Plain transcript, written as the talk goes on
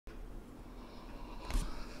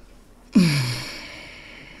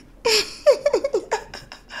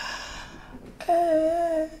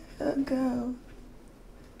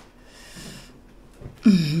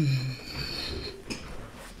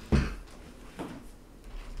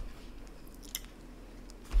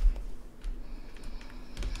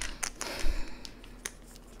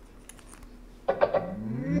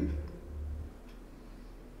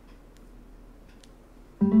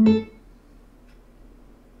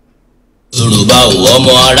Yorùbá ò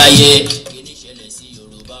ọmọ aráyé kí ni ṣẹlẹ̀ sí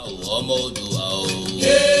Yorùbá ò ọmọ Oòduà o.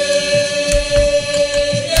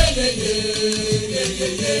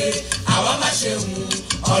 Àwa má ṣe hùn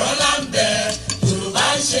ọ̀rọ̀ là ń bẹ Yorùbá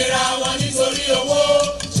ń ṣera wọn nítorí owó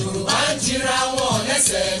Yorùbá ń jìra wọn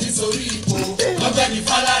lẹ́sẹ̀ nítorí ipò wọ́n gbẹ́ni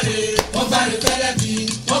fáláre wọ́n gbáre pẹ́lẹ́bí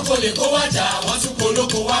wọ́n kò lè kó wájà wọ́n tún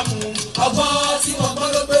polóko wá mú ọgbọ́n tí wọ́n gbọ́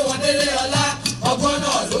ló gbé wọn délé ọlá ọgbọ́n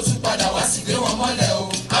náà ló tún padà wá sí gbé wọn mọ́lẹ̀ o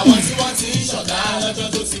àwọn tí wọ́n ti ń ṣọ̀gá lọ́jọ́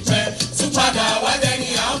tó ti pẹ́ tún padà wá dẹ́ni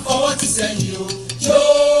à ń fọwọ́ ti sẹ́yìn o yóò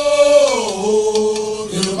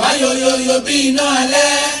Yorùbá yoyoyo bí iná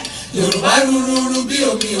alẹ́ Yorùbá rúrúrú bí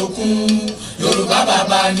omi òkun Yorùbá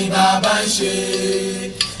bàbá ni bàbá ń ṣe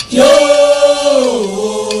yóò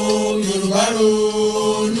Yorùbá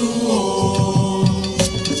ronú o.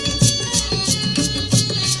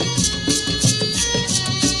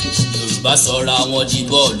 Yorùbá sọra wọn di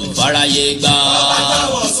bọ́ọ̀lù fáráyé gbá. Bàbá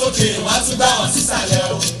táwọn sókè wá tún bá wọn sísàlẹ̀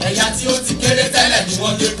o ẹ̀yà tí ó ti kéré tẹ́lẹ̀ ni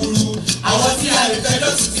wọ́n gé kúrú àwọn tí àrífẹ́ ló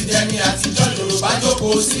ti ti dẹni àtijọ́ Yorùbá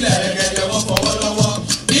jókòó sílẹ̀ rẹ̀gẹ̀dẹ̀ wọn fọwọ́ lọ́wọ́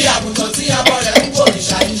bí àgùntàn tí abọ́ rẹ̀ ń kò ní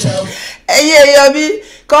ṣàyíṣẹ́ o. ẹyẹ èèyàn mi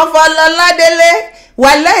Kọ́fọ́lọ́ládélé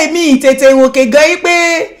wàláhì mi tètè wòkè gan yí pé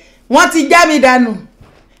wọ́n ti já mi dànù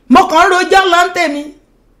mo kàn ń rojọ́ lọ ń tèmi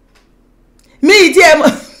mi ì tiẹ̀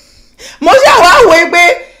mo ṣàwáwò pé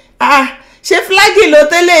ṣe flagi ló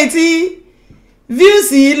tẹ́lẹ̀ tí views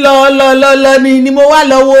lọ ni mo wá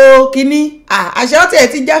lọ wo kínní àṣẹ ọtí ẹ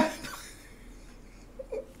ti já mi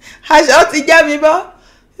àṣẹ ọtí já mi bọ́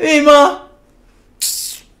mi mọ́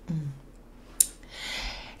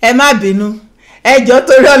ẹ má bínú ẹjọ́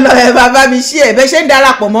torí ọlọ ẹ máa bá mi ṣí ẹ bẹ ṣe ń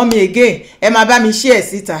darapọ̀ mọ́ mi again ẹ máa bá mi ṣí ẹ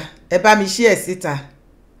síta ẹ bá mi ṣí ẹ síta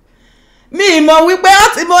mi mọ̀ wípé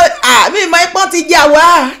mi mọ̀ ipọ́n ti jà wá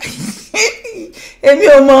èmi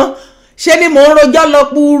ò mọ̀ ṣé ni mò ń rojọ́ lọ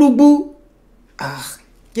púrúgbú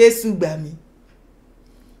Jésù gbà mí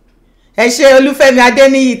ẹ ṣé Olúfẹ́mi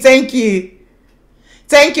Adéníyì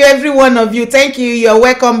thank you every one of you thank you you're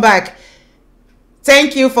welcome back.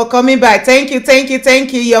 Thank you for coming back. Thank you.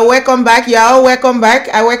 You're welcome back. You are all welcome back.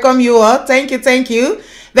 I welcome you all. Thank you.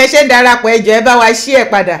 Bẹ́ẹ̀ ṣe ń darapọ̀ ẹjọ́ ẹ bá wa share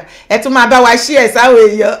padà. Ẹ tún máa bá wa share sáwọn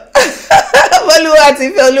èèyàn. Olúwa ti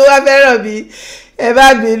fẹ́ Olúwa fẹ́ràn mi. Ẹ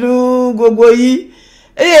bá bínú gbogbo yìí.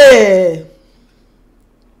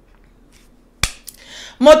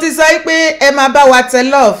 Mo ti sọ pé ẹ máa bá wa tẹ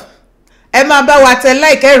love. Ẹ máa bá wa tẹ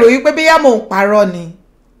like ẹ ròyìn pé bíyà mò ń parọ́ ni.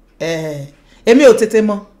 Èmi ò tètè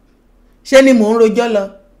mọ̀. Ṣé ni mò ń rojọ́ lọ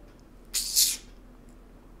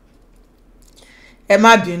ẹ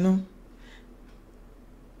má bínú.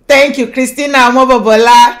 Thank you Christina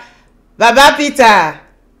Ọmọbọ̀bọ̀lá Baba Peter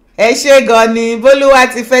ẹ ṣé gan ni Bólúwa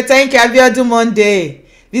ti fẹ́ thank you Abiodun Monday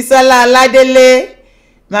Bísọ́lá Ọládélé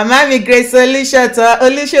màmá mi Grace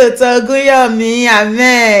Olúṣòótọ́ Ògúnyọ̀mí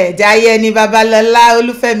Ahmed Ayẹni Babalọ́lá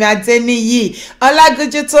Olúfẹ́mi Adéníyì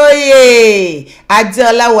Ọlágúnjú Tóyè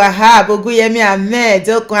Adéọlá Wahab Ògúnyẹmí Ahmed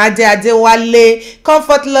Okùn Adéwálé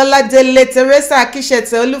Comfort Lọ́ládélé Teresa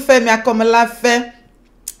Akíṣẹ̀tẹ̀ Olúfẹ́mi Akọ́mọláfẹ́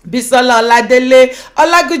Bísọ́lá Ọládélé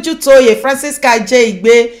Ọlágúnjú Tóyè Francisca Ajé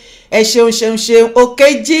Ìgbé ẹ ṣeun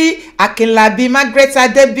Òkèjì Akínlábí Margaret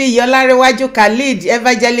Adébíyì Ọlárẹ̀wájú Khalid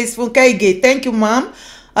Evangelist Fúnkẹ́ Ìgè thank you mom.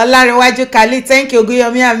 Ọlárẹ̀wájú Khalid thank you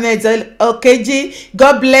Ògúnyọmí Ahmed Òkèjì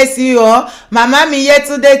God bless you all. Màmá mi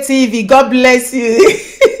Yétúndé TV God bless you.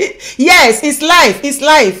 Yes, it's life.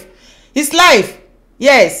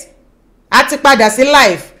 Yes, a ti padà sí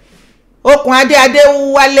life. Okùn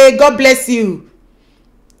Adéwálé God bless you.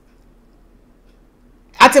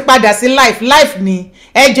 A ti padà sí life ni.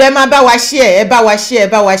 Ẹjọ́ ẹ máa bá wa share, ẹ bá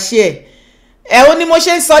wa share. Ó ní mo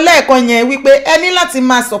ṣe ń sọ lẹ́ẹ̀kan yẹn wípé ẹ ní láti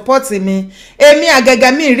máa support mi. Èmi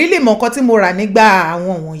àgàgà mi really mọ̀ nǹkan tí mo rà nígbà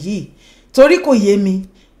àwọn wọ̀nyí. Torí kò yé mi.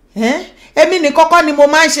 Èmi ní kọ́kọ́ ni mo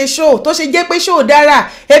máa ń ṣe show tó ṣe jẹ́ pé show dára.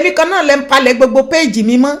 Èmi kan náà lẹ ń palẹ̀ gbogbo page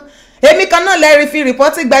mi mọ́. Èmi kan náà lẹ rí fi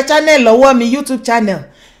report gba channel lọ́wọ́ mi YouTube channel.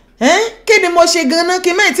 Kí ni mo ṣe gan-an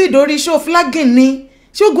kí mẹ́ẹ̀ tí ìdórí show flagging ni?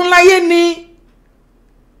 Ṣógun láyé ni?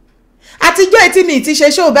 Àtijọ́ etí mi ti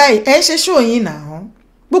ṣe show báyìí ẹ ṣe show yín náà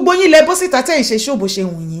gbogbo yín lẹ bọ́ síta tẹ́ ẹ ṣe show bó ṣe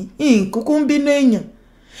wù yín kúkú ń bínú èèyàn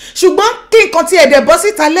ṣùgbọ́n kí nǹkan tí ẹ̀dẹ̀ bọ́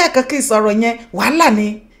síta lẹ́ẹ̀kan kí sọ̀rọ̀ yẹn wàhálà ni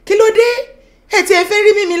kí ló dé ẹ ti ẹ fẹ́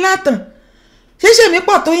rí mímí látàn ṣéṣe mi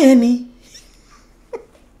pọ̀ tó yẹn ni.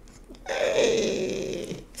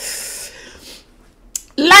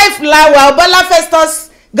 Life lawa Ọbọ́lá Festus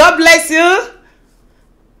God bless you.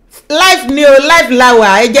 Life ni o life lawa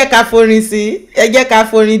ẹ jẹ́ ká forin sí ẹ jẹ́ ká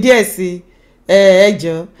forin díẹ̀ sí ẹ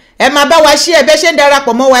jọ̀ọ́ ẹ máa bá wa share bẹ́ ṣe ń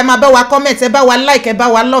darapọ̀ mọ́ wa, ẹ máa bá wa comment, ẹ bá wa like, ẹ bá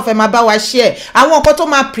wa love, ẹ máa bá wa share àwọn nǹkan tó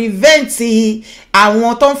máa prevent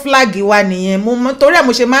àwọn tó ń flag wa nìyẹn. Torí ẹ̀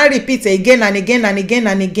mo ṣe máa ń repeat again and again and again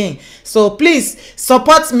and again. So please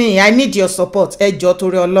support me, I need your support, ẹ jọ̀ọ́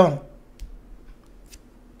torí Ọlọ́run.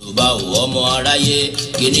 Yorùbá ò ọmọ aráyé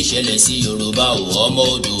kí ní ṣẹlẹ̀ sí Yorùbá ò ọmọ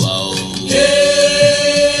Oòduà o.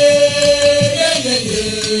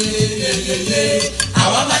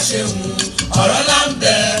 Àwa má ṣe hùn ọ̀rọ̀ là ń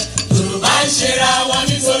bẹ. Yorùbá ń ṣera wọn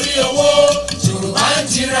nítorí owó. Yorùbá ń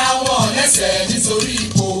jìra wọn lẹ́sẹ̀ nítorí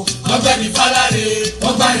ipò. Wọ́n gbẹ̀bí fáláre,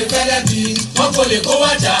 wọ́n gbáre fẹ́lẹ́bí. Wọ́n kò lè kó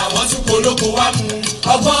wájà, wọ́n tún polóko wá mú.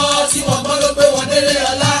 Ọgbọ́n tí wọ́n gbọ́ ló gbé wọn délé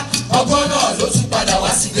ọlá. Ọgbọ́n náà ló tún padà wá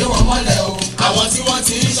sí gbé wọn mọ́lẹ̀ o. Àwọn tí wọ́n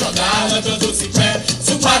ti ń ṣọ̀gá lọ́jọ́ tó ti pẹ́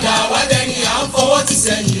tún padà wá dẹ́yìn à ń fọwọ́ ti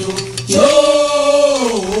sẹ́yìn o.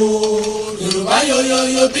 Yorùbá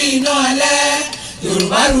yoyoyo bí iná alẹ́.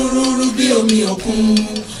 Yorùbá rúrúrú bí omi òkun.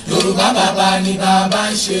 Yorùbá bàbá ni bàbá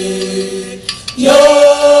ń ṣe.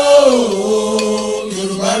 Yorùbá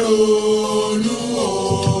ronú o.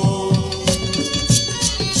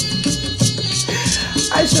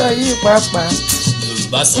 Aṣọ yìí pàápàá.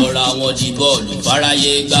 Yorùbá sọra wọn di bọ́ọ̀lù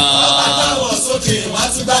fáráyé gbá. Ọba táwọn sókè wá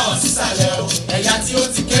tún bá wọn sísàlẹ̀ o. Ẹ̀yà tí ó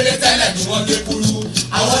ti kéré tẹ́lẹ̀ ni wọ́n gé kúrú.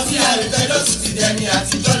 Àwọn tí àrètẹ́ ló sì ti dẹni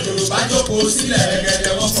àtijọ́ Yorùbá jókòó sílẹ̀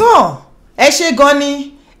rẹ̀gẹ̀dẹ̀ wọn. So ẹ ṣe gan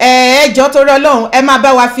ni ẹ jọ̀ọ́ torí Ọlọ́run ẹ máa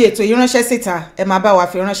bá wa fi ètò yìí ránṣẹ́ síta, ẹ máa bá wa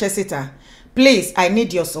fi ránṣẹ́ síta. Please, I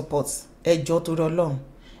need your support, ẹ jọ̀ọ́ torí Ọlọ́run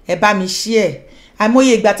ẹ bá mi share.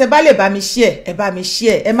 Àìmọye ìgbà tẹ́ bá lè bá mi share, ẹ bá mi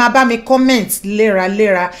share, ẹ máa bá mi comment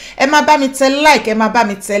léraléra, ẹ máa bá mi tẹ like, ẹ máa bá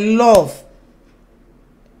mi tẹ love.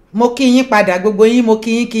 Mo kí yín padà gbogbo yín, mo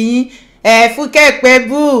kí yín Fúnkẹ́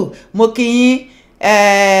Pẹ́bù, mo kí yín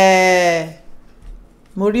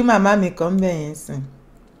mo rí màmá mi kan bẹ́ẹ̀ yẹn sìn.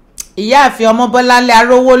 Ìyáàfin Ọmọbọ́láńlé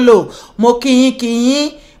Arówólò, mo kí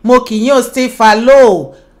yín, mo kí yín o stay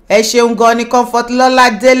fallow. Ẹ ṣeun gan ni Comfort Lọ́lá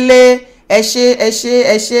Délé, ẹ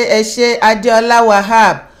ṣé Adéọlá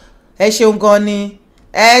Wahab, ẹ ṣeun gan ni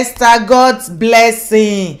Esther God's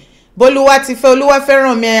blessing, Bolúwatifẹ́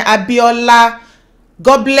Olúwafẹ́rànmi Abíọ́lá,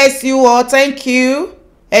 God bless you all, thank you,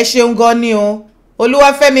 ẹ ṣeun gan ni o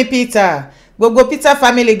Olúwafẹ́mi Peter, gbogbo Peter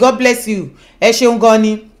family, God bless you, ẹ ṣeun gan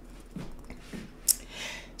ni.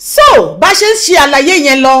 So bá ṣe ń ṣe àlàyé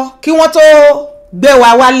yẹn lọ kí wọ́n tó gbé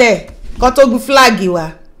wa wálẹ̀ kó tó gbé flag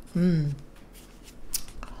wa.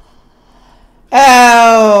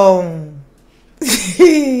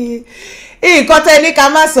 Nǹkan tẹ́ ní ká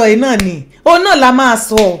má sọ yìí náà ni òun náà la máa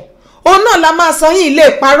sọ, òun náà la máa sọ. yìí lè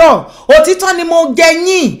parọ́, òtítọ́ ni mo jẹ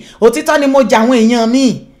yín, òtítọ́ ni mo jẹ àwọn èèyàn mi,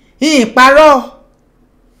 yìí parọ́.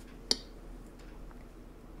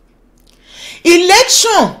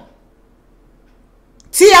 Election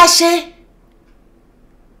tí ẹ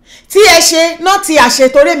ṣe náà tí a ṣe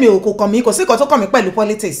torí mi ò kò kàn mí, kò sí nǹkan tó kàn mí pẹ̀lú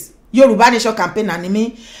politics. Yorùbá Nation campaigner ni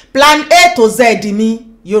mí, plan A to Z mi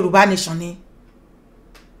Yorùbá Nation ni.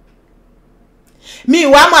 Mi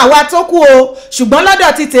ìwà mọ àwa tó kù o, ṣùgbọ́n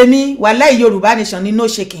lọ́dọ̀ ti tèmi wàláhì Yorùbá Nation ni no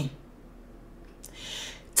shaking.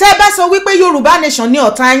 Tẹ́ bá sọ wípé Yorùbá Nation ni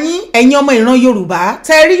ọ̀tá yín, ẹ̀yin ọmọ ìran Yorùbá,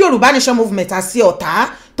 tẹ́ rí Yorùbá Nation movement àti ọ̀tá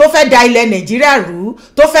tó fẹ́ da ilẹ̀ Nàìjíríà rú,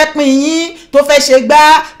 tó fẹ́ pín yín, tó fẹ́ ṣe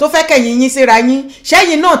gbá, tó fẹ́ kẹ̀yìn yín síra yín,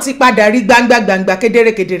 ṣẹ́yìn náà ti padà rí gbangba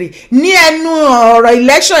kedere ní ẹnu ọ̀rọ̀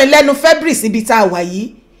election ẹlẹ́nu February síbi tá a wà yìí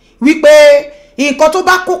wípé nǹkan tó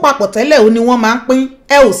bá kó papọ̀ tẹ́lẹ̀ ó ní wọ́n máa ń pín,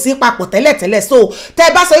 ẹ ò sí papọ̀ tẹ́lẹ̀. So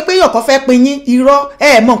tẹ́ bá sọ wípé yọ̀kọ́ fẹ́ pín yín, irọ́,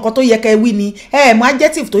 ẹ mọ nǹkan tó yẹ kẹ́ wí ni, ẹ mọ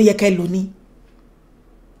adjective tó yẹ kẹ́ lò ni.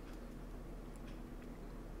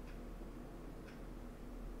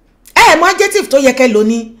 Mọ adjective tó yẹ kẹ́ lò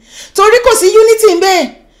ní, torí kò sí unity ń bẹ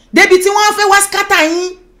débi tí wọ́n fẹ́ wá scatter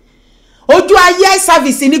yín. Ojú ayé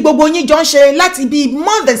service ni gbogbo yín jọ ń ṣe láti bí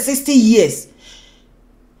more than 60 years.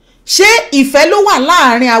 Ṣé ìfẹ́ ló wà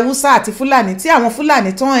láàrin Haúsá àti Fúlàní tí àwọn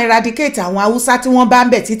Fúlàní tó ń eradicate àwọn Haúsá tí wọ́n bá ń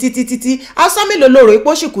bẹ̀ títí Haúsá mélòó lóró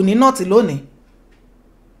ipò ṣì kù ní north lónìí?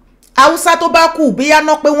 Haúsá tó bá kù bí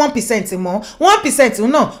yáná pé 1% mọ́ 1%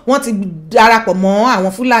 náà wọ́n ti darapọ̀ mọ́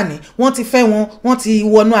àwọn Fúlàní, wọ́n ti fẹ́ wọn, wọ́n ti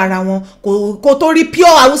wọnú ara wọn, kò tó rí pure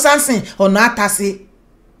Haúsá sìn ọ̀nà àtàsí.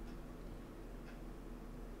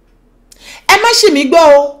 Ẹ má ṣì mí gbọ́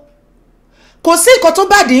o, kò sí nǹkan tó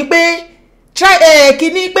bá dín pé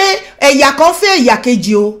kíní pé ẹ̀yà kan fẹ́ ẹ̀yà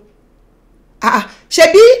kejì o.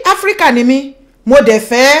 Ṣebí Áfíríkà ni mí, mo dẹ̀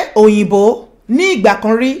fẹ́ òyìnbó ní ìgbà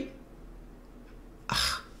kan rí.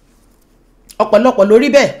 Ọ̀pọ̀lọpọ̀ lórí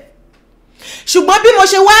bẹ́ẹ̀, ṣùgbọ́n bí mo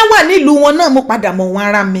ṣe wà nílùú wọn náà mo padà mọ̀ wọn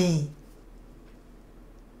ara mi.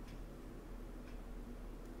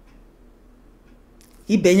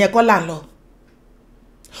 Ibẹ̀ yẹn kọ́ là ń lọ.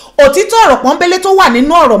 Òtítọ́ ọ̀rọ̀ pọ́nbélé tó wà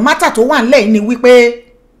nínú ọ̀rọ̀ mátà tó wà ńlẹ̀ ni wípé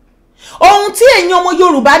ohun tí ẹ̀yin ọmọ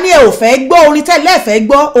Yorùbá ní ẹ ò fẹ́ gbọ́, orin tẹ́lẹ̀ fẹ́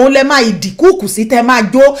gbọ́, òun lẹ máa ìdìkúùkù sí, tẹ́ máa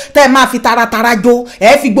jó, tẹ́ máa fi taratara jó,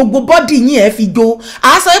 ẹ fi gbogbo bọ́dì yín ẹ fi jó.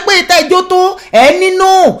 À sọ pé ìtẹ́ ijó tó ẹ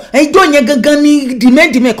nínú ijó yẹn gangan ni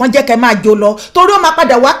dìmẹ́dìmẹ́ kan jẹ́ kẹ́ máa jó lọ, torí ó máa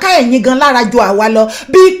padà wá ká ẹ̀yin gan lára jó àwa lọ.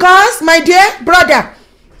 Because my dear brother,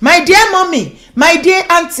 my dear mommy, my dear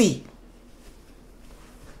auntie,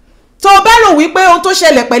 tó bá rò wípé ohun tó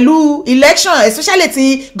ṣẹlẹ̀ pẹ̀lú election, especially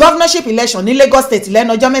ti governorship election ní Lagos State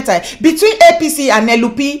lẹ́nu ọjọ́ mẹ́ta between APC and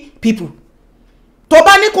LP people, tó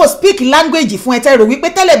bá ní kò speak language fún ẹ tẹ́ rò wípé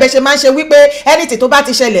tẹ́lẹ̀ bẹ́ ṣe máa ń ṣe wípé anything tó bá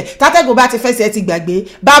ti ṣẹlẹ̀ tátẹ́gùn bá ti fẹsẹ̀ ti gbàgbé,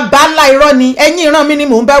 bàbá ńlá irọ́ ni, ẹ̀yin ìran mi ni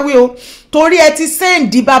mò ń bá wí o, torí ẹ ti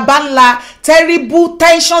send bàbá ńlá terrible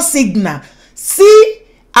tension signal sí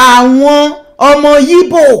àwọn ọmọ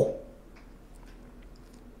Yíbò.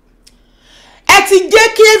 Ẹ ti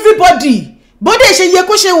jẹ́ kí everybody bóde ṣe yẹ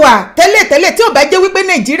kó ṣe wà tẹ́lẹ̀ tí ò bá jẹ́ wípé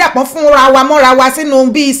Nàìjíríà kan fúnra wa mọ́ra wa sínú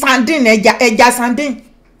bíi sandin ẹja sandin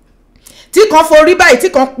tí kan forí báyìí tí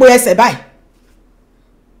kan po ẹsẹ̀ báyìí,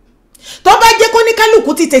 tó bá jẹ́ kó ní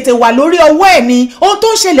kálukú ti tètè wà lórí ọwọ́ ẹ̀ ni ohun tó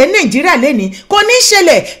ń ṣẹlẹ̀ Nàìjíríà lẹ́ni kò ní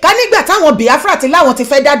ṣẹlẹ̀ ká nígbà táwọn Biafra ti láwọn ti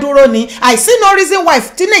fẹ́ dá dúró ni. I see no reason why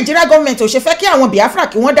tí Nigeria government ò ṣe fẹ́ kí àwọn Biafra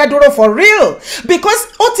kí wọ́n dá dúró for real, because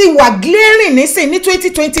ó ti wà glaring nísìn ní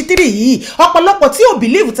 2023 yìí. Ọ̀pọ̀lọpọ̀ tí ò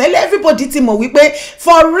believe tẹ́lẹ̀ everybody ti mọ̀ wípé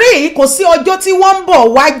for real kò sí ọjọ́ tí wọ́n ń bọ̀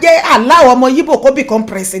wá jẹ́ allow ọmọ Yíbò kó become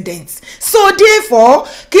president. So therefore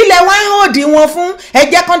kí lẹ wá ń hold wọn fún, ẹ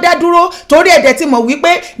jẹ́ kán dá dúró, torí ẹ̀dẹ̀ ti mọ̀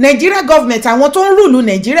wípé Nigeria government àwọn tó ń rúlu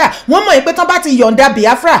Nàìjíríà wọ́n mọ̀ pé tán bá ti yọ̀ǹda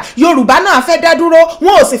Biafra Yorùbá náà fẹ́ dá dúró,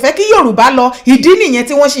 wọn ò sì fẹ́ kí Yorùbá lọ, ìdí nìyẹn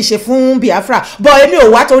tí wọ́n sì ṣe fún Biafra. Bọ̀ èmi ò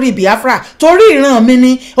wá torí Biafra, torí ìran mi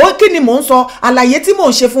ni. Ó kí ni mò ń sọ, àlàyé tí mò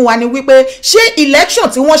ń ṣe fún wa ni wípé ṣé election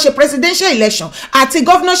tí wọ́n ṣe presidential election àti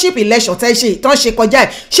governorship election tán ṣe kọjá ẹ̀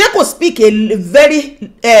ṣé kò speak a very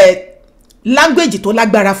language tó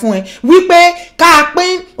lágbára fún ẹ wípé ká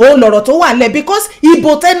pín òun lọ̀rọ̀ tó wà lẹ̀, because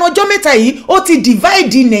ìbò tẹnu ọjọ́ mẹ́ta yìí ó ti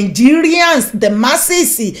divide Nigerians, the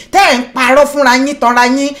masses, tẹ́ ẹ̀ ń parọ́ fúnra yín tanra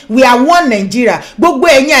yín, we are one Nigeria, gbogbo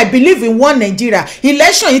ẹ̀yin I believe in one Nigeria.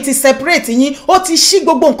 Election yìí ti separate yín, ó ti ṣí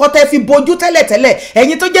gbogbo nǹkan tẹ́ fi bojú tẹ́lẹ̀tẹ́lẹ̀,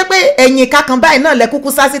 ẹ̀yin tó jẹ́ pé ẹ̀yin kakan báyìí náà lẹ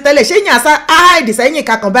kúkú sá sí tẹ́lẹ̀, ṣé yín àṣà hide sẹ́yìn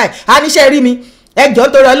kakan báyìí, àníṣe rí mi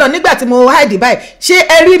ẹjọ́ tó rọ lọ nígbà tí mo hide báyìí, ṣé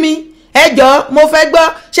ẹ rí mi ẹjọ́ mo fẹ́ gbọ́,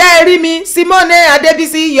 ṣé ẹ rí mi? Simone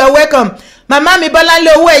Adebisi, you're welcome. Màmá mi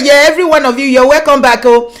Bọ́láńlé owó ẹ̀yẹ, every one of you, you're welcome back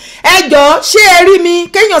o. Ẹjọ́ ṣé ẹ rí mi?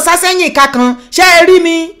 Kéèyàn sásẹ́yìn ìka kan, ṣé ẹ rí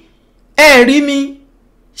mi? Ẹ rí mi?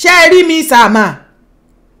 Ṣé ẹ rí mi sàmà?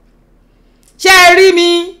 Ṣé ẹ rí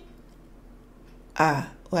mi?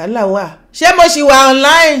 Wàhálà wà. Ṣé mo ṣì wà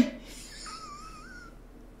online?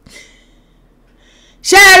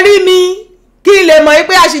 Ṣé ẹ rí mi? Kí n lè mọ̀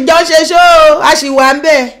pé a ṣì jọ ṣe ṣó, a ṣì wà ń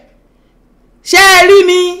bẹ̀. Ṣé ẹ rí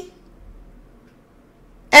mi?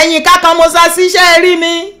 Ẹ̀yin kákan mo sá sí, ṣé ẹ rí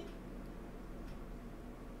mi?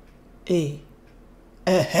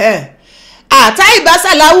 Àtá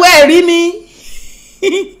ìbásàláwọ̀ ẹ rí mi?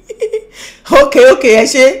 Okay, ẹ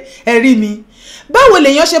ṣe ẹ rí mi. Báwo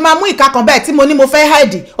lèèyàn ṣe máa mú ìka kan báyìí tí mo ní mo fẹ́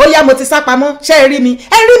hide, ó yá mo ti sá pamọ́, ṣé ẹ rí mi?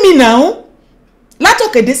 Ẹ rí mi náà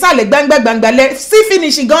látòkè dé sàlẹ̀ gbangba lẹ sí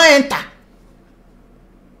finish gan enter.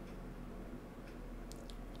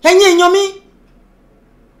 Ẹ̀yin èèyàn mi,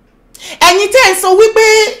 ẹ̀yin tẹ́ ẹ̀ ń sọ wípé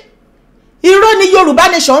irọ́ ni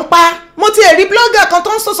Yorùbá nation ń pa. Mo ti rí blogger kan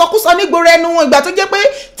tó ń sọ̀sọ̀kúsọ nígboro ẹnu wọn, ìgbà tó jẹ́ pé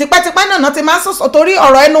tipátipá náà ti máa ń sọ̀sọ̀ torí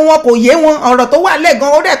ọ̀rọ̀ ẹnu wọn kò yé wọn, ọ̀rọ̀ tó wà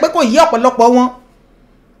lẹ́gan ó dẹ̀ pé kò yé ọ̀pọ̀lọpọ̀ wọn.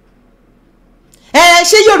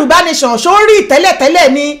 Ṣé Yorùbá nation ṣó rí tẹ́lẹ̀tẹ́lẹ̀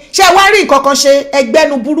ni? Ṣé wá rí nǹkan kan ṣe?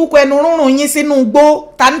 Ẹgbẹ́nu burúkú ẹnu rúnrún yín sínú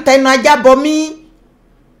igbó tẹnu ajá bọ mí.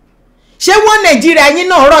 Ṣé wọ́n Nàìjíríà yín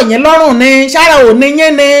náà rọ̀ yín lọ́rùn ni? Ṣára ò ní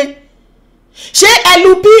yín ni? Ṣé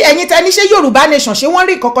LP ẹ̀yin tẹ́ ní ṣé Yorùbá nation ṣé wọ́n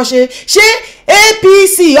rí kọ́kọ́ ṣe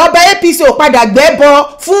APC ọba APC ò padà gbẹ́bọ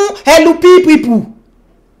fún LP people?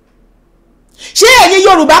 Ṣé ẹ̀yin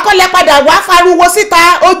Yorùbá kọ́ lẹ padà wá fariwo síta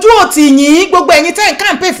ojú òtì yín? Gbogbo ẹ̀yin tẹ́ ń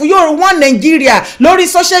campaign fún Yorùbá one Nigeria lórí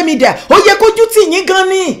social media, ó yẹ kójú tì yín gan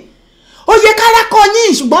ni, ó yẹ kára kọ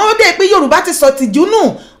yín, ṣùgbọ́n ó dé pé Yorùbá ti sọ tìjú nù,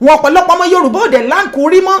 wọn ọ̀pọ̀lọpọ̀ ọmọ Yorùbá ò dẹ̀ láǹkù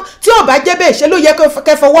rí mọ́, tí ò bá jẹ́ bẹ́ẹ̀ ṣe ló yẹ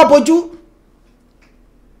kẹ́ fọwọ́ bojú.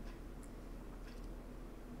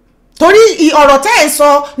 Torí ọ̀rọ̀ tẹ́ ẹ̀ sọ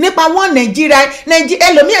nípa wọn Nàìjíríà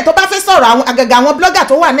ẹlòmíì tó bá fẹ́ sọ̀rọ̀ àwọn àgàgà àwọn blogger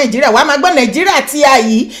tó wà Nàìjíríà wàá máa gbọ́ Nàìjíríà ti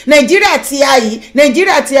àyí, Nàìjíríà ti àyí,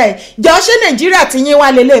 Nàìjíríà ti àyí. Jọ ṣé Nàìjíríà ti yín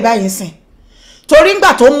wá lélẹ̀ báyìí sìn? Torí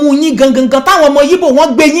ńgbà tó mú yín gangan táwọn ọmọ Yíbò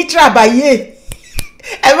wọ́n gbé yín tìràbàyè.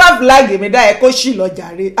 Ẹ má flag mi dá ẹ kó ṣì lọ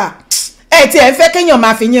jàre. Ẹ tí ẹ fẹ́ kéèyàn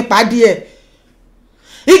máa fi yín pa díẹ̀.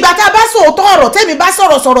 ìgbà tá a bá sòótọ́ ọ̀rọ̀ tẹ́mi bá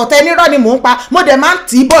sọ̀rọ̀ tẹ́ nírọ́ ni mò ń pa mo dẹ̀ máa ń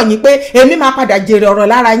tì í bọ̀ yín pé èmi máa padà jèrè ọ̀rọ̀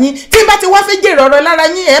lára yín tí n bá ti wá fẹ́ jèrè ọ̀rọ̀ lára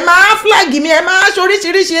yín ẹ máa flag mi ẹ máa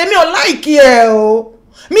ṣoríṣiríṣi èmi ò láìkí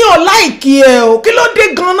ẹ o kí ló dé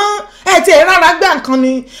gan-an ẹ ti ẹ̀ rárá gbà nǹkan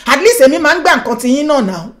ni at least èmi máa ń gbà nǹkan ti yín náà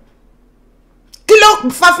náà kí ló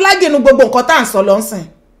fa flag inú gbogbo nǹkan tá à ń sọ lọ́sìn.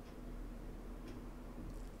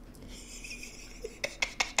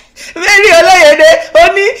 Mary Olóyèdè ó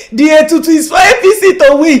ní the ètùtù is for APC to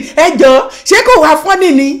win ẹjọ́ ṣé kò wá fọ́nì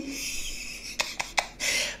ni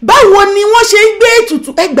báwo ni wọ́n ṣe ń gbé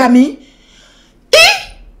ètùtù ẹgbà mí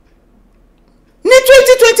ní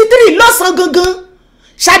 2023 lọ́sàn-án gangan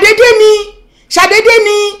ṣàdédé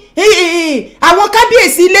ni àwọn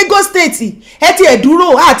kábíyèsí Lagos State ẹ ti ẹ̀ dúró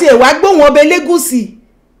àti ẹ̀wà gbóhùn ọba Elégùṣì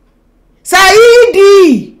Saidi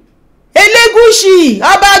Elégùṣì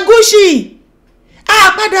ọba Gúṣì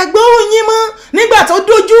àpadà gbóhùn yín mọ́ nígbà tó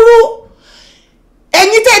dojúrú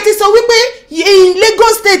ẹ̀yin tẹ́ ti sọ wípé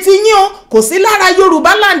Lagos State yín o kò sí lára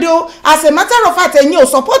Yorùbá land o as a matter of fact ẹ̀yin ò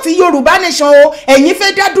support Yorùbá nation o ẹ̀yin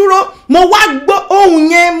fẹ́ dá dúró mo wá gbọ́ ohun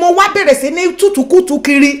yẹn mo wá bẹ̀rẹ̀ sí ní tútùkùtù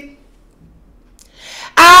kiri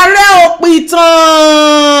ààrẹ òpìtàn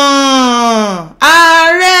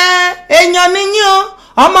ààrẹ èèyàn níyìn o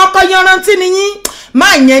ọmọ ọkọ yanrantí níyìn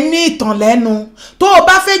máa yẹn ní ìtàn lẹ́nu tó o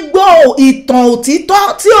bá fẹ́ gbọ́ ìtàn òtítọ́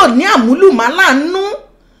tí ò ní àmúlùmálà nú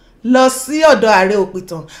lọ sí ọ̀dọ̀ ààrẹ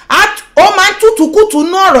òpìtàn ó máa ń tútùkùtù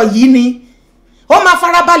ní ọ̀rọ̀ yìí ni ó máa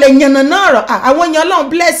farabalẹ̀ yànnàná ọ̀rọ̀ àwọn èèyàn Ọlọ́run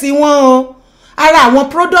bless wọn o ara àwọn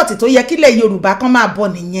product tó yẹ kílẹ̀ Yorùbá kan máa bọ̀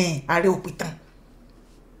nìyẹn ààrẹ òpìtàn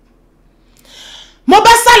mo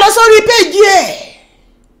bá sá lọ sórí péjì ẹ̀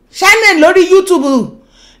channel lórí YouTube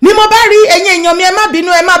ni mo bá rí ẹ̀yin èèyàn mi ẹ má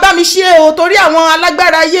bínú ẹ má bá mi share o torí àwọn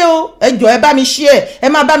alágbára ayé o ẹ jọ̀ọ́ ẹ bá mi share ẹ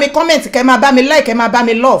má bá mi comment kẹ má bá mi like ẹ má bá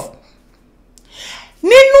mi love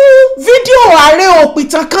nínú fídíò ààrẹ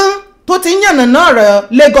òpìtàn kan tó ti yànnàná ọ̀rọ̀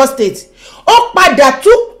Lagos State ó padà tú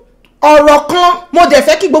ọ̀rọ̀ kan mo dẹ̀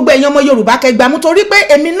fẹ́ kí gbogbo ẹ̀yin ọmọ Yorùbá kẹgbà mú torí pé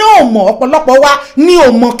èmi náà mọ̀ ọ̀pọ̀lọpọ̀ wa ní ò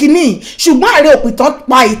mọ̀ kíní ṣùgbọ́n ààrẹ òpìtàn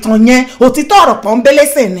pa ìtàn yẹn òtítọ́ ọ̀rọ̀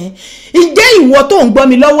pọ́nbélésẹ̀ ni ǹjẹ́ ìwọ tó ń gbọ́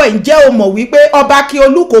mi lọ́wọ́ ǹjẹ́ o mọ̀ wípé ọba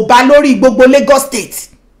Akiolu kò bá lórí gbogbo Lagos State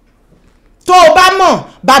tó o bá mọ̀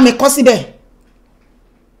bá mi kọ síbẹ̀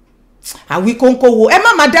àwí kóńkó wo ẹ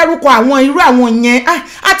má dárúkọ àwọn irú àwọn yẹn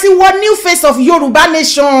àti wọ new face of Yorùbá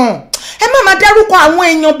nation ẹ má dárúkọ àwọn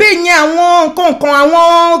èèyàn bẹ́ẹ̀ yẹn àwọn nǹkan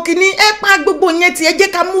àwọn kìíní ẹ pa gbogbo yẹn tí ẹ jẹ́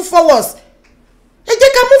ká move forward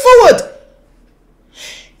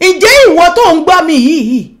ǹjẹ́ ìwọ tó ń gbọ́ mi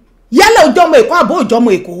yìí yálà òjọ́mọ Èkó àbó òjọ́mọ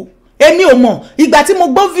Èkó èmi ò mọ̀ ìgbà tí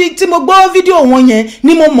mo gbọ́ fídíò wọn yẹn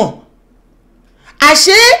ni mo mọ̀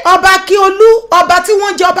àṣé ọba Akiolu ọba tí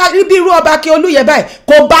wọ́n jẹ́ ọba rí bí irú ọba Akiolu yẹn báyìí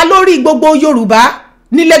kò bá lórí gbogbo Yorùbá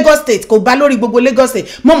ní Lagos State kò bá lórí gbogbo Lagos State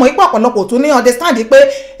mo mọ̀ ipò ọ̀pọ̀lọpọ̀ tó ní understand pé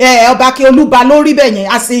ọba Akiolu bá lórí bẹ́ẹ̀ yẹn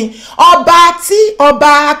àsìn ọba tí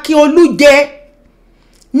ọba Akiolu jẹ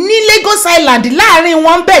ní Lagos Island láàrin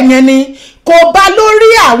wọn bẹ́ẹ̀ yẹn ni kò bá lórí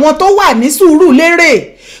àwọn tó wà ní Sùúrùlérè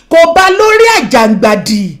kò bá lórí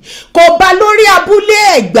Àjàngbàdì kò bá lórí abúlé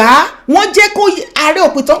Ẹ̀gbá wọ́n jẹ́ kó ààrẹ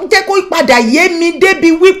òpìtàn jẹ́ kó padà yé mi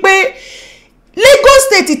débi wípé Lagos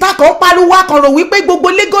State takàn pariwo akànrò wípé gbogbo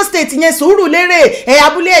Lagos State yẹn Sùúrùlérè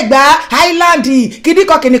abúlé Ẹ̀gbá Island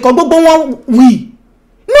kìnnìkan gbogbo wọn wì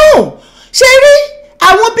no ṣe rí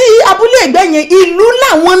àwọn bíi abúlé Ẹ̀gbá yẹn ìlú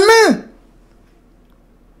làwọn náà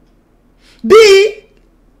bíi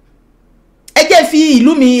ẹ jẹ́ fi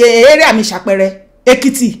ìlú mi area mi ṣàpẹẹrẹ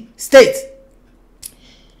Èkìtì State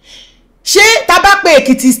ṣé tá bá pè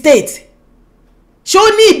Èkìtì State ṣé ó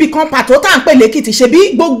ní ibì kan pàtó tá à ń pè lẹ́kìtì ṣebí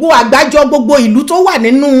gbogbo àgbájọ gbogbo ìlú tó wà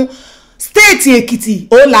nínú state Èkìtì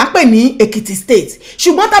ó là ń pè ní Èkìtì State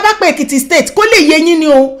ṣùgbọ́n tá bá pè Èkìtì State kó lè yé yín ni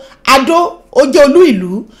o Adó ó jẹ́ olú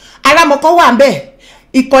ìlú Arámọkọ́ wà ń bẹ̀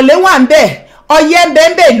Ìkọ̀lé wà ń bẹ̀ Ọ̀yẹ́ ń bẹ̀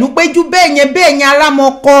ń bẹ̀ ìlú Péjú bẹ́ẹ̀ yẹn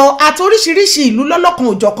Arámọkọ́ àti oríṣiríṣi ìlú lọ́lọ́kan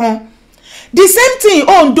òjọ̀kan the same thing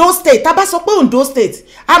Ondo State tá bá sọ pé Ondo State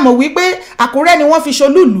a mọ̀ wípé Àkúrẹ́ ni wọ́n fi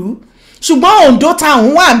ṣolúlùú ṣùgbọ́n Ondo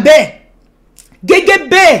town wà ń bẹ̀ gẹ́gẹ́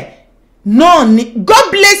bẹ́ẹ̀ náà ni God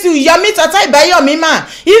bless you Yomi Tata Ìbáyọ̀mí mà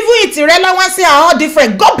even Ìtìrẹ́ Láwánsí are all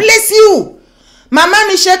different God bless you màmá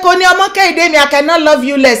mi ṣe kò ní ọmọ Kẹ́hìndé mi I cannot love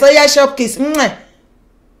you less oya shop kiss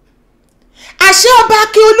àṣẹ ọba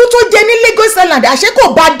Akiolu tó jẹ ní Lagos Island àṣẹ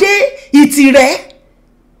kò bá dé Ìtìrẹ́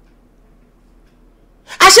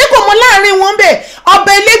àṣẹ kò mọ láàrin wọn bẹ́ẹ̀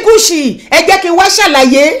ọba Elégùṣì ẹ jẹ́ kí n wá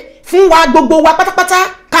ṣàlàyé fún wa gbogbo wa pátápátá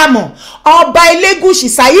ká mọ̀ ọba Elégùṣì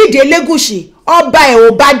Saheed Elégùṣì ọba ẹ̀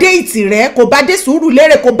ò bá dé Ìtìrẹ́ kò bá dé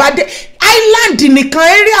Sùúrùlérè kò bá dé Island nìkan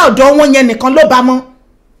area ọ̀dọ̀ wọn yẹn nìkan ló bá mọ́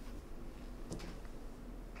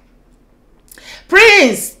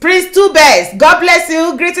Prince Two Best, God bless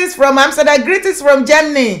you. Greetings from Amsterdam, greetings from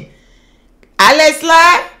Germany.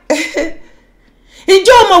 Alesla.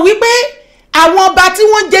 Ìjọ mọ̀ wípé àwọn ọba tí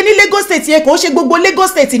wọ́n jẹ ní Lagos State yẹn kò ṣe gbogbo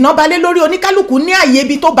Lagos State náà balẹ̀ lórí oníkálukú ní àyè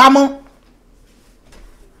ibi tó bá mọ́.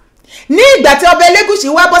 Ní ìgbà tí ọba Elégùṣì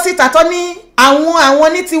wá bọ́ síta tán ní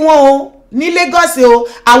àwọn ní tiwọn o ní Lagos o,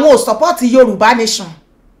 àwọn ò support Yorùbá nation.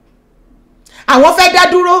 Àwọn fẹ́ dá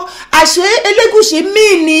dúró. Àṣé Elégùṣì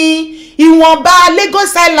míì ní ìwọ̀nba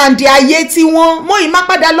Lagos Island àyè tiwọn. Mo ì má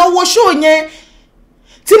padà lọ́wọ́ ṣó yẹn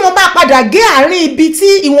tí mo bá padà gé àárín ibi tí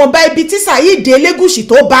ìwọ̀nba ibi tí Saheed Elégùṣì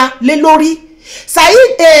tó bá lé lórí.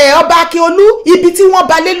 Saheed ọba Akíolú ibi tí wọ́n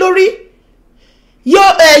bá lé lórí.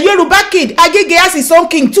 Yoruba kid Agege has his own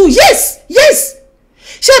king too. Yes.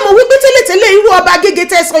 Ṣé mo wí pé tẹ́lẹ̀tẹ́lẹ̀ irú ọba Agege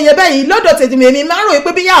tẹ́ sọ yẹn báyìí lọ́dọ̀ tèmi èmi máa rò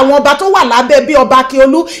pé bí àwọn ọba tó wà lábẹ́ bí ọba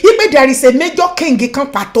Akíolú ipe there is a major king kan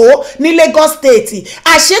pàtó ní Lagos State.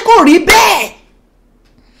 Àṣé kò rí bẹ́ẹ̀.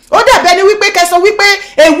 Ó dàbẹ́ ni wípé kẹsọ wípé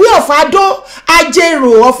Èwí ọ̀fadó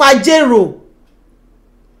Ajérò ọ̀fàjérò.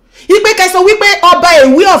 Ipe kẹsọ wípé ọba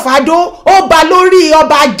Èwí ọ̀fadó ó ba lórí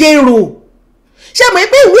ọba Ajérò. Ṣé mo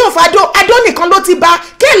pé Èwí ọ̀fadó Adó nìkan ló ti bá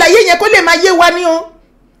kí àlàyé yẹn kó lè máa yé wa ní o.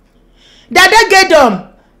 Dada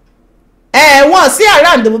Gedom wọ́n sí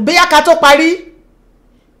around bóyá ká tó parí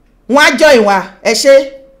wọ́n á join wa ẹ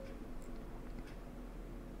ṣé.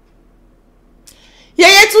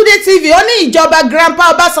 Yeyetunde TV ó ní ìjọba Grandpa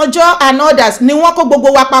Ọbásanjọ́ and others ni wọ́n kó gbogbo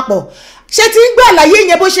wa papọ̀. Ṣé tí ń gbọ́ àlàyé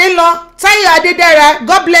yẹn bó ṣe ń lọ? Táyọ̀ Adédára,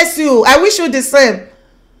 God bless you, I wish you the same.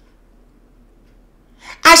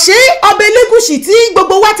 Àṣé ọba Elégùṣì tí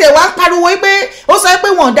gbogbo wa tẹ̀ wá pariwo pé ó sọ pé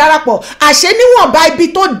wọ́n darapọ̀. Àṣé níwọ̀nba ibi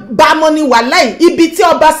tó bá mọ́ ni wàláì ibi tí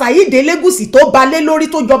ọba Saheed Elégùṣì tó ba lé lórí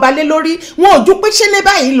tó jọba lé lórí wọn ò ju pínṣẹ́ ní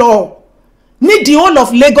báyìí lọ ní the whole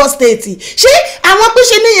of Lagos State. Ṣé àwọn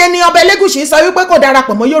pínṣẹ́ níyẹn ni ọba Elégùṣì sọ wípé kò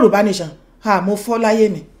darapọ̀ mọ́ Yorùbá nation? Mo fọ́ láyé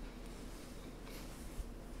mi.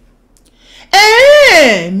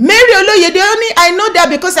 Mary Olóyèdè ó ní I know that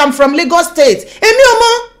because I'm from Lagos State. Èmi ò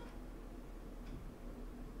mọ̀.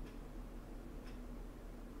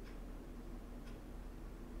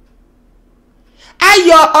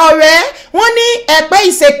 Ayọ̀ ọ̀rẹ́ wọ́n ní Ẹ̀pẹ́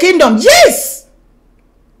is a kingdom. Yes.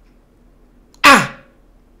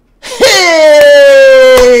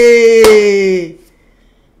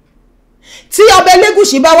 Tí ọba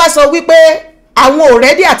Elégùṣì bá wá sọ wípé àwọn ò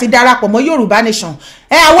rẹ́dí àti darapọ̀ mọ́ Yorùbá nation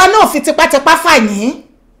àwa náà fi tipátipá fà yín.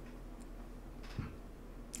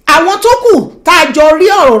 Àwọn tó kù tá a jọ rí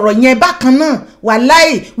ọ̀rọ̀ yẹn bákan náà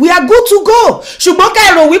wàláì we are good to go. Ṣùgbọ́n ká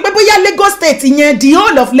èrò wípé bóyá Lagos State yẹn the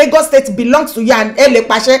whole of Lagos State belongs to you and ẹ lè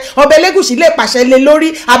pàṣẹ ọba Elégùṣì lè pàṣẹ lé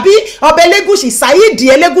lórí àbí ọba Elégùṣì Saheed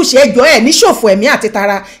Elégùṣì ẹjọ́ ẹ̀ ní ṣòfò ẹ̀mí àti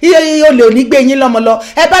tara iye olè ò ní gbé yín lọ́mọ lọ.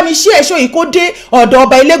 Ẹ bá mi ṣí ẹ̀ṣọ́ yìí kó dé ọ̀dọ̀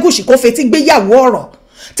ọba Elégùṣì kó fetí gbéyàwó ọ̀rọ̀.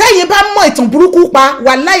 Tẹ́yìn bá mọ ìtàn burúkú pa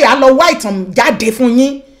wàláì á lọ wá ìtàn jáde fún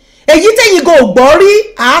yín. Èyí tẹ́yìn go gbọ́ rí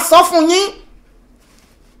á sọ fún yín.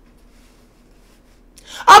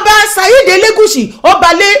 Ọba Saheed Elégùṣì ó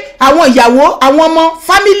balé àwọn ìyàwó àwọn ọmọ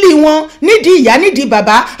fámílì wọn nídìí ìyá nídìí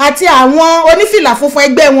bàbá àti àwọn onífìlà funfun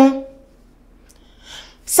ẹgbẹ́ wọn.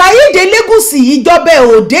 Saheed Elégùṣì ìjọba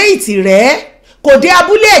òde Ìtìrẹ́ kò dé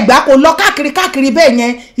abúlé Ẹ̀gbá kò lọ káàkiri bẹ́ẹ̀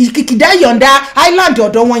yẹn ìkìkìdá ìyọ̀ǹda island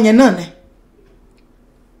ọ̀dọ̀ wọn yẹn náà ni.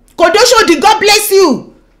 Kòdóṣòdì God bless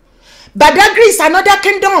you. Badagry is another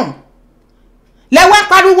kingdom. Lẹ́wọ́n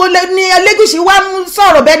pariwo ní Elégùṣì wá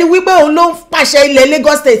sọ̀rọ̀ bẹ́ẹ̀ ni wípé òun ló pàṣẹ ilẹ̀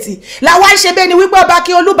Lagos State. Làwa ń ṣe bẹ́ẹ̀ ni wípé ọba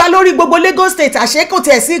Akíolú bá lórí gbogbo Lagos State àṣẹ kò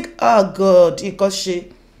tiẹ̀ sí. Oh God, ìkọ́ṣe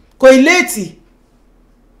kò ìléètì.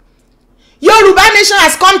 Yorùbá nation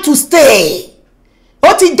has come to stay.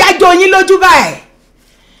 Ó ti jájọ yín lójú báyìí.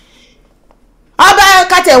 Ọba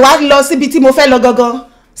kàtẹ̀ wá lọ síbi tí mo fẹ́ lọ gangan.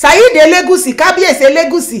 Saheed Elégùṣì kábíyèsí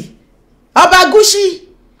Elégùṣì ọba Gúṣì.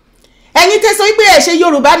 Ẹ̀yin tẹ́ sọ wípé ẹ ṣe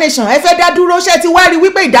Yorùbá nation ẹ fẹ́ dá dúró ṣe ti wá rí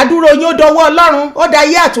wípé ìdádúró yín ó dọwọ́ Ọlọ́run ó dá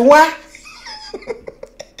yé àtúnwá.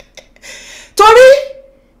 Torí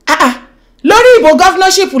lórí ìbò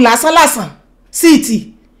governorship lásán síìtì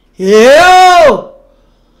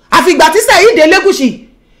àfìgbà tí Saheed Elégùṣì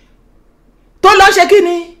tó lọ ṣe kí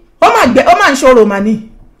ni ó máa ń ṣòro mà ní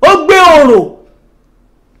ó gbé òrò.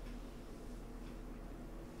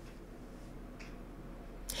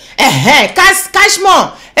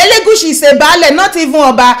 Cashmore Elégùṣì ṣe baálẹ̀ not even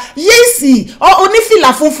ọba yéèsì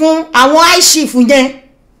onífìlà funfun àwọn aishif yẹn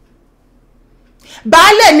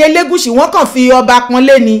baálẹ̀ ní Elégùṣì wọ́n kàn fi ọba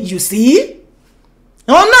pọ́nlé ni you see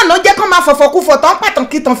òun náà ló jẹ́ kán máa fọ̀fọ̀kúfọ̀ tán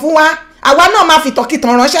pàtàkìtàn fún wa àwa náà máa fi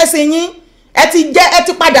tọ̀kìtàn ránṣẹ́ sí yín ẹ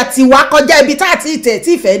ti padà tì wá kọjá ibi tá àti ìtẹ̀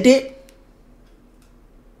tí ìfẹ́ dé.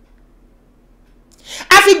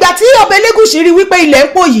 àfìgbà tí ọba Elégùṣì rí wípé ilẹ̀ ń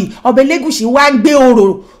pò yìí ọba Elégùṣì wá ń gbé orò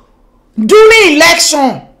during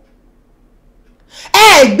election.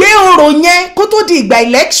 Ẹ gbé ọ̀rọ̀ yẹn kó tó di ìgbà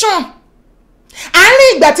election. Àárín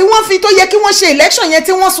ìgbà tí wọ́n fi tó yẹ kí wọ́n ṣe election yẹn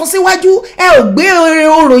tí wọ́n sún síwájú, ẹ ò gbé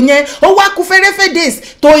ọ̀rọ̀ yẹn. Ó wá kù fẹ́rẹ́fẹ́ days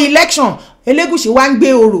tó election. Elégùṣì wá ń gbé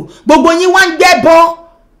ọ̀rọ̀. Gbogbo yín wá ń gbẹ́bọ.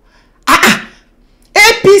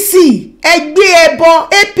 APC ẹgbẹ́ ẹbọ,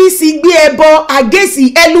 APC gbé ẹbọ against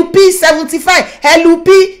LP 75 LP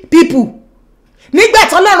people. Nígbà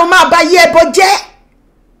tí Ọlọ́run máa bá yé ẹbọ jẹ́,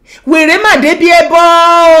 wèrè má débi ẹbọ,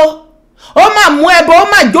 ó máa mú ẹbọ, ó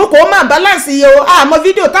máa jókòó, ó máa balance iye o. Àmọ́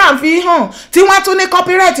fídíò tá à ń fi hàn tí wọ́n tún ní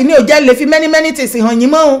copyright ní ó jẹ́ lè fi many things hàn yín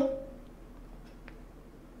mọ́ o.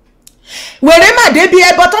 Wèrè má débi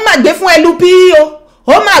ẹbọ tó máa gbé fún LP o,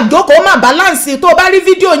 ó máa jókòó, ó máa balance. Tó bá rí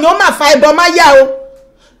fídíò yẹn ó máa fa ẹbọ má yá o.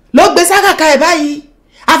 Ló gbé sákàkà ẹ̀ báyìí.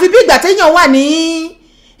 Àfi bí ìgbà téèyàn wà ní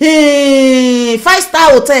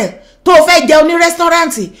 5-star hotel tó fẹ́ jẹun ní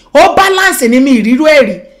rẹ́sítọ́ráǹtì, ó balance ní mi ìrírú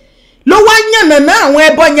ẹ̀rí. Ló wá yànnàná àwọn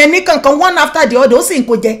ẹbọ yẹn ní kankan one after the other, ó sì ń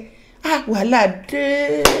kó jẹ. Wàhálà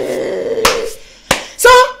dé. So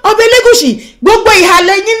Ọba Elégùṣì, gbogbo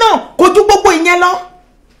ìhàlẹ̀ yín náà kò ju gbogbo ìyẹn lọ.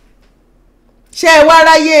 Ṣé ẹ wá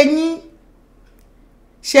ráyé yín?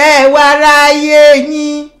 Ṣé ẹ wá ráyé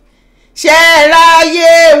yín? Ṣé ẹ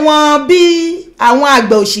ráyé wọn bí? Àwọn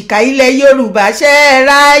àgbà òṣìkà ilẹ̀ Yorùbá, ṣé ẹ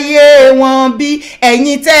ráyé wọn bí?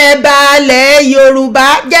 Ẹ̀yin tẹ́ balẹ̀ Yorùbá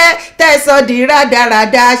jẹ́ tẹ́ sọ di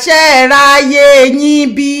rádaràda, ṣé ẹ ráyé yín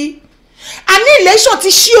bí? Àní election ti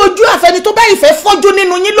ṣí ojú àfẹni tó bá ìfẹ́ fọ́jú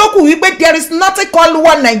nínú yín lókù wípé there is nothing called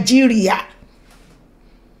one Nigeria.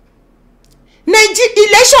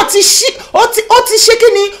 Election ti ṣí, ó ti ṣe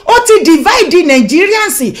kíni, ó ti divide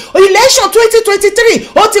Nigerians. Election 2023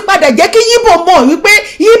 ó ti padà jẹ́ kí Yíbò mọ̀ wípé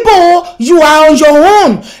Yíbò, you are on your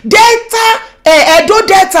own. Delta, Edo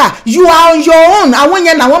Delta, you are on your own. Àwọn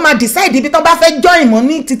yẹn làwọn máa decide ibi tó bá fẹ́ join mọ́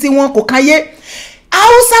ní títí wọn kò káyé.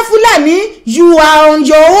 Hausa Fulani, you are on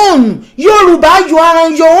your own. Yoruba, you are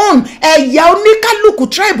on your own. Ẹ̀yà oníkálùkù,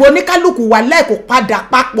 tribe oníkálùkù wà lẹ́ẹ̀kọ́ padà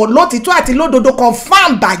papọ̀ lótìtọ́ àti lódodo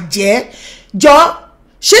confirm bàjẹ́. Jọ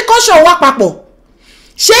ṣé kọ́ṣọ̀ wá papọ̀?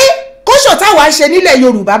 Ṣé kọ́ṣọ̀ táwa ṣe nílẹ̀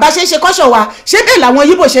Yorùbá bá ṣe kọ́ṣọ̀ wa, ṣé bẹ́ẹ̀ làwọn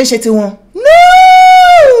Yíbò ṣe tiwọn?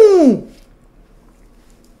 No!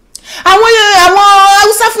 Àwọn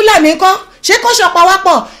Hausa Fulani kọ́, ṣé kọ́ṣọ̀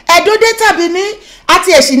pawápọ̀? Edo Delta bí ní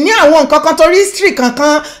àti ẹ̀sìn ní àwọn nǹkan kan torí history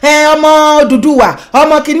kankan, ọmọ Odùduwà,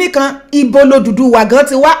 ọmọ kìíní kan, ibo l'Odùduwà gan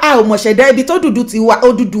ti wá, a ò mọ̀ ṣẹ̀dá ibi tó dùdú ti wá,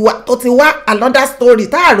 Odùduwà tó ti wá, another story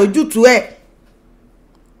tá a rójútu ẹ̀.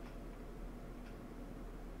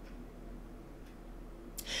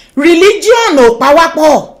 Religion ò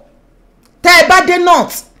pawápọ̀. Tẹ́ ẹ bá dé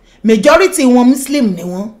north, majority wọn Muslim ni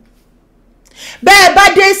wọ́n. Bẹ́ẹ̀ bá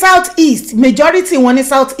dé south east, majority wọn ní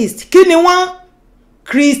south east. Kí ni wọ́n?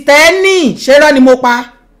 Kristẹni. Ṣerọ́ ni mo pa.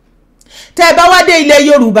 Tẹ́ ẹ bá wá dé ilẹ̀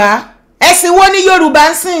Yorùbá, ẹ̀sìn wo ni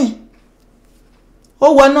Yorùbá ń sìn? Ó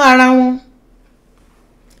wọnú ara wọn.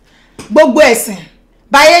 Gbogbo ẹ̀sìn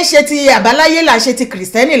báyé ṣe ti àbáláyé là ṣe ti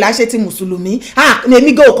Kristẹni là ṣe ti Mùsùlùmí.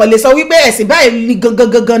 Èmi gan ò kàn lè sọ wípé ẹ̀sìn báyìí ni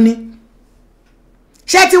gangan ni.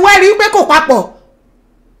 Ṣé ti wá rí wípé kò papọ̀?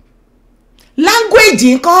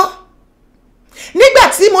 Language ńkọ́? Nígbà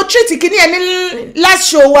tí mo treat kíní ẹni last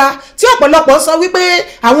show wa tí ọ̀pọ̀lọpọ̀ sọ wípé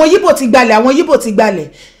àwọn Yíbò ti gbalẹ̀, àwọn Yíbò ti gbalẹ̀.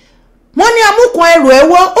 Mo ní amúkan ẹrù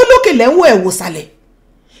ẹwọ́ olókè lẹ́wọ̀ ẹ̀wò sàlẹ̀.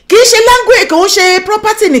 Kì í ṣe language, kò ń ṣe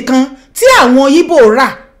property nìkan tí àwọn Yíbò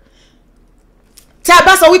rà. Tí a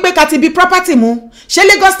bá sọ wípé ká ti bi property mu, ṣé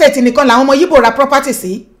Lagos State nìkan làwọn ọmọ Yíbò ra property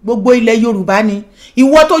sí? Gbogbo ilẹ̀ Yorùbá ni.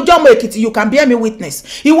 Ìwọ tó jọmọ Èkìtì, you can bear me witness.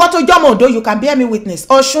 Ìwọ tó jọmọ Oǹdó, you can bear me witness.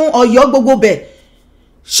 Ọ̀ṣun, Ọ̀yọ́, gbogbo bẹ̀.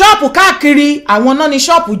 Ṣọ́ọ̀pù káàkiri, àwọn náà ni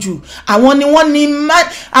ṣọ́ọ̀pù jù. Àwọn ni wọ́n ní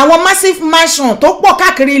àwọn massive mansion tó pọ̀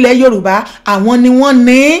káàkiri ilẹ̀ Yorùbá, àwọn ni wọ́n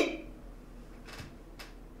ní.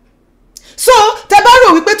 So, tẹ́ bá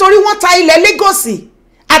rò wípé torí wọ́n ta ilẹ̀ Lagos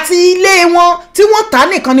àti ilé wọn tí wọ́n tà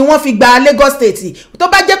nìkan ni wọ́n fi gba Lagos State, tó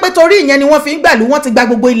bá jẹ́ pé torí ìyẹn ni wọ́n fi ń gbàlú, wọ́n ti gba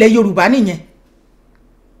gbogbo ilẹ̀ Yorùbá nìyẹn.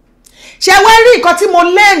 Ṣé wá rí nǹkan tí mo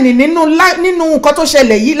lẹ́ẹ̀nì nínú nǹkan tó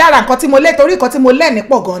ṣẹlẹ̀ yìí, lára nǹkan tí mo lẹ́ torí nǹkan tí mo lẹ́ẹ̀nì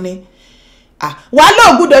pọ̀ gan ni. Wàhálà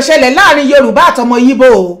ò gbọdọ̀ ṣẹlẹ̀ láàrin Yorùbá àtọmọ Yíbò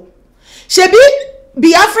o. Ṣebí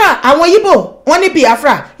Biafra, àwọn Yíbò wọ́n ní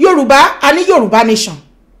Biafra, Yorùbá a ní Yorùbá nation.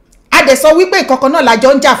 A dẹ̀ sọ wípé ìkọ̀kan náà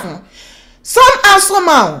lájọ ń jà fún.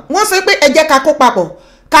 Somehow wọ́n sọ pé ẹ jẹ́ ká kó papọ̀,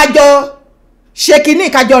 kájọ ṣe kínní,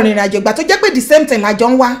 kájọ rìnrìn àjò ìgbà tó jẹ́ pé the same thing lájọ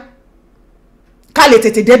ń wá. Ká lè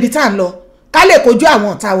tètè débi tá ń lọ, ká lè kojú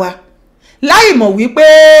àwọn ọ̀tá wa. Láì mọ̀ wípé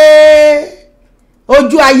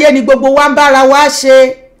ojú ayé ni gbogbo wa ń bára wa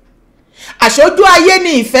ṣe. Àṣojú ayé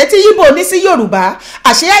ni ìfẹ́ tí Yíbò ní sí Yorùbá,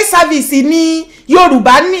 àṣẹ eye service ni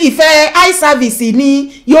Yorùbá ní, ìfẹ́ eye service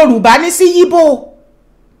ni Yorùbá ní sí Yíbò.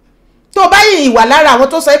 tó bá yìí wà lára àwọn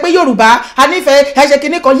tó sọ pé Yorùbá a nífẹ̀ẹ́ ẹ ṣe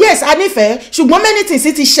kinní kan, yes a nífẹ̀ẹ́, ṣùgbọ́n many things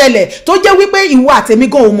ti ṣẹlẹ̀ tó jẹ́ wípé ìwọ àtẹ̀mí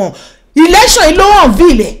gan ò mọ̀. Election yìí ló hàn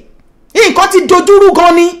vilẹ̀, nǹkan ti dojúrú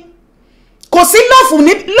gan ni, kò sí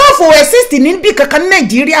lọ́ọ̀fù exist níbi kankan ní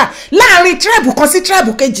Nàìjíríà láàrin tribe kan sí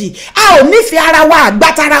tribe kejì. A ò nífẹ̀ẹ́ ara wa,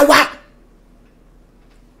 àgbátara wa.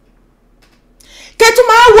 Kẹ́tù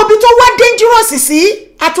máa wo bí tó wá dangerous sí,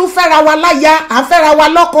 a tún fẹ́ra wa láya, à ń fẹ́ra wa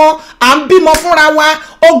lọ́kọ, à ń bímọ fúnra wa,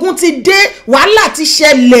 ogun ti dé, wàhálà ti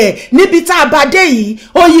ṣẹlẹ̀ níbi tá a bá dé yìí,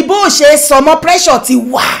 òyìnbó ò ṣe sọmọ, pressure ti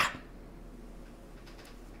wà.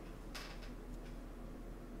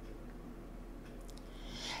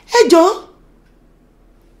 Ẹ jọ̀ọ́,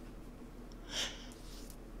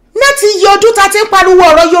 láti yí ọdún tá ti ń pariwo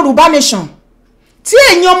ọ̀rọ̀ Yorùbá nation, tí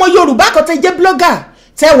ẹ̀yin ọmọ Yorùbá kan tẹ́ jẹ́ blogger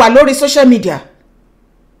tẹ́ wà lórí social media,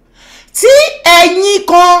 tí ẹ̀yin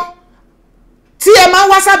kan tí ẹ máa ń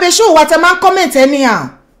wá sábẹ́ show wa tẹ́ máa ń comment anyhow,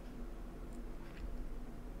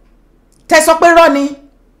 tẹ́ sọ pé rọ́ ni.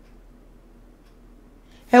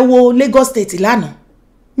 Ẹ wo Lagos State lánàá,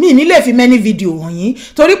 mi ní lè fi many video hàn yín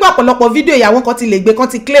torí pé ọ̀pọ̀lọpọ̀ video ìyàwó kan ti lè gbé kan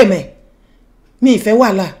ti claim ẹ̀, mi ìfẹ́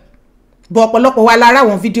wàhálà, bọ̀ ọ̀pọ̀lọpọ̀ wà lára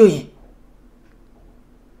àwọn video yẹn.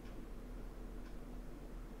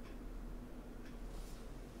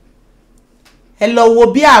 Ẹ lọ wo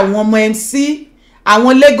bí àwọn ọmọ MC,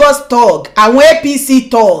 àwọn Lagos thug, àwọn APC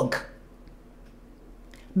thug,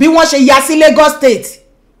 bí wọ́n ṣe ya sí Lagos State.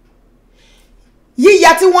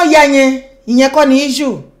 Yíya tí wọ́n ya yẹn, ìyẹn kọ́ ni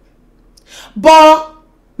issue, bọ́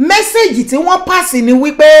mẹ́sẹ̀gì tí wọ́n pàṣẹ ni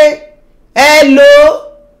wípé hello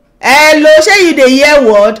ṣé you dey hear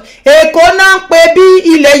word, Èkó náà ń pè bí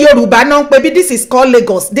ilẹ̀ Yorùbá náà ń pè bí, this is called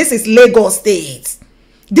Lagos, this is Lagos State,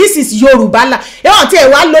 this is Yoruba land. Ẹ̀wọ̀n tí ẹ̀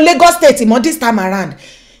wá lo Lagos State mọ́ this time around,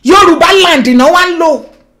 Yoruba land náà wá ń lò.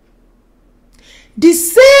 The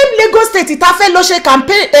same Lagos State ta fẹ́ lọ ṣe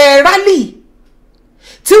campaign rally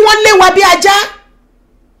tí wọ́n lé wa bí ajá,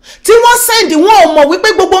 tí wọ́n send, wọn ò mọ̀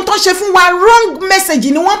wípé gbogbo tó ṣe fún wa wrong message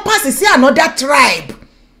ni wọ́n pass sí another tribe.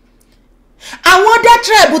 Àwọn other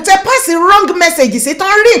tribe tẹ pass wrong message sí tán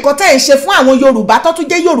rí nǹkan tẹ́ ẹ̀ ṣe fún àwọn Yorùbá tó tún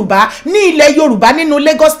jẹ́ Yorùbá ní ilẹ̀ Yorùbá nínú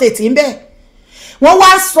Lagos State ń bẹ. Wọ́n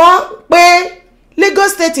wá sọ pé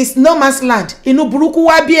Lagos State is no man's land. Inú burúkú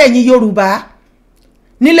wá bí ẹ̀yin Yorùbá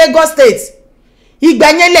ní Lagos State. Ìgbà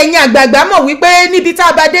yẹn lẹ́yìn àgbààgbà mọ̀ wípé níbi tá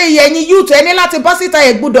a bá dé ẹ̀yin youth ẹni láti bọ́ síta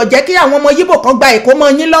ẹ̀ gbọ́dọ̀ jẹ́ kí àwọn ọmọ Yíbò kan gba Èkó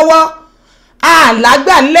mọ́ yín lọ́wọ́.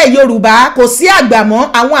 Àlágbà ńlẹ̀ Yorùbá kò sí àgbà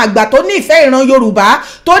mọ́, àwọn àgbà tó ní ìfẹ́ ìran Yorùbá,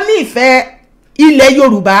 tó ní ìfẹ́ ilẹ̀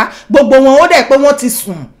Yorùbá, gbogbo wọn ó dẹ̀ pé wọ́n ti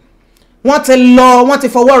sùn, wọ́n ti lọ, wọ́n ti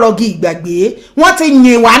fọwọ́ rọgí ìgbàgbé, wọ́n ti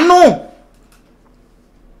yìn wá nù.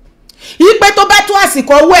 Ipe tó bá tó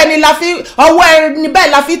àsìkò ọwọ́ ẹni bẹ́ẹ̀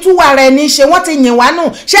la fi túwà rẹ̀ ní ṣe, wọ́n ti yìn wá nù.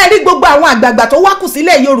 Ṣé rí gbogbo àwọn àgbààgbà tó wá kù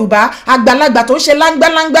sílẹ̀ Yorùbá, àgbàlagbà tó ṣe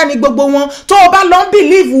láńgbáláńgbá ni gbogbo wọn, tó o bá lọ ń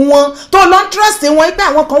believe wọn, tó o lọ ń trust wọn pé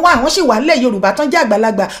àwọn kan wà, àwọn sì wà nílẹ̀ Yorùbá tán jẹ́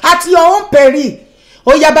àgbàlagbà at your own peril.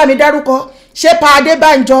 Ó yá bá mi dárúkọ, ṣé Pa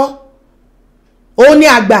Adébánjọ ó ní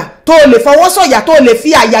àgbà tó lè fọwọ́ sọ̀yà, tó lè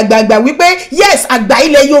fi àyà gbàgbà wípé yes àgbà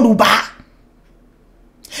ilẹ̀ Yorùbá,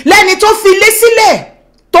 lẹ́ni tó fi lé sílẹ̀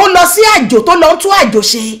tó lọ sí àjò, tó lọ ń tún àjò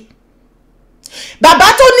ṣe. Bàbá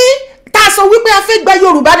tó ní tá a sọ wípé a fẹ́ gba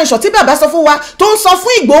Yorùbá nation, tí bàbá sọ fún wa, tó ń sọ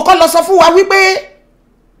fún Ìgbòho kọ́ lọ sọ fún wa wípé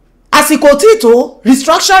àsìkò tí tó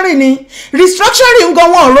restructuring ni, restructuring gan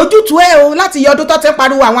wọn rójútu ẹ o láti yọ ọdún tó tẹ́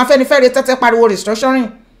pariwo, àwọn Afẹ́nifẹ́re tẹ́tẹ́ pariwo restructuring.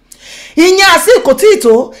 Ìyẹn àsìkò tí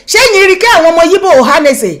tó ṣẹ́yìn rí kí àwọn ọmọ Yíbò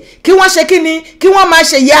Ohanaeze kí wọ́n ṣe kíni, kí wọ́n máa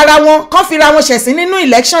ṣe yẹ ara wọn, kán fira wọn ṣẹ̀sín nínú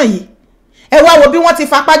election yìí. Ẹ wá wo bí wọ́n ti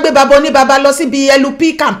fapá gbé baba ní baba lọ síbi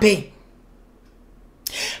LP campaign.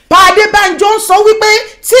 Pa Adébánjọ ń sọ wípé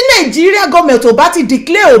tí Nigeria government ò bá ti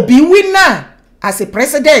declare Obi winner as a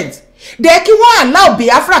president, dẹ̀ kí wọ́n allow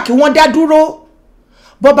Biafra kí wọ́n dá dúró.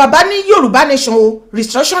 But baba ní Yorùbá nation o,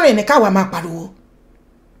 restructuring ní káwa máa pariwo.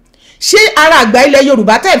 Ṣé ara àgbà ilẹ̀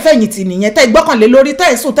Yorùbá tẹ́ ẹ̀ fẹ̀yìntì nìyẹn, tẹ́ ẹ̀ gbọ́kànlé lórí, tẹ́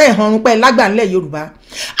ẹ̀ sùn, tẹ́ ẹ̀ hanrun pẹ́ lágbà ńlẹ̀ Yorùbá?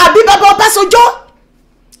 Àbí bàbá Ọbásanjọ́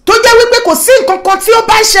tó jẹ́ wípé kò sí nǹkan kan tí ó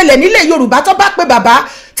bá ń ṣẹlẹ̀ nílẹ̀ Yorùbá tó bá pé bàbá,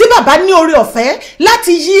 tí bàbá ní oore ọ̀fẹ́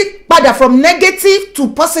láti yí padà from negative to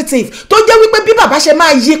positive, tó jẹ́ wípé bí bàbá ṣe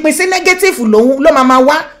máa yí pin sí negative ló máa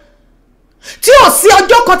wá, tí ò sí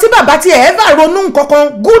ọjọ́ kan tí bàbá ti ever ronú nǹkan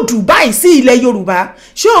kan good báyìí sí ilẹ̀ Yorùbá.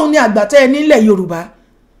 Ṣé òun ni àgbàtẹ́ ẹ nílẹ̀ Yorùbá?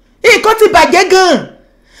 Nǹkan ti bàjẹ́ gan-an,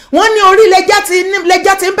 wọ́n ní orí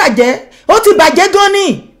lẹ́jà ti ń bàjẹ́, ó ti bàjẹ́ gan ni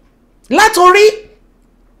látorí.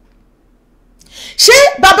 Ṣé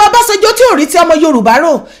bàbá Ọbásanjọ́ tí ò rí tí ọmọ Yorùbá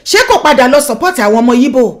rò, ṣé kò padà lọ support àwọn ọmọ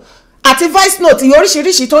Yíbò? Àti voice note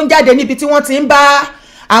oríṣiríṣi tó ń jáde níbi tí wọ́n ti ń bá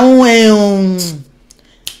àwọn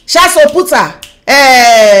Ṣàṣọpútà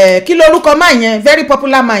kí lorúkọ máa yẹn, very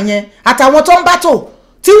popular máa yẹn, àtàwọn tó ń bá tò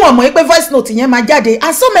tí wọ́n mọ̀ pé voice note yẹn máa jáde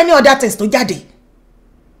and so many other things tó jáde.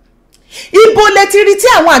 Ibo lẹ ti rí tí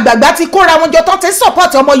àwọn àgbààgbà ti kóra wọn jọ tán ti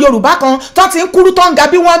support ọmọ Yorùbá kan tán ti ń kúrú tán ń ga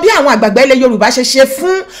bí àwọn àgbààgbà ilẹ̀ Yorùbá ṣe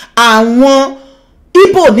fún àwọn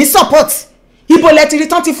Ibo ní support. Ibo lẹ ti rí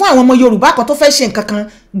tán ti fún àwọn ọmọ Yorùbá kan tó fẹ́ ṣe nǹkan kan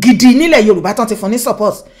gidi nílẹ̀ Yorùbá tán ti fún ní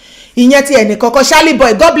support. Ìyẹn ti ẹnì kọ̀ọ̀kan Charlie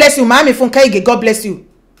boy God bless you Màámi Fúnkẹ́ Ìgè God bless you.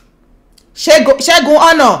 Ṣẹ́gun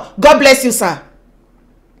Honor God bless you sir.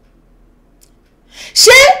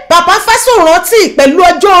 Ṣé Bàbá Fásórántì pẹ̀lú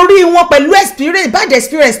ọjọ́ orí wọn pẹ̀lú bad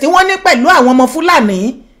experience tí wọ́n ní pẹ̀lú àwọn ọmọ Fúlàní,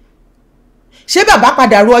 ṣé bàbá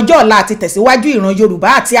padà ro ọjọ́ ọ̀la àti tẹ̀síwájú ìran Yorùbá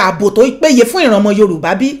àti ààbò tó péye fún ìran ọmọ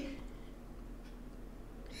Yorùbá bí?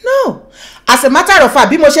 No. As a matter of fact,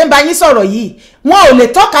 bí mo ṣe ń bá yín sọ̀rọ̀ yìí, wọn ò lè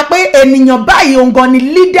tọ́ka pé ènìyàn báyìí òun gan ni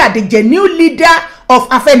leader, the genuine leader of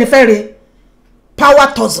Afẹ́nifẹ́re,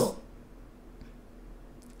 power tussle.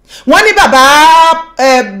 Wọ́n ní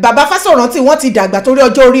bàbá Fásórántì wọ́n ti dàgbà torí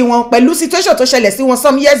ọjọ́ orí wọn pẹ̀lú situation tó ṣẹlẹ̀ sí wọn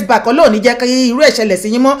some years back. Ọlọ́run ní jẹ́ kí irú ẹ̀ ṣẹlẹ̀ sí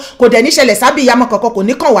yín mọ́, kò dẹ̀ ní ṣẹlẹ̀ sábìyàmọ́ kankan, kò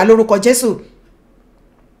ní kàn wá lórúkọ Jésù.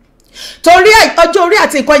 Torí ọjọ́ orí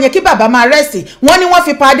àti nǹkan yẹn kí bàbá máa rẹ́sì, wọ́n ní wọ́n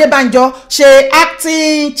fi Pa Adébánjọ ṣe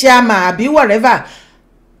acting chairman àbí whatever.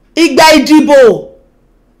 Ìgbà ìdìbò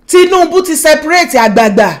Tinubu ti separate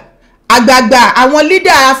àgbààgbà àwọn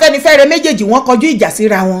leader Afẹ́nifẹ́re méjèèjì wọ́n kọjú ìjà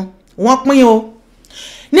síra wọn, wọ́n pín o.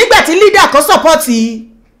 Nígbàtí leader kan support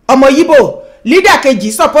ọmọ Yíbò, leader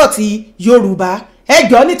kejì support Yorùbá.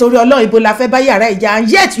 Ẹjọ́ nítorí Ọlọ́run ibo la fẹ́ bá yàrá ìjà, and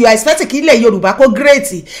yet you are expecting kí ilẹ̀ Yorùbá kó great.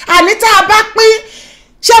 Àní tá a bá pín,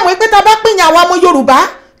 ṣé mo pé tá a bá pín àwọn ọmọ Yorùbá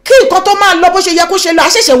kí nǹkan tó máa lọ bó ṣe yẹ kó ṣe lọ,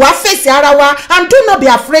 àṣẹ̀ṣẹ̀ wá fèsì ara wa, and do not be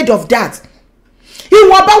afraid of that.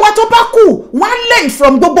 Ìwọ̀nba wa tó bá kù, wọ́n learn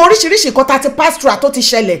from gbogbo oríṣiríṣi nǹkan tá ti pass through tó ti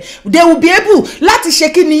ṣẹlẹ̀. They will be able láti ṣe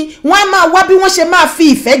kí ni, wọ́n á máa wá bí wọ́n ṣe máa fi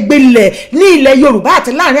ìfẹ́ gbilẹ̀ ní ilẹ̀ Yorùbá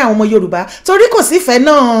àti láàrin àwọn ọmọ Yorùbá. Torí kò sí ìfẹ́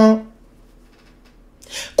náà.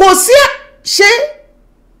 Kò sí ṣé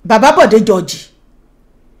Bàbá Bọ̀dé George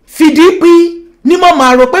fìdí pí ni mo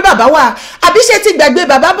máa rò pé bàbá wà, àbí ṣe ti gbàgbé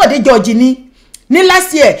Bàbá Bọ̀dé George ní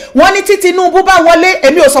last year wọ́n ní tí Tinubu bá wọlé,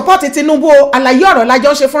 èmi ò support Tinubu o, àlàyé ọ̀rọ̀ la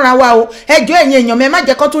jọ ń ṣe fúnra wa o. Ẹjọ́ ẹ̀yin èèyàn mi ẹ má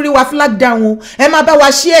jẹ́ kó tún rí wa flag down o, ẹ má bá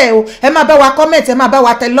wa share o, ẹ má bá wa comment, ẹ má bá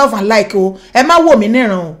wa tẹ love and like o, ẹ má wò mí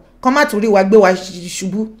níran o, kó má tún rí wa gbé wa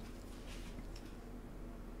ṣubú.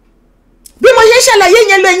 Bí mo yẹ ṣàlàyé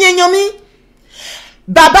yẹn lọ ẹ̀yin èèyàn mi,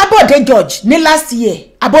 Bàbá Bọ̀dé George ní last year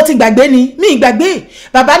àbó ti gbàgbé ni, mi gbàgbé.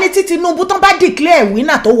 Bàbá ní tí Tinubu tán bá declare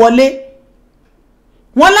winner tó wọlé,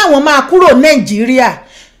 wọ́n láwọn máa kúrò Nàìjíríà.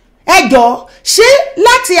 Ẹjọ́ ṣé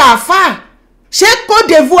láti àfà, ṣé Côte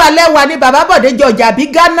d'Ivoire lẹ́wà ní Bàbá Bọ̀dé George àbí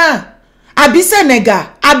Ghana àbí Senegal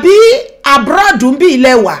àbí abroad ń bí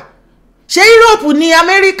lẹ́wà? Ṣé Europe ní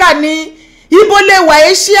America ní ibo lẹ́wà,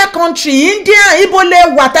 Asia country, India ibo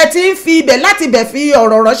lẹ́wà tẹ́ ti ń fi ibẹ̀ láti bẹ̀ fi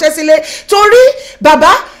ọ̀rọ̀ ránṣẹ́ sílé? Torí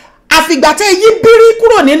bàbá àfìgbà tẹ́ yí bírí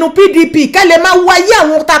kúrò nínú PDP kẹ́lẹ̀ máa wáyé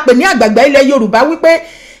àwọn tá pè ní àgbààgbà ilẹ̀ Yorùbá wípé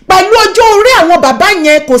pẹ̀lú ọjọ́ orí àwọn bàbá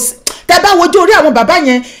yẹn kò sí, tẹ́ bá wojú orí àwọn bàbá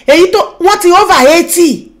yẹn èyí tó wọ́n ti over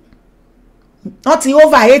 80, wọ́n ti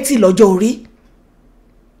over 80 lọ́jọ́ orí.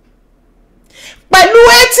 Pẹ̀lú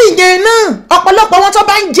 80 yẹn náà ọ̀pọ̀lọpọ̀ wọn tó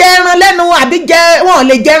bá ń jẹ ẹran lẹ́nu àbí wọn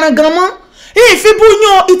lè jẹ ẹran gan mọ́.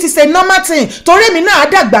 Ìfibúyàn it is a normal thing. Torí èmi náà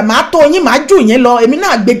dàgbà, máa tó yín, máa jù yín lọ, èmi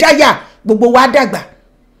náà gbé dáyà, gbogbo wa dàgbà.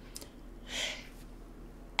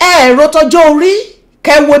 Ẹ̀rọ tọjọ́ orí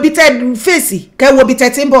kẹwo bí tẹ́ fèsì, kẹwo bí tẹ́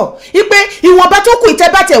tí ń bọ̀. Ipe ìwọ̀nba tó kù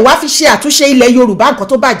ìtẹ́ bá tẹ̀ wá fi ṣe àtúnṣe ilẹ̀ Yorùbá nǹkan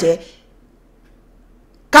tó bàjẹ́.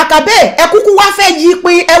 Kàkà bẹ́ẹ̀ ẹ kúkú wá fẹ́ yí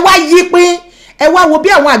pín, ẹ wá yí pín. Ẹ wá wo bí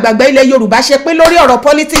àwọn àgbààgbà ilẹ̀ Yorùbá ṣe pé lórí ọ̀rọ̀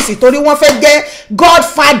politics torí wọ́n fẹ́ jẹ́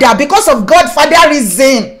godfather because of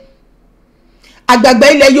godfatherism. Àgbààgbà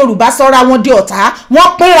ilẹ̀ Yorùbá sọra wọn di ọ̀tá, wọ́n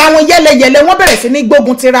pínra wọn yẹ́lẹyẹ̀lẹ, wọ́n bẹ̀rẹ̀ sí ní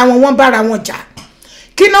gbógun tira wọn, wọ́n bára wọn jà.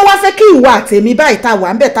 Kí náà wá fẹ́ kí ìwà àtèmi báyìí tá wà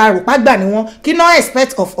ń bẹ̀ tá rò pàgbà ni wọ́n, kí náà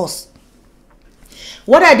expect of us?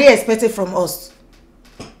 What are they expecting from us?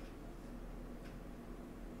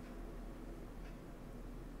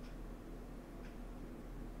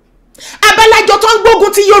 Abálájọ tó ń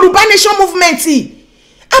gbógun ti Yorùbá Nation Movement,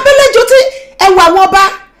 abálájọ tí ẹwà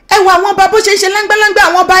àwọn ọba bó ṣe ń ṣe láńgbáláńgbá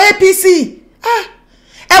àwọn ọba APC.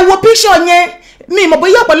 Ẹ wo picture yẹn, mi mọ̀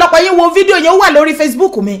bóyá ọ̀pọ̀lọpọ̀ yín wo fídíò yẹn, ó wà lórí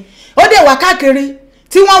Facebook mi, ó dẹ̀ wà káàkiri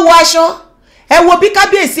tí wọ́n wọ aṣọ. Ẹ wo bí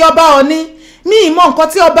kábíyèsí ọba Ọọ̀ni, mi mọ̀ nǹkan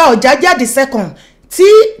tí ọba Ọ̀jájá second tí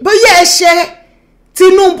bóyá ẹ ṣe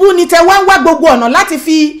Tinubu ni tẹ wá ń wá gbogbo ọ̀nà láti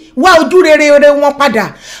fi wá ojú rere wọn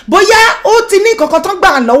padà, bóyá ó ti ní kankan tán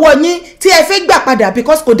gbà lọ́wọ́ yín tí ẹ fẹ́ gbà padà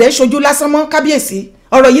because kò dẹ̀ ṣojú lásán mọ́ kábíyèsí.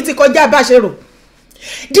 Ọ̀rọ̀ yìí ti kọjá bá ṣe rò.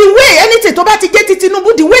 The way anything tó bá ti jẹ́ ti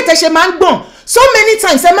Tinubu, the way tẹ ṣe máa ń gbọ̀n so many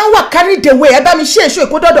times ẹ máa ń wà carry the way. Ẹ bá mi ṣe èso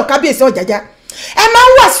èkó dọ́dọ̀ kábíyèsí Ọ̀jájá. ẹ máa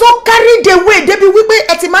ń wà so carried away débi wípé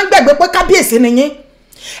ẹ ti máa ń gbàgbé pé kábíyèsí ni yín.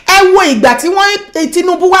 Ẹ wo ìgbà tí wọ́n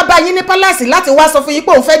Tinubu wá bá yín ní palace láti wá sọ fún yín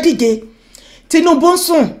pé òun fẹ́ díje. Tinubu ń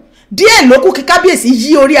sùn díẹ̀ lókù kí kábíyèsí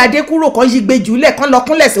yí orí adé kúrò kan yí gbé jùlẹ̀ kan lọ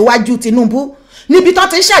kúnlẹ̀ síwájú Tinubu níbi tán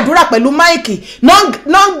ti ń ṣàdúrà pẹ̀lú máìkì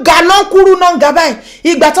náà kúrú náà ga báyìí.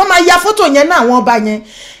 Ìgbà tán máa ya fọ́tò yẹn náà àwọn ọba yẹn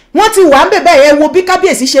wọ́n ti wà ń bẹ̀bẹ̀ ẹ wo bí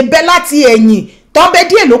kábíyèsí ṣe bẹ́ láti ẹ̀yìn tán bẹ́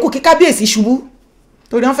díẹ̀ lókù kí kábíyèsí ṣubú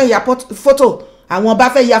torí wọ́n fẹ́ ya fọ́tò àwọn ọba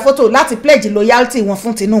fẹ́ ya fọ́tò láti pledge loyalty wọn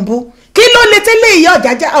fún Tinubu. Kí ló lè tẹ́lẹ̀ ìyá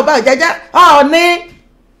Ọ̀jájá ọba Ọ̀jájá Ọọ̀ni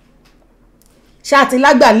ṣáà ti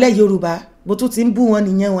lágbàlẹ̀ Yorùbá bó tún ti ń bú wọn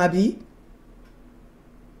nìyẹn wọn àbí.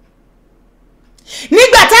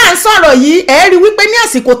 Nígbà tá à ń sọ̀rọ̀ yìí ẹ rí wípé ní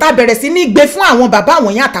àsìkò tá bẹ̀rẹ̀ sí ní gbé fún àwọn bàbá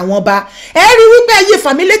àwọn yẹn àtàwọn ọba ẹ rí wípé ayé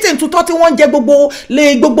fàmílétè ń tutọ́ tí wọ́n ń jẹ gbogbo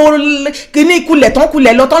kíní kulẹ̀ tán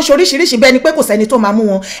kulẹ̀ lọ tán ṣoríṣiríṣi bẹ́ẹ̀ ni pé kò sẹ́ni tó máa mú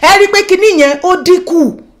wọn ẹ rí pé kíní yẹn ó dínkù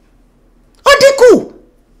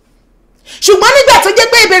ṣùgbọ́n nígbà tó jẹ́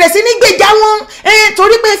pé ìbẹ̀rẹ̀ sí ní gbèjà wọn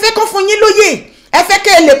torí pé ẹ fẹ́ kán fún yín lóye ẹ fẹ́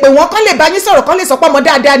kẹ́ ẹ lè pè wọ́n kán lè bá yín sọ̀rọ̀ kán lè sọ pé ọmọ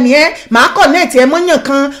dáadáa ni ẹ màá connect ẹ mọ́yàn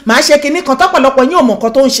kan màá ṣe kinní kan tọ́pọ̀lọpọ̀ yín ò mọ̀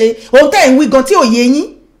nǹkan tó ń ṣe ohun tẹ́ ẹ̀ ń wí gan tí ò yé yín.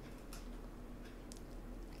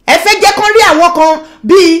 Ẹ fẹ́ jẹ́ kán rí àwọn kan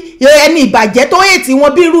bíi ẹni ìbàjẹ́ tó ètì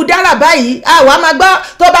wọn bí irú DARA báyìí àwa máa gbọ́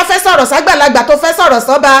tó bá fẹ́ sọ̀rọ̀ ságbàlagbà tó fẹ́ sọ̀rọ̀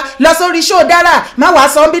sọ́ba lọ sórí show DARA má wàá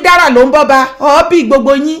sọ bí DARA ló ń bọ́ba ọ́bì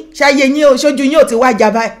gbogbo yín ṣayé yín o ṣojú yín ò ti wá jà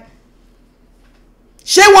báyìí.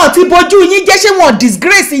 Ṣé wọn ti bojú yín jẹ́ ṣé wọn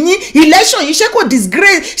disgrace yín election yìí ṣé kò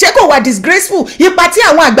disgrace ṣé kò wà disgraceful ipa tí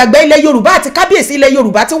àwọn àgbààgbà ilẹ̀ Yorùbá àti kábíyèsí ilẹ̀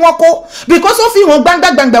Yorùbá tí wọ́n kó because ó fi hàn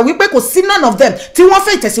gbangba wípé kò sí none of them tí wọ́n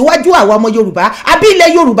fẹ́ ìtẹ̀síwájú àwọn ọmọ Yorùbá àbí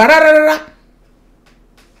ilẹ̀ Yorùbá rárá.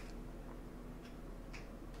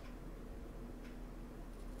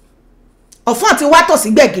 Ọ̀fọ́n ti wá tọ̀ sí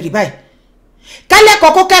gbẹ̀gìrì báyìí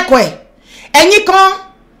kálẹ́kọ̀ọ́ kó kẹ́kọ̀ọ́ ẹ̀ ẹ̀yin kan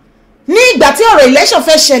ní ìgbà tí ọ̀rọ̀ election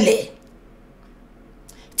fẹ́ ṣẹlẹ̀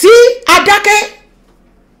tí adákẹ́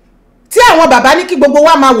tí àwọn bàbá ní kí gbogbo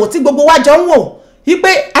wa máa wò tí gbogbo wa jọ ń wò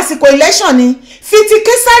wípé àsìkò election ni fi ti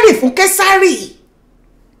késàrì fún késàrì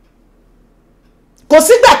kò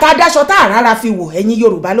sígbà tá a dáṣọ tá a rárá fi wò ẹ̀yin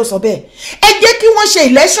Yorùbá ló sọ bẹ́ẹ̀ ẹ jẹ́ kí wọ́n ṣe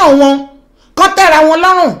election wọn kán tẹ́ra wọn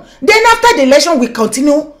lọ́rùn then after the election we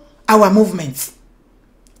continue our movement.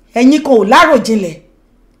 Ẹ̀yin kò láròjinlẹ̀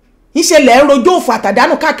ìṣẹ̀lẹ̀ rojọ́ òfò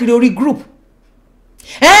àtàdánù káàkiri orí group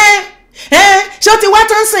ṣé ó ti wá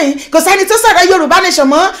tán sìn kò sẹ́ni tó sọ̀rọ̀ Yorùbá nation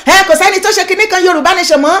mọ́ kò sẹ́ni tó ṣe kinní kan Yorùbá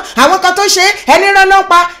nation mọ́ àwọn kan tó ṣe ẹni rán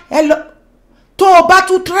pa ẹ lọ tó o bá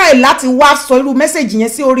tún try láti wá sọ irú mẹ́sẹ̀gì yẹn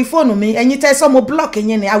sí orí fóònù mi ẹ̀yin tẹ́ sọ mo block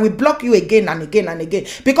yẹn ni I will block you again and again and again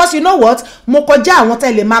because you know what mo kọjá àwọn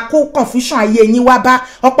tẹ́ lè máa kó confusion ayé yín wá bá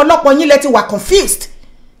ọ̀pọ̀lọpọ̀ yín lẹ ti wà confused.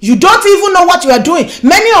 You don't even know what you are doing.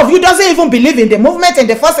 Many of you doesn't even believe in the movement in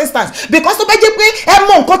the first instance because tó bá jẹ́ pé ẹ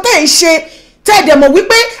mọ̀ nǹkan tẹ́ ń ṣe tẹ́ ẹ dẹ̀ mọ̀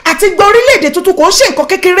wípé àti gba orílẹ̀-èdè tuntun kò ń ṣe nǹkan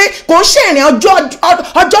kékeré kò ń ṣe ìrìn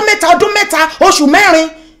ọjọ́ mẹ́ta ọdún mẹ́ta oṣù mẹ́rin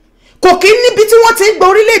kò kí níbi tí wọ́n ti ń gba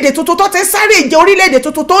orílẹ̀-èdè tuntun tó ti ń sáré ìjẹ orílẹ̀-èdè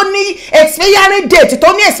tuntun tó ní expiring date tó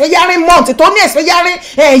ní expiring month tó ní expiring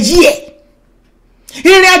year.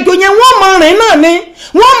 Ìrìn àjò yẹn wọ́n mọ rìn náà ni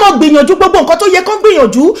wọ́n mọ gbìyànjú gbogbo nǹkan tó yẹ kán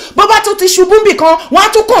gbìyànjú bó bá tún ti ṣubú bì kan wọ́n á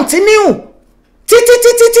tún continue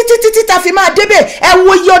títí ta fi máa débẹ̀ ẹ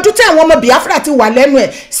wo iye ọdún tí àwọn ọmọ Biafra ti wà lẹ́nu ẹ̀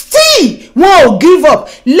still wọn ò give up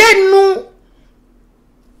lẹ́nu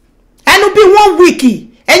ẹnu bí 1 week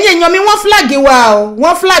ẹ̀yin èèyàn mi wọ́n flag wa o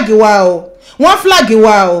wọ́n flag wa o wọ́n flag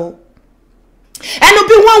wa o ẹnu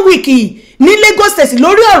bí 1 week ní Lagos State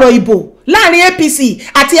lórí ọ̀rọ̀ ìbò láàrin APC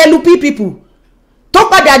àti LP people tó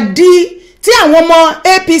padà di tí àwọn ọmọ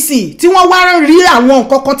APC tí wọ́n wá rí àwọn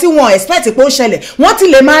nǹkan kan tí wọ́n expect pé ó ṣẹlẹ̀ wọ́n ti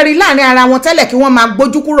lè máa rí láàrin ara wọn tẹ́lẹ̀ kí wọ́n máa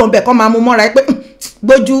gbójú kúrò ńbẹ̀ kán máa mú mọ́ra pé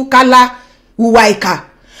gbójú kálá hùwà ìkà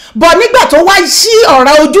bọ̀ nígbà tó wá sí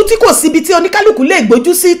ọ̀rá ojú tí kò síbi tí oníkálukú lè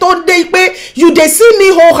gbójú sí tó dé pé you dey see me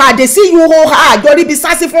ho ha dey see you ho ha àjọ ríbi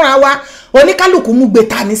sásí fúnra wa oníkálukú mú gbé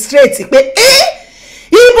tani straight pé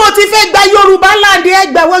ibo ti fẹ́ gba Yorùbá láǹdí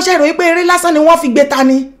ẹgbẹ́ wọ́n ṣèrò pé eré lásán ni wọ́n fi gbé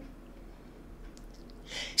tani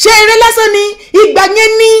ṣe eré lásán ni ìgbà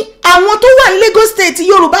yẹn ní àwọn tó wà ní Lagos State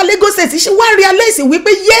Yorùbá Lagos State ṣe wá realize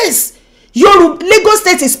wípé yes Lagos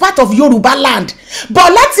State is part of Yorùbá land but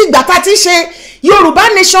láti ìgbà tá ti ṣe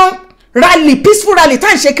Yorùbá nation rally peaceful rally tá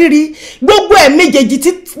à ń ṣe kiri gbogbo ẹ̀ méjèèjì tí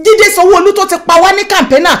Jídé Sanwó-Olú tó ti pa wá ní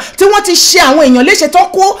campaigner tí wọ́n ti ṣe àwọn èèyàn léṣe tó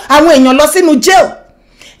kó àwọn èèyàn lọ sínú jail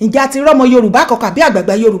ǹjẹ́ àti rọ́mọ Yorùbá kọ̀ọ̀kan àbí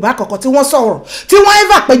àgbààgbà Yorùbá kọ̀ọ̀kan tí wọ́n sọ̀rọ̀ tí wọ́n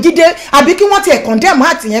ever pé Jídé àbí kí wọ́n ti ẹ̀ condemn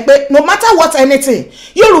àti yẹn pé no matter what anything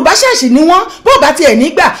Yorùbá ṣẹ̀ṣì ni wọ́n bó bá ti ẹ̀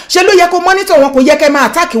nígbà ṣe ló yẹ kó monitor wọn kò yẹ kẹ́ máa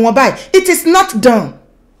attack wọn báyìí it is not done.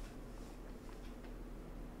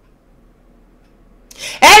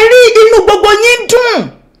 ẹ rí inú gbogbo yín dùn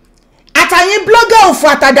àyín blogger òfò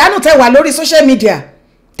àtàdánù tẹ́ wà lórí social media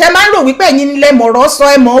tẹ́ máa ń rò wípé ẹ̀yin lẹ mọ̀rọ̀ sọ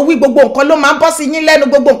ẹ mọ̀ wí gbogbo nǹkan ló máa ń bọ́ sí yín lẹ́nu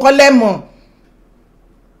gbogbo nǹkan lẹ́mọ̀.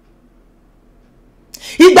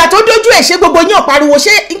 ìgbà tó dójú ẹ̀ ṣe gbogbo yín ò pariwo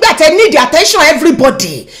ṣé ìgbà tẹ́ need attention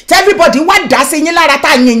everybody wá dá sí yín lára tá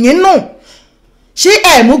a yìnyín nù ṣé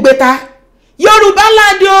ẹ̀ mú gbé ta. Yorùbá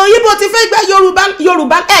land o Yíbò ti fẹ́ gba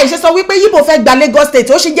Yorùbá ẹ̀ ṣe sọ wípé Yíbò fẹ́ gba Lagos State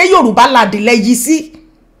ó ṣe jẹ́ Yorùbá land lẹ́yìí sí.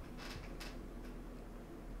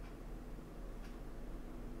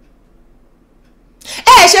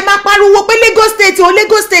 ẹ ṣe máa pariwo pé Lagos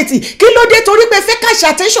State kí ló dé torí pé fẹ́ catch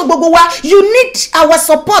attention gbogbo wa you need our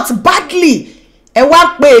support badly ẹ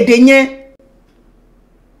wá pé èdè yẹn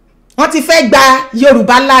wọ́n ti fẹ́ gba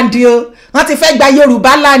Yorùbá land o wọ́n ti fẹ́ gba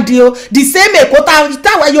Yorùbá land o the same Èkó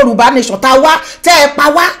táwa Yorùbá nation tá wá tẹ́ ẹ pa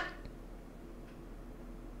wá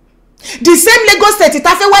the same Lagos State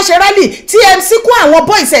tá fẹ́ wá ṣe rally TMC kó àwọn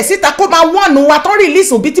boys ẹ̀ síta kó máa wọ́ọ̀nù wa tó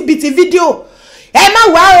release òbítíbitì fídíò ẹ má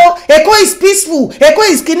wá o Èkó is peaceful Èkó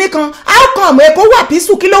is kinní kan how come Èkó wà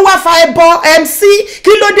peaceful kí ló wá fa ẹbọ MC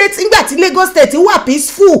kí ló dé nígbà tí Lagos State wà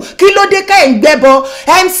peaceful kí ló dé ká ẹ̀ ń gbẹ́bọ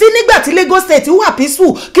MC nígbà tí Lagos State wà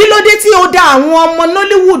peaceful kí ló dé tí ó dá àwọn ọmọ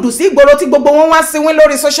Nollywood sí ìgboro tí gbogbo wọn wá síwín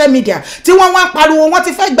lórí social media tí wọ́n wá pariwo wọ́n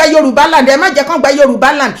ti fẹ́ gba Yorùbá land ẹ má jẹ́ kán gba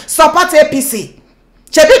Yorùbá land support APC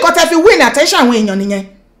ṣebí nǹkan tẹ́ fi win attention àwọn èèyàn nìyẹn.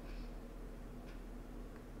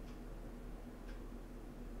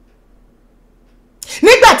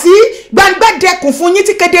 nígbà tí gbangba dẹkùn fún yín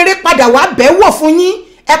tí kedere padà wá bẹ̀wọ̀ fún yín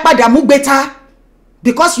ẹ padà mú gbé ta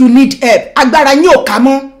because you need help agbára yín ò ká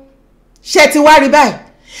mọ́ ṣé ti wá rí báyìí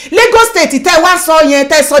Lagos State tẹ́ wá sọ yẹn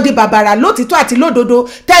tẹ́ sọ di bàbàrà lótìtọ́ àti lódodo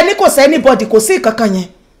tẹ́ ní kò sẹ́ anybody kò sí kankan yẹn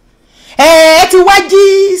ẹ ti wá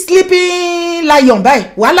jí sleeping lion báyìí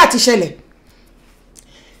wàhálà ti ṣẹlẹ̀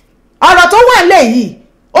ọ̀rọ̀ tó wà lẹ́yìn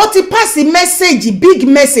ó ti pass message big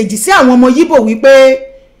message sí àwọn ọmọ Yíbò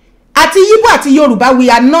wípé àti Yíbò àti Yorùbá we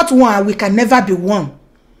are not one and we can never be one.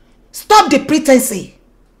 Stop the pretense.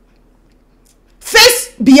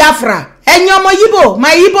 Face Biafra. Ẹ̀yin ọmọ Yíbò, my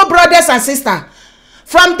Yíbò brothers and sisters.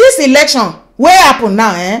 From this election, wey happen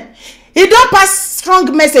now, it don pass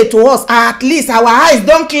strong message to us. At least our eyes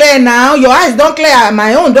don clear now. Your eyes don clear,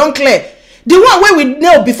 my own don clear. The one wey we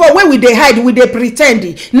know before, wey we dey hide, we dey pretend.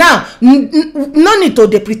 Now, no need to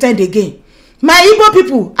dey pretend again. My Igbo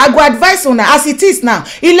people, I go advise una as it is now.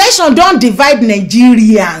 Election don divide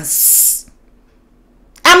Nigerians.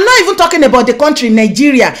 I'm not even talking about the country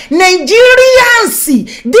Nigeria.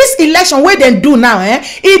 Nigerians. This election wey dem do now,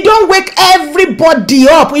 e don wake everybody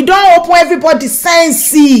up. E don open everybody sense.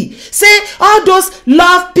 Say all those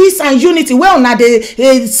love, peace and unity wey una dey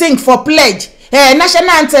sing for pledge. National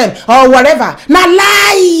anthem or whatever. Now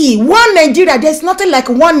lie. One Nigeria. There's nothing like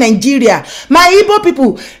one Nigeria. My Igbo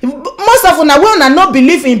people, most of una will not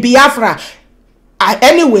believe in Biafra.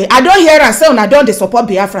 Anyway, I don't hear and say una don't dey support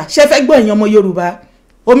Biafra. Ṣé fẹ́ gbọ́ ẹ̀yin ọmọ Yorùbá.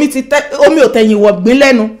 Omi ò tẹ̀yìn wọ̀ gbin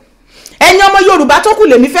lẹ́nu. Ẹ̀yin ọmọ Yorùbá tó kù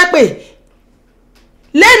lèmi fẹ́ pè.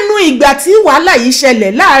 Lẹ́nu ìgbà tí wàhálà yìí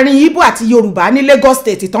ṣẹlẹ̀ láàrin Igbo àti Yorùbá ní Lagos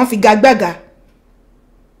State tán fi gagbága.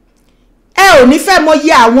 Ẹ ò ní fẹ́ mọ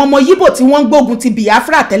iye àwọn ọmọ Yíbò tí wọ́n gbógun ti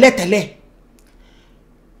Biafra tẹ́lẹ̀tẹ́lẹ̀.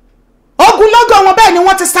 Ogunlọ́gọ̀ wọn bẹ́ẹ̀ ni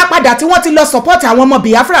wọ́n ti sá padà tí wọ́n ti lọ support àwọn ọmọ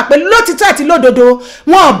Biafra pé lótìtọ́ àti lódodo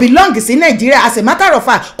wọn belong sí Nigeria as a matter of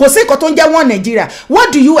fact kò sí nǹkan tó ń jẹ́ wọn Nigeria.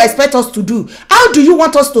 What do you expect us to do? How do you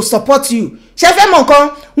want us to support you? Ṣé fẹ́ mọ̀ nǹkan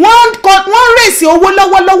wọ́n rèsì owó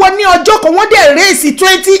lọ́wọ́lọ́wọ́ ní ọjọ́ kan wọ́n dẹ̀ rèsì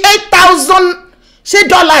 28,000 ṣé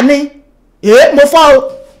dọ́là ni? Mo fọ́ o.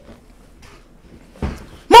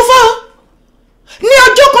 Ní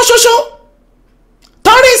ọjọ́ kan ṣoṣo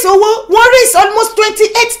tó raise owó wọ́n raise almost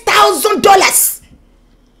 $28,000.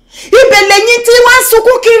 Ibẹ̀ lẹ́yìn tí wọ́n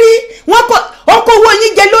sunkún kiri wọ́n kó owó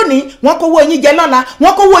yín jẹ lónìí wọ́n kó owó yín jẹ lọ́la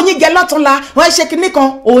wọ́n kó owó yín jẹ lọ́túnla wọ́n ṣe kinní kan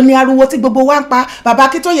òun ni ariwo tí gbogbo wa ń pa bàbá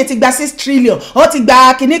Akíntóyè ti gba 6 trillion ó ti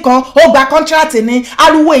gba kinní kan ó gba contract ni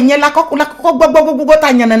ariwo ìyẹn lákọ́kọ́ gbogbo ta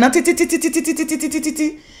yànnàná títí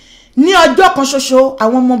ní ọjọ́ kan ṣoṣo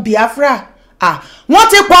àwọn ọmọ Biafra wọ́n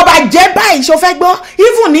ti pọ̀ bàjẹ́ báyìí ṣó fẹ́ gbọ́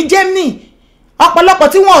even ní Germany ọ̀pọ̀lọpọ̀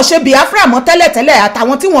tí wọ́n ò ṣe Biafra mọ́ tẹ́lẹ̀tẹ́lẹ̀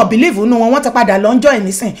àtàwọn tí wọ́n believe nínú wọn ti padà lọ ń join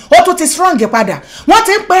nísìn ó tún ti strong padà wọ́n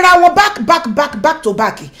ti ń pera wọn back to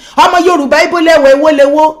back ọmọ Yorùbá ibo lẹ́wọ̀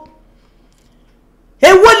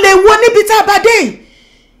èwo lẹ́wọ̀ níbi tá a bá dé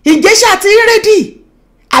Ìjẹ̀ṣà àti rẹ́dì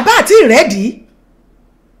àbá àti rẹ́dì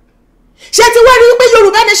ṣé ti wá rí wípé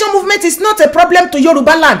Yorùbá nation movement is not a problem to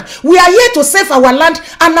Yorùbá land. We are here to save our land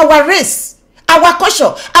and our race, our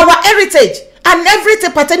culture, our heritage and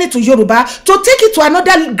everything pertaining to Yoruba to take it to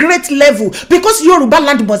another great level because Yoruba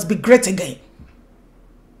land must be great again.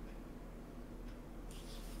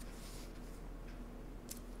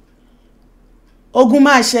 Ogun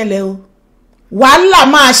máa ṣẹlẹ̀ o. wàhálà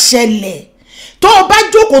máa ṣẹlẹ̀ tó o bá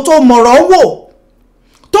jókòó tó mọ̀rọ̀ wò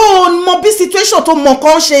tó mọ bí situation tó mọ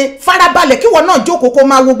kan ṣe farabalẹ̀ kí wọ́n náà jókòó kó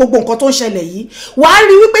máa wo gbogbo nǹkan tó ń ṣẹlẹ̀ yìí wàá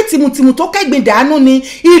rí wípé tìmùtìmù tó kẹ́gbìn dànù ni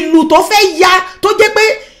ìlú tó fẹ́ ya tó jẹ́ pé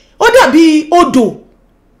ó dàbí odò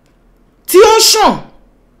tí ó ń ṣàn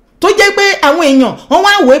tó jẹ́ pé àwọn èèyàn wọ́n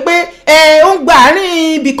wá wò pé ó ń gba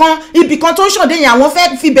àárín ibìkan tó ń ṣàn déyìn àwọn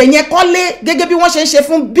fẹ́ fibẹ̀ yẹn kọ́lé gẹ́gẹ́ bí wọ́n ṣe ń ṣe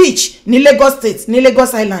fún beach ní Lagos State ní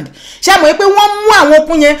Lagos Island ṣàmọ̀ pé wọ́n mú àwọn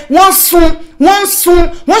okùn yẹn wọ́n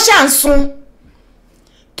ṣà ń sun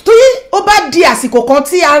tí ó bá di àsìkò kan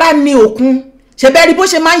tí ara ní òkun ṣebẹ́rí bó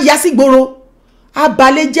ṣe máa ń ya sí gbòòrò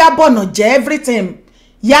abalẹ̀ jábọ̀nà jẹ́ everything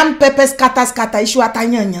yam pepper scatter iṣu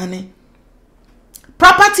atayanyan ni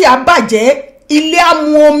property àbàjẹ́ ilé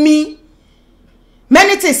amú omi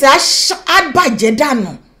many things àbàjẹ́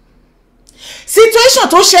dànù situation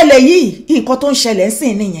tó ṣẹlẹ̀ yìí nǹkan tó ń ṣẹlẹ̀ ń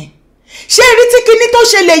sìn nìyẹn ṣé rí tí kinní tó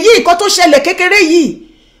ṣẹlẹ̀ yìí nǹkan tó ṣẹlẹ̀ kékeré yìí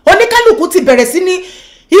oníkálukú ti bẹ̀rẹ̀ sí ní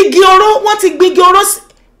igi oró wọ́n ti gbin igi oró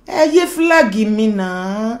ẹyẹ fúláàgì mi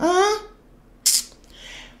náà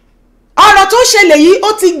ọ̀rọ̀ tó ṣẹlẹ̀ yìí ó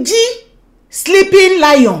ti jí sleeping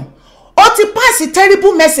lion ó ti pass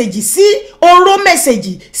terrible message sí oró message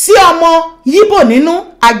sí ọmọ Yíbò nínú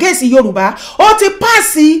against Yorùbá ó ti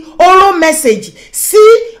pass oró message sí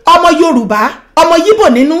ọmọ Yorùbá ọmọ Yíbò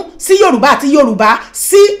nínú sí Yorùbá àti Yorùbá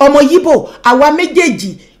sí ọmọ Yíbò àwa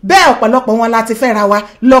méjèèjì bẹ́ẹ̀ ọ̀pọ̀lọpọ̀ wọn láti fẹ́ra wa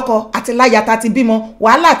lọ́kọ àti láya tá ti bímọ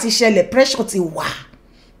wàhálà ti ṣẹlẹ̀ pressure ti wà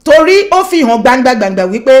torí ó fi hàn gbangba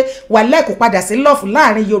wípé wàhálà kò padà sí lọ́ọ̀fù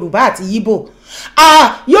láàrin Yorùbá àti Yíbò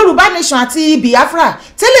Yorùbá nation àti Biafra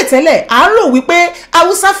tẹ́lẹ̀tẹ́lẹ̀ à ń rò wípé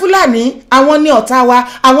Haúsá Fúlàní àwọn ni ọ̀tá wa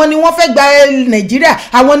àwọn ni wọ́n fẹ́ gba Nàìjíríà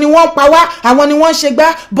àwọn ni wọ́n pa wá àwọn ni wọ́n ṣe gbá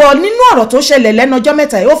bọ̀ nínú ọ̀rọ̀ tó ṣẹlẹ̀ lẹ́nu ọjọ́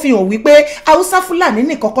mẹ́ta yìí ó fi hàn wípé Haúsá Fúlàní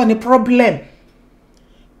nìkan kọ́ ni problem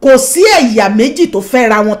kò sí ẹ̀yà méjì tó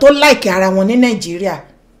fẹ́ra wọn tó láìkì ara wọn ní Nàìjíríà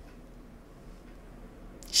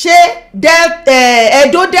ṣé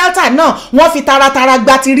Edo Delta náà wọ́n fi taratara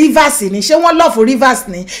gba ti Rivers ni ṣé wọ́n love Rivers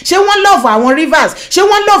ni ṣé wọ́n love àwọn Rivers ṣé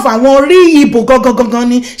wọ́n love àwọn rí Ìbò gangan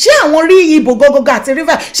ni ṣé àwọn rí Ìbò gangan àti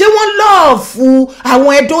Rivers ṣé wọ́n love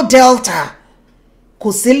àwọn Edo Delta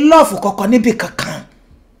kò sí love kankan níbi kankan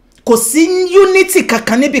kò sí unity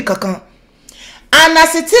kankan níbi kankan and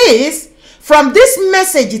as it is from this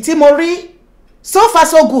message tí mo rí so far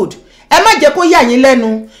so good ẹ má jẹ́ kó yà yín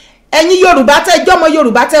lẹ́nu ẹ̀yin Yorùbá tẹ́ jọmọ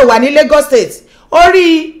Yorùbá tẹ́ wà ní Lagos State orí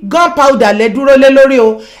gunpowder lẹ dúró lé lórí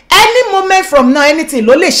o any moment from now anything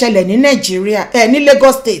ló lè ṣẹlẹ̀ ní Nigeria ní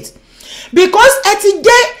Lagos State because ẹ ti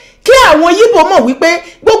jẹ́ kí àwọn Yíbò mọ̀ wípé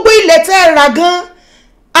gbogbo ilẹ̀ tẹ́ ra gan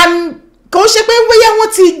and kò ṣe pé wéyà wọ́n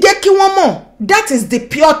ti jẹ́ kí wọ́n mọ̀ that is the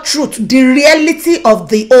pure truth the reality of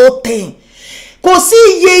the whole thing kò sí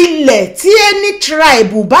iye ilẹ̀ tí any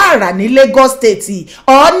tribe bá rà ní Lagos State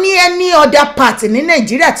or ní any other part ní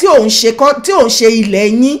Nigeria tí òun ṣe ilẹ̀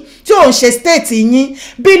yín tí òun ṣe state yín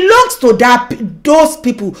belongs to those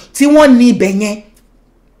people tí wọ́n ní ibẹ̀ yẹn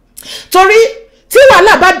torí tí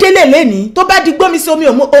wàhálà bá délé lẹ́ni tó bá di gbómi sí omi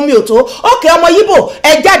òtó òkè ọmọ Yíbò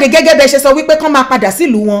ẹ jáde gẹ́gẹ́ bẹ́ẹ̀ ṣe sọ wípé kán máa padà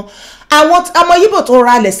sílùú wọn àwọn ọmọ Yíbò tó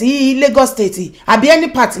ralẹ̀ sí Lagos State àbí any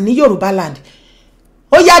part ní Yorùbá land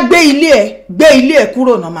ó yá gbé ilé ẹ̀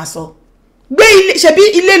kúrò náà máa sọ gbé ilé ṣebí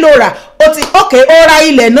ilé ló rà ó ti okay ó ra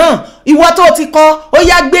ilẹ̀ náà ìwọ tó ti kọ́ ó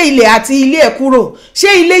yá gbé ilẹ̀ àti ilé ẹ̀ kúrò ṣé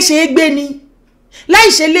ilé ṣe é gbé ni láì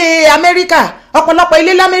ṣe lé Amẹ́ríkà ọ̀pọ̀lọpọ̀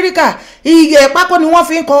ilé l'Amẹ́ríkà iye pákó ni wọ́n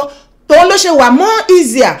fi ń kọ́ tó ló ṣe wà more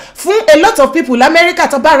easier fún a lot of people l'Amẹ́ríkà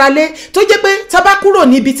tó bá ra lé tó jẹ́ pé tó bá kúrò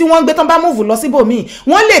níbi tí wọ́n gbé tán bá move lọ síbòmíì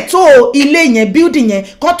wọ́n lè tó ilé yẹn building yẹn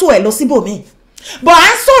kán tó ẹ̀ lọ síbòmíì bọ̀ à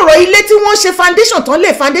ń sọ̀rọ̀ ilé tí wọ́n ṣe foundation tán lè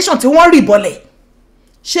foundation tí wọ́n rì bọ̀lẹ̀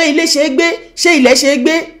ṣé ilé ṣe é gbé ṣé ilẹ̀ ṣe é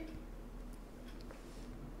gbé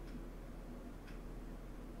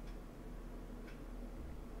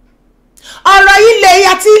ọ̀rọ̀ ilẹ̀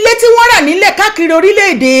àti ilé tí wọ́n rà nílẹ̀ káàkiri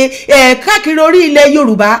orílẹ̀-èdè káàkiri orí ilẹ̀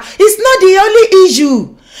Yorùbá is not the only issue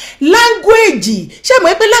language ṣé mo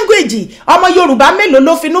pé language ọmọ Yorùbá mélòó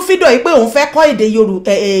ló finú fídọ̀ yìí pé òun fẹ́ kọ́ èdè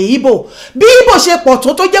Ìbò bí Ìbò ṣe pọ̀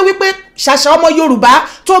tó jẹ́ wípé ṣàṣà ọmọ Yorùbá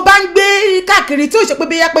tó bá ń gbé káàkiri tí ó ṣe pé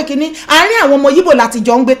bí yá pé kínní àárín àwọn ọmọ Ìbò láti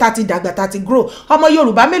jọ ń gbé tàti dàgbà tàti grow ọmọ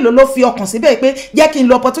Yorùbá mélòó ló fi ọkàn síbẹ̀ pé jẹ́ kí n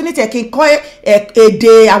lo opportunity kí n kọ́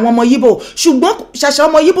èdè àwọn ọmọ Ìbò ṣùgbọ́n ṣàṣà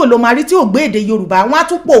ọmọ Ìbò ló máa rí tí ò gbé èdè Yorùbá wọ́n á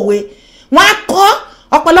tún pòwe wọ́n á kọ́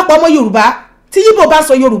ọ̀pọ̀lọpọ̀ ọmọ Yorùbá tí Ìbò bá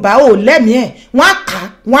sọ Yorùbá ò lẹ́mìí ẹ̀ wọ́n á kà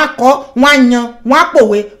wọ́n á kọ́ wọ́n á yan wọ́n á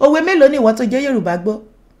pòwe òwe mélòó ni ìwọ tó jẹ́ Yorùbá gbọ́.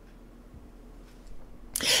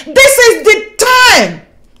 This is the time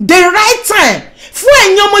the right time fún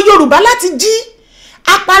ẹ̀yin ọmọ Yorùbá láti jí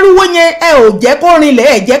apariwo yẹn ẹ ò jẹ́ kó rinlẹ̀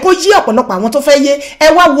ẹ jẹ́ kó yí ọ̀pọ̀lọpọ̀ àwọn tó fẹ́ yé ẹ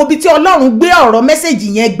wá wo bí tí Ọlọ́run gbé ọ̀rọ̀ mẹ́sẹ̀gì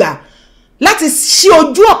yẹn gbà láti ṣí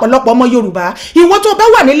ojú ọ̀pọ̀lọpọ̀ ọmọ Yorùbá. Ìwọ tó bá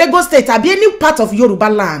wà ní Lagos State àbí any part of Yorùbá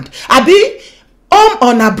land àbí home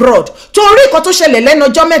on abroad torí nǹkan tó ṣẹlẹ̀ lẹ́nu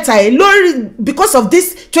ọjọ́ mẹ́ta yìí lórí because of this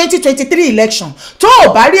 2023 election tó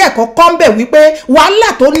ò bá rí ẹ̀kọ́ kọ́ ń bẹ̀ wípé wàhálà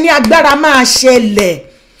tó ní agbára máa ṣẹlẹ̀.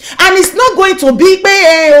 And it's not going to be pé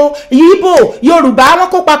Igbo Yorùbá wọn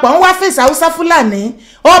kó papọ̀ wọn wá fèsì Haúsá Fúlàní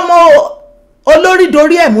ọmọ olórí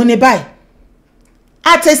dorí ẹ̀ mú ní báyìí.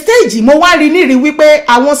 At a stage mo wá rí nírí wípé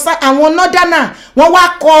àwọn northerner wọ́n wá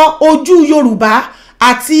kọ ojú Yorùbá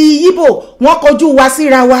àti Igbo wọ́n kọjú wa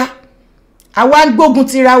síra wa àwa gbógun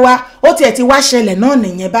tira wa ó tiẹ̀ ti wá ṣẹlẹ̀ náà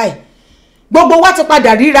nìyẹn báyìí gbogbo wa ti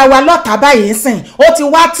padà ríra wa lọ́tà báyìí sìn ó ti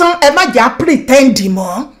wá tán ẹ má jà pretend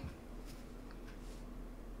mọ́.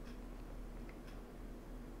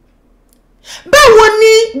 Báwo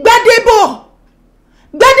ni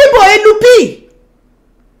Gbádébọ̀ elupi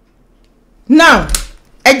now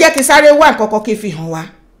ẹ jẹ́ kí sáré wá nǹkan kan kí fi hàn wá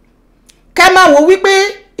ká máa wò wípé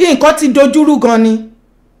nǹkan ti dojúrú gan ni.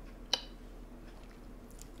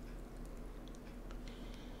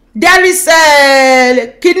 There is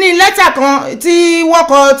kini letter kan tí wọ́n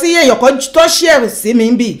kọ tí èèyàn kan tó share sí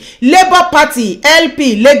mi bí Labour Party LP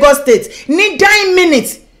Lagos State ní 9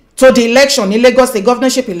 minutes to the election ní Lagos State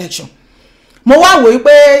governorship election. Mo wá wò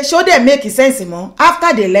wípé ṣó dẹ̀ make sense mọ́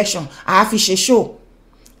after the election a fi ṣe show.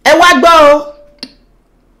 Ẹ wá gbọ́ o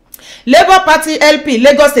Labour Party LP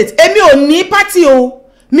Lagos State èmi ò ní party o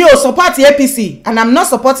mi ò support APC and I'm not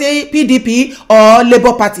supporting PDP or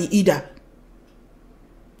Labour Party either.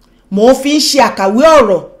 Mo fi ń ṣe àkàwé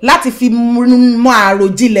ọ̀rọ̀ láti fi mọ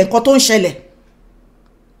àròjinlẹ̀ nǹkan tó ń ṣẹlẹ̀.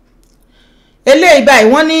 Eléyìí báyìí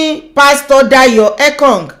wọ́n ní Pastor Dayo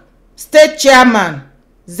Ekong State Chairman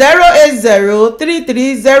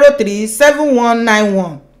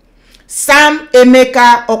 08033037191 Sam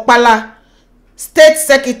Emeka Opala State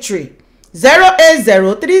Secretary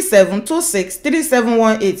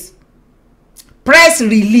 08037263718 Press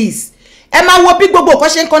release. Ẹ máa wo bí gbogbo nǹkan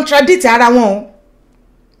ṣe ń contradict ara wọn o.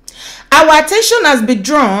 Our attention has been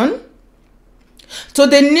drawn to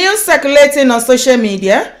the news circulating on social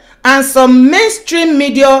media and some mainstream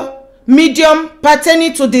medium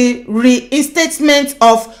pertaining to the reinstatement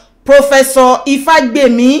of Professor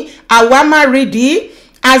Ifagbemi Awamaridi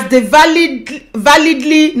as the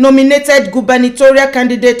validly nominated gubernatorial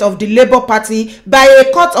candidate of the Labour Party by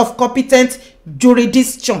a court of competent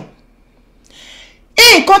jurisdiction.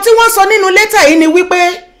 Nǹkan tí wọ́n sọ nínú lẹ́tà yìí ni wípé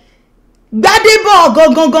Gbádébọ̀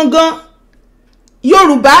gangan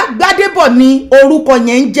Yorùbá Gbádébọ̀ ni orúkọ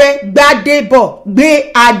yẹn ń jẹ́ Gbádébọ̀ gbé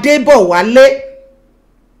Adébọ̀ wálé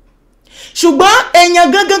ṣùgbọ́n èèyàn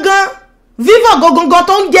gangan Vivo gangan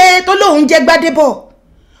tó ń jẹ́ tó lóun jẹ́ Gbádébọ̀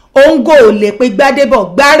òun go lè pe Gbádébọ̀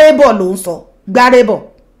Gbárébọ̀ ló ń sọ Gbárébọ̀.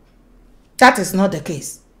 That is not the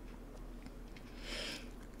case.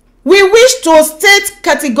 We wish to state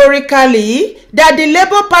categorically that the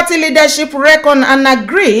Labour Party leadership reckon and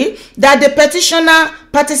agree that the petitioner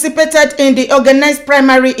participated in the organized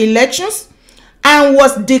primary elections and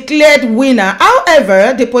was declared winner.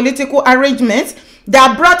 However, the political arrangement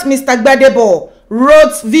that brought Mr. Gbadebo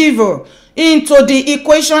Rhodes Vivo into the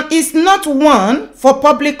equation is not one for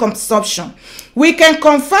public consumption. We can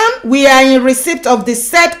confirm we are in receipt of the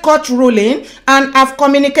said court ruling and have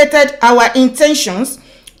communicated our intentions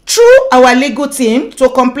through our legal team to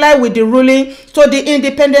comply with the ruling to the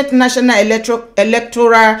Independent National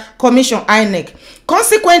Electoral Commission INEC.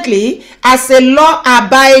 Consequently, as a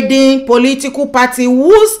law-abiding political party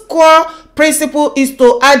whose core principle is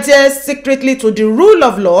to adhere secretly to the rule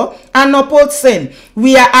of law and uphold same,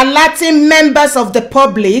 we are alerting members of the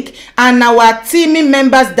public and our teaming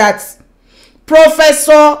members that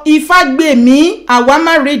Professor Ifagbemi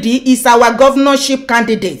Awamaridi is our governorship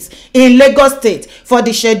candidate in Lagos State for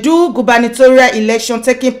the scheduled gubernatorial election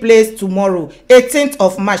taking place tomorrow, 18th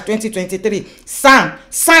of March 2023.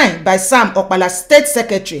 Signed by Sam Opala, State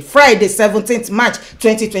Secretary, Friday, 17th March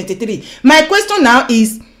 2023. My question now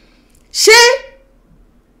is, ṣé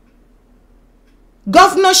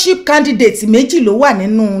governorship candidate méjì ló wà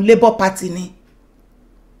nínú Labour Party ni?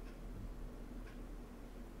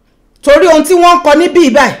 Torí ohun tí wọ́n kọ níbí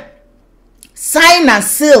báyìí sign and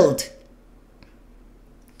sealed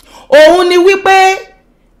òun ni wípé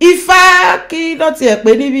Ifá kí ló ti ẹ̀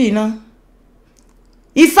pé níbí iná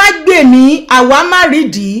Ifágbèmí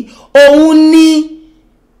Àwámárìdí òun ni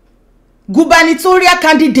gubernatorial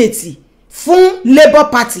candidate fún Labour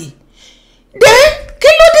Party. Then kí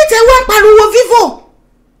ló dé tẹ́ wá ń pariwo Vivo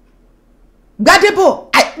Gbádébọ̀?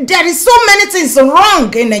 There is so many things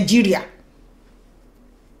wrong in Nigeria.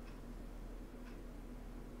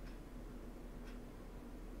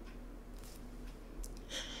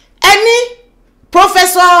 Any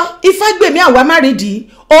Professor Ifágbèmí Àwámárìdí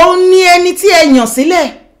òun ni ẹni tí ẹ yàn sílẹ̀,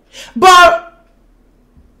 but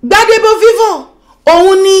Gbádébọ̀ Vivo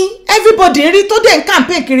òun ni everybody rí tó dé ń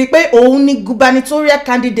campaign kiri pé òun ni gubernatorial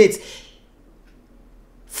candidate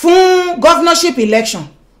fún governorship election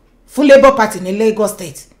fún Labour Party ní Lagos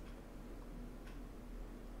State.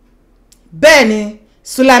 Bẹ́ẹ̀ ni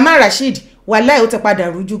Sulaiman Rasheed wàláì ó ti padà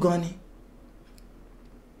rújú gan ni.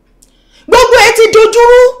 Gbogbo ẹ ti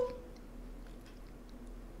dojúrú.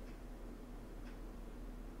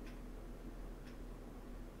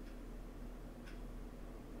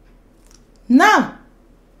 Now,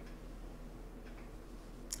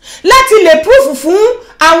 láti lè proof fún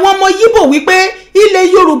àwọn ọmọ Yíbò wípé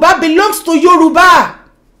ilẹ̀ Yorùbá belongs to Yorùbá.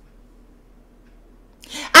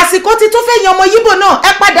 Àsìkò tí tó fẹ́ yan ọmọ Yíbò náà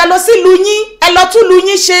ẹ padà lọ sí ìlú yín, ẹ lọ tún ìlú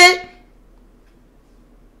yín ṣe.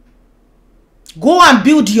 Go and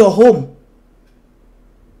build your home.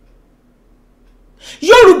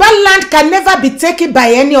 Yoruba land can never be taken by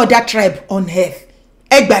any other tribe on earth.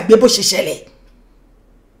 Ẹ gbàgbé bó ṣe ṣẹlẹ̀.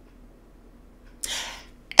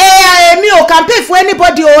 Mi ò campaign for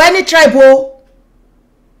anybody or any tribe o.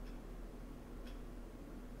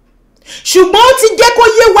 Ṣùgbọ́n ó ti jẹ́ kó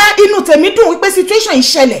yé wa inú tèmi dùn wípé situation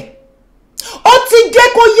ìṣẹ̀lẹ̀. Ó ti jẹ́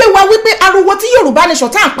kó yé wa wípé ariwo tí Yorùbá nation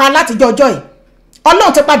tá ń pa láti jọjọ́ yìí.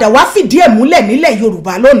 Ọlọ́run ti padà wá fìdí ẹ̀ múlẹ̀ nílẹ̀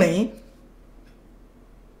Yorùbá lónìí.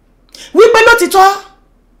 Wípé lótìtọ́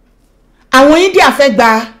àwọn India fẹ́ gba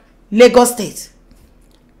Lagos State.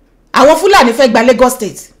 Àwọn Fúlàní fẹ́ gba Lagos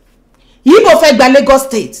State. Igbo fẹ́ gba Lagos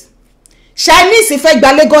State. Chinese fẹ́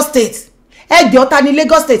gba Lagos State. Ẹgbẹ́ ọ̀tá ní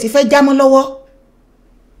Lagos State fẹ́ jámọ́ lọ́wọ́.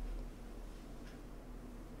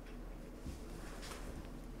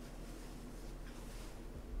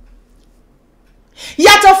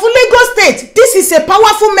 Yàtọ̀ fún Lagos State, this is a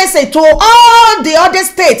powerful message to all the other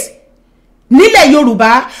states. Nílẹ̀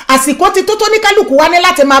Yorùbá, àsìkò ti tó ní kálukú wá ní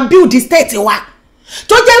láti máa build the state wa.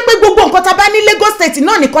 Tó jẹ́ pé gbogbo nǹkan tá bá ní Lagos State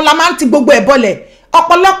náà nìkan la máa ń ti gbogbo ẹ̀ bọ́lẹ̀.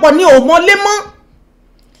 Ọ̀pọ̀lọpọ̀ ni ò mọlé mọ́.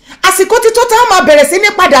 Àsìkò tí tó tá máa bẹ̀rẹ̀ sí ní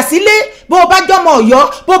padà sílé bó bá jọmọ Ọ̀yọ́,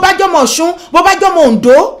 bó bá jọmọ Ọ̀ṣun, bó bá jọmọ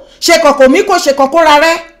Oǹdó, ṣe kọ̀kọ̀ mi kò ṣe kọ̀kọ̀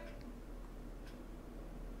rárẹ̀.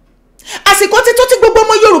 Àsìkò tí tó tí gbogbo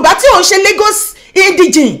ọmọ Yorùbá tí ò ń ṣe Lagos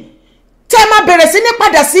indigene tẹ́ máa bẹ̀rẹ̀ sí ní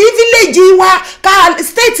padà sí village wa, ká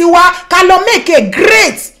state wa, ká lọ make a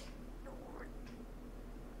great.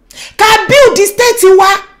 Ká build the state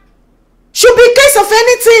wa. Should be case of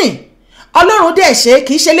anything. Ọlọ́run dẹ̀ ṣe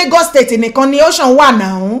kìí ṣe Lagos State nìkan ni ocean wà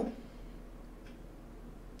náà.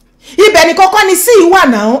 Ibẹ̀ ni kọ́kọ́ ni sea wà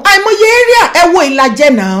náà. Àìmọye area ẹ wo Ìlàjẹ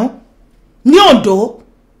náà ní Oǹdó.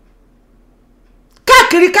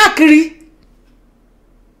 Káàkiri.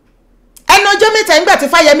 Ẹnu ọjọ́ mẹ́ta nígbà tí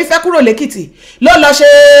Fáyẹmí fẹ́ kúrò lẹ́kìtì ló lọ ṣe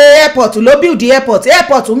airport, ló build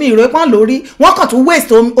airport mi ìrẹ́pọ̀n lórí. Wọ́n kàn tún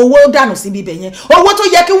waste owó dànù síbi ibẹ̀ yẹn. Owó tó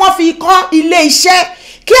yẹ kí wọ́n fi kọ́ ilé iṣẹ́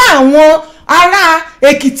kí àwọn ará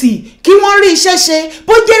Èkìtì kí wọ́n rí iṣẹ́ ṣe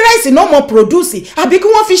bó jẹ́ rice no more produce àbí kí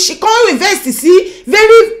wọ́n fi kàn invest sí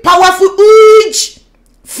very powerful huge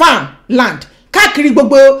farm land káàkiri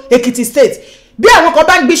gbogbo Èkìtì state. Bí àwọn kan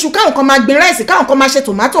bá ń gbéṣu káwọn kan máa gbin rice, káwọn kan máa ṣe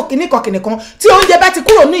tomato kìnnìkan tí oúnjẹ bá ti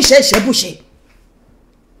kúrò ní ìṣẹ́bùṣe.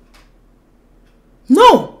 No.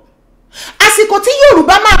 Àsìkò tí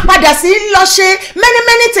Yorùbá máa padà sí lọ ṣe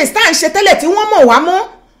many things tá à ń ṣe tẹ́lẹ̀ tí wọ́n mọ̀ wá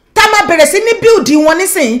mọ́. Tá máa bẹ̀rẹ̀ sí ní build wọn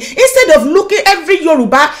nísìnyí instead of looking every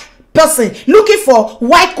Yoruba person looking for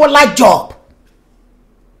white collar job.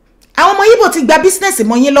 Àwọn ọmọ Yíbò ti gba business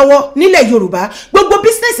mọ́ yín lọ́wọ́ nílẹ̀ Yorùbá. Gbogbo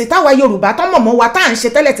business táwa Yorùbá tán mọ̀mọ́ wa tá à ń ṣe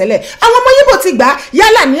tẹ́lẹ̀tẹ́lẹ̀. Àwọn ọmọ Yíbò ti gbà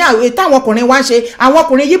yálà ní àwọn táwọn ọkùnrin wa ń ṣe, àwọn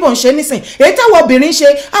ọkùnrin Yíbò ń ṣe nísìn. Èyí táwọn obìnrin ń ṣe,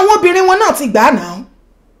 àwọn obìnrin wọn náà ti gbà náà.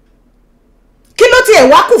 Kí ló ti ẹ̀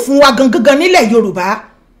wá kù fún wa gangan nílẹ̀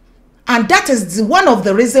Yorùbá? And that is one of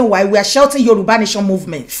the reasons why we are shouting Yoruba Nation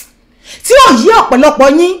movement. Tí ó yí ọ̀pọ̀lọpọ̀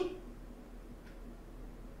yín.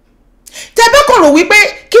 Tẹ́bẹ́ kò rò wípé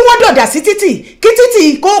kí wọ́n dọ̀dà sí títì, kí títì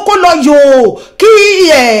kó lọ yòó,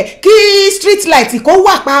 kí street light kó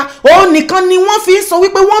wà pa. Òun nìkan ni wọ́n fi ń sọ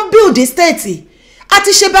wípé wọ́n build the state. A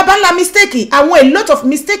ti ṣe babalá mistake, àwọn a lot of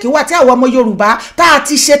mistake wà tí àwọn ọmọ Yorùbá tá a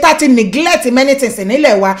ti ṣe tá a ti neglect many things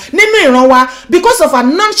nílẹ̀ wa, nínú ìran wa because of a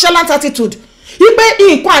nonchalant attitude. Ipe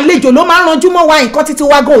nǹkan àlejò ló máa ń ranjú mọ́ wa, nǹkan títí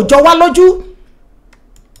wa go jọ wá lójú.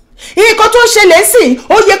 Nǹkan tó ń ṣẹlẹ̀ sí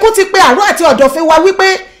ó yẹ kó ti pé àárọ̀ àti ọ̀dọ̀fin wa wípé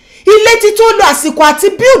ilé tí tó lọ àsìkò àti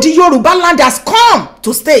build Yorùbá land has come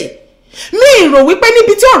to stay. Mi rò wípé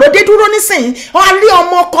níbi tí ọ̀rọ̀ dé dúró nísìn a rí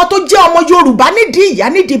ọmọ kan tó jẹ́ ọmọ Yorùbá nídìí ìyá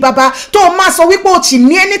nídìí bàbá tó máa sọ wípé ó ti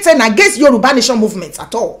ní anything against Yoruba Nation movement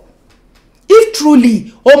at all. If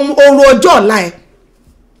truly ọ̀rọ̀ ọjọ́ ọ̀la ẹ̀.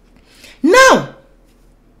 Now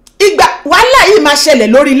ìgbà wàhálà yìí máa ṣẹlẹ̀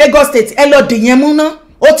lórí Lagos State ẹ lọ dìyẹn mú ná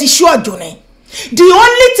ó ti ṣú ọ̀jọ̀ ni. the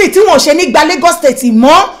only thing tí wọ́n ṣe ní gba Lagos State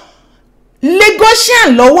mọ́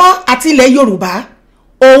Lagosian lọ́wọ́ àti ilẹ̀ Yorùbá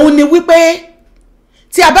òun ni wípé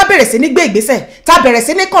tí a bá bẹ̀rẹ̀ sí ní gbé ìgbésẹ̀ tá a bẹ̀rẹ̀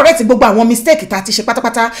sí ní correct gbogbo àwọn mistake tá a ti ṣe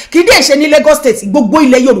pátápátá kì í dẹ̀ ṣe ní Lagos State gbogbo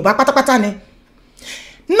ilẹ̀ Yorùbá pátápátá ni.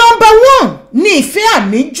 Number one ní ìfẹ́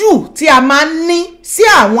àníjù tí a máa ń ní sí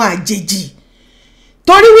àwọn àjèjì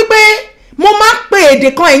torí wípé mo máa ń pè èdè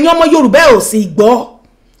kan ẹ̀yin ọmọ Yorùbá ò sì gbọ́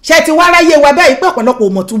ṣe ti wá ráyé wa báyìí pé ọ̀pọ̀lọpọ̀ ò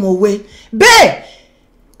mọ̀ túmọ̀ òwe bẹ́ẹ̀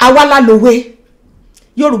àwa la lòwe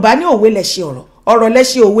Yorùbá ní òwe lẹ̀ ṣe ọ̀rọ̀ lẹ̀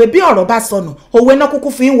ṣe òwe bí ọ̀rọ̀ bá sọnù òwe náà kúkú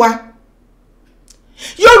fi ń wá.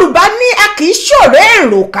 Yorùbá ní a kì í ṣọ̀rẹ́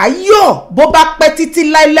èrò ká yọ̀ bó bá pẹ́ títí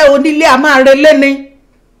láíláí onílé a máa relé ni.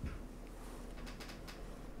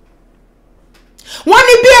 Wọ́n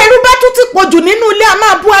ní bí ẹrú bá tún ti pọ̀jù nínú ilé a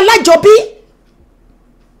máa bú alájọbí.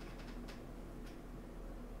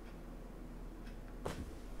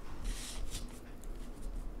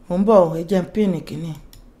 Mo ń bọ̀ ẹ jẹ́ n pín kìíní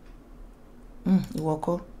ìwọ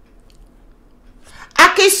kọ́.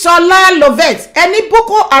 Akisola Lovet, any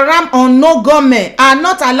Boko Haram or no government are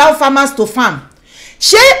not allow farmers to farm.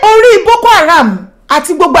 Ṣé orí Boko Haram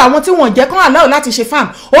àti gbogbo àwọn tí wọ́n jẹ́ kán allow láti ṣe farm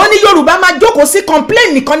ó ní Yorùbá máa jókòó sí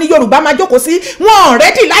complain nìkan ní Yorùbá máa jókòó sí wọn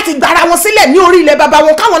ready láti gbára wọn sílẹ̀ ní orí ilẹ̀ baba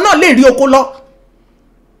wọn káwọn náà lè rí oko lọ.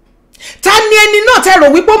 Ta ni ẹni náà tẹ́ rò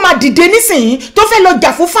wípé ó máa dìde nísìnyí tó fẹ́ lọ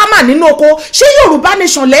jà fún farmer nínú oko ṣé Yorùbá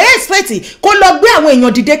nation lè expect kó lọ gbé àwọn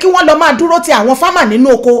èèyàn dìde kí wọ́n lọ máa dúró ti àwọn farmer nínú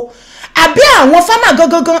oko àbí àwọn farmer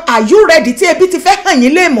gangan are you ready tí ebi ti fẹ́ hàn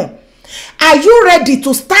yín léèmọ̀ are you ready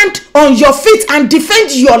to stand on your feet and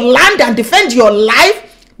defend your land and defend your life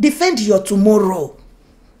defend your tomorrow.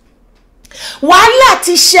 Wàhálà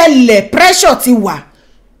ti ṣẹlẹ̀ pressure ti wà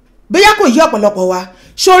bóyá kò yí ọ̀pọ̀lọpọ̀ wa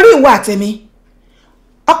sórí ìwà àtẹ̀mí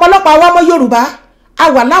ọ̀pọ̀lọpọ̀ àwọn ọmọ Yorùbá a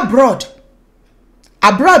wà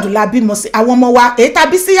abroad la bímọ sí àwọn ọmọ wa èyí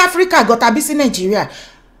tàbí sí Africa gan tàbí sí Nigeria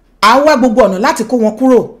a wá gbogbo ọ̀nà láti kó wọn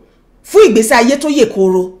kúrò fún ìgbésí ayé tó yè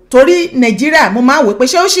kooro torí Nigeria mo máa wò pé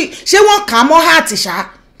ṣé wọ́n kà á mọ́ heart ṣá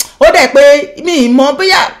ó dẹ̀ pé mi mọ̀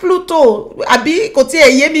bóyá Pluto àbí kò tiẹ̀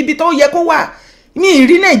yé mi ibi tó yẹ kó wà mi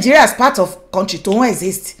rí Nigeria as part of country tó wọ́n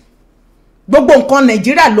exist gbogbo nǹkan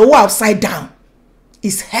Nigeria ló wà upside down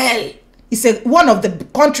is hell. It's one of the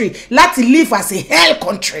country láti live as a hell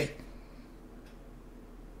country.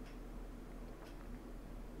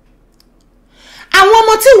 Àwọn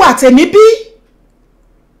ọmọ tí ìwà tèmi bí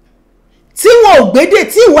tí wọn ò gbédè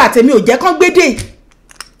tí ìwà tèmi ò jẹ́ kán gbédè.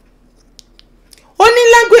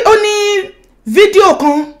 Ó ní fídíò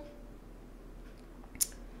kan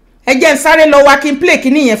ẹ jẹ́ n sáré lọ wá kí n play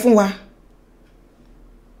kíní yẹn fún wa.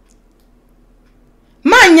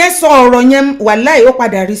 Máa yẹn sọ ọ̀rọ̀ yẹn wàláhì ó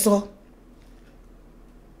padà rí sọ.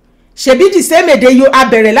 Ṣebí the same èdè yo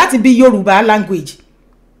abẹ̀rẹ̀ láti bí Yorùbá language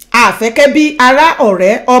àfẹ́kẹ́ bí ará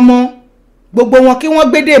ọ̀rẹ́ ọmọ gbogbo wọn kí wọ́n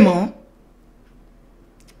gbédè mọ́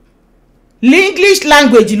English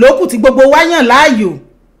language ló kù tí gbogbo wa yàn láàyò.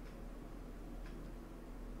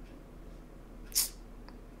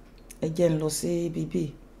 Ẹ jẹ́ n lọ sí bíbí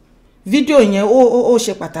fídíò yẹn ó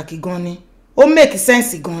ṣe pàtàkì gan ni ó make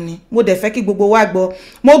sense gan ni mo dẹ̀ fẹ́ kí gbogbo wa gbọ́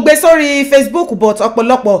mo gbé sórí Facebook but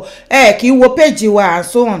ọ̀pọ̀lọpọ̀ kì í wo page wa and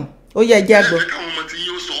so on. Ó yẹ jẹ́ àgbọ̀. Káwọn ọmọ tí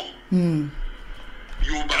yóò sọ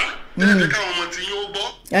Yorùbá káwọn ọmọ tí yóò gbọ́.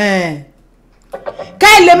 Ká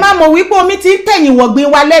ẹ lè má mọ̀ wípé omi ti ń tẹ̀yìn wọ̀gbìn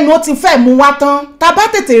wa lẹ́nu ó ti fẹ́ mú wa tán tá bá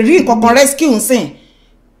tètè rí nǹkan kan rescue nsìn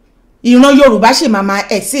ìran Yorùbá ṣì máa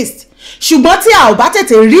exist ṣùgbọ́n tí a ò bá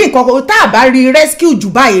tètè rí nǹkan kan tá a bá rí rescue jù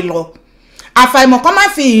báyìí lọ àfàìmọ̀ kó má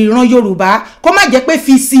fi ìran Yorùbá kó má jẹ́ pé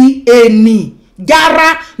fi sí ẹni jára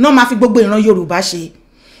náà máa fi gbogbo ìran Yorùbá ṣe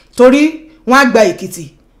torí wọ́n á gba Èkìtì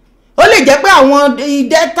ó lè jẹ́ pé àwọn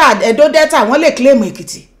delta Edo delta wọ́n lè claim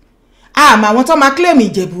Èkìtì àmọ́ àwọn tó máa claim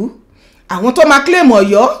Ìjẹ̀bú àwọn tó máa claim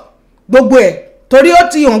Ọ̀yọ́ gbogbo ẹ̀ torí ó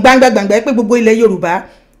ti hàn gbangba pé gbogbo ilẹ̀ Yorùbá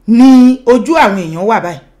ní ojú àwọn èèyàn wà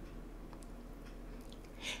báyìí.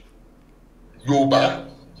 Yorùbá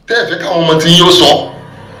tẹ́ẹ̀fẹ́ káwọn ọmọ tí yóò sọ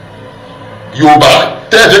Yorùbá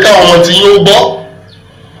tẹ́ẹ̀fẹ́ káwọn ọmọ tí yóò gbọ́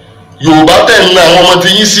Yorùbá tẹ́ẹ̀ ń ná àwọn ọmọ tí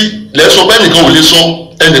yín sí lẹ́sọ pé ẹnìkan ò lè sọ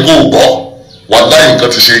ẹnìkan ò gbọ́ wàláhì nǹkan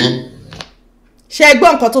ti ṣe yín. Ṣé ẹ gbọ́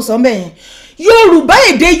nǹkan tó sọ mbẹ̀ yẹn Yorùbá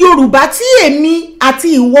èdè Yorùbá tí èmi àti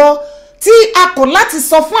ìwọ tí a kọ̀ láti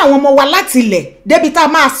sọ fún àwọn ọmọ wa láti ilẹ̀ débi tá a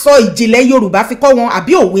máa sọ ìjìnlẹ̀ Yorùbá fi kọ́ wọn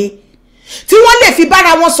àbí òwe tí wọ́n lè fi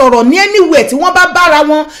bára wọn sọ̀rọ̀ ní anywhere tí wọ́n bá bára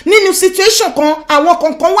wọn nínú situation kan àwọn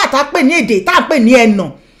kankan wà tá a pè ní èdè tá a pè ní ẹ̀nà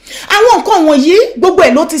àwọn nǹkan wọ̀nyí gbogbo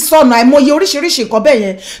ẹ̀ ló ti sọnù àìmọye oríṣiríṣi nǹkan bẹ́ẹ̀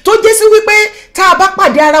yẹn tó jẹ́ sí wípé tá a bá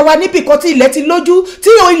pàdé ara wa níbì kan tí ilẹ̀ ti lójú tí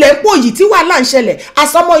ilẹ̀ ń pò yìí tí wàhálà ń ṣẹlẹ̀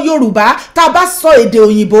àsọmọ Yorùbá tá a bá sọ èdè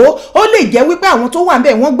òyìnbó ó lè jẹ́ wípé àwọn tó wà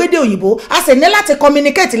níbẹ̀ wọ́n gbédè òyìnbó a sì ní láti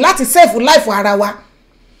communicate láti save life ara wa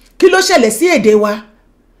kí ló ṣẹlẹ̀ sí èdè wa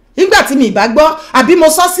nígbà tí mi ìbá gbọ́ àbí mo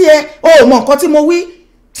sọ sí ẹ o mọ nǹkan tí mo wí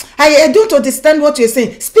I don't understand what you're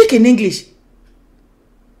saying speak in English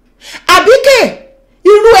àbíkẹ́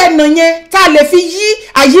irú ẹ̀nà yẹn tá a lè fi yí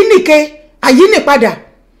àyínípadà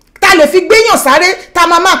tá a lè fi gbéyàn sáré tá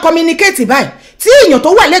a máa communicate báyìí tí èèyàn tó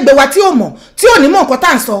wà lẹ́gbẹ̀ẹ́ wa tí ò mọ̀ tí ò ní mọ̀ nǹkan tá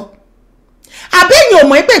à ń sọ àbí èèyàn ò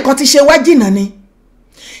mọ̀ pé nǹkan ti ṣe wá jìnnà ni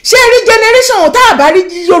ṣé rí generation tá a bá rí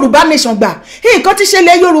Yorùbá nation gbà nǹkan ti ṣe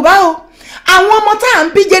lẹ̀ Yorùbá o àwọn ọmọ tá à ń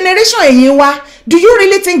bí generation ẹ̀yìn wa do you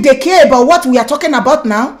really think they care about what we are talking about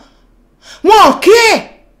now wọn ò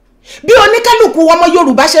care bí oníkálùkù ọmọ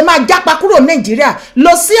Yorùbá ṣe máa jápa kúrò Nàìjíríà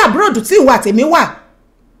lọ sí abroad tí ìwà tèmi wà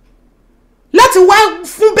láti wá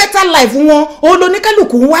fún better life wọn òun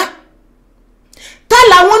oníkálùkù ń wá tá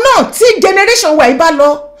làwọn náà tí generation wa ibà lọ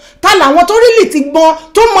tá làwọn tó rílì ti gbọ́n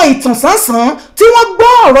tó mọ ìtàn sánsan tí wọ́n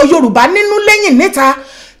gbọ́ ọ̀rọ̀ Yorùbá nínú lẹ́yìn níta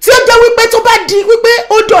tí ó jẹ́ wípé tó bá di wípé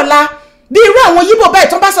ó dọ̀la bí irú àwọn Yíbò báyìí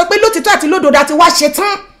tó bá sọ pé lótìtọ́ àti lódodo àti wá ṣe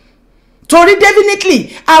tán torí definitely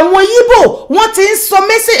àwọn Yíbò wọ́n ti ń sọ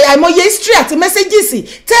àìmọye history àti messages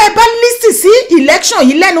tẹ́ ẹ bá list sí election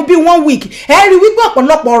yìí lẹ́nu bí 1 week ẹ rí wípé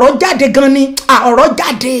ọ̀pọ̀lọpọ̀ ọ̀rọ̀ jáde gan ni ọ̀rọ̀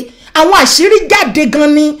jáde àwọn àṣírí jáde gan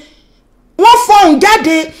ni wọ́n fọhùn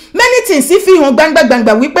jáde many things fi hàn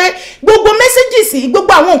gbangba wípé gbogbo messages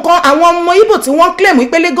gbogbo àwọn nǹkan àwọn ọmọ Yíbò tí wọ́n claim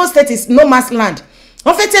wípé Lagos state is no man's land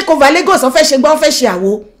wọ́n fẹ́ take over Lagos wọ́n fẹ́ ṣe gbá wọ́n fẹ́ ṣe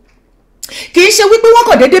àwo kì í ṣe wípé wọ́n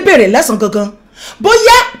kàn déédéé bèrè lẹ́sàn gangan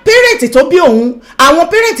bóyá parent tó bí òun àwọn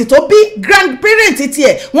parent tó bí grandparent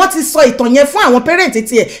tiẹ̀ wọ́n ti sọ ìtàn yẹn fún àwọn parent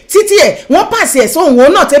tiẹ̀ títí ẹ̀ wọ́n pàṣẹ ẹ̀ sóhun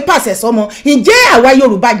òun náà ti pàṣẹ sọmọ ǹjẹ́ àwa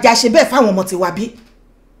Yorùbá já ṣe bẹ́ẹ̀ fáwọn ọmọ tiwa bí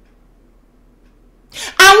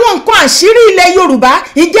àwọn nǹkan àṣírí ilẹ̀ Yorùbá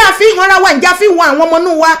ìjà fi hanra wa ìjà fi wọn àwọn ọmọ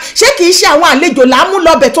inú wa ṣé kì í ṣe àwọn àlejò làámú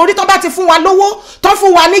lọbẹ̀ torí tán bá ti fún wa lówó tán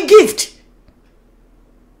fún wa ní gift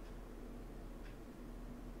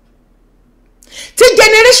tí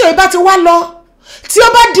generation ìbá ti wá lọ tí ó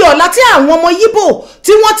bá di ọ̀la tí àwọn ọmọ Yíbò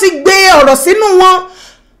tí wọ́n ti gbé ọ̀rọ̀ sínú wọn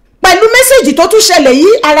pẹ̀lú mẹ́sẹ̀jì tó tún ṣẹlẹ̀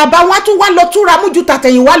yìí àràbà wọn tún wá lọ túra mú ju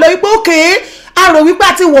tàtẹ̀yìn wá lọ wípé òkè àrò wípé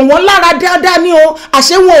àti wọ̀ wọ́n lára dáadáa ní o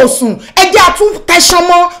àṣẹ wọn ò sùn ẹjẹ́ àtún tẹ̀sán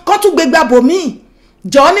mọ́ kán tún gbé gbàbọ̀ míì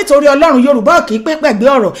jọ nítorí Ọlọ́run Yorùbá kì í pé pẹ̀gbẹ́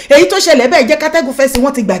ọ̀rọ̀ èyí tó ṣẹlẹ̀ bẹ́ẹ̀ jẹ́ kátẹ́gùn fẹ́ sí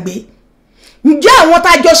wọ́n ti gbàgbé ǹjẹ́ àwọn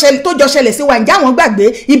tó jọ ṣẹlẹ̀ sí wa ǹjẹ́ àwọn gbàgbé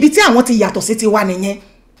ibi tí àwọn ti yàtọ̀ sí tiwa nìyẹn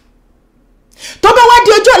tó bá wá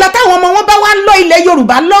di ojú ọ̀la táwọn ọmọ wọn bá wá lọ ilẹ̀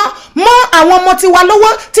Yorùbá lọ mọ́ àwọn ọmọ tiwa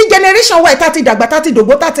lọ́wọ́ tí generation wa ìta ti dàgbà tá ti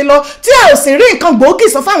dògbó tá ti lọ tí a ò sì rí nǹkan gbòógì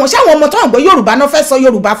sọ fáwọn ṣáwọn ọmọ tó ń gbọ́ Yorùbá náà fẹ́ sọ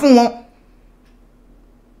Yorùbá fún wọn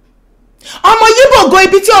ọmọ Yíbò go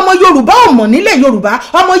ibi tí ọmọ Yorùbá ò mọ̀ nílẹ̀ Yorùbá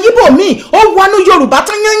ọmọ Yíbò míì ó wọnú Yorùbá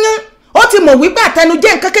tán yányán ó ti mọ̀ wípé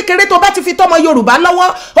àtẹnujẹ́ nǹkan kékeré tó bá ti fi tọmọ Yorùbá lọ́wọ́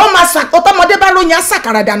ó máa tọmọdé bá ròyìn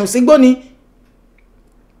àṣàkàrà dànù sígbó ni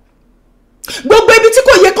gbogbo ibi tí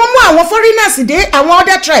kò yẹ kán mú àwọn foreigners dé àwọn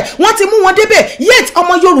other tribe wọ́n ti mú wọn débẹ̀ yet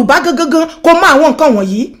ọmọ Yorùbá gangan kò mọ àwọn nǹkan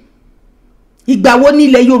wọ̀nyí ìgbà wo ní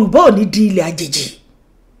ilẹ̀ Yorùbá ò ní di ilẹ̀ àjèjì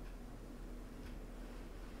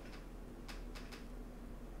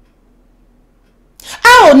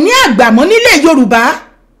a ò ní àgbà mọ́ nílẹ̀ Yorùbá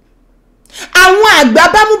àwọn àgbà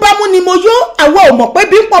bámúbámú ni mo yó àwọn ò mọ̀ pé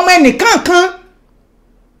bí ń pọmọ ẹnìkankan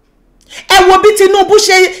ẹ wo bí Tinubu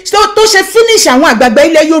tó ṣe finish àwọn àgbàgbà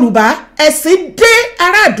ilẹ̀ Yorùbá ẹ̀sìn dé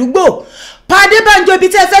ará àdúgbò Adébánjọ ibi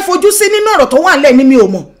tẹ́ fẹ́ fojú sí nínú ọ̀rọ̀ tó wà nílẹ̀ ni mi ò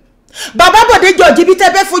mọ̀ bàbá Bọ̀dé George ibi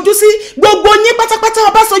tẹ́ fẹ́ fojú sí gbogbo yín pátápátá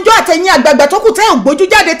Ọbásanjọ́ àtẹ̀yìn àgbàgbà tó kù tẹ́ ò gbójú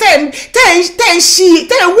jáde tẹ́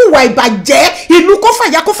ń hùwà ìbàjẹ́ ìlú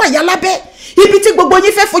kófàyà lábẹ́ ibi tí gbogbo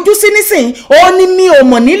yín fẹ́ fojú sí nísìn ó ní mi ò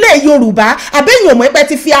mọ̀ nílẹ̀ Yorùbá àbẹ́yìn ò mọ̀ pé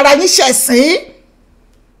ti fi ara yín ṣẹ̀sín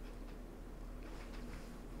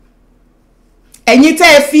ẹ̀yin tẹ́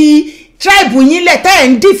ẹ fi tribe yín lẹ̀ tẹ́ ẹ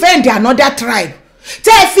ń defend another tribe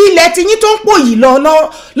tẹ́ ẹ fi ilẹ̀ tí yín tó ń pò yìí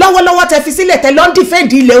lọ́wọ́lọ́wọ́ tẹ́ fi sílẹ̀ tẹ́ lọ ń defend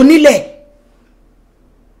ilẹ̀ onílẹ̀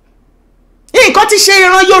nǹkan ti ṣe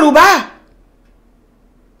ìran Yorùbá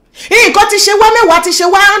nǹkan ti ṣe wá 10 ti ṣe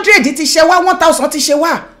wá 100 ti ṣe wá 1000 ti ṣe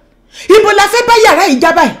wá ibo la fẹ́ bá yàrá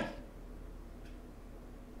ìjábá yìí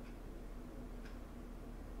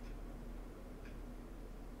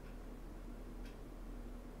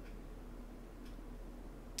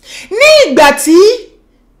ní ìgbà tí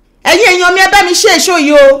ẹ̀yin èèyàn mi ẹ bá mi ṣe èso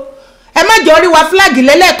yìí o ẹ má jọ rí wa flag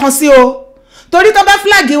lẹ́lẹ́kan sí o torí tó bá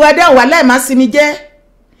flag wa dá wà láì má sinmi jẹ́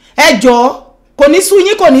ẹ jọ kò ní sú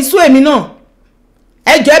yín kò ní sú èmi náà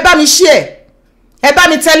ẹ jọ ẹ bá mi share ẹ bá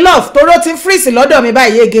mi tẹ love toró ti freeze lọ́dọ̀ mi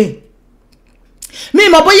báyìí again mi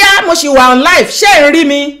mọ̀ bóyá mo ṣì wà on live ṣé ń rí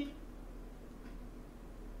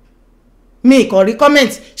mi kàn rí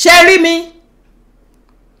comment ṣé rí mi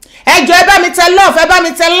ẹ jọ̀ọ́ ẹ bá mi tẹ love ẹ bá mi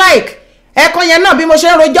tẹ like ẹ̀kan yẹn náà bí mo ṣe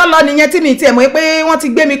ń rojọ́ lọ nìyẹn tí mi tiẹ̀ mọ̀ pé wọ́n ti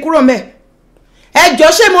gbé mi kúrò ńbẹ̀ ẹ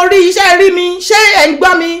jọ̀ọ́ ṣé mo rí iṣẹ́ rí mi ṣé ẹ ń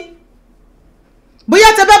gbọ́ mi bóyá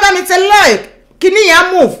tẹ bá mi tẹ like kíní yẹn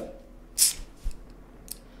move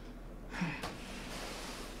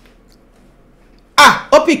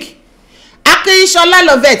opic akínsọlá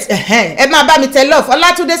lovet ẹ máa bá mi tẹ love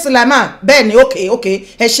ọlátúndé sulaiman bẹ́ẹ̀ ni okay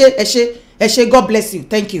ẹ ṣé God bless you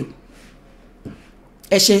thank you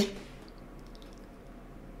ẹ ṣé.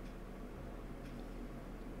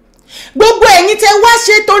 gbogbo ẹ̀yin tẹ́ wá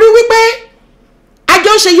ṣe torí wípé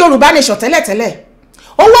àjọ ń ṣe Yorùbá nation tẹ́lẹ̀tẹ́lẹ̀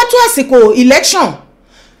ó wá tó àsìkò election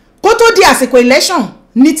kó tó di àsìkò election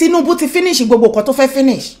ní Tinubu ti finish gbogbo nǹkan tó fẹ́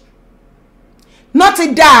finish náà ti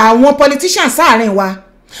da àwọn politicians sáàrin wa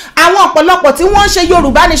àwọn ọ̀pọ̀lọpọ̀ tí wọ́n ń ṣe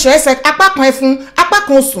Yorùbá nation ẹsẹ̀ apá kan ẹfun apá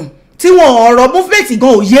kan sùn tí wọ́n ọ̀rọ̀ movement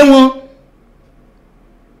gan ò yé wọn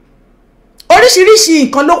oríṣiríṣi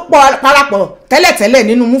nǹkan ló parapọ̀ tẹ́lẹ̀tẹ́lẹ̀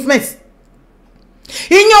nínú movement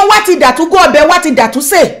ìyàn wa ti dàtú gó ọbẹ̀ wa ti dàtú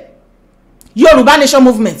sè Yorùbá nation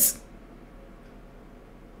movement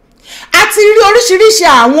a ti rí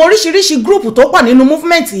oríṣiríṣi group tó pọ̀ nínú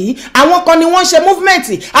movement yìí àwọn kan ni wọ́n ń ṣe movement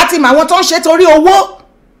àti mọ àwọn tó ń ṣe torí owó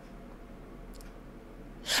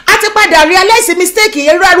a ti padà realize mistake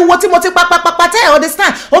ẹ̀rọ ariwo tí mo ti papapapa tẹ́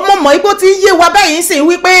understand ó mọ̀ igbó tí yé wa báyìí sì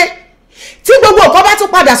wípé tí gbogbo nǹkan bá tún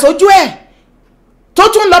padà sójú ẹ̀ tó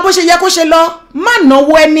tún lọ bó ṣe yẹ kó ṣe lọ má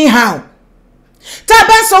náwó anyhow tá a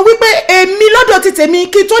bá sọ wípé èmi lọ́dọ̀ ti tèmi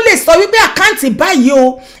kí tó lè sọ wípé àkáǹtì báyìí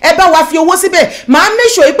o ẹ bá wa fi owó síbẹ̀ máa make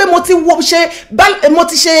sure pé mo ti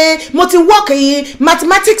work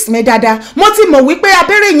mathematics mi dáadáa mo ti mọ̀ wípé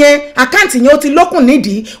abẹ́rẹ́ yẹn àkáǹtì yẹn ó ti lókùn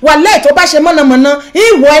nídìí wà lẹ́ẹ̀ tó bá ṣe mọ̀nàmọ́ná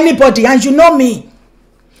ìwọ anybody and you know me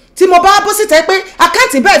tí mo bá wá bó síta pé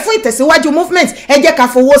àkáǹtì báyìí fún ìtẹ̀síwájú movement ẹ jẹ́ ká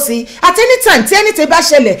fowó sí at any time tí anything bá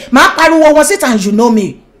ṣẹlẹ̀ máa pariwo wọn síta and you know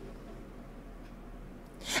me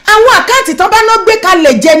àwọn àkáǹtì tó bá ná gbé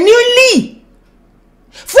kalẹ̀ genuinely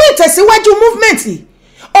fún ìtẹ̀síwájú movement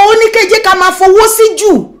òun ní kéje ká máa fowó sí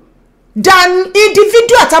jù than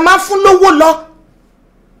individual tá máa fún lówó lọ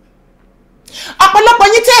ọ̀pọ̀lọpọ̀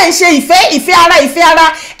yín tẹ́ ẹ̀ ń ṣe ìfẹ́ ara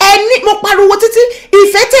ẹni mo pariwo títí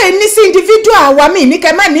ìfẹ́ tẹ́ ẹ̀ ní sí individual wa mi ní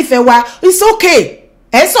kẹ́ má nífẹ̀ẹ́ wa it's okay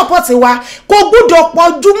ẹ̀ ń support wa kò gbúdọ̀ pọ̀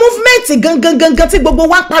ju movement gangan tí gbogbo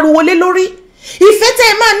wa ń pariwo lé lórí ìfẹ́ tẹ́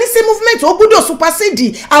ẹ máa ní sí movement ó gbúdọ̀ supersede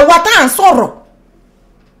àwa tá à ń sọ̀rọ̀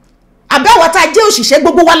àbẹ́ àwa tá a jẹ́ òṣìṣẹ́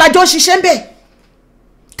gbogbo wa lájọ́ ṣiṣẹ́ ń bẹ̀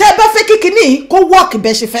tẹ́ ẹ bá fẹ́ kíkiní kó work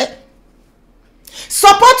bẹ́ẹ̀ ṣe fẹ́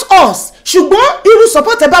support us ṣùgbọ́n irú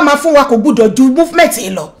support ẹ bá máa fún wa kò gbúdọ̀ ju movement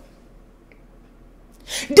yìí lọ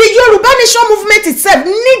the Yoruba nation movement itself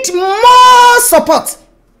need more support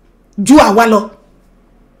ju àwa lọ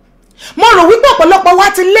mo rò wípé ọ̀pọ̀lọpọ̀ wa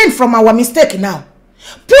ti learn from our mistake now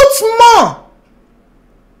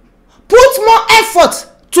put more effort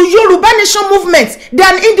to Yoruba nation movement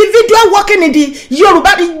than individual working in the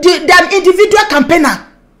Yoruba than individual campaigner.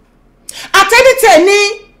 At any time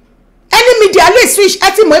any media lè switch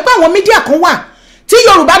ẹ ti mọ̀ pé àwọn media kan wà tí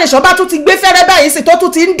Yoruba nation bá tún ti gbé fẹ́rẹ́ báyìí sí tó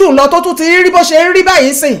tún ti ń dùn lọ tó tún ti rí bó ṣe ń rí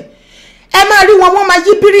báyìí sí ẹ máa rí wọn wọ́n máa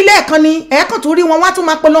yí bírí lẹ́ẹ̀kan ni ẹ kàn tún rí wọn wá tún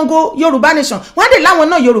máa polongo Yoruba nation wọ́n dé láwọn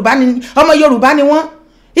náà Yoruba ni ọmọ Yoruba ni wọ́n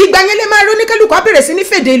ìgbà yẹn lè máa rí oníkálùkù bẹ̀rẹ̀ sí ní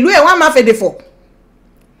fèdè ìlú ẹ̀ wọ́n á máa fèdè fọ̀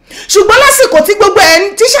ṣùgbọ́n lásìkò tí gbogbo ẹ̀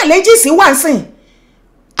tí challenges wà ń sìn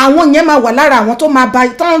àwọn yẹn máa wà lára àwọn tó máa bá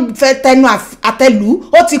tán fẹ́ tẹnu àtẹlù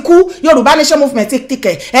ó ti kú Yorùbá nation movement ti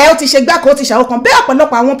kẹ̀ ó ti ṣe gbáko ó ti ṣàwọn kan bẹ́ẹ̀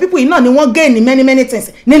ọ̀pọ̀lọpọ̀ àwọn people yìí náà ni wọ́n gain many things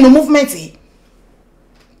nínú movement yìí.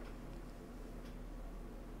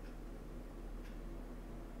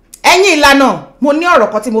 ẹ̀yin ìlànà mo ní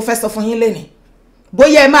ọ̀rọ̀ kan tí mo fẹ́ sọ fún yín lénìí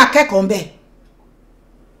bóyá ẹ máa kẹ́kọ̀ọ́ ńbẹ̀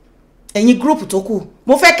ẹ̀yin group tó kù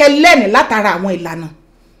mo fẹ́ kẹ́ lẹ́nìí látara àwọn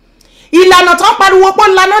ìlànà tó ń pariwo pọ́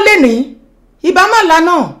lánà lénìí ìbá má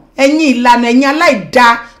lánà ẹ̀yin ìlànà ẹ̀yin aláìda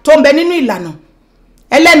tó ń bẹ nínú ìlànà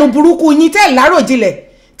ẹlẹ́nu burúkú yín tẹ́ ẹ̀ láròjinlẹ̀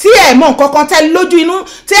tí ẹ̀ mọ̀ nǹkan kan tẹ́ ẹ lójú inú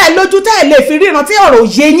tẹ́ ẹ lójú tẹ́ ẹ lè fi ríran tí ọ̀rọ̀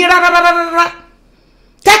òye yín rárá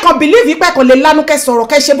kẹ́kọ̀ọ́ believe pé kò lè lánú kẹ́ sọ̀rọ̀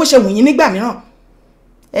kẹ́ ṣe bó ṣe wù yín nígbà mìíràn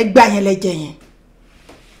ẹ gbà yẹn lẹ́jẹ̀ yẹn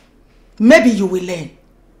maybe you will learn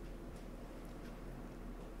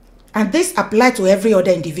and this apply to every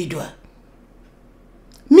other individual.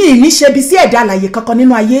 Mi ní ṣebi sí ẹ̀dá àlàyé kankan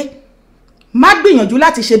nínú ayé má gbìyànjú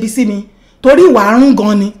láti ṣebi sí mi torí ìwà àrùn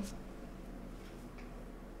gan ni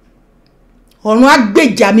ọ̀run á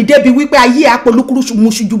gbèjà mi débi wípé ayé apolúkúrú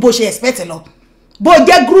muṣu ju bó ṣe expect lọ bó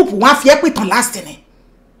jẹ́ group wọn á fi ẹ́ pìtàn last ni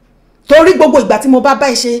torí gbogbo ìgbà tí mo bá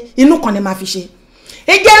ẹ ṣe inú kan ni màá fi ṣe.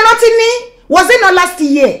 Ìjẹ́ rántí ní was it not last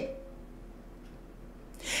year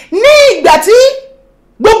ní ìgbà tí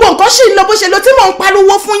gbogbo nǹkan ṣì ń lọ bó ṣe lọ tí mò ń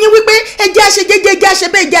pariwo fún yín wípé ẹjẹ́ àṣẹ jẹ́jẹ́ ẹjẹ́ àṣẹ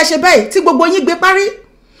bẹ́ẹ̀ ẹjẹ́ àṣẹ bẹ́ẹ̀ tí gbogbo yín gbé parí.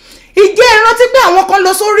 Ìjẹ́ rántí pé àwọn kan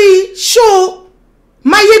lọ sórí show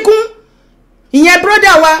Mayegun ìyẹn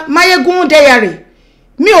brother wa Mayegun Diary.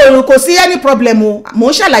 Mi ò kò sí any problem o, mò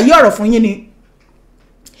ń ṣàlàyé ọ̀rọ̀ fún yín ni.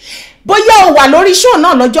 Bóyá o wà lórí show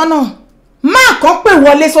náà lọ́jọ́ náà, máa kàn pè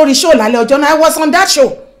wọlé sórí show lálẹ́ ọjọ́ náà. I was on that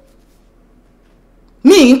show.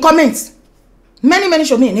 Mi in comment many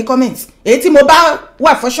show mi ní comment èyí tí mo bá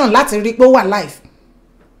wà fashion láti rí pé ó wà live.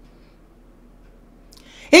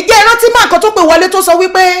 Ìjẹ́ ìrántí máa kan tó pè wọlé tó sọ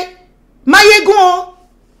wípé Mayegun o,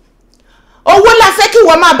 owó la fẹ́ kí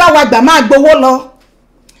wọ́n máa bá wa gbà máa gbowó lọ,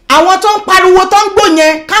 àwọn tó ń pariwo tó ń gbó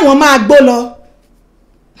yẹn káwọn máa gbó lọ.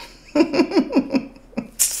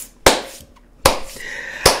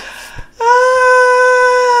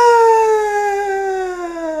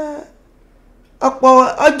 Ọ̀pọ̀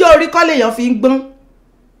ọjọ́ orí kọ́ lèèyàn fi ń gbọ́n.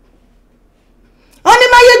 Wọ́n ní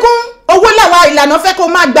Mayegun owó làwa ìlànà fẹ́ kó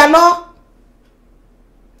máa gbà lọ,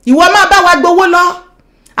 ìwọ máa bá wa gbowó lọ,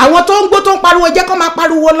 àwọn tó ń gbó tó ń pariwo jẹ́ kó máa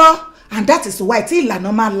pariwo lọ, and that is why tí ìlànà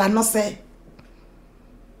máa lanà sẹ́.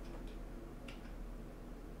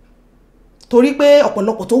 Torí pé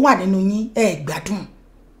ọ̀pọ̀lọpọ̀ tó wà nínú yín ẹ gbádùn.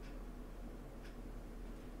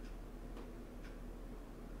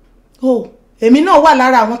 Èmi náà wà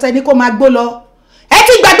lára àwọn tẹni kó máa gbó lọ. Ẹ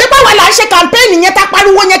ti gbàgbé báwa là ń ṣe campaign yẹn tá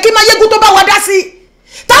pariwo yẹn kí Mayegun tó bá wa dá sí.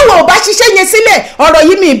 Táwọn ò bá ṣiṣẹ́ yẹn sílẹ̀, ọ̀rọ̀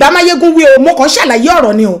yìí mi ìbá Mayegun wí o, mo kàn ṣàlàyé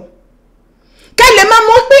ọ̀rọ̀ ni o. Kẹ́lẹ̀ máa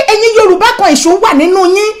mọ̀ pé ẹ̀yin Yorùbá kan ìṣó wà nínú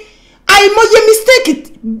yín. Àìmọye mistake,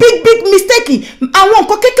 big mistake, àwọn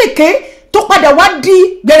nǹkan kékèké tó padà wá di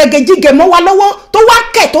gẹ̀rẹ̀gẹ̀jigẹ̀ mọ́ wa lọ́wọ́, tó wá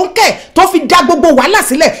kẹ̀ tó ń kẹ̀ tó fi dá gbogbo wàhálà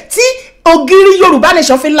sílẹ̀ tí ògiri Yorùbá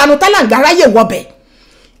nation fi lanu tálàǹgáráyè wọbẹ̀.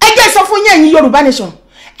 Ẹ jẹ́ sọ fún yín ẹ̀yin Yorùbá nation,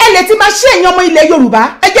 ẹ lè ti máa ṣe ẹ̀yin ọmọ ilẹ̀ Yorùbá,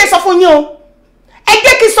 ẹ jẹ́ sọ fún yín o. Ẹ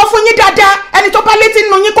jẹ́ kí sọ fún yín dáadáa, ẹni tó bá létí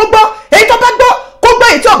nínú yín kó gbọ́, èyí tó bá gbọ́ kó gbọ́,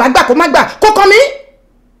 èyí tí ò bá gbà kó má gbà, kó kàn mí.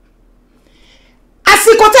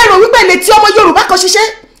 Àsìkò tẹ́ rò wípé lè ti ọmọ Yorùbá kan ṣiṣẹ́,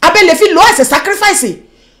 abẹ́ lè fi lò as a sacrifice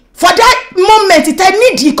for that moment tẹ́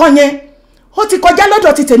nídìí kan yẹn, ó ti kọjá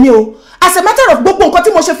lọ́dọ̀ ti tèmi o. As a matter of gbogbo nǹkan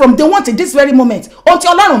tí mo ṣe from day one to this very moment, ohun tí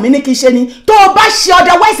Ọlọ́run mi ní kí n ṣe ni, tó o bá ṣe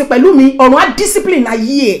otherwise pẹ̀lú mi, ọ̀run á discipline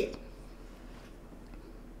ayé ẹ̀.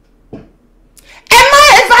 Ẹ má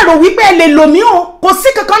ever rò wípé ẹ lè lò mí o, kò sí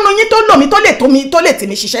kankan nu yín tó lò mí tó lè tì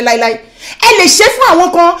mí ṣiṣẹ́ láíláí. Ẹ lè ṣe fún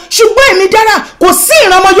àwọn kan, ṣùgbọ́n èmi Dara kò sí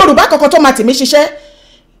ìran ọmọ Yorùbá kankan tó máa tì mí ṣiṣẹ́.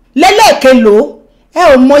 Lẹ́lẹ́ẹ̀kẹ́ lò ó, ẹ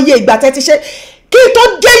ò mọye ìgbà tẹ́ ti ṣe kí tó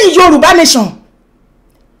dẹ́yìn Yorùbá nation.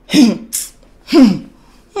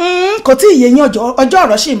 Kò tí ìyè yín ọjọ́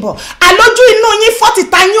ọ̀rọ̀ ṣì ń bọ̀. Àlójú inú yín fọ́tì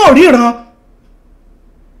ta yín ò ríran.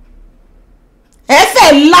 Ẹ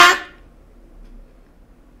fẹ́ la.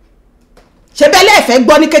 Ṣé bẹ́lẹ̀ ẹ fẹ́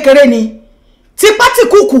gbọ́ ní kékeré ni?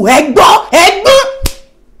 Tipátìkùkù ẹ gbọ́, ẹ gbọ́n.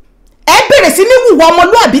 Ẹ bẹ̀rẹ̀ sí ní wùwà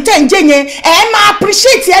ọmọlúàbí tẹ́ ń jẹ́ yẹn, ẹ máa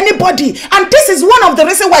appreciate anybody, and this is one of the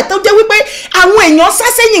reasons why tó jẹ́ wípé àwọn èèyàn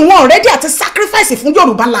sásẹ́yìn wọn already àti sacrifice fún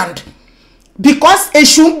Yorùbá land because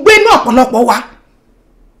èṣù ń gbé ní ọ̀pọ̀lọpọ̀ wa.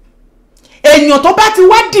 Èèyàn tó bá ti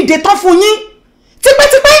wá dìde tán fún yín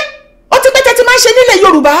tipẹ́tipẹ́, ó ti pẹ́ tẹ́ ti máa ń ṣe nílẹ̀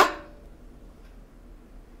Yorùbá.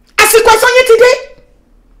 Àsìkò ẹ̀san yín ti dé.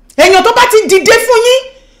 Èèyàn tó bá ti dìde fún yín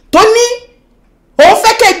tó ní òun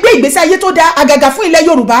fẹ́ kẹ́ gbé ìgbésí ayé tó dáa àgàgà fún ilẹ̀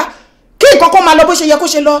Yorùbá, kí nǹkan kan máa lọ bó ṣe yẹ kó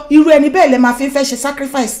ṣe lọ, irú ẹni bẹ́ẹ̀ lẹ máa fi fẹ́ ṣe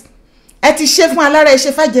sacrifice. Ẹ ti ṣe fún alára, ẹ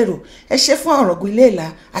ṣe fàjèrò, ẹ ṣe fún ọ̀rọ̀gùn ilé ìlà,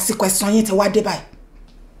 àsìkò ẹ̀san yín ti wá dé báyìí.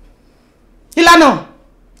 Ìlànà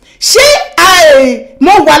ṣé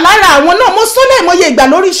mo wà lára àwọn náà, mo sọ láìmọye ìgbà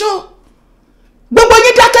lórí show, gbogbo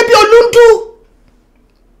yín dákẹ́ bí olúndú.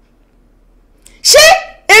 Ṣé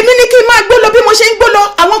èmi ní kí n máa gbó lọ bí mo ṣe ń gbó lọ,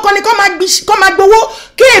 àwọn kan ní kọ́ máa gbowó,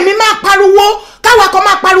 kí èmi máa pariwo, káwa kan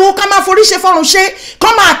máa pariwo, ká máa forí ṣe fọ́run ṣe,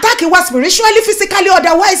 kọ́ máa attack wa spiritually, physically,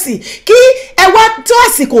 otherwise, kí ẹ wá tó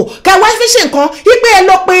àsìkò ká wá fi ṣe nǹkan wípé ẹ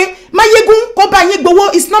lọ pé Mayegun kó bá yín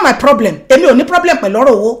gbowó, it's not my problem. Èmi ò ní problem pẹ̀lú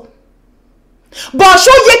ọ̀rọ̀ owó. Bọ̀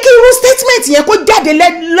ṣó yẹ kí irú statement yẹn kó jáde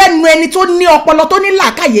lẹ́nu ẹni tó ní ọpọlọ tó ní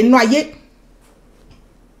làákàyè inú ayé.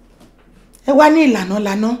 Ẹ wá ní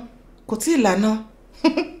ìlànà kò tí ìlànà.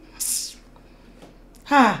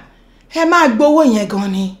 Ẹ máa gbowó yẹn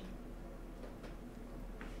gan ni.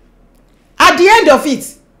 At the end of it,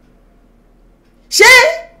 ṣé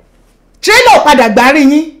trailer padà gbárí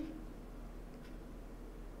yín?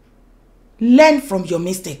 Learn from your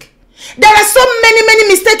mistake. There are so many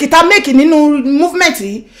mistakes it are making nínú movement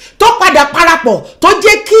yìí tó padà parapọ̀ tó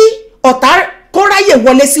jẹ́ kí ọ̀tá kó ráyè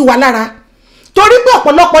wọlé sí wa lára. torí pé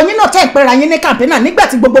ọ̀pọ̀lọpọ̀ yín náà tẹ́ ń pera yín ní campaigner nígbà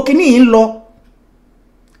tí gbogbo kinní yìí ń lọ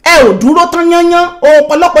ẹ ò dúró tán yányán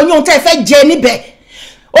ọ̀pọ̀lọpọ̀ yín ohun tẹ́ fẹ́ jẹ níbẹ̀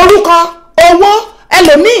orúkọ owó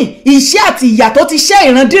ẹlòmíì iṣẹ́ àti ìyà tó ti ṣẹ́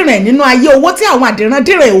ìrandíran nínú ayé owó tí àwọn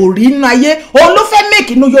àdìrandíran ò rí nínú ayé òun ló fẹ́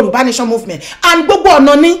make inú Yorùbá Nation movement and gbogbo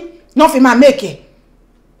ọ̀nà ni wọ́n fi máa make ẹ̀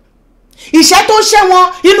ìṣẹ́ tó ṣẹ́ wọn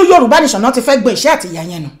inú Yorùbá Nation náà ti fẹ́ gbọ́ ìṣẹ́ àti ìyà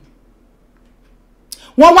yẹn nù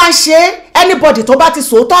wọ́n wá ń ṣe anybody tó bá ti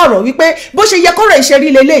sòótọ́ ọ̀rọ̀ wípé bó ṣe yẹ kọ́rọ̀ ìṣe rí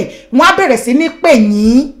lélẹ̀ wọ́n á bẹ̀rẹ̀ sí ní pè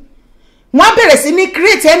yín wọ́n á bẹ̀rẹ̀ sí ní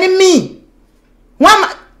create enemy wọ́n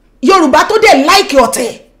Yorùbá tó dẹ̀ like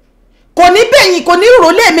ọ̀tẹ̀ kò ní bẹ̀yìn kò ní rò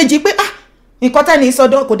lẹ́ẹ̀mejì pé nǹkan tẹ́ni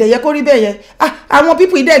ìsọdọ̀ kò dẹ̀ yẹ kó rí bẹ́ẹ̀ yẹn àwọn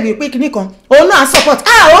pípù ìdẹ́gbẹ̀ pé kìíní kan òun náà support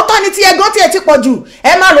òótọ́ ni tí ẹgán tí ẹ ti pọ̀ jù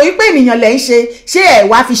ẹ máa rò wípé ènìyàn lẹ̀ ń ṣé ẹ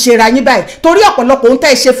wá fi ṣera yín báyìí torí ọ̀pọ̀lọpọ̀ ohun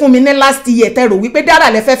tẹ́ ẹ ṣe fún mi ní last year tẹ́ rò wípé dára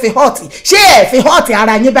lẹ fẹ́ fi hot ṣé ẹ fi hot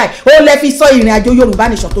ara yín báyìí ó lẹ fi sọ ìrìn àjò Yorùbá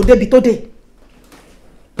Nation tó débi tó dé.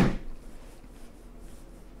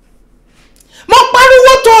 mo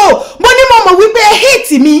pariwo tó mo ní mo mọ̀ wípé ẹ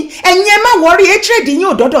hate mi ẹ̀yin ẹ má wọrí hatred yín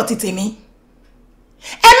ò dọ́dọ̀ ti tèmi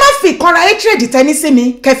ẹ má fi ìkanra hatred tẹni sí mi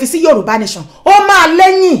kẹfì sí Yorùbá Nation ó máa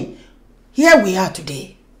lẹ́yìn. Here we are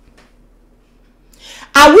today.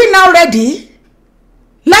 Are we now ready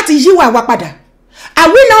láti yíwà wa padà?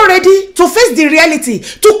 Are we now ready to face the reality,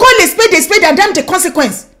 to call a spade and damn the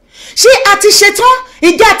consequence? Ṣé a ti ṣetán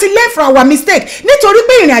ìjà àti learn from our mistake nítorí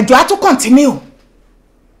pé ìrìn àjò á tún continue?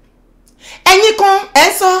 Ẹ̀yin kan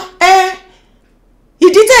ẹ sọ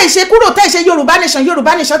ìdí tẹ́ ẹ ṣe kúrò tẹ́ ẹ ṣe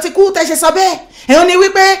Yorùbá Nation ti kú tẹ́ ẹ ṣe sọ bẹ́ẹ̀ ẹ̀hún ni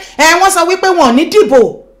wípé wọ́n sọ wípé wọn ò ní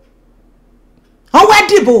dìbò wọ́n wá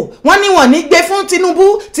dìbò wọ́n ní wọn ní gbé fún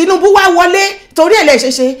Tinubu wá wọlé torí ẹ̀ lè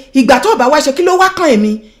ṣe ìgbà tó bá wá ṣe kí ló wá kàn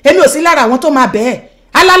èmi ò sí lára àwọn tó máa bẹ́ẹ̀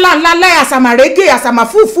alálà ńlá láì àsàmàrégé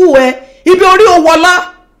àsàmàfúùfù ibi orí ò wọlá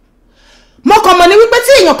mo kàn mọ̀ ní wípé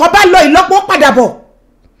tí èèyàn kan bá lọ ìlọ́pọ̀ padà bọ̀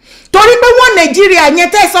torí pé wọ́n Nàìjíríà yẹn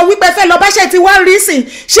tẹ́ sọ wípé fẹ́ lọ báṣẹ́ ti wá rí sìn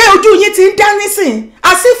ṣé ojú yín ti ń dá nísìn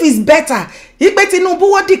as if it's better wípé Tinubu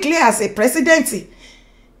wọ́n declare as a president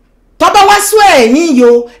tọ́ba wá sún ẹ̀yìn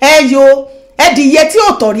yo ẹdìyẹ tí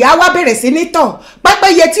ò tọ̀ rí á wá bẹ̀rẹ̀ sí ní tọ̀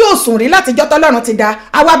pẹ́pẹ́yẹ tí ò sùn rí látijọ́ tọ́lọ́run ti dá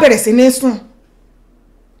á wá bẹ̀rẹ̀ sí ní sùn.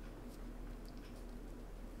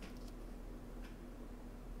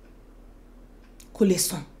 kò lè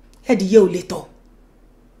sùn ẹdìyẹ ò lè tọ̀.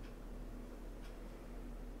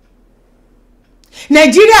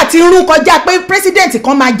 Nàìjíríà ti rún kọjá pé president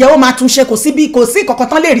kan máa jẹ́ ó máa túnṣe kò sí kankan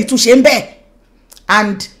tán lè rí túnṣe ń bẹ̀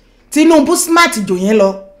and Tinubu smart jò yẹn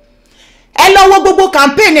lọ ẹ lọ wo gbogbo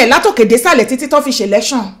campaign ẹ látòkèdè sàlẹ̀ títí tó fi ṣe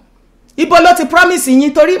election ibo ló ti promise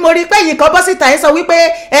yín torí mo rí pé yín kan bọ́ síta ẹ sọ wípé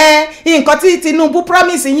nǹkan tí Tinubu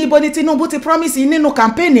promise yín ibo ni Tinubu ti promise yín nínú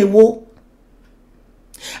campaign èwo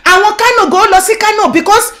àwọn Kano go lọ sí Kano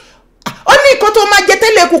because ó ní nǹkan tó máa jẹ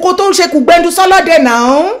tẹ́lẹ̀ kókó tó ń ṣe kù gbẹ́ndu sọ́lọ́dẹ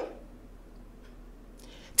náà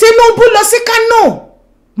Tinubu lọ sí Kano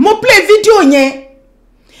mo play video yẹn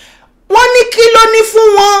wọ́n ní kí ló ní fún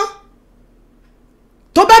wọn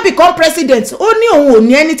tó bá become president ó ní òun ò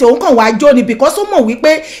ní ẹni tí òun kàn wá jó ni because ó mọ̀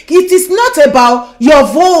wípé it is not about your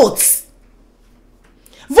vote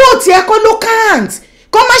yẹ kó ló count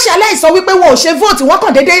kó má ṣe aláìsọ wípé wọn ò ṣe vote wọn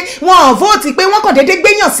ò vote pé wọn kàn déédé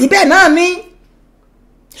gbéyàn síbẹ̀ náà ni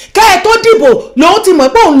kẹ́ ẹ tó dìbò lòun ti mọ̀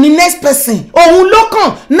pé òun ni next person òun ló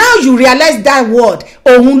kàn now you realize that word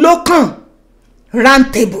òun ló kàn round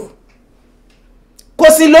table kò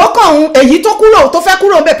sí ló kàn òun èyí tó fẹ́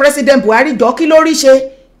kúrò ń bẹ̀ president Buhari jọ kí ló rí ṣe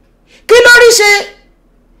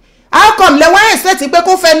how come lẹ́wọ́n expect pé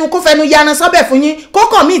kó fẹnu yaran sọ́bẹ̀ fún yín kó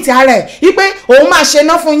commit ara ẹ̀ wípé òun máa ṣe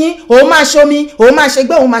ná fún yín òun máa ṣomi òun máa ṣe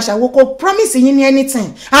gbé òun máa ṣàwo kó promise yín ní anything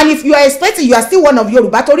and if you are expecting you are still one of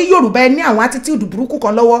Yorùbá torí Yorùbá ẹ ní àwọn attitude burúkú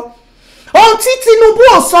kan lọ́wọ́ ohun tí Tinubu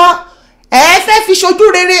ò sọ ẹ fẹ́ fi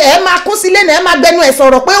ṣojú rere ẹ máa kún sílé náà ẹ máa gbẹnu ẹ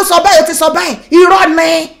sọ̀rọ̀ pé ó sọ báyìí ó ti sọ báyìí irọ́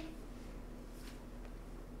ni.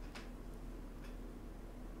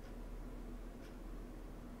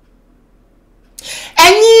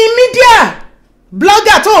 ẹ̀yin mídíà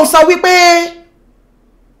blogger tó ń sọ wípé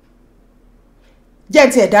jẹ́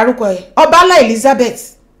ti ẹ̀ dárúkọ ẹ̀ Ọbalá Elizabeth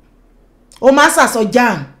ó máa sàsọ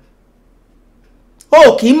jam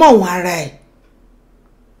ó kì í mọ̀ wọ́n ara ẹ̀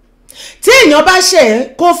tí èèyàn bá ṣe ẹ́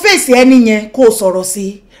kó fèsì ẹni yẹn kó sọ̀rọ̀ sí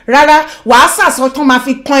rárá wàá sàsọ tán máa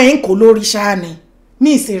fi kán ẹ̀ ń kó lórí ṣáà ni mí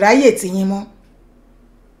ìsìráyè tìyín mọ́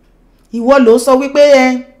ìwọ ló sọ wípé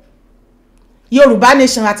Yorùbá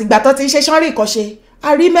Nation àtìgbà tó ti ń ṣe sánrí ìkọ́ṣe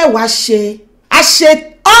àrí mẹ́wàá ṣe a ṣe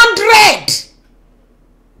 100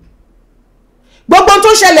 gbogbo tó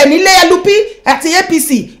ṣẹlẹ̀ nílé LP àti APC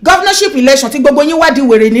governorship election tí gbogbo yín wádìí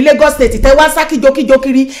wèrè ní Lagos State tẹ́ wá sá kíjokíjo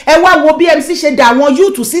kiri ẹ wá wo BMC ṣe dà àwọn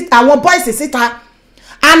youth síta àwọn boys síta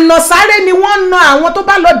ànàsáré ni wọ́n na àwọn tó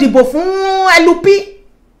bá lọ dìbò fún LP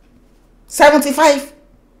 75.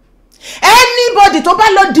 Anybody tó bá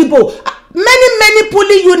lọ dìbò many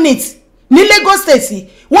polling units ní Lagos State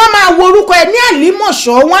wọ́n máa wo orúkọ ẹ ní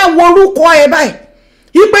Àlímọ̀ṣọ́, wọ́n á wo orúkọ ẹ báyìí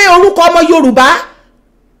wípé orúkọ ọmọ Yorùbá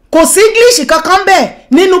kò sí English kankan bẹ́ẹ̀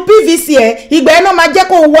nínú PVC ẹ, ìgbà ẹ náà máa jẹ́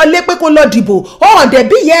kó wọlé pé kó lọ dìbò ọ̀ọ́dẹ̀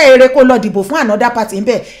bí ìyá èrè kó lọ dìbò fún another party ń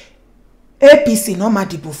bẹ̀ APC náà máa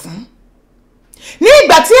dìbò fún. Ní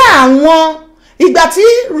ìgbà tí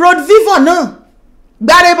Road Vivo náà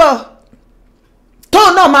gbárébọ̀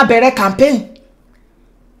tó náà máa bẹ̀rẹ̀ campaign,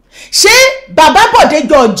 ṣé bàbá Bọ̀dé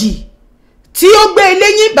George tí ó gbé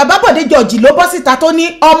eléyìn, bàbá Bọ̀dé George ló bọ́ síta tó ní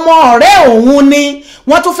ọmọ ọ̀rẹ́ òun ni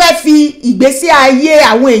wọ́n tún fẹ́ fi ìgbésí ayé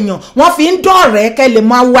àwọn èèyàn wọ́n fi ń dọ̀rẹ́ kẹ́ lè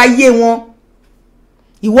máa wáyé wọn,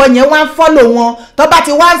 ìwọ yẹn wá ń fọ́lò wọn, tó bá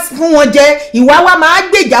ti wá fún wọn jẹ ìwà wa máa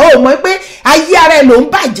gbèjà ó mọ̀ pé ayé ara ẹ̀ ló ń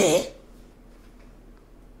bàjẹ́.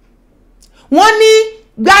 Wọ́n ní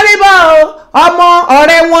gbárébọ̀ ọmọ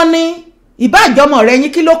ọ̀rẹ́ wọn ní ìbájọmọ ọ̀rẹ́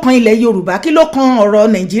yín, kí ló kan ilẹ̀ Yorùbá, kí ló kan ọ̀rọ̀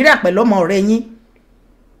Nàìjíríà pẹ̀lú ọmọ ọ̀rẹ́ yín.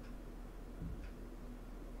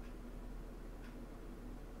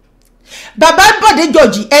 Bàbá Bọ̀dé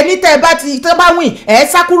George ẹni tẹ́ bá ti tẹ́ bá win ẹ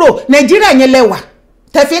sá kúrò Nàìjíríà yẹn lẹ́wà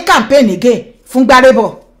tẹ́ fi campaign again fún gbárébọ̀.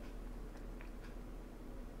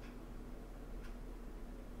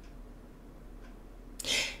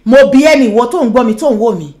 Mo bi ẹni ìwọ tó ń gbọ́ mi tó ń wò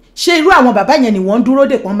mí, ṣé irú àwọn bàbá yẹn ni wọ́n ń dúró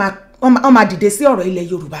dè pọ́n máa dìde sí ọ̀rọ̀ ilẹ̀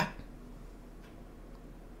Yorùbá?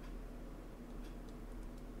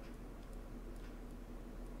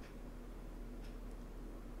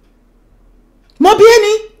 Mo bi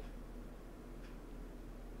ẹni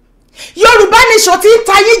Yorùbá nation ti ń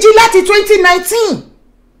ta yín jí láti 2019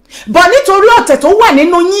 bọ̀ nítorí ọ̀tẹ̀ tó wà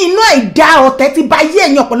nínú yín, inú ẹ̀dá ọ̀tẹ̀ ti bà yé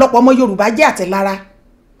ẹ̀yin ọ̀pọ̀lọpọ̀ ọmọ Yorùbá jẹ́ àtẹ̀lára.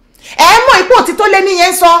 Ẹ mọ̀ ipò òtítọ́ lé ní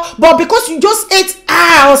yẹn sọ, but because you just ate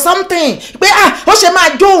or something pé ó ṣe máa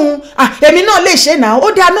jóun èmi náà lè ṣe náà, ó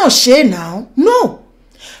dáa náà ṣe náà. No,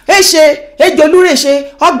 ẹ ṣe ejò olúre ṣe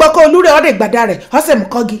ọgbọ́kọ́ olúre ọ̀rẹ́ ìgbàdá rẹ̀ ọ̀sẹ̀ mú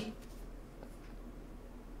kọ́gi.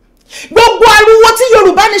 Gbogbo ariwo tí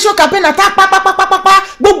Yorùbá nation campaign àtà pápápápápá,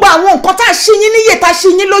 gbogbo àwọn nǹkan tá a ṣí yín níyè tá a ṣí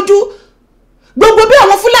yín lójú, gbogbo bí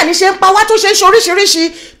àwọn Fúlàní ṣe ń pa wá tó ṣe ń ṣe oríṣiríṣi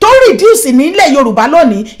tó reduce nílẹ̀ Yorùbá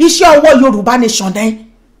lónìí, iṣẹ́ ọwọ́ Yorùbá nation náà.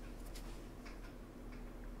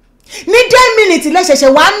 Ní 10 minutes lẹ́sẹ̀ṣẹ̀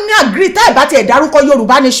wá ní agree tá ìbá ti ẹ̀ dárúkọ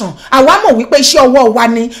Yorùbá nation, àwa mọ̀ wípé iṣẹ́ ọwọ́ wa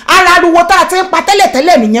ni. Ara ariwo tá a ti ń pa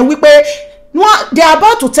tẹ́lẹ̀tẹ́lẹ̀ nìyẹn wípé they are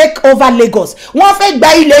about to take over Lagos, wọ́n fẹ́ gba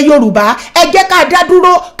ilẹ̀ Yorùbá. Ẹ jẹ́ ká dá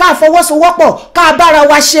dúró, ká fọwọ́sowọ́pọ̀, ká bára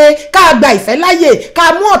wa ṣe, ká gba ìfẹ́ láyè, ká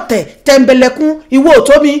mú ọ̀tẹ̀ tẹ̀m̀bẹ̀lẹ̀kún ìwọ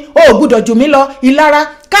òtó mi ó gbúdọ̀ jù mí lọ ìlara,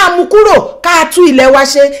 ká mú kúrò, ká tú ilẹ̀ wa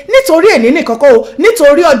ṣe nítorí èní nìkan kọ́ o,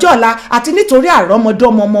 nítorí ọjọ́ ọ̀la àti nítorí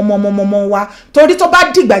àrọ́mọdọ́mọmọmọmọ wa, torí tó bá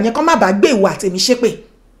dìgbà yẹn kó má bàa gbé ìwà àtẹ̀mí ṣépè.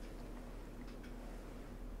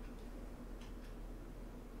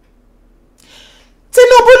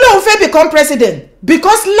 Tinubu lòun fẹ́ become president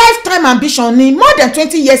because lifetime ambition ni, more than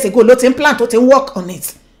 20 years ago ló ti ń plan tó ti ń work on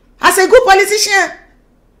it as a good politician.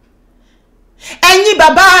 Ẹ̀yin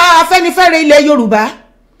bàbá Afẹ́nifẹ́re ilẹ̀ Yorùbá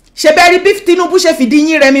ṣe bẹ́ẹ̀ rí bí Tinubu ṣe fìdí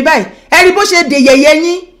yín rẹmi báyìí, ẹ rí bó ṣe dè yẹ̀yẹ́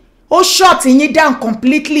yín, ó shut yín down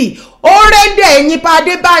completely, ó rẹ́ndà ẹ̀yin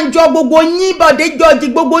Adébánjọ gbogbo yín, Bọ̀dé George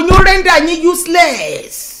gbogbo yín, ó rẹ́ndà yín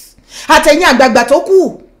useless. Àtẹ̀yìn àgbààgbà tó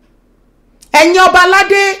kù, ẹ̀yin ọba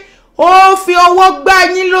aládé ó fi ọwọ́ gbá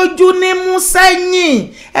yín lójú ní mú sẹ́yìn.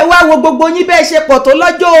 Ẹ wá wo gbogbo yín bẹ́ẹ̀ ṣe pọ̀ tó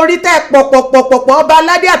lọ́jọ́ orí tẹ́ pọ̀pọ̀pọ̀pọ̀ ọba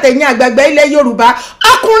aládé àtẹ̀yìn àgbààgbà ilẹ̀ Yorùbá.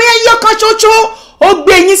 Ọkùnrin ẹyọ kan ṣoṣo ó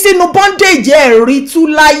gbé yín sínú bondage ẹ̀rí tú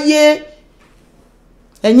láyé.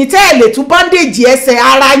 Ẹ̀yin tẹ́ ẹ̀ lè tú bondage ẹsẹ̀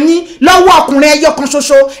ara yín lọ́wọ́ ọkùnrin ẹyọ kan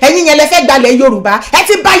ṣoṣo, ẹ̀yin yẹn lẹ fẹ́ gbalẹ̀ Yorùbá. Ẹ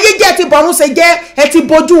ti bayé jẹ́, ẹ ti bọ̀rún ṣe jẹ́, ẹ ti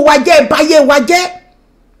bojú wa jẹ́, ẹ bayé wa jẹ́.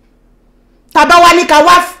 Tàbá wa ní ká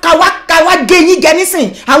wá gé yín jẹ nísìn,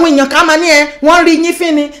 àwọn èèyàn ká máa ní wọ́n rí yín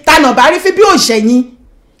fín ni, tànà bá rí fí bí òṣèyìn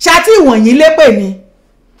ṣáàtì ìwọ̀nyí lépè ni,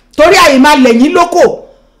 torí àyè máa lẹ̀yìn lóko.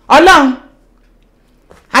 Ọlọ́run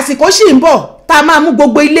àsìkò sì ń bọ̀ tá a máa mú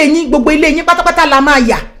gbogbo ilé yín pátápátá la máa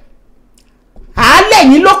yà á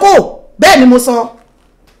lẹ̀yìn lóko, bẹ́ẹ̀ ni mo sọ.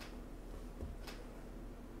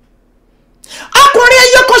 Ọkùnrin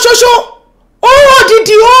ẹyọ kan ṣoṣo ó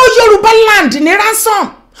odidi ó Yorùbá land ní ransom.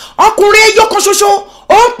 Ọkùnrin ẹyọ kan ṣoṣo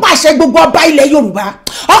ó ń pàṣẹ gbogbo ọba ilẹ̀ Yorùbá.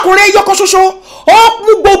 Ọkùnrin ẹyọ kan ṣoṣo ó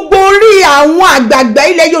mú gbogbo orí àwọn àgbààgbà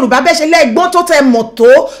ilẹ̀ Yorùbá bẹ́ẹ̀ ṣe lẹ́gbọ́n tó tẹ mọ̀ tó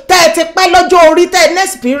tẹ́ ti pẹ́ lọ́jọ́ orí tẹ́ ní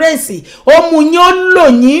experience, ó mú yín, ó lò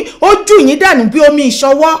yín, ó jù yín dànù bí omi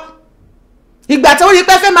ìṣọwọ́. Ìgbà tó rí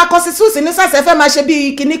pé fẹ́ máa constitute ní sàṣẹ fẹ́ máa ṣe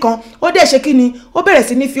bí kinní kan, ó dẹ̀ ṣe kíni, ó bẹ̀rẹ̀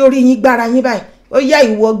sí ní fi orí yín gbára yín báyìí ó yá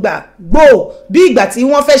ìwọ gbà gbò bí ìgbà tí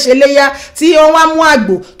wọ́n fẹ́ ṣe léyà tí wọ́n wá mú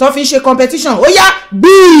àgbò tó fi ṣe competition ó yá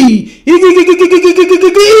gbì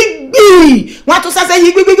wọ́n tún sásẹ́ yí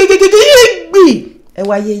gbì ẹ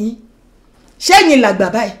wáyé yín ṣẹ́yìn làgbà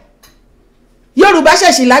báyìí Yorùbá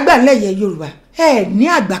ṣẹ̀ṣì lágbà nílẹ̀ Yorùbá ẹ ní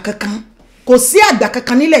àgbà kankan kò sí àgbà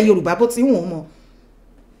kankan nílẹ̀ Yorùbá bó ti wọ́n mọ̀.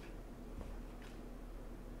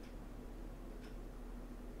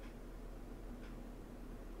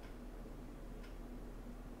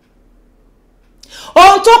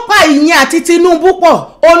 ohun tó pa ìyẹn àti Tinubu pọ̀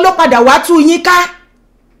òun ló padà wá tú yín ká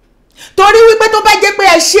torí wípé tó bá jẹ́ pé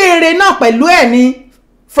ẹ ṣe eré náà pẹ̀lú ẹ̀ ni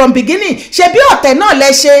from beginning ṣe bí ọ̀tẹ̀ náà lẹ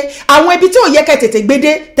ṣe àwọn ibi tí ò yẹ kẹ́ tètè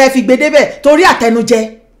gbédé tẹ́ fi gbédé bẹ̀ torí àtẹnujẹ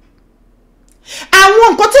àwọn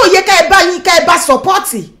nǹkan tí ò yẹ kẹ́ ẹ bá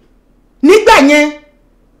sọ́pọ́ọ̀tì nígbà yẹn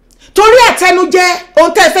torí àtẹnujẹ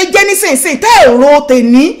ohun tẹ́ fẹ́ jẹ́ nísinsìnyí tẹ́ èrò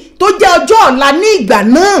tèní tó jẹ́ ọjọ́ ọ̀la ní ìgbà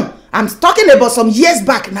náà I'm talking about some years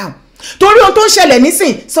back now torí ohun tó ń ṣẹlẹ̀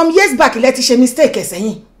nísìn some years back lẹ ti ṣe mistake ẹ̀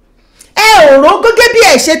sẹ́yìn ẹ ò rò gẹ́gẹ́ bí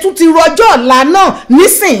ẹ̀ ṣe tún ti rọjọ́ ọ̀la náà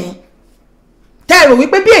nísìn tẹ́ ẹ rò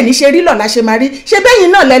wípé bí èní ṣe rí lọ́la ṣe máa rí ṣe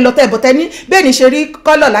bẹ́yìn náà lẹ lọ tẹ́ bọ̀tẹ́ ní bí èní ṣe rí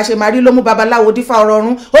kọ́ lọ́la ṣe máa rí ló mú babaláwo dífá ọ̀rọ̀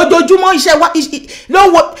ọ̀run ojoojúmọ́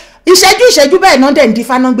ìṣẹ́jú bẹ́ẹ̀ náà dẹ̀ ń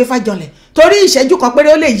dífá náà gbé fàjọlẹ̀ torí ìṣẹ́jú kan péré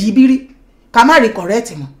ó lè yí bírí ká má rí correct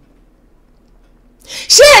mọ́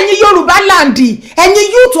ṣé ẹ̀yin Yorùbá láǹdì ẹ̀yin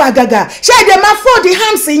yúùtù àgàgà ṣé ẹ̀dẹ̀ máa fọ́ọ̀dì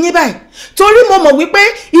hams yín báyìí torí mo mọ̀ wípé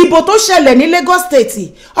ìbò tó ṣẹlẹ̀ ní Lagos State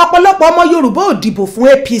ọ̀pọ̀lọpọ̀ ọmọ Yorùbá ò dìbò fún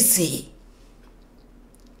APC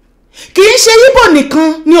kì í ṣe Ìgbò nìkan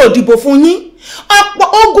ni ò dìbò fún yín ọ̀pọ̀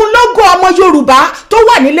ogunlọ́gọ̀ ọmọ Yorùbá tó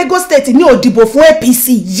wà ní Lagos State ni ò dìbò fún APC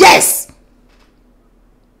yes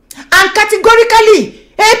and categorically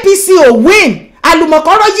APC ò win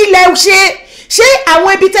àlùmọ̀kọ́rọ́ yìí lẹ ṣé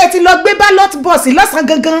àwọn ibi tẹ́ ti lọ gbé ballot box lọ́sàn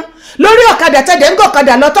gangan lórí ọ̀kadà tẹ́dẹ̀ ń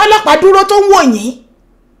gọ̀kadà lọ tọ́lọ́pàá dúró tó ń wò yín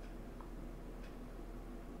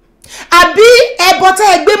àbí ẹbọ tẹ́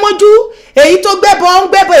ẹ gbé mójú èyí tó gbẹ́bọ ń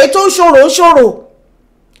gbẹ́bọ èyí tó ń ṣòro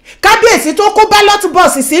kábíyèsí tó kó ballot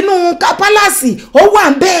box sínú pálásì ó wà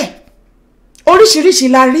ń bẹ́ẹ̀ oríṣiríṣi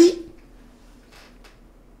la rí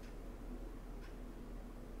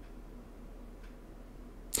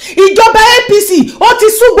ìjọba APC ó ti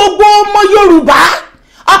sú gbogbo ọmọ Yorùbá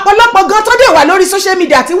ọ̀pọ̀lọpọ̀ gan tó dé wà lórí social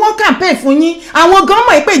media tí wọ́n campaign fún yín àwọn gan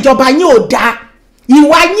mọ̀ pé ìjọba yín ò dáa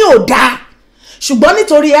ìwà yín ò dáa ṣùgbọ́n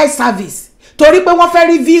nítorí eye service torí pé wọ́n fẹ́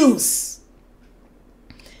rí views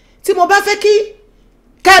tí mo bá fẹ́ kí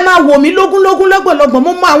ká ẹ máa wò mí lógúnlógún lọ́gbọ̀nlọ́gbọ̀n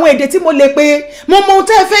mo mọ àwọn èdè tí mo lè pè mo mọ ohun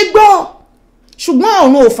tẹ́ ẹ fẹ́ gbọ́ ṣùgbọ́n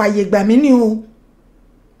ọ̀run ò fàyè gbà mí ni o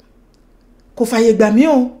kò fàyè gbà mí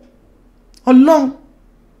o Ọlọ́run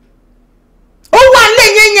ó wà lé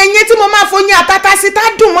yẹnyẹnyẹ tí mo máa foyín àtàtà sí tá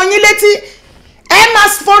dùn mọ́ yín létí ẹ máa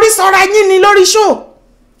forí sọra yín ni lórí show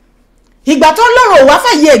ìgbà tó lọ́rọ̀ ò wá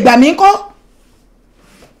fàyè ìgbà mi kọ́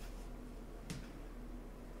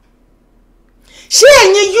ṣé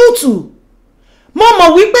ẹ̀yin yúùtù mo mọ̀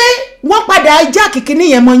wípé wọ́n padà já kìkìní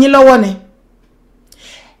yẹn mọ́ yín lọ́wọ́ ni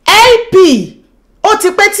LP ó ti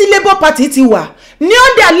pẹ́ tí Labour Party ti wà ní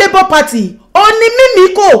under Labour Party ó ní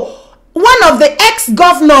Mímíkò one of the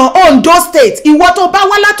ex-governor Ondo State ìwọ tó bá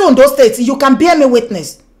wá láti Ondo State you can bear me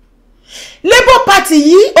witness Labour Party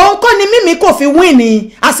yìí òun kọ́ ni Mímíkò fi win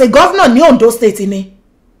ni as a governor ní Ondo State ni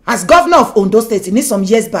as governor of Ondo State ní some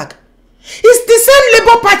years back it's the same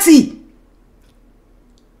Labour Party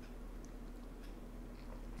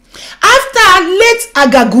after late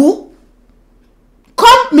Agagu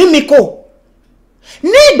come Mímíkò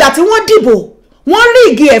ní ìgbà tí wọ́n dìbò wọ́n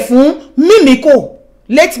rí igi ẹ̀ fún Mímíkò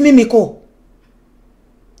late Mímíkò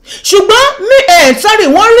ṣùgbọ́n sorry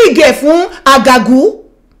wọ́n rí igi ẹ̀ fún Agagu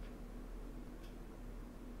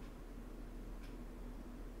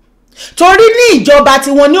torí ní ìjọba tí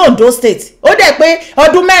wọ́n ní Ondo State ó dẹ̀ pé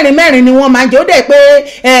ọdún mẹ́rin ni wọ́n máa ń jẹ́ ó dẹ̀ pé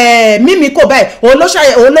Mímíkò báyìí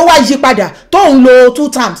òun ló wá yí padà tó ń lo 2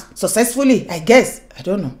 terms successfully I guess I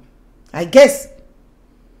don't know I guess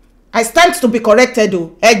I stand to be corrected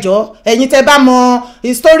o ẹjọ́ ẹ̀yin tẹ́ bá mọ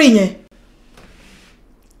story yẹn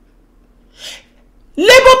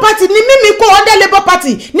Labour Party ni Mímíkò under Labour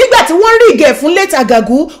Party nígbà tí wọ́n rí ìgẹ̀ fún late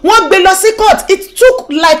Agagu wọ́n gbé lọ sí court it took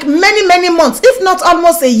like many months if not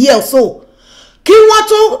almost a year or so kí wọ́n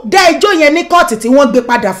tó dá ẹjọ́ yẹn ní court tí wọ́n gbé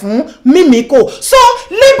padà fún Mímíkò so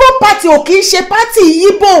Labour Party ò kì í ṣe party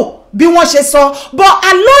Igbo bí wọ́n ṣe sọ but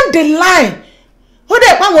along the line ó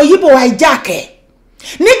dẹ̀ pa àwọn Igbo hijack ẹ̀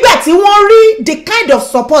nígbà tí wọ́n rí the kind of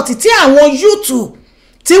support tí àwọn youth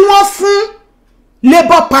tí wọ́n fún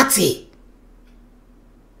Labour Party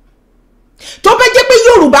tó bẹ́ jẹ́ pé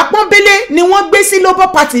Yorùbá pọ́nbélé ni wọ́n gbé sí Labour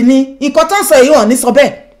Party ni nǹkan tó ń sọ èyí hàn ní sọ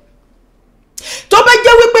bẹ́ẹ̀ tó bẹ́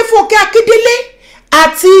jẹ́ wípé Fúnkẹ́ Akíndélé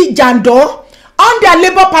jàǹdọ́ under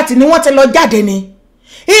Labour Party ni wọ́n ti lọ jáde ni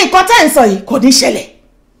nǹkan tẹ́ ń sọ yìí kò ní ṣẹlẹ̀.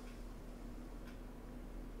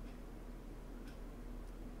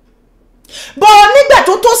 bọ́ nígbà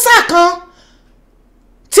tó tó sáà kan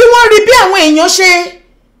tí wọ́n rí bí àwọn èèyàn ṣe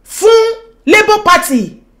fún Labour Party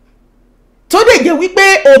tó dẹ̀ jẹ́ wípé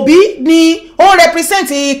Obi ni ó represent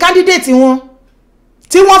candidate wọn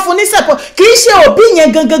tí wọ́n fún ní support kì í ṣe Obi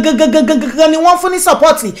yẹn gangan ni wọ́n fún ní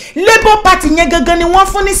support Labour Party yẹn gangan ni wọ́n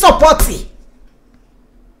fún ní support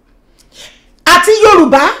àti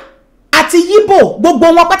Yorùbá àti Yíbò gbogbo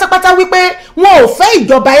wọn pátápátá wípé wọn ò fẹ́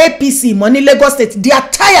ìjọba APC mọ́ ní Lagos State they are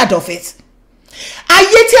tired of it.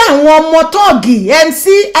 Ayé tí àwọn ọmọ tọ́ọ̀gì MC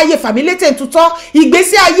ayé fàmílétè tutọ́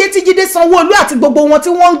ìgbésí ayé tí Jídé Sanwó-Olú àti gbogbo wọn tí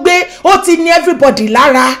wọ́n ń gbé ó ti ní everybody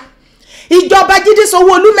lára. Ìjọba Jídé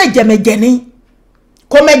Sanwó-Olú mẹ̀jẹ̀mẹ̀jẹ̀ ni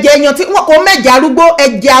kò mẹ̀jẹ̀ èèyàn tí wọ́n kò mẹ̀jẹ̀ arúgbó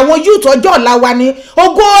ẹ̀jẹ̀ àwọn youth ọjọ́ ọ̀la wa ni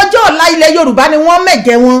ògo ọjọ́ ọ̀la ilẹ̀ Yorùbá ni wọ́n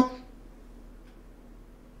mẹ̀jẹ̀ wọn.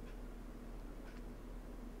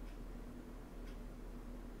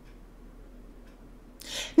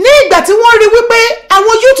 Ní ìgbà tí wọ́n rí wípé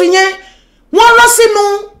àwọn youth yẹn wọ́n rán sínú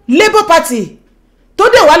Labour Party tó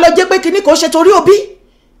dẹ̀ wá lọ jẹ́ pé kíní kò ṣe torí Obi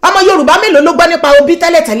ọmọ Yorùbá mélòó ló gbọ́ nípa Obi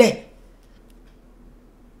tẹ́lẹ̀tẹ́lẹ̀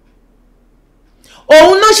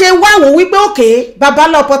òun náà ṣe wá wò wípé òkè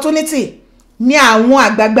babalá opportunity ní àwọn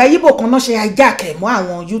àgbààgbà Yíbò kan náà ṣe ajáàkẹ́ mọ́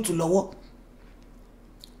àwọn youth lọ́wọ́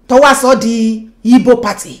tó wá sọ di Igbo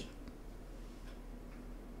Party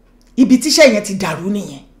ibi tíṣẹ́ yẹn ti dàrú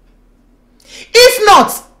nìyẹn if not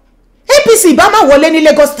APC bá má wọlé ní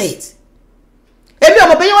Lagos State èmi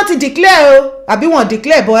ọmọ bẹ́yẹ́ wọ́n ti declare o àbí wọ́n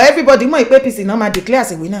declare but everybody mọ̀ ìpé APC náà máa declare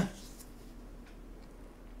as a winner.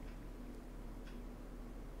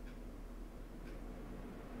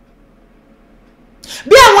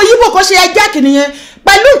 bí àwọn Yíbò kan ṣe ẹjá kìnìyẹn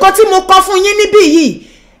pẹ̀lú nǹkan tí mo kọ fún yín níbí yìí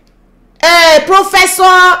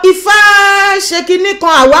Professor Ifá ṣe kinní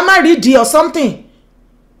kan Àwámárìdí or something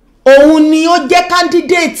òun ni ó jẹ́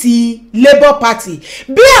candidate Labour Party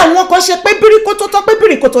bí àwọn kan ṣe pé bíríkótó tó pé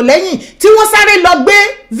bíríkótó lẹ́yìn tí wọ́n sáré lọ gbé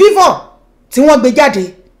Vivo tí wọ́n gbé jáde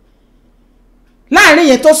láàrin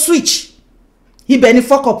yẹn tó switch ibẹ̀ ni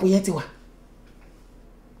fọ́kọ̀pù yẹn ti wà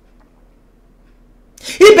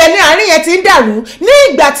ibẹ̀ ni àárín yẹn ti ń dàrú ní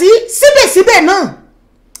ìgbà tí síbẹ̀síbẹ̀ náà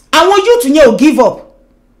àwọn youth yẹn ò give up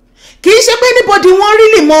kì í ṣe pé anybody wọ́n rí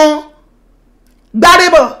lè mọ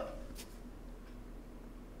gbárébọ̀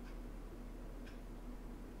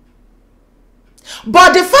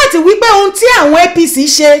but the fact wípé ohun tí àwọn APC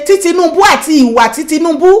ṣe tí Tinubu àti ìwà tí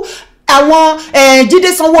Tinubu àwọn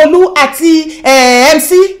Jídé Sanwó-Olú àti MC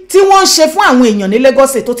tí wọ́n ń ṣe fún àwọn èèyàn ní Lagos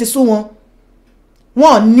State tó ti sú wọn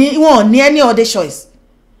wọ́n ní any other choice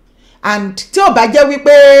and tí ó bá jẹ́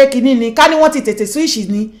wípé kìíní ni ká ní wọ́n ti tètè switch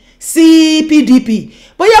ní sí PDP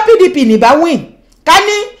bóyá PDP ní bá win ká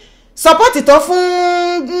ní support tó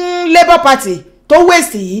fún Labour Party tó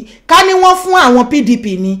waste yìí ká ní wọ́n fún àwọn PDP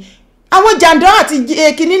ní àwọn jàǹdọ́ àti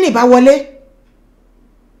kìíní ní bá wọlé.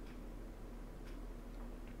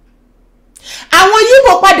 àwọn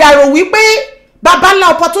Yíbò padà rò wípé babalá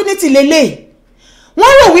opportunity lélẹ̀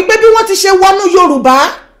wọ́n rò wípé bí wọ́n ti ṣe wọnú Yorùbá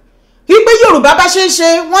wípé Yorùbá bá ṣe ń ṣe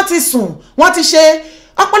wọ́n ti sùn wọ́n ti ṣe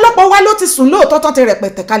ọ̀pọ̀lọpọ̀ wa ló ti sùn lóòótọ́ tán ti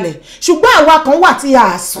rẹpẹtẹ kalẹ̀ ṣùgbọ́n àwa kan wà tí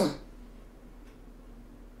a sùn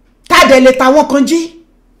tàdé lè tàwọn kan jí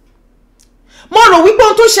mo rò wípé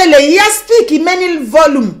ohun tó ṣẹlẹ̀ yìí á speak many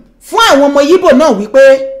volume fún àwọn ọmọ Yíbò náà wípé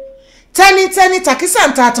tẹ́nitẹ́ni tàkísà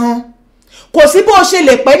ń ta tán kò sí bó ṣe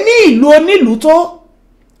lè pẹ́ ní ìlú onílùú tó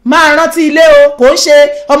máa rántí ilé o kò ń ṣe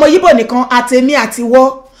ọmọ Yíbò nìkan àtèmi àtiwọ́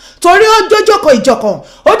torí ó jójókòó ìjọkàn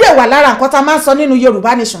ó dẹ̀ wà lára nǹkan tá a máa ń sọ nínú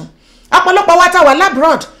Yorùbá nation ọ̀pọ̀lọpọ̀ wa tá wà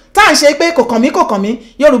labroad tá à ń ṣe pé kò kàn mí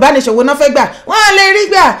Yorùbá nation wo náà fẹ́ gbà wọ́n á lè rí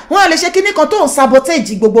gbà wọ́n á lè ṣe kinní kan tó ń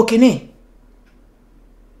sabotage gbogbo kinní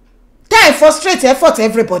tá ẹ̀ frustrate effort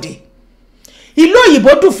everybody ìlú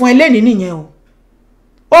òyìnbó dùn fún ẹlẹ́ni nìyẹn o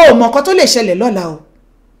ò mọ̀ nǹkan tó lè ṣẹlẹ̀ lọ́la o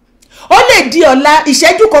ó lè di ọ̀la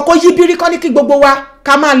ìṣẹ́jú kọ́kọ́ yí bírí kọ́ ní kí gbogbo wa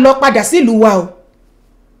ká máa lọ padà sílùú wa o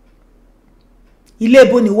ilé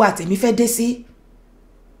ibo ni wa àtẹ̀mí fẹ́ dé sí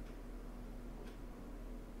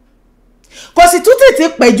kò sì tún tètè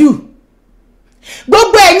pẹ́ jù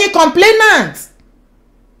gbogbo ẹ̀yin complainant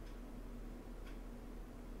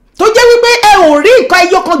tó jẹ́ wípé ẹ ò rí nǹkan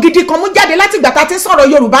ẹyọ kan gidi kan mú jáde láti ìgbà tá a ti sọ̀rọ̀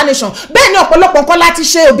Yorùbá nation bẹ́ẹ̀ ni ọ̀pọ̀lọpọ̀ nǹkan láti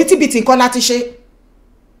ṣe òbítíbitì nǹkan láti ṣe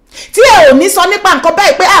tí ẹ ò ní sọ nípa nǹkan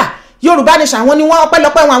báyìí pé Yorùbá nation àwọn ni wọ́n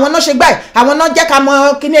ọpẹ́lọpẹ́ wọn àwọn náà ṣe gbáyìí àwọn náà jẹ́ ká mọ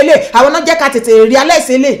kíní ilé àwọn náà jẹ́ ká tètè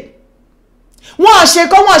realize ilé wọ́n ṣe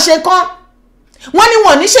kán wọ́n ní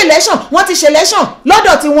wọ́n ní ṣe election wọ́n ti ṣe election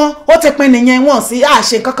lọ́dọ̀ tí wọ́n ó ti pin nìyẹn wọ́n sí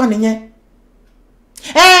àṣe kankan nìyẹn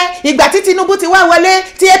ìgbà tí Tinubu ti wá wọlé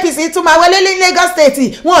tí APC tún máa wọlé ní Lagos State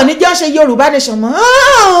wọn ò ní jẹ́ ṣe Yorùbá nation mọ́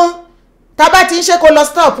tábà tí ń ṣe kó lọ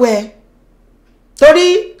stop ẹ̀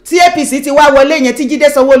torí tí APC ti wá wọlé yẹn tí Jídé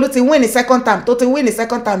Sanwó-Olú ti win ní second term tó ti win ní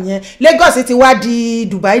second term yẹn Lagos ti wá di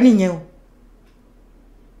Dubai nìyẹn o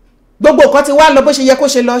gbogbo nǹkan ti wá lọ bó ṣe yẹ kó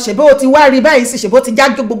ṣe lọ ṣèbó o ti wá rí báyìí sí ṣèbó ti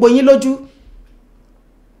jájú gbogbo yín lójú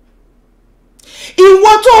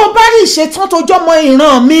ìwọ tó o bá rí ìṣetán tó jọmọ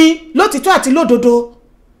ìran mi lótìtọ́ àti lódodo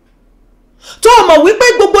tó o mọ̀ wípé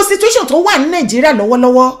gbogbo situation tó wà ní Nàìjíríà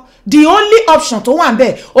lọ́wọ́lọ́wọ́ the only option tó wà ń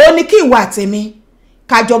bẹ̀ ó ní kí ìwà àtẹ̀mí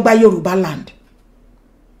kájọ gba Yorùbá land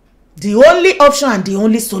the only option and the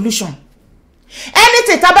only solution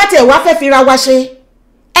anything tábàtì ẹ̀ wá fẹ́ fi ra wa ṣe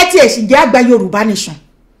ẹ ti ẹ̀ sì jẹ́ àgbà Yorùbá nation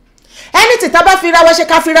anything tábà fi ra wa ṣe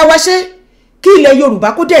ká fi ra wa ṣe kí ilẹ̀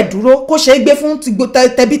Yorùbá kó dẹ̀ dúró kó ṣe é gbé fún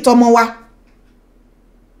tẹbí tọmọ wa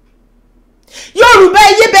Yorùbá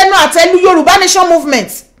ẹyẹ bẹnu àtẹ́lù Yorùbá nation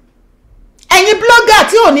movement ẹ̀yin blogger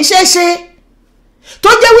tí ò ní ṣe ṣe tó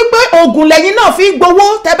jẹ́ wípé oògùn lẹ́yìn náà fi gbowó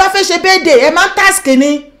tẹ́ bá fẹ́ ṣe birthday ẹ máa ń task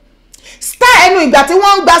ni star ẹnu ìgbà tí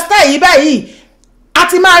wọ́n ń gba star yìí báyìí a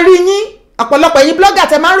ti máa rí yín ọ̀pọ̀lọpọ̀ ẹ̀yin blogger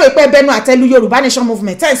tẹ́ máa ń rò pé bẹnu àtẹ́lù Yorùbá nation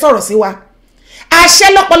movement tẹ́ ń sọ̀rọ̀ sí wa àṣẹ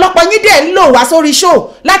lọ́pọ̀lọpọ̀ yín dẹ̀ ń lò wá sórí show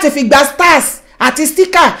láti fi gba stars àti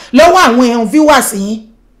sticker lọ́wọ́ àwọn èèyàn viewers yín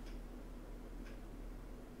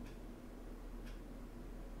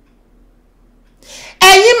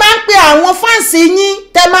ẹ̀yin máa ń pe àwọn fáǹsì yín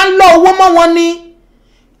tẹ́ máa ń lọ owó mọ́ wọn ni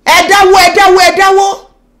ẹ dáwó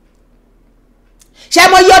ṣe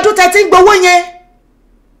mọ iye ọdún tẹ́ ti ń gbowó yẹn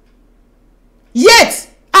yet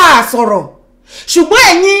a sọ̀rọ̀ ṣùgbọ́n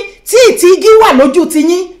ẹ̀yin tí ìtìgí wà lójú ti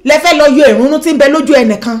yín lẹ fẹ́ lọ yọ ìrúnú tí ń bẹ lójú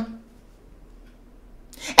ẹnìkan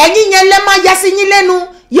ẹ̀yin yẹn lẹ máa yá sí yín lẹ́nu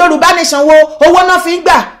Yorùbá nation wo owó náà fi ń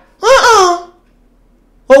gbà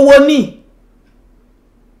owó ni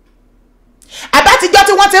àbátijọ́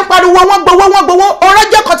tí wọ́n ti ń pariwo wọ́n gbowó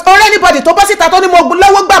ọ̀rẹ́ anybody tó bọ́ síta tó ní mo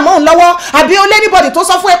lọ́wọ́ gbà mọ́ òun lọ́wọ́ àbí olé anybody tó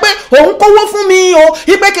sọ fún ẹ pé òun kówó fún mi o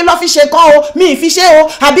ipe kí lọ fi ṣe kan o mi ì fi ṣe o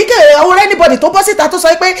àbí kí ọ̀rẹ́ anybody tó bọ́ síta tó sọ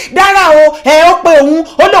pé dára o ó pe òun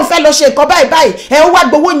ó lóun fẹ́ lọ ṣe nǹkan báyìí ó wá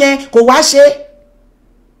gbowó yẹn kò wá ṣe.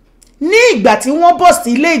 ní ìgbà tí wọ́n bọ̀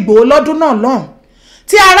sí ilé Ìgbòho lọ́dún náà lọ́hùn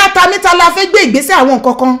tí ara ta níta la fẹ́ gbé ìgbésẹ̀ àwọn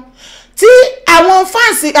nǹkan kan tí àwọn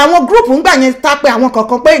fáǹsì àwọn gúrùpù ń gbà yẹn ta pé àwọn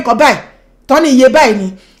kankan pé nǹkan báyìí tán ní iye báyìí ni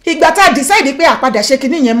ìgbà tá a decide pé àpadà ṣe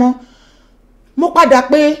kinní yẹn mọ́ mo padà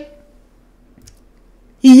pé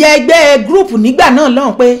ìyá ẹgbẹ́ group nígbà náà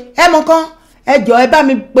lọ́hùn pé ẹ mọ kán ẹ jọ ẹ bá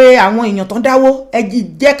mi pé àwọn èèyàn tán dáwó ẹ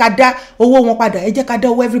jẹ́ ká dá owó wọn padà ẹ jẹ́ ká dá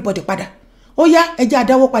owó everybody padà ó yá ẹ jẹ́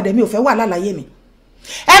àdáwó padà mi ò fẹ́ wà lálàyé mi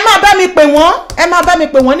ẹ máa bá mi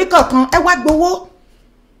pè wọ́n ní kọ̀ọ̀kan ẹ wá gbowó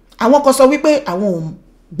àwọn kan sọ wípé àwọn ò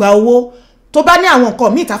gba owó tó bá ní àwọn nǹkan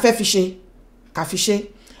míì tá fẹ́ fi ṣe ká fi ṣe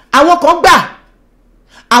àwọn kan gbà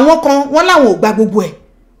àwọn kan wọ́n láwọn ò gba gbogbo ẹ̀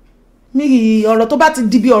mi ọ̀rọ̀ tó bá ti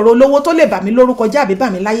di bí ọ̀rọ̀ olówó tó lè bà mí lórúkọ jẹ́ àbí bà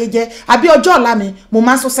mí láyé jẹ́ àbí ọjọ́ ọ̀la mi mo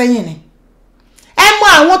máa ń sún sẹ́yìn ni ẹ mọ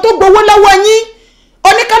àwọn tó gbowó lọ́wọ́ yín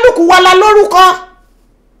oníkálùkù wa la lórúkọ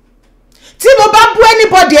tí mo bá bú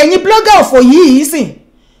anybody ẹ̀yin blogger òfò yìí sìn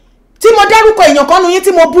tí mo dárúkọ èèyàn kan nu yín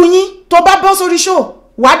tí mo bú yín tó bá bọ́ sórí show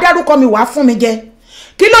wàá dárúkọ mi wàá fún mi jẹ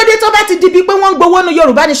kí ló dé tó bá ti di bí pé wọ́n ń gbowó ní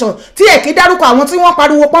Yorùbá nation tí ẹ̀ kí dárúkọ àwọn tí wọ́n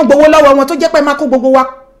pariwo pọ́n gbowó lọ́wọ́ wọn tó jẹ́ pé má kó gbogbo wa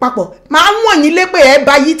papọ̀ máa ń wọ̀n yín lé pé ẹ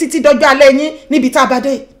bá yí títí dọjọ́ alẹ́ yín níbi tá a bá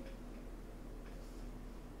dé.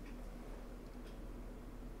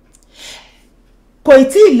 kò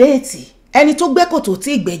tí ì léètì ẹni tó gbẹ́ kòtò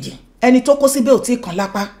tí ì gbẹ̀jìn ẹni tó kó síbẹ̀ ò tí ì kàn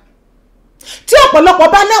lápá tí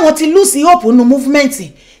ọ̀pọ̀lọpọ̀ bá náwọn ti lose hope nínú movement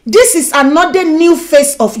this is another new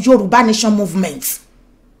face of Yorùbá nation movement.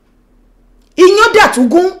 iyán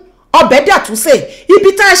dàtúgún ọbẹ̀ dàtúsè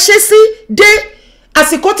ibi tá a ṣe sí dé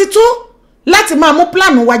àsìkò ti tó láti máa mú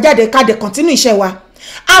pílánù wa jáde ká dé continue iṣẹ́ wa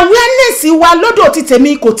awareness wa lọ́dọ̀ ti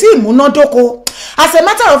tèmi kò tí ì múnádóko as a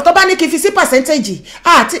matter of tó bá ní kí n fi sí percentage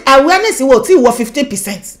àti awareness wo tí ì wọ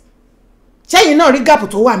 15% ṣẹ́yìn náà rí gap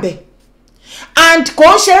tó wà ńbẹ̀ and kò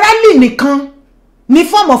ń ṣe rally nìkan ní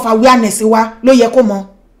form of awareness wa ló yẹ kó mọ̀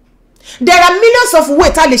there are millions of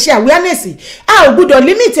ways tá lè ṣe awareness a ò gbọ́dọ̀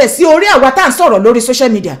limit ẹ̀ sí orí àwa tá ń sọ̀rọ̀ lórí social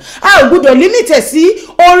media a ò gbọ́dọ̀ limit ẹ̀ sí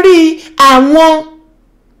orí àwọn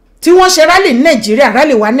tí wọ́n ṣe rally ní Nàìjíríà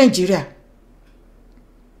rally wa Nàìjíríà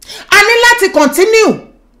a ní láti continue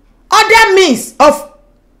other means of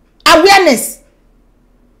awareness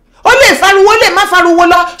ó lè fariwo lè má fariwo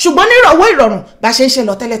lọ ṣùgbọ́n nírọ̀wọ́ ìrọ̀rùn bá ṣe ń ṣe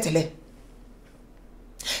lọ tẹ́lẹ̀tẹ́lẹ̀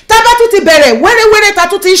tá bá tún ti bẹ̀rẹ̀ wẹ́rẹ́wẹ́rẹ́ ta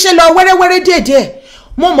tún ti ń ṣe lọ wẹ́rẹ́wẹ́rẹ́ díẹ̀díẹ̀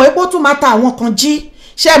mo mọ̀ pé ó tún máa ta àwọn kan jí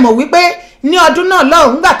ṣe mọ̀ wípé ní ọdún náà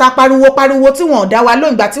lọ́hùn nígbà tá pariwo tí wọn ò dá wa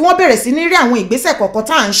lóhùn ìgbà tí wọ́n bẹ̀rẹ̀ sí ní rí àwọn ìgbésẹ̀ kọ̀ọ̀kan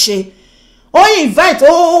tá à ń ṣe ó invite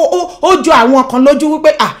ó jọ àwọn kan lójú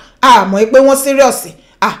wípé mọ̀ pé wọ́n serious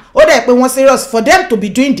ó dẹ̀ pé wọ́n serious for them to be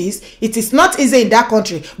doing this. It is not easy in that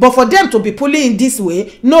country, but for them to be pulling in this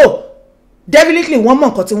way, no, definitely wọ́n mọ̀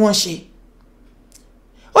nǹkan tí wọ́n ṣe.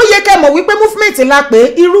 Ó yẹ kẹ́ mọ̀ wípé movement la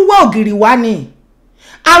pé irú wa ògiri wa ni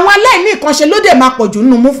àwọn aláìní nǹkan ṣe ló dẹ̀ máa pọ̀jù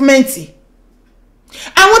nínú movement.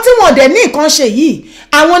 Àwọn tí wọ́n dẹ̀ ní nǹkan ṣe yìí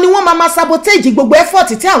àwọn ni wọ́n máa sabotage gbogbo effort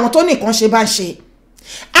tí àwọn tó ní nǹkan ṣe bá ń ṣe.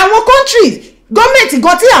 Àwọn countries gọ́ọ̀mẹ̀ntì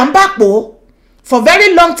gan tí à ń bá pò for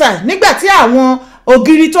very long time nígbà tí àwọn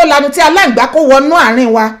ògiri tó lanu tí aláǹgbá kó wọnú àárín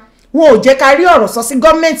wa wọn ò jẹ́ ká rí ọ̀rọ̀ sọ sí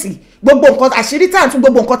gọ́ọ̀mẹ̀ntì gbogbo nǹkan àṣírí tá à ń tún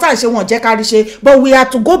gbogbo nǹkan tá à ń ṣe wọn ò jẹ́ ká rí ṣe, but we have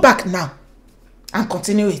to go back now and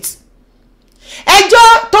continue it. Ẹjọ́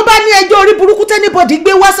tó bá ní ẹjọ́ orí burúkú tẹ́nibọ̀dì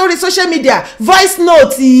gbé wá sórí social media voice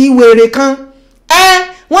note ìwèrè kan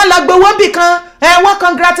wọ́n lọ gbowó bì kan wọ́n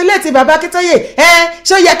congratulate bàbá Akíntóyè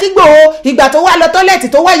ṣó yẹ kí Ìgbòho ìgbà tó wá lọ tọ́lẹ̀tì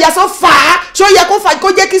tó wá yaṣọ fà á ṣó yẹ kó fà kó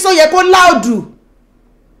jẹ́ kí ṣó yẹ kó láòdù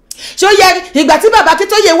ṣó yẹ ìgbà tí bàbá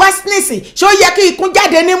Akíntóyè wá sníìsì ṣó yẹ kí ikún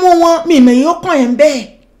jáde nímú wọn mímì yóò kàn ẹ̀ ń bẹ́ẹ̀.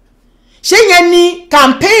 Ṣé yẹn ni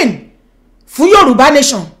campaign fún Yorùbá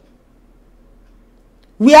nation?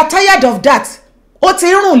 We are tired of that. Ó ti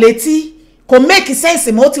rùn létí kò make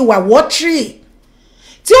sense mọ́, ó ti wà watery.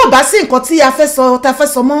 Tí ò bá sí nǹkan tí a fẹ́ sọ ta fẹ́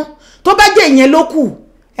sọ mọ́ tó bá jẹ́ ìyẹn ló kù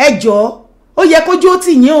ẹ jọ̀ọ́ ó yẹ kójú ó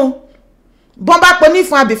tì yín o. Bọ́n bá pọ̀ ní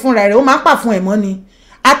fún àbí fúnra rẹ̀ ó máa ń pà fún ẹ̀ mọ́ ni.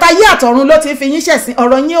 Àtayé àtọ̀run ló ti fi yín ṣẹ̀sìn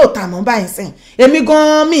ọ̀rọ̀ yín ò tà mọ́ báyìí sìn. Èmi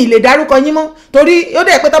gan mi lè dárúkọ yín mọ́ torí ó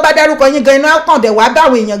dẹ̀ pé tó bá dárúkọ yín gan iná kàn dẹ̀ wá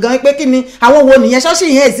báwọn èèyàn gan pé kí ni àwọn wo nìyẹn ṣọ́ọ̀ṣì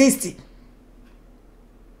yẹn exist.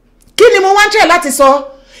 Kí ni mo wá ń tẹ̀ láti sọ?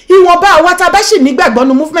 Ìwọ̀nba àwa tá a bá sì nígbàgbọ́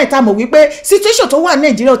nu movement a mọ̀ wípé situation tó wà ní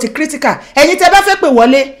Nàìjíríà ó ti critical. Ẹ̀yin tẹ́ bá fẹ́ pè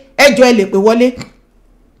wọlé ẹjọ́ ẹ lè pè wọlé.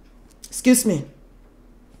 Excuse me.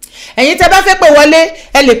 Ẹ̀yin tẹ́ bá fẹ́ pè wọlé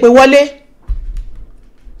ẹ lè pè wọlé.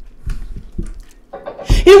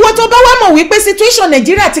 Ìwọ tó bá wá mọ̀ wípé situation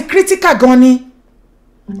Nàìjíríà ti critical gan ni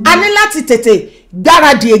a ní láti tètè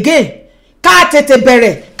gbáradì again ká tètè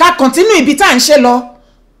bẹ̀rẹ̀ ká continue ibi tá à ń ṣe lọ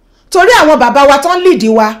torí àwọn bàbá wa tán lead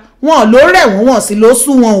wa wọn ló rẹ̀ wọ́n sì ló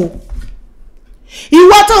sú wọn o.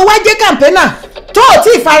 Ìwọ tó wá jẹ́ campaigner tó ò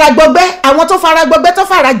tí faragbọgbẹ́ àwọn tó faragbọgbẹ́ tó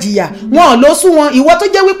fara jìyà wọn ló sú wọn. Ìwọ tó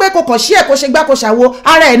jẹ́ wípé kò kàn sí ẹ̀ kó ṣe gbá kó ṣàwo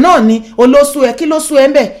ara ẹ̀ náà ni olóṣù ẹ̀ kí ló sú ẹ̀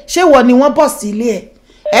ń bẹ̀ ṣé wọ ni wọ́n bọ̀ sí ilé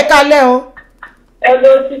ẹ̀ kálẹ̀ o. ẹ ló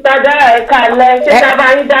ti padà ẹ kálẹ̀ ṣé ká bá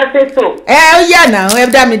yín dá sétò. Ó yà náà ẹ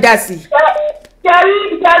dá mi dá sí.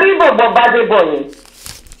 Kẹrí bọ̀bọ̀ bá dé bọ̀ yẹn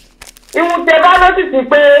ìwọ̀n tẹ bá lọ́sìsì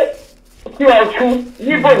pé ti Ọ̀ṣun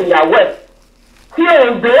yíbò níyàwó ẹ̀ ti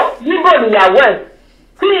Oǹdó yíbò níyàwó ẹ̀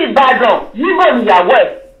ti Ìbàdàn yíbò níyàwó ẹ̀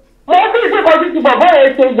mo bí ìṣèkọ́ ti bọ̀bọ̀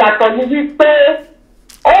yẹn ṣe yàtọ̀ ní wípé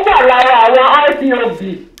ó wà lára àwọn IPOB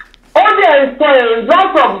ó dẹ̀ sọ a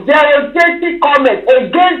lot of derogatory comments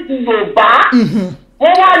against Yorùbá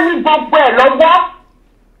wọ́n wá ní gbogbo ẹ̀ lọ́wọ́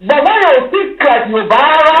bọ̀bọ̀ yẹn ò sí kẹ̀t Yorùbá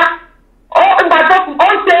rárá ó ìgbà tó ó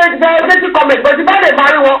ṣe derogatory comments bó ti bá lè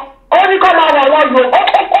máa rí wọn ó ní kọ́ máa wọ̀ wọ́n yòó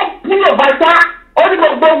ó ní Yorùbá ṣá ó ní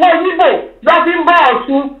gbogbo owó yíbò lọ́ fi ń bọ́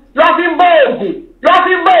Ọ̀ṣun lọ́ fi ń bọ́ Ògùn lọ́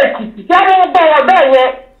fi ń bọ́ Èkìtì tí wọ́n ń bọ̀ wọ́n bẹ́ẹ̀ yẹn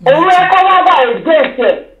òun ẹ̀kọ́ wá wà against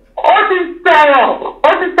ẹ̀ ó ti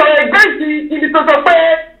sọ̀rọ̀ against ibi tó sọ pé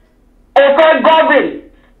òfin gọ́ọ̀bìn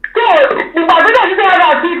tó ìgbà tó dẹ̀ nígbà rẹ̀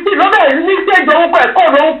àti ìtì ló bẹ̀rẹ̀ ní ṣèjọ orúkọ ẹ̀kọ́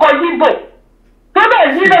lórúkọ yíbò tó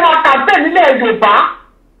bẹ̀rẹ̀ ní lọ́wọ́ kàmpẹ́ nílẹ̀ Yorùbá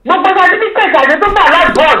gbogbo sátífíkẹ̀tì àti tó bá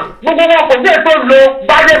aláàbọ̀n gbogbo wọn kò dé tó lo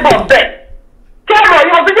gbádébọ̀ bẹ́ẹ̀ kí ọ̀rọ̀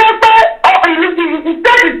yìí òfin jẹ́ pé ìlú ti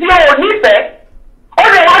ìtẹ́ẹ̀tì tí ó nífẹ̀ẹ́ ó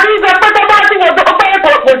lè wá ní ìfẹ́ pé tó bá tí wọ́n tó pé kò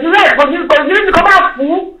sí rẹ̀ kò sí ní kó bá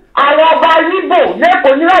fún àwọn ọba yíbò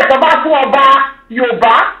lẹ́kọ̀ọ́ ní rẹ̀ tó bá fún ọba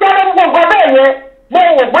Yorùbá tẹ́lẹ̀ gbogbo bẹ́ẹ̀ yẹn mo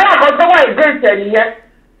wò pé àkọsọ́ wà ìgbésẹ̀ nìyẹn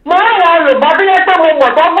mo rán àwọn Yorùbá bí yẹn pé mo mọ̀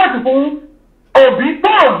tó vóòtù fún Òbí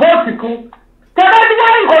tó vóòtù fún tẹ́lẹ̀ tí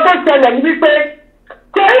wọ́n nǹkan tó ṣẹlẹ̀ ní wípé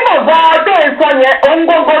torí bàbá tó ń sọ yẹn òun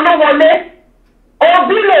gbogbo ló wọlé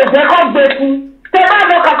Òbí lè jẹ́ kó gbé fún tẹ́lẹ̀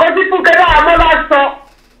lọ kàkọ́ sí fún kẹ́lẹ́ àmọ́ bá sọ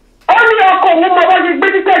ó ní ọkọ̀ òun mọ bó ṣe gbé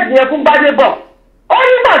tíkẹ́ẹ̀tì yẹn fún Gbádébọ̀ ó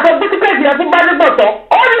ní gbàtọ́ gbé tíkẹ́ẹ̀tì yẹn fún Gbádébọ̀ tán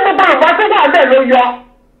ó ní gbogbo Yorùbá tó wà bẹ́ẹ̀ ló yọ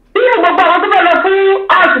nínú gbogbo àwọn tó fẹ́ lọ fún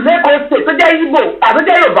àṣìlẹ́kọ̀ọ́ ṣe tó jẹ́ Ìgbò àti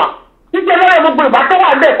jẹ́ Yorùbá títí lọ́wọ́ gbogbo Yorùbá tó wà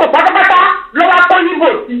bẹ́ẹ̀ kó pátápátá lọ́wọ́ kó Ìgbò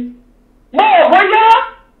sí. mo ò bóyá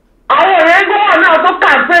àwọn ọ̀rẹ́ gbọ́wọ́ náà tó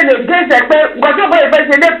kàmpéènì gẹ́sẹ̀ pé gbọ́dọ̀ ìfẹ́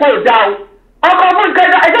ṣe lẹ́kọ̀ọ́ ìdá o ọkọ̀ fún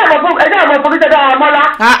ẹjẹ́ àmọ́ fún ìṣẹ́dá àmọ́lá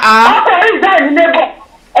ọkọ̀ orí ìdá ìní lẹ́bọ̀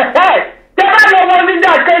tẹ́ bá lọ wọn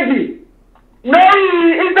nígbà kejì lórí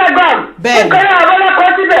Instagram ìkẹrẹ àmọ́lá kọ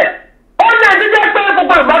síbẹ̀ ó ní ẹ̀dídẹ́ pé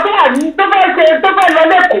gbogbo Yorùbá tó wà ní tó fẹ́ lọ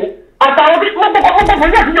lẹ́kọ̀ọ́ àtàwọn tí wọ́n kọ́kọ́ fún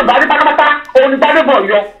ìyá sí Yorùbá ní pátápátá òun ní Gbádébọ̀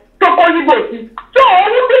yọ tó kọ́ Yíbò sí tó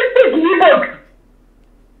òun bí sìkì Yíbò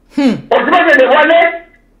òsínbó ṣe ṣe lè wọlé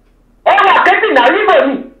ẹwọ kẹtìnà yíbò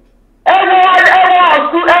ni ẹwọ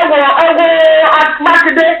ọ̀ṣun ẹwọ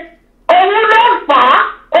mákindé òun ló fà á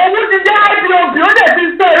òun ti jẹ́ ipob ó dẹ̀ ti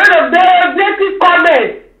sọ èrè negative comment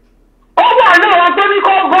ó wà ní àwọn tó ní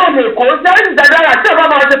kó gọ́ọ̀nù èkó sẹ́yìn dáadáa tí ọba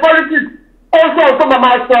máa ṣe politics ó sọ tó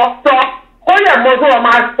máa sọ ó yẹ mọ́ tó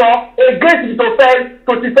máa sọ against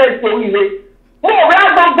tó ti fẹ́ ṣe oríire mo rí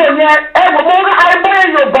agbọ̀ngbò yẹn ẹwọ mo rí àìmọye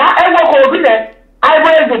yorùbá ẹwọ kò rí rẹ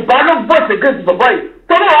àìmọye yorùbá ló vote against bọ̀bọ̀ yìí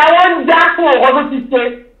torí àwọn ń já fún ọkọ̀ tó ti ṣe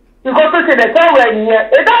nǹkan tó ṣẹlẹ̀ sọ̀rọ̀ ẹ̀ nìyẹn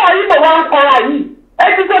ètò àwọn yìí mọ̀ wá ń kọra yìí ẹ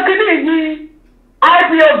ti sọ kí ní ìdí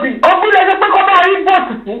ipob ogúnlẹ̀ ẹgbẹ́ pé kọ́ bá rí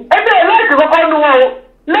vote fún ẹgbẹ́ ẹlẹ́sìn kọ́kọ́ nu wọn o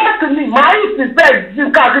lẹ́sìn mi màá yìí ti fẹ́ ju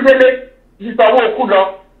káàkiri ìsọ̀wọ́ òkú lọ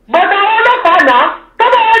bọ́dọ̀ àwọn ọlọ́pàá náà tó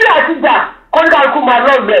bá wọlé àtijà kọ́ńdàkú máa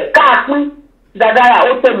lọ́ọ̀lù ẹ̀ káàpín dáadáa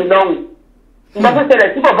ó tẹ̀mí lọ́rùn ìgbà tó ṣẹlẹ̀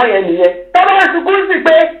sí bọ̀bọ̀ yẹn nìyẹn tó bá wọn sunkún sí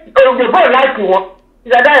pé òògùn bọ́ọ̀ láìpì wọn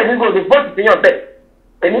dáadáa yẹn nígbà òde bọ́ọ̀tù fi yàn bẹ́ẹ̀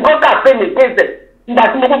èmi kọ́ kàfé mi kéèsẹ̀ ìgbà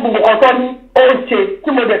tí mo gbogbo nǹkan tó ní ó ń ṣe tí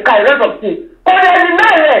mo lè ka ìrẹ́sọ̀ sí i kò lè ní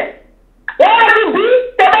náà rẹ̀ wọ́n ti bí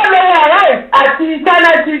tẹ́ bá lọ́wọ́ àárẹ̀ àti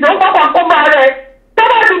china ti ìdòwò pápá kó máa rẹ̀ tó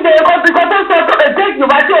bá ti bẹ̀rẹ̀ kọ́sìkọ́ tó sọ tó èké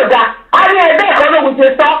ìjọba tí ò dáa á ní ẹgbẹ́ ẹ̀kọ́ lóhùn ṣe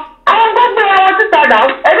sọ àwọn gbogbo àwọn síta náà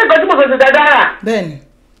ẹgbẹ́ kan tí mo sọ ti dáadáa bẹ́ẹ̀ni.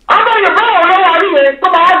 ọmọ yorùbá ọ̀rọ̀ lọ́wọ́ àrí yẹn tó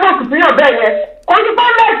máa gbọ́sù fún yàn bẹ́ẹ̀ yẹn ojú bá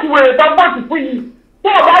lẹ́ẹ̀kì wèrè tó gbọ́sù fún yìí tí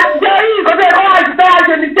ọba jẹ́ yìí nǹkan tó yẹ kó wá ṣe tó wá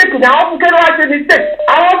ṣe mistake ni àwọn fúnkẹ́ ló wá ṣe mistake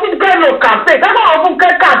àwọn fúnkẹ́ lò campaign káfọ́ àwọn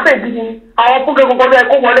fúnkẹ́ campaign gidi ni àwọn fúnkẹ́ gbogbo ló yẹ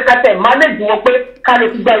kó wọlé kátẹ́ manage wọn pé ká lè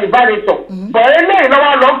fi gba yorùbá lè sọ bọ̀rẹ́ lẹ́yìn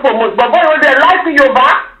lọ́wọ́ lọ́ promote bọ̀bọ́ yóò dé láìsí yorùbá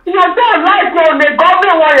ìyọ̀ tó láìsí òní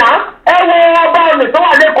gọ́ọ̀mẹ̀ wọn yà ẹ wo ọba òní tó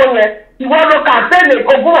wà lẹ́kọ̀ọ́ yẹn ìwọ lo campaign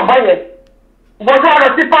ogún bọ̀bọ́ yẹn ìwọ tó wà lọ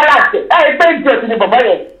sí palace ẹ pé ìjọsìn ni bọ̀bọ́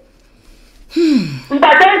yẹn ìgbà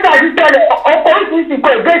tó ń tàbí tẹ́lẹ̀ ọkọ̀ oríṣiríṣi kò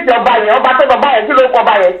ìgbésẹ̀ ọba yẹn ọba tó bàbá yẹn kí ló ń kọ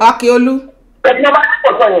ọba yẹn. Akíolú. ẹ̀sìn ọba tó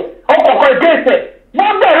pọ̀ sọ yẹn ọkọ̀ kọ ìgbésẹ̀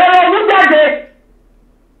wọ́n bẹ̀rẹ̀ ọdún jáde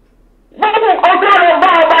gbogbo ọjọ́ rẹ̀ bá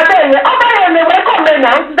ọba bẹ́ẹ̀ yẹn ọba yẹn lè wẹ́kọ̀ mẹ́nà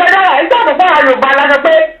ń ti dáadáa ìjọ àbùkù àwọn Yorùbá lájọ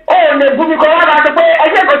pé ó lè bumi kọ́ wá lájọ pé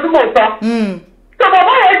ẹgbẹ́ kan tí mò ń sọ. tó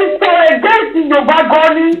bàbá yẹn ti sọ ẹgbẹ́sì Yorùbá gan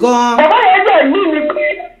ni bàbá yẹn jẹ́ ní ni pé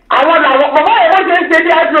àwọn làwọn bàbá yẹn wọ́n ṣe ń ṣe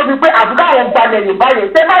bí ájúlóbi pé àbúkà àwọn gbalẹ̀ Yorùbá yẹn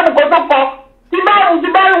ṣé má mú kó tó kọ tí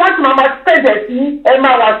báwo wọ́n ti máa ṣẹ̀jẹ̀ sí ẹ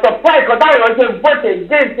máa wà surprise kan táwọn èèyàn ṣe vote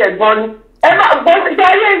against ẹ̀ gan ni ẹ máa gbọ́ ìjẹ́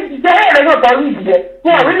ẹ̀rẹ́ yóò tọ́ rí ìjẹ́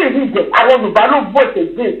wọn ò rí lè rí ìjẹ́ àwọn Yorùbá ló vote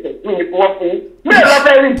against ẹ̀ ní ìfowó fún yín mẹ́rin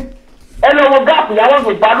lọ́fẹ́ rí ẹ lọ wo gáàpù àwọn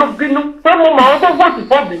Yorùbá ló bínú pé mo máa ń tó vote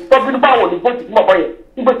fọ́ọ̀bì tó bínú báwọn ò ní vote fún ọ̀bọ yẹn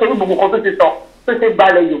nígbà tó ní gbogbo kan tó ti sọ tó ṣe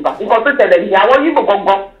gbalẹ̀ Yorùbá nǹkan tó tẹ̀lé ní àwọn yíbò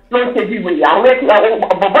gangan ló ń ṣe bí ìwé àwọn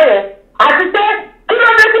bọ̀bọ̀ yẹn àti pé kí ló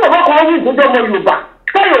dé tí bọ̀bọ̀ kan wí ìdúdó ọmọ Yorùbá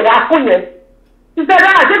kẹ́yìn wá fún yẹn ṣiṣẹ́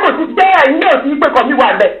náà ṣé kò sí jẹ́ ẹ̀yìn náà sí pé kọ́ mi wà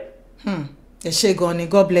bẹ́ẹ̀. ẹ ṣé gan ni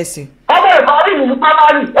God bless you. ọmọ Yorùbá rí mi ní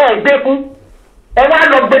pámárì ẹ gbé fún ẹ wá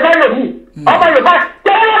lọ gbé fẹ́ lòmíì ọmọ Yorùbá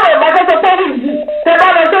tẹ ẹ lọ́wọ́ Yorùbá tó tó rí yìí tẹ bá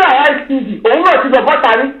lọ sọ́rọ̀ àwọn ITV òun náà ti lọ bọ́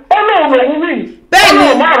tari ó lóun lòun rí. bẹ́ẹ̀ni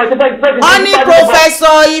wọ́n ní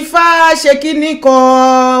pòfẹ́sọ̀ Ifá ṣe kínní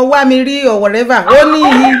kan wá mi rí or whatever ó ní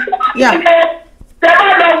yìí. tẹ bá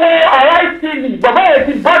lọ wo àwọn ITV bàbá yẹn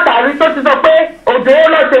ti bọ́ tari tó ti sọ pé òjò ó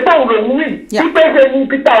lọ ṣe fóun lòun rí wípé ṣe ni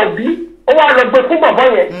Peter Obi ó wà lọ gbé fún bàbá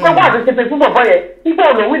yẹn pé wà á ti ṣe fún bàbá yẹn wípé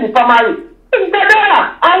òun lòun rí ní primary. ìgbẹ́dẹ́rà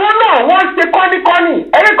àwọn náà wọ́n ṣe kọ́níkọ́ní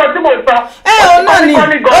ẹ̀rí kan tí mo sọ. òun náà ni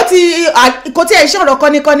ó ti kò tí ẹ̀ ṣe ọ̀rọ̀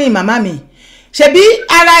kọ́níkọ́ní màmá mi ṣebí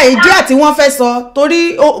ara èdè àti wọ́n fẹ́ sọ torí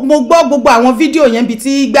mo gbọ́ gbogbo àwọn fídíò yẹn bíi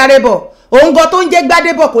ti Gbárébọ̀ òun gan tó ń jẹ́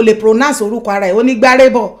Gbádébọ̀ kò lè pronounce orúkọ ara ẹ̀ ó ní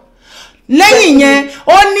Gbárébọ̀ lẹ́yìn yẹn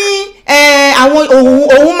ó ní àwọn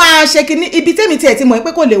òun máa ṣe kíní ibi tèmi tiẹ̀ ti mọ̀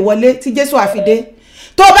pé kò lè wọlé tí Jésù àfidé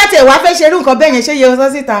tó bá tiẹ̀ wá fẹ́ ṣerú nǹkan bẹ́ẹ̀ yẹn ṣe yẹ ọsọ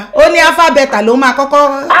síta ó ní alphabeta ló máa kọ́kọ́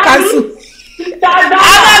kásù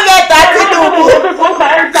alphabeta Tinubu.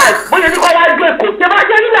 bóyá ní kọ́ wá gbé kò ṣe máa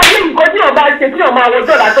jẹ́ nílẹ̀ ayé nǹkan tí yóò bá ṣe tí yóò máa wo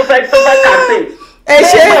dọ́là tó fẹ́ campaign. ẹ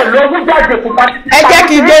ṣe ẹ jẹ́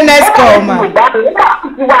kí n gbé next call ma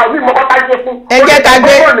ẹ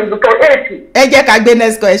jẹ́ ká gbé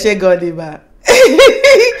next call ẹ ṣe gan ni ma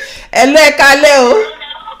ẹ lọ ẹ kalẹ́ o.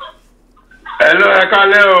 ẹ lọ ẹ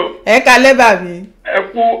kalẹ́ o. ẹ kalẹ́ bàbí. ẹ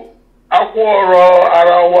kú akú ọ̀rọ̀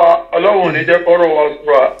ara wa Ọlọ́run ní jẹ́ kọ́rọ̀ wa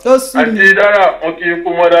sùúrà àti dára wọn kì í kú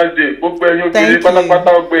Mother's Day gbogbo ẹ̀yin obìnrin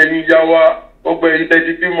pátápátá gbogbo ẹ̀yin ìyá wa gbogbo ẹ̀yin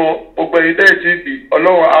tẹ́tí bímọ gbogbo ẹ̀yin tẹ́tí bì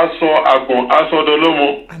Ọlọ́run á sọ àgbọ̀n á sọ ọdọọlọ́mọ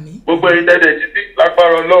gbogbo ẹ̀yin tẹ́tí bí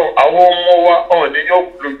lágbára Ọlọ́run àwọn ọmọ wa hàn ní yóò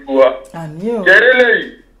lójú wa. jẹ́rẹ́ lẹ́yìn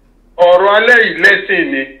ọ̀rọ̀ alẹ́ yìí lẹ́sìn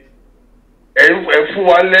ni ẹ fún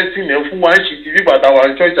wa lẹ́sìn ẹ fún wa ń ṣì kiri bàtà wa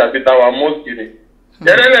church àti tàwa mosque ni.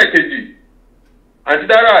 jẹ́rẹ́ lẹ́kejì àti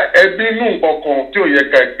dára ẹ bínú nǹkan kan tí ò yẹ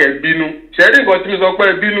kẹ bínú ṣẹ́rí nǹkan tí mi sọ pé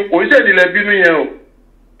ẹ bínú kò ń ṣèdílé bínú yẹn o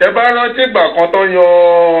tẹ bá rántí ìgbà kan tó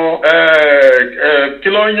yan kí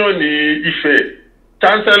ló yan ní Ifẹ̀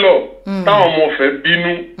chancellor táwọn ọmọ Ifẹ̀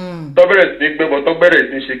bínú tó bẹ̀rẹ̀ sí ní gbẹ́bọ̀ tó bẹ̀rẹ̀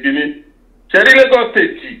sí ní ṣe kínní ṣẹ́rí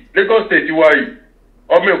Lagos State wáyé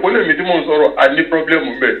ọmọ Èkó lèmi tí mò ń sọ̀rọ̀ a ní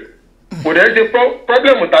pọ́blẹ́mù mbẹ̀ kò dẹ́ ṣe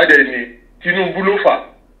pọ́blẹ́mù tá a dẹ̀ ní Tinubu ló fà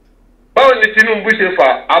báwo ni Tinubu ṣe fà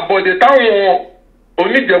àbọ̀dé táwọn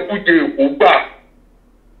oníjẹkújẹ Èkó gbà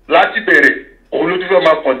láti bẹ̀rẹ̀ òun ló tún fẹ́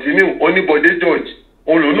máa kọ̀ntínú oníbọ̀dé George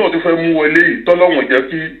òun lòun náà tún fẹ́ mú wọlé yìí tọ́lọ́wọ̀n jẹ́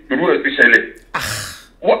kí irú ẹ̀ fi ṣẹlẹ̀.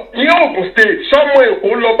 ní Ògùn state sọ́mọ Èkó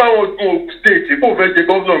lọ báwọn Ògùn state kò fẹ́ jẹ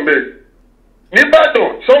gọ́vnọ̀ mẹ́ẹ̀. nìbàdàn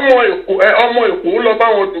sọ́mọ ọmọ Èkó lọ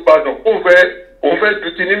báwọn Ìbàdàn kò fẹ́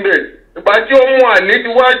dùtì níbẹ̀. ìgbà tí ọmọ àlè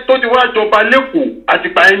tó ti wá jọba lẹ́kọ̀ọ́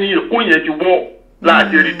àtìgbà ẹni Èkó yẹn ti wọ́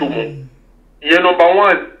láti rí tó mọ̀. ìyẹn number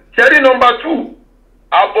 1. ṣẹ́rí number 2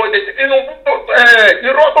 àbọ̀dé tí Tinubu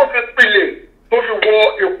irọ́ tó fi pilẹ̀ tó fi wọ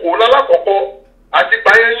Èkó lálákọ̀ọ́kọ́ àti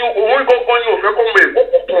gbàyẹn ní òun gbọ́ngàn ní òfẹ́ kọ́ mọ Èkó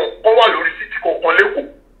kọ̀ọ̀kan kọ́ wà lórí títì kọ̀ọ̀kan lẹ́kọ̀ọ́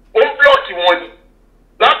ó ń blọ́ọ̀kì wọn ni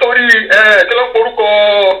látòrí tẹ́lẹ̀kọ́rúkọ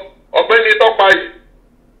ọ̀gbẹ́ni tọ́pa yìí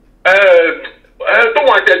tó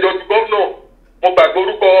wọn àjẹjọ ju gọ́vnà mo gbàgbé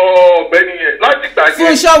orúkọ ọ̀gbẹ́ni yẹn láti gbàgbé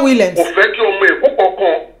Fúnṣọ́ Williams kò fẹ́ kí ọmọ Èkó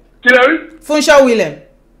kọ̀ọ̀kan kí lẹ rí.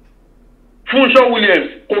 Fúnṣọ́ Williams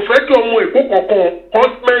kò fẹ́ kí ọmọ Èkó kọ̀ọ̀kan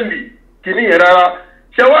hosmẹ́lì kìíní yẹn rárá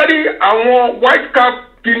ṣe wá rí àwọn white cap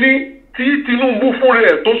kìíní tí Tinubu fún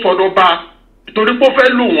rẹ̀ tó sọdọ̀ bá torí pé ó fẹ́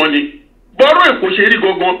lù wọ́n ni bọ́rọ̀ Èkó ṣe rí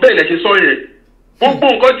gangan bẹ́ẹ̀ lẹ ṣe sọ yẹn gbogbo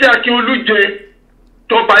nǹkan tí Akínolú jẹ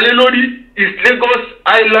tọba lé lórí is Lagos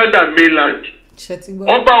Island and mainland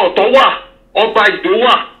ọba Ọ̀tọ̀ wà ọba Ìdó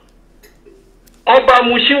wà ọba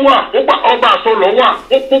Mushin wà ọba Àsọlọ̀ wà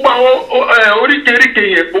gbogbo àwọn oríkèéríkèé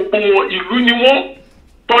yẹn gbogbo wọn ìlú ni wọ́n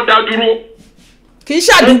tọ́ da dúró. kì í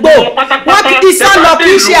ṣàdúgbò wọ́n ti di sálọ kì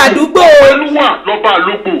í ṣe àdúgbò. pẹ̀lú wà lọ́ba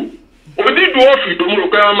àlógbò onídùú ọ̀fìdó mo rò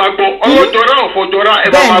pé ẹ máa gbọ́ ọlọ́jọ́ra ọ̀fọ̀jọ́ra ẹ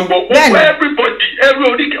máa gbọ́ gbogbo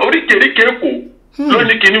everybody oríkèéríkèé Èkó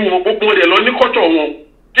lónìí kìíní wọn gbogbo wọn dẹ̀ lọ ní kọ́tọ̀ wọn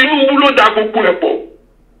Tinubu ló da gbogbo ẹ̀ pọ̀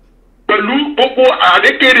pẹ̀lú gbogbo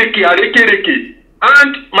àrékèrèkè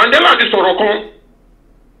and Mandela ti sọ̀rọ̀ kan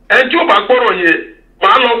ẹni tí ó bá gbọ́rọ̀ yẹn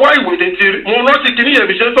màá lọ wá ìwé tètè mo rántí kìíní yẹn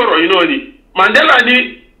fi ṣe sọ̀rọ̀ yìí náà ni Mandela ní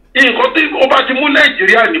nǹkan tí ó bá ti mú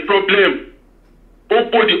Nàìjíríà ní problem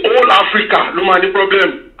gbogbo the whole Africa ló máa ní problem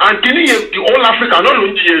and kìíní yẹn the whole Africa náà ló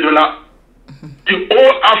ń jìyẹ $, the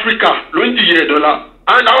whole Africa ló ń jìyẹ $,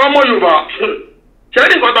 and àwọn ọmọ Yorùbá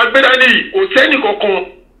sẹ́ni kan tá gbé dání yìí kò sẹ́ni kankan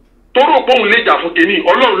tó rò pé òun lè jà fún kìíní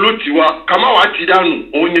Ọlọ́run ló ti wá ká má wàá ti dànù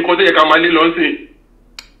òun ni kò tó yẹ ká máa lé lọ́sìn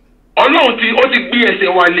Ọlọ́run ó ti gbé ẹsẹ̀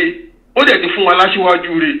wa lé ó dẹ̀ ti fún wa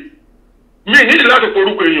láṣíwájú rẹ̀ mi nídìí láti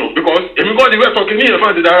porúkọ èèyàn because èmi kọ́ ti fẹ́ sọ kìíní yẹn fún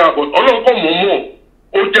àti DARA but Ọlọ́run kọ́ mọ̀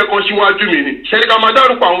ó jẹ́ kan síwájú mi ni ṣẹ́ni ká máa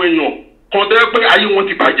dárúkọ àwọn èèyàn kan tó yẹ pé ayé wọn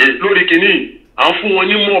ti bàjẹ́ lórí kìíní à ń fún wọn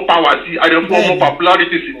ní more power sí à ń fún wọn more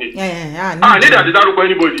popularity sí ni nídìí àti dárúkọ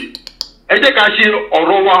anybody ẹ jẹ́ ká ṣe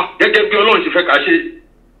ọ̀rọ̀ wa gẹ́gẹ́ bí Ọlọ́run ṣe fẹ́ ká ṣe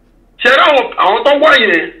ṣẹ́ni àwọn tó wá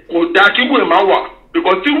yẹn kò dáa kí wúwo máa wà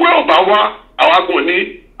because tí wúwo ò bá wá àwọn agbọ̀n ní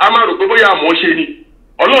a máa rò pé bóyá àmọ́ ṣe ni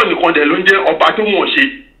Ọlọ́run nìkan dẹ̀ ló ń jẹ́ ọba tó mọ̀ ṣe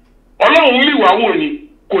Ọlọ́run mìwà wò ni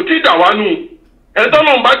kò tí ì dà wá nù ẹ̀tọ́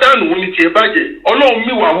náà bá dànù ní tiẹ̀ bàjẹ́ Ọlọ́run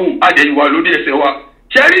mìwà wò àdẹ̀yìnwá lórí ẹsẹ̀ wa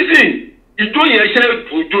ṣẹ́rísìn ìjó yẹn ṣe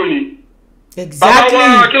ìjó ni. bàbá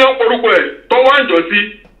wa kí ló ń porúkọ ẹ̀ tó wá ń jọ sí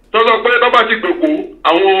tọ́sọ pé tọ́ba ti gbèkó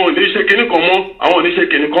àwọn ò ní ṣe kinní kan mọ́ àwọn ò ní ṣe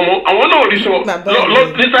kinní kan mọ́ àwọn náà ò rí sọ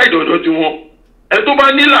ní sáìdì ọ̀dọ̀ tiwọn ẹ tó bá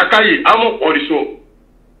ní làákàyè àmọ́ pọ̀ rí sọ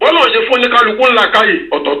wọ́n náà ṣe fún ní kálukú làákàyè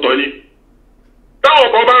ọ̀tọ̀ọ̀tọ̀ ni táwọn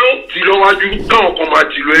kan bá ń tì lọ wájú táwọn kan máa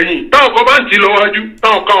tì lọ ẹ̀yìn táwọn kan bá ń tì lọ wájú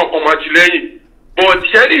táwọn kan máa tì lọ ẹ̀yìn but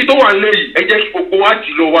ṣẹ́rí tó wà lẹ́yìn ẹ jẹ́ kí gbogbo wa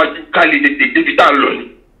tì lọ wájú ká lè tètè débi tá a lọ ni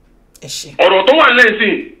ọ̀rọ̀ tó wà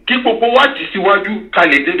lẹ́sìn kí gbogbo wa tì síwájú ká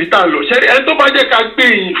lè débi tá a lọ ṣẹ́rí ẹni tó bá jẹ́ ká gbé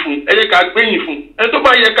yìn fún ẹ jẹ́ ká gbé yìn fún ẹni tó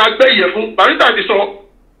bá yẹ ká gbé yẹ fún barista ti sọ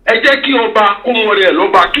ẹ jẹ́ kí ọba kó mọ rẹ̀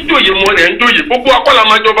lọ́ba kí jòyè mọ rẹ̀ ń jòyè gbogbo akọ́là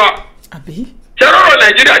máa jọba ṣẹ́rọ̀rọ̀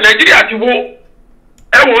Nàìjíríà ti wó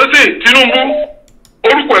ẹ wò ó sì Tinubu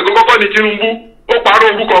orúkọ ẹ̀kọ́ kọ́kọ́ ni Tinubu ó parọ́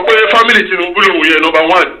orúkọ pé family Tinubu lòun yẹ number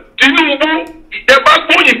 1 Tinubu ẹ bá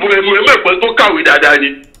gbóyìnbó ẹnu ẹ̀mẹ́pẹ́ tó kàwé dáadáa ni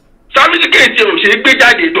sáfítíkèétì ò ṣe é gbé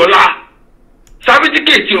jáde $,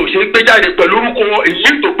 sáfítíkèétì ò ṣe é gbé jáde pẹ̀lú orúkọ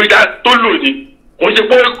èyí tó lò ní kò ṣe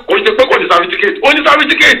pé kò ní sáfítíkèétì ó ní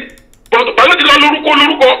sáfítíkèétì bọ́tù pẹ̀lú ti lọ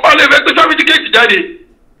lórúkọ ó lè fẹ́ gbé sáfítíkèétì jáde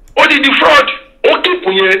ó di fraud ó kíkù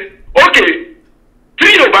yẹn ókè tí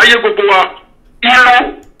yóò bá yé gbogbo wa irú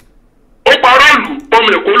ó parọ́ lù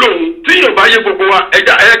pọ́nmi Èkó lòun tí yóò bá yé gbogbo wa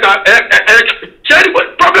ẹ̀ka ṣé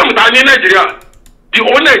pọ́blẹ́mù ta ní Nàìjíríà di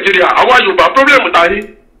ó Nàìjíríà àwa Yorùbá pọ́blẹ́mù ta ní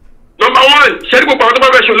number one ṣẹ́rí gbogbo àwọn tó bá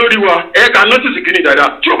fẹ́ ṣe olórí wa ẹ̀ka notice kìíní dáadáa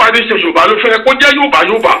tí ó bá ti ṣe Yorùbá ló fẹ́ kó jẹ́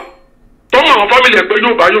Yorùbá tọ́mọ àwọn fámìlì ẹ̀ pé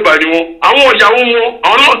Yorùbá ni wọn àwọn ìyàwó wọn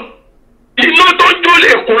àwọn náà iná tó ń jó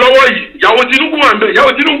lè kún lọ́wọ́ yìí ìyàwó Tinubu wà ń bẹ̀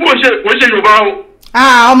ìyàwó Tinubu kò ń ṣe Yorùbá o.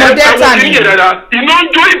 ọmọdé ta ni iná ń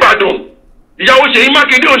jó Ìbàdàn ìyàwó Ṣèyí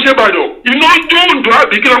Mákindé ò ń ṣe Ìbàdàn iná ń jó Oǹdó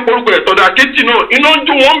àbí kí ló ń porúkọ ẹ̀ tọ̀dà kejì náà iná ń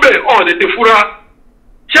jó wọn bẹ̀ ọ̀ tètè fura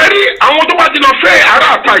ṣẹ́rí àwọn tó bá ti lọ fẹ́ ará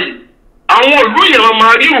àta yìí àwọn ìlú ìran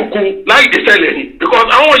máa rí òkú láì dé ṣẹlẹ̀ ni because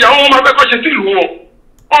àwọn ìyàwó wọn máa fẹ́ kọ́ ṣe sí ìlú wọn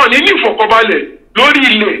ọ̀ ní ìfọ̀kànbalẹ̀ lórí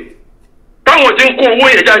ilẹ̀ táwọn ti ń kó owó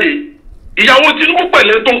yẹn jáde ìyàwó Tinubu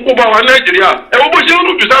pẹ̀lẹ́ tó ń kó bá wa Nàìjíríà ẹ wo bó ṣe ń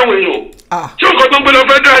rújú sáwọn èèyàn tí nǹkan tó ń gbé lọ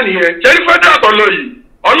federal nìyẹn ṣẹ́rí federal tó lọ yìí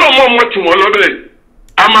ọlọ́mọ ọmọ tì wọ́n lọ́bẹ̀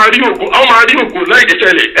a máa rí òkú láì dé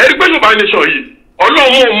ṣẹlẹ̀ ẹ rí pé Yorùbá nation yìí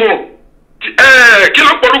ọlọ́mọ ọmọ kí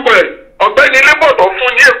ló porúkọ ẹ̀ ọ̀gbẹ́ni lébọ̀tọ̀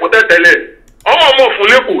fún ní Èkó tẹ́tẹ́lẹ̀ ọmọ fún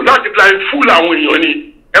lẹ́kọ̀ọ́ láti blind full àwọn èèyàn ni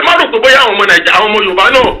ẹ má rò pé bóyá àwọn ọmọ Nàìjíríà àwọn ọmọ Yorùbá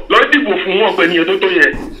náà lọ dìbò fún wọn ọ̀gbẹ́ni yẹn tó yẹ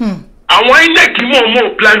àwọn INEC mọ̀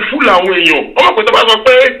blind full àwọn èèyàn ọmọ pé tó bá sọ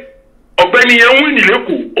pé ọ̀gbẹ́ni yẹn ń wí ní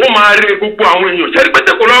lẹ́kọ̀ọ́ ó máa rẹ gbogbo àwọn èèyàn ṣẹ́ni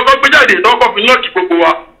pété kò lọ́kọ́ gbé jáde tọ́kọ́ fi nọ́ọ̀kì gbogbo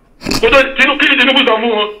wa kí ni Tinubu sọ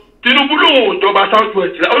fún wọn Tinubu lòun ò jọba South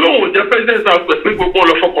West olóhùn ò jẹ president South West pé gbogbo wọn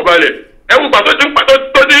lọ fọkànbalẹ̀ ẹ wò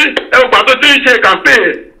pàtó tí ń ṣe campaign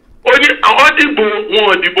ó ní àwọn dìbò wọn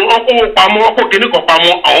ò dìbò ọkọ̀ pamọ́ ọkọ̀ kìíní kan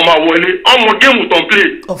pamọ́ àwọn máa wọlé ọmọ géèmù tó ń play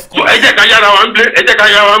so ẹ jẹ́ ká yára wa ń play ẹ jẹ́ ká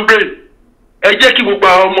yára wa ń play ẹ jẹ́ kí gbogbo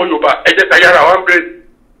àwọn ọmọ Yorùbá ẹ jẹ́ ká yára wa ń play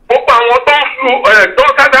gbogbo àwọn tó ń flu tó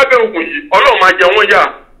ń sádábẹ́ ogun yìí Ọlọ́run máa jẹ wọ́n yà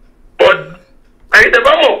but ẹ̀yin tẹ́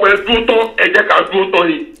bá mọ̀ pé dúró tán ẹ jẹ́ ká dúró tán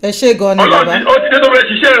ni. ẹ ṣe gan ni bàbá ó ti dé tó fẹ́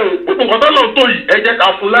ṣiṣẹ́ o gbogbo nǹkan tó náà tó yìí ẹ jẹ́ ká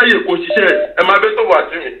fún láyè kó ṣiṣẹ́ ẹ máa bẹ́ tó wà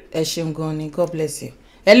sí mi. ẹ ṣeun gan ni God bless you.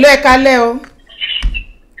 ẹ ló ẹ kálẹ̀ o.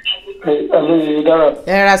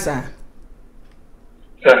 ẹ ra sà.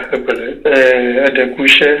 ẹ pẹ̀lẹ́ ẹ̀ẹ́dẹ̀kú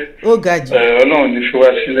iṣẹ́ ó ga jù. Ọlọ́run ní fi wá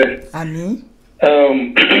sílẹ̀. àmín.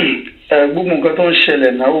 gbogbo nǹkan tó ń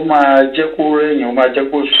ṣẹlẹ̀ náà ó máa jẹ́ kó rẹ̀yìn ó máa jẹ́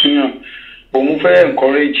kó súnyàn òun fẹ́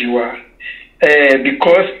encourage wa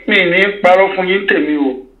because mi ní parọ́ fún yín tèmi o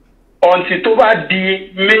until tó bá di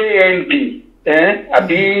May ending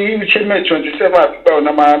àbí ṣé May 27 àbígbà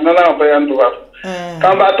ọ̀nà máa ná láwọn fẹ́ hand over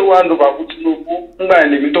táwọn bá tó hand over fún Tinubu ńgbà ẹ̀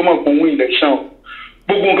lèmi tó mọ̀ pé òun election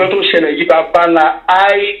gbogbo nǹkan tó ṣẹlẹ̀ yìí bá bá la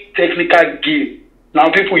high technical game na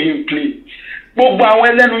people yìí play gbogbo àwọn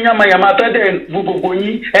ẹlẹ́nu yamayama tẹ́tẹ̀ gbogbo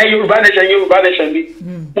yín Yorùbá nation ni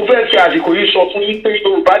mo fẹ́ fi àsìkò yìí sọ fún yín pé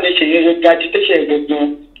Yorùbá nation yẹn agitation gẹ́gẹ́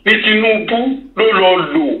ní Tinubu ló lọ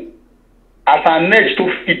lò as an next to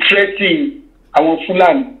fi threatening àwọn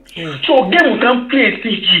Fúlàní so géèmù kan play sí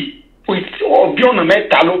yìí ọ̀bí ọ̀nà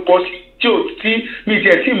mẹ́ta ló bọ́ sí tí ò tí mi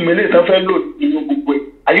tiẹ̀ sí ìmọ̀lẹ́ tán fẹ́ lò nínú gbogbo ẹ̀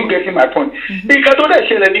are you getting my point? nǹkan tó dẹ̀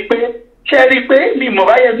ṣẹlẹ̀ ni pé ṣe rí i pé mi mọ̀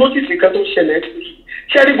báyẹn notice nǹkan tó ṣẹlẹ̀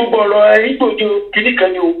ṣe rí gbogbo ọ̀rọ̀ Ìgbò kìíní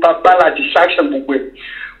kan ní o babala distraction gbogbo ẹ̀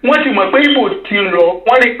wọ́n ti mọ̀ pé Ìgbò ti ń lọ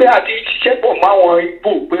wọ́n rí i pé àti ṣiṣẹ́ pọ̀ mọ́ àwọn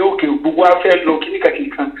Ìgbò pé òkè gbogbo wa fẹ́ lọ kìíní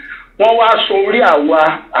kan wọ́n wá sórí àwa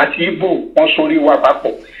àti Ìgbò wọ́n sórí wa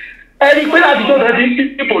papọ̀ ẹ rí i pé láti tó dájú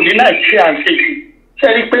Ìgbò ní Nàìjíríà ń ṣe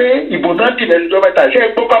rí i pé ìbò náà ti lẹ́nu ìjọba ìta ṣe é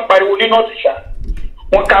gbọ́ bá pariwo ní nọ́ọ̀tì ṣá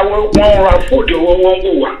wọ́n káwọ́ wọ́n ra fóòdù ọwọ́ wọn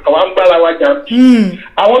wò wá àwa ń gbára wa jà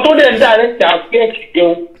àwọn tó dẹ̀ ń dàrẹ́tì àfẹ́ẹ̀tì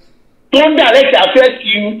gan tó ń dàrẹ́tì àfẹ́ẹ̀tì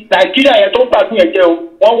Nàìjíríà yẹn tó ń gbàgbé yẹn jẹ́ o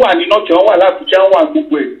wọ́n wà ní nọ́ọ̀tì wọ́n wà l'Àbújá wọ́n wà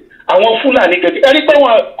gbogbo ẹ̀ àwọn Fúlàní gẹ̀gẹ́ ẹ rí pé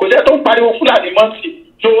wọn kò sẹ́ tó ń pariwo Fúlàní mọ́ sí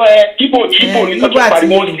tó Ìgbò ní tó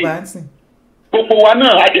pariwo sí gbogbo wa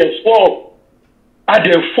náà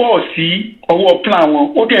adẹ̀ sí ọwọ́ plan wọn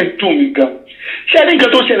ó dẹ̀ ń dùn mí gan ṣé ẹni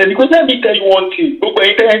nǹkan tó ṣẹlẹ̀ ní kó let me tell you one thing gbogbo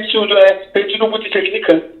ẹ̀yin tẹ́yẹ tí ó lọ Tinubu ti ṣe kíní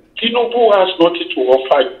kan Tinubu has nothing to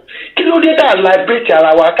offer you kí ló dé dà liberate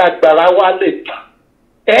ara wa ká gbára wa lè tà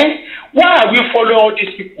why are we following all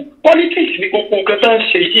these people politics ní gbogbo nǹkan tó ń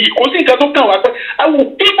ṣe yìí kò sí nǹkan tó kàn wá pé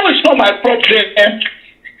people is not my problem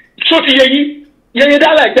so ti yẹ yín yẹyẹ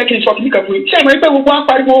dára ìjẹ́ kí n sọ kíníkà fún yín ṣé ìmọ̀ ẹgbẹ́ gbogbo wọn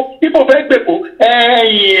pariwo pípọ̀ fẹ́ gbèkó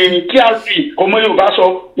TRP ọmọ Yorùbá sọ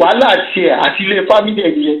wàhálà tiẹ̀ àti ilé fámìlì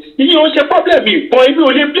ẹ̀yẹ ìyẹn ó ṣe pọ́blẹ̀mì ìbọn ibi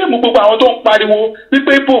ò lè blame gbogbo àwọn tó ń pariwo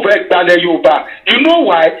wípé pípọ̀ fẹ́ gbalẹ̀ Yorùbá you know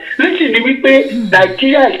why listen ni wípé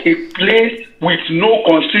Nigeria is a place with no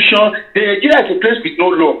constitution Nigeria is a place with no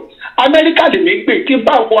law Amẹ́ríkà lè mí gbé tí n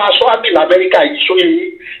bá wọ aṣọ àmì l'Amẹ́ríkà yìí ṣóyè yín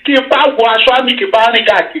tí n bá wọ aṣọ àmì kí n bá rìn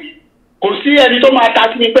káàkiri kò sí ẹni tó máa ta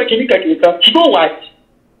sí mi pé kìíní kẹ̀kẹ́ kan ṣùgbọ́n wà á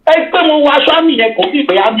ẹ pé mo wọ aṣọ àmì yẹn kò sí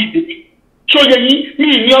ìgbé àmì ìdèmí ṣóye yín mi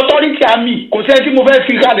ní authority àmì kò sẹ́ni tí mo fẹ́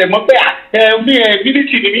fi kalẹ̀ mọ́ pé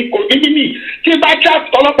military ni mi kò ní mímì tí bá trap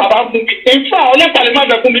ọlọ́pàá bá fún mi èyí ọlọ́pàá lè má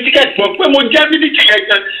fẹ́ fún mi tíkẹ́ẹ̀tì mọ́ pé mo jẹ́ military yẹn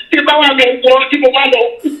gan tí bá wà lọ wọ tí mo bá lọ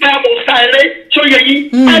bá mo sa eré ṣóye yín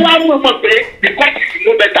á wá mọ̀ pé because it's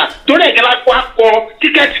no better torí ẹ̀gẹ́ la kọ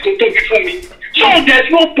tíkẹ́ẹ̀tì tó tóbi fún mi so there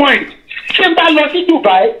is no point ṣé n bá lọ sí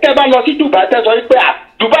Dubai tẹ́ bá lọ sí Dubai tẹ́ sọ pé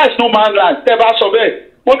Dubai is no man land tẹ́ bá sọ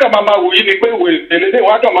bẹ́ẹ̀ wọ́n kàn máa wò yí ni pé èlédè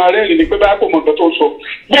wọ́n kàn máa rẹ́rìn ni pé bá kò mọ̀ nǹkan tó sọ.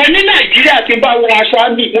 bẹ́ẹ̀ ní Nàìjíríà ti bá wọ aṣọ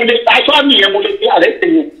àmì mo lè aṣọ àmì yẹn mo lè fi àrẹ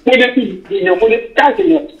èèyàn mo lè fi èèyàn mo lè fi káàkiri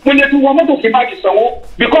èèyàn mo lè fi wọn mọ́tò fi máàkì sanwó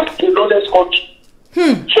because it's a lawless country.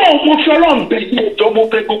 so mo fi Ọlọ́run bẹ yí ẹjọ́ mo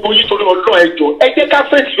bẹ gbogbo yín torí Ọlọ́run ẹjọ́ ẹ jẹ́ ká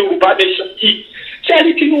fèsì Yorùbá nation yìí ṣé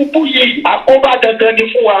ẹni Tinubu yìí àkóbá dandan ni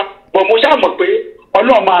fún wa bọ̀ mo ṣáà mọ̀ pé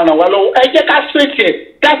Ọlọ́run máa ràn wá lọ́wọ́ ẹ jẹ́ ká fèsì ẹ̀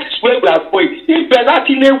that is where we are going ibẹ̀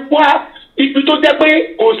láti lè wá ibi tó jẹ́ pé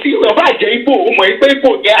kò sí ọba àjẹ́ Ìgbò ó mọ̀ pé Ìgbò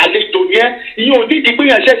yẹn àlejò yẹn ìyẹn ò nídìí pé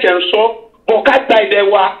yẹn ṣẹ̀ṣẹ̀ ń sọ bọ̀ ká gba ilẹ̀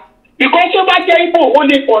wa ìkọ́ tó bá jẹ́ Ìgbò ó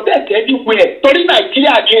lè pọ̀ tẹ̀tẹ̀ níwèé ẹ̀ torí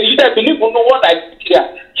Nàìjíríà ni èyí dẹ̀ bí níbo wọ́n Nàìjíríà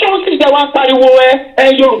tí ó sì jẹ́ wá pariwo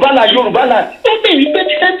Yorùbá là tó bí ìrí pé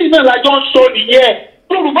títẹ́tì náà la jọ ń sọ nìyẹn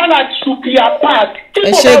Yorùbá là ṣùkì apart tí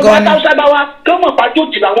kò bá wà káṣábá wa kí wọ́n pàjọ́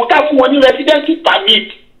jìnnà wọn ká fún wọn ní residency permit.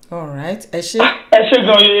 All right, ẹ ṣé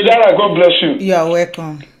gan yeye Dara, God bless you. You are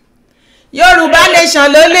welcome. Yorùbá nation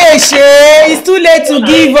ló lè ṣe it's too late to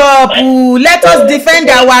give up let us defend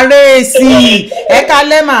our race ẹ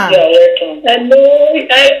kálẹ́ mà.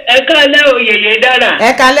 ẹ kálẹ́ o yèyé Dara.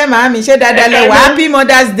 ẹ kálẹ́ mà mi ṣé dáadáa lẹ wà happy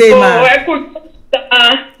Mother's Day mà. ẹ kú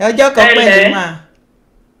ọjọ́ kan pẹ̀lú mà.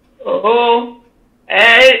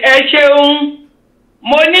 ẹ ṣeun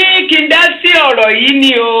mo ní kí n dá sí ọ̀rọ̀ yìí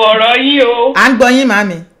ni o ọ̀rọ̀ yìí o. à ń gbọ́ yín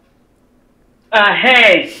màmí.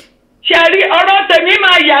 ṣe rí ọ̀rọ̀ tèmi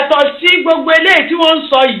máa yàtọ̀ sí gbogbo eléyìí tí wọ́n ń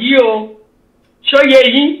sọ yìí o ṣóye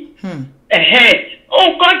yín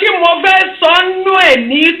nǹkan tí mo fẹ́ sọ nú ẹ̀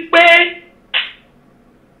ní pé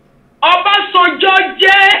Ọbásanjọ́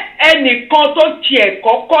jẹ́ ẹnìkan tó tiẹ̀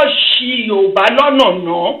kọ́kọ́ ṣì Yorùbá lọ́nà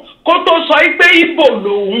náà kó tó sọ pé Ìgbò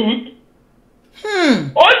lòun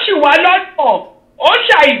ó ṣì wá lọ́nà ó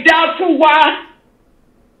ṣàìdá fún wa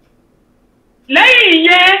lẹ́yìn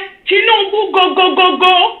yẹn Tinubu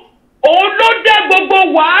gógógógó òun ló dá gbogbo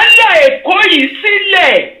wàhálà Èkó yìí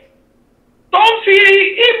sílẹ̀ tó ń fi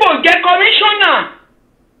Ìgbò jẹ́ kọmíṣánná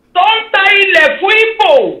tó ń ta ilẹ̀ fún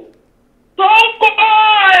Ìgbò tó ń kó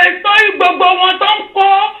ètò gbogbo wọn tó ń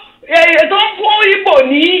fún Ìgbò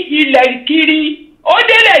ní ilẹ̀ kiri ó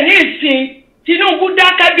délẹ̀ ní ìsìn Tinubu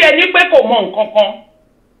dákẹ́ bí ẹni pé kò mọ nǹkan kan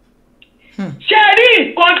ṣe rí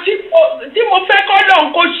nǹkan tí mo fẹ́ kọ́ lọ́n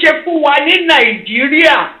kó ṣe fún wa ní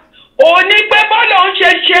Nàìjíríà òní pé bọ́lá ń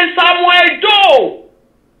ṣe Samuel Doe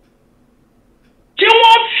tí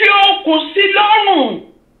wọ́n fi okùn sí lọ́rùn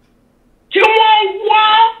tí wọ́n wá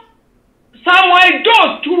Samuel Doe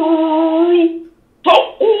túrúrú tó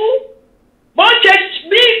kú bọ́n ṣe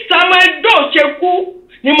bí Samuel Doe ṣe kú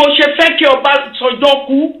ni mo ṣe fẹ́ kí Ọbásanjọ́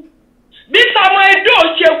kú bí Samuel Doe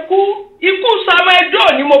ṣe kú ikú Samuel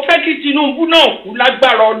Doe ni mo fẹ́ kí Tinubu náà kú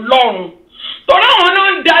lágbára Ọlọ́run torí àwọn náà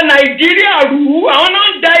ń da Nàìjíríà rú àwọn náà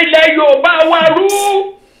ń da ilẹ̀ Yorùbá wa rú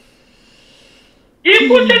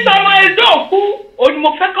ikú tí Samuel Doe kú òní mo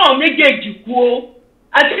fẹ́ káwọn méjèèjì kú o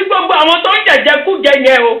àti gbogbo àwọn tó ń jẹjẹkújẹ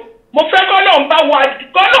yẹn o mo fẹ́ kọ́lọ́n bá wa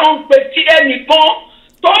kọ́lọ́n pè tí ẹnìkan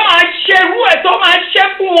tó máa ṣerú ẹ̀ tó máa ṣe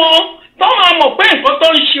fún wọn tó máa mọ̀ pé nǹkan tó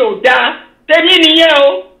ń ṣe ò dáa tèmi nìyẹn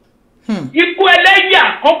o ikú ẹlẹ́yà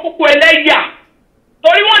kan kúkú ẹlẹ́yà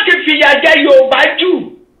torí wọ́n ti fìyà jẹ Yorùbá jù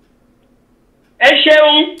ẹ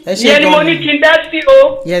ṣeun ìyẹn ni mo ní kí n dá sí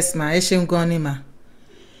o. yes ma ẹ ṣeun gan ni ma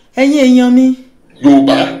ẹ̀yin èèyàn mi.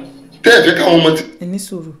 Yorùbá tẹ́ ẹ̀ fẹ́ káwọn ọmọ ti. ẹ ní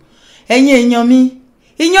sùúrù ẹ̀yin èèyàn mi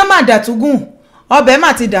iyán mà dàtúgùn ọbẹ̀ mà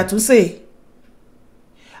ti dàtúnṣe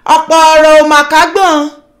ọ̀pọ̀ ọ̀rọ̀ ò mà kágbọ́n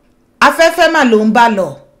afẹ́fẹ́ mà ló ń bá lọ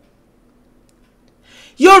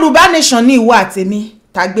Yorùbá nation ní ìwọ àtèmi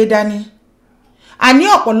tá gbé dání àní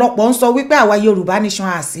ọ̀pọ̀lọpọ̀ ń sọ wípé àwa Yorùbá nation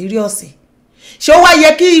à síríọ̀sì ṣé ó wá yẹ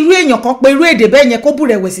kí irú èèyàn kan pé irú èdè bẹ́ẹ̀ yẹn kó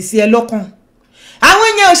bùrẹ̀wẹ̀sì sí ẹ lọ́kàn àwọn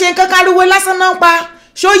èèyàn ò ṣe nǹkan káríwó lásán náà pa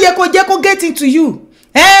ṣé ó yẹ kó jẹ́ kó get into you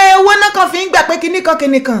owó náà kan fi ń gbà pé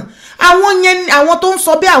kíníkan àwọn yẹn àwọn tó ń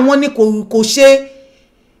sọ bí àwọn ni kò ṣe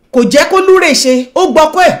kò jẹ́ kó lúrè ṣe ó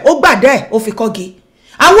gbọ́kọ́ ẹ̀ ó gbàdá ẹ̀ ó fi kọ́gi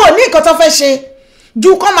àwọn ò ní nǹkan tó fẹ́ ṣe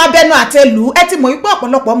ju kọ́ máa bẹnu àtẹ́lù ẹ ti mọ̀ wípé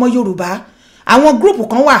ọ̀pọ̀lọpọ̀ ọmọ Yorùbá àwọn gúrùpù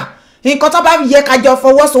kan wà nǹkan tó bá yẹ kájọ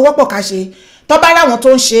fọwọ́sowọ́pọ̀ ká ṣe tó bá ráwọn tó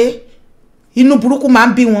ń ṣe inú burúkú máa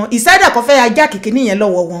ń bí wọn ìsáyẹ̀dà kan fẹ́ ajá kìkìní yẹn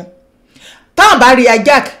lọ́wọ́ wọn táwọn bá rí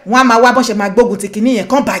ajá wọn á máa wá bọ́n ṣe máa gbógun ti kìíní yẹn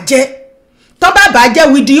kàn bàjẹ́ tó bá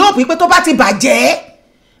bàjẹ́ with the hope pé tó bá ti bàjẹ́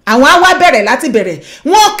àwọn á wá bẹ̀rẹ̀ láti bẹ̀rẹ̀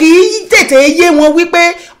wọn kì í tètè yé wọn wípé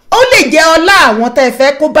ó lè jẹ́ ọlá àwọn tẹ́ fẹ́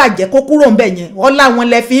kó bàjẹ́ kó kúrò ń bẹ̀ yẹn ọlá wọn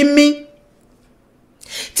lẹ fi ń mí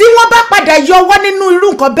tí wọ́n bá padà yọwọ́ nínú irú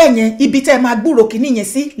nǹkan bẹ́ẹ̀ yẹn ibi tẹ́ máa gbúrò kìíní yẹn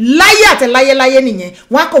sí láyé àti láyéláyé nìyẹn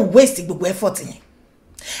wọ́n á kò waste gbogbo effort yẹn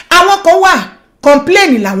àwọn kan wà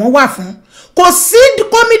complain làwọn wà fún kò sí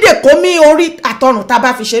kómìdè orí àtọrùn tá a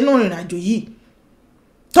bá fi ṣe nínú ìrìn àjò yìí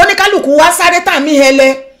tóníkálùkù wá sáré tàmí hẹlẹ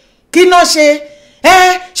kí náà ṣe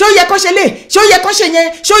ṣó yẹ kó ṣe lè ṣó yẹ kó ṣe yẹn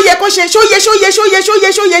ṣó yẹ kó ṣe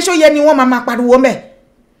ṣó yẹ ni wọ́n máa pariwo mẹ́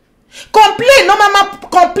complain náà máa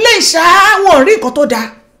complain ṣáá wọn rí nǹkan tó dáa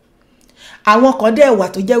àwọn kan dẹ̀ wà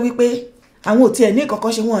tó jẹ́ wípé àwọn ò tiẹ̀ ní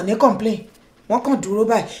kankan ṣe wọn ò ní complain wọ́n kàn dúró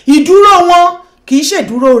báyìí ìdúró wọn kì í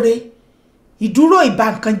ṣèdúró re ìdúró ìbá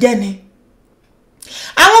nǹkan jẹ́ ni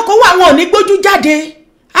àwọn kan wà wọn ò ní gbójú jáde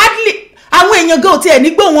hardly àwọn èèyàn gan ò tiẹ̀ ní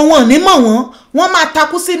gbọ́ wọn ò ní mọ̀ wọ́n máa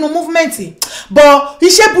takú sínú movement but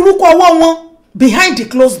iṣẹ́ burúkú ọwọ́ wọn behind the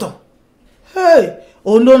closed door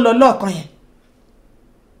òun ló ń lọ lọ́ọ̀kan yẹn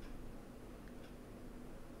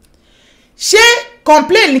ṣé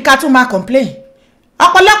complain ní ká tún máa complain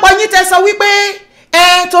ọ̀pọ̀lọpọ̀ yín tẹ́ sọ wípé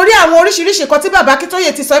torí àwọn oríṣiríṣi kan tí bàbá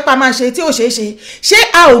Akíntóyè ti sọ ipa máa ṣe tí ò ṣeé ṣe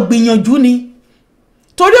a ò gbìyànjú ni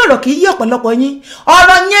torí ọ̀rọ̀ kì í yí ọ̀pọ̀lọpọ̀ yín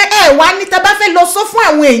ọ̀rọ̀ yẹn wá ní tẹ́ bá fẹ́ lọ sọ fún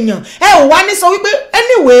àwọn èèyàn ò wá ní sọ wípé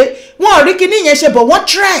anyway wọn ò rí kinní yẹn ṣe bọ̀ wọ́n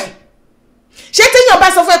try ṣé téèyàn bá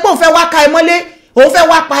sọ fún ẹ pé òun fẹ́ wá ka ẹ mọ́lé òun fẹ́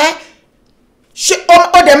wá pa ẹ́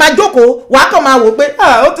ó dẹ̀ máa jókòó wàá kàn máa wò pé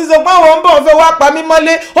ó ti sọ pé àwọn ń bọ̀ fẹ́ wá pa mí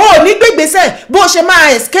mọ́lé ó ní gbégbèsè bó o ṣe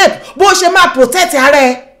máa escape bó o ṣe máa protect ara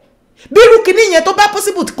ẹ bí irú kinní yẹn tó bá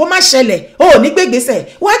possible kó má ṣẹlẹ̀ ó ní gbégbèsè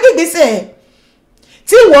wàá gbégbèsè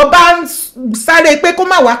tí wọ́n bá ń sáré pé kó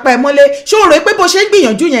má wá pa ẹ mọ́lé ṣòro pé bó ṣe ń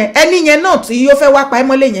gbìyànjú yẹn ẹni yẹn náà tí yóò fẹ́ wá pa ẹ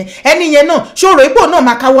mọ́lé yẹn ẹni yẹn náà ṣòro ipò náà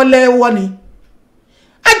máa káwọ́ lẹ́wọ́ ni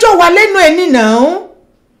àjọ wà lẹ́nu ẹ̀ nínà ó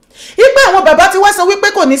ipé àwọn bàbá ti wá sọ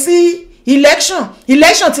wípé kò ní sí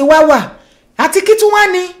election ti wá wà àti kí tún wá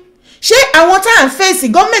ní ṣé àwọn tá à ń fèsì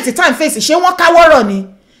gọ́ọ̀mẹ̀ntì tá à ń fèsì ṣé wọ́n káwọ́rọ̀ ni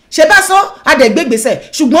ṣe bá sọ adẹ̀gbégbèsẹ̀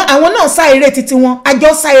ṣùgbọ́n àwọn náà sá eré titi wọn àjọ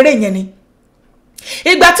sá eré yẹn ni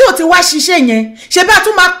ìgbà tí ò ti wá ṣiṣẹ́ yẹn ṣe bá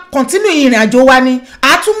tún máa continue ìrìn àjò wa ni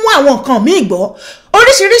a tún mú àwọn nǹkan míì gbọ́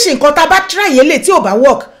oríṣiríṣi nǹkan tá a bá try yẹlẹ̀ tí ò bá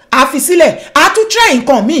work a fi sílẹ̀ a tún try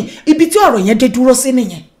nǹkan míì ibi tí ọ̀rọ̀ yẹn dé dúró sí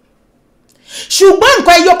nìyẹn ṣùgbọ́n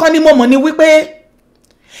nǹkan ẹyọ kan ni mo mọ̀ ni wípé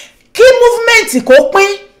kí movement kó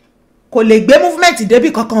pín kò lè gbé movement débi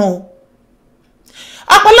kankan o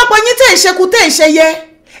ọ̀pọ̀lọpọ̀ yín tẹ̀ ń ṣekú tẹ̀ ń ṣe yẹ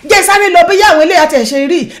jẹ́ sáré lọ bí àwọn eléyà tẹ̀ ṣe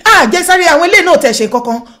rí jẹ́ sáré àwọn eléyà náà tẹ̀ ṣe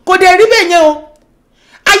kankan kò dé rí bẹ́ẹ̀ yẹn o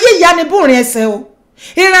ayé ìyá ni búrin ẹsẹ̀ o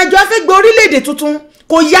ìrìnàjò afẹ́gbẹ́ orílẹ̀-èdè tuntun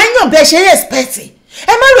kò yáyàn bẹ́ẹ̀ ṣe expect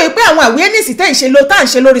ẹ má rò pé àwọn awareness tẹ́ ń ṣe tá à ń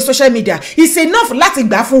ṣe lórí social media is enough láti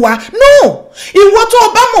gbà fún wa no ìwọ tó o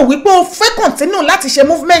bá mọ̀ wípé o fẹ́ continue láti ṣe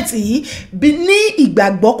movement yìí ní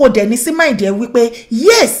ìgbàgbọ́ kò dẹ̀ ní sí mind ẹ wípé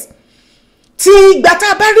yes tí ìgbà tá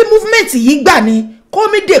a bá rí movement yìí gbà ni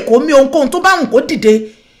kómìdè kómi ohunkóhun tó bá wù kó dìde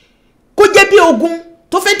kó jẹ́ bí ogun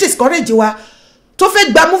tó fẹ́ discourage wa tó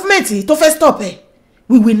fẹ́ gba movement yìí tó fẹ́ stop ẹ̀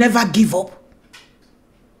we will never give up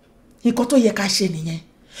nǹkan tó yẹ ká ṣe nìyẹn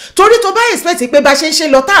torí tó bá expect pé bá ṣe ń ṣe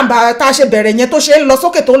lọ tá a ṣe bẹ̀rẹ̀ yẹn tó ṣe ń lọ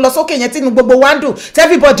sókè tó ń lọ sókè yẹn tínú gbogbo wa ń dùn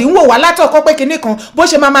everybody ń wò wá látọ̀kọ́ pé kinní kan bó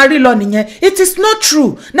ṣe máa rí lọ nìyẹn it is not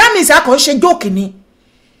true that means a kàn ṣe jókè ni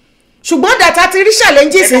ṣùgbọ́n dàtà ti rí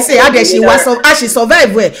challenges ṣe àdẹ̀ṣe wa a ṣì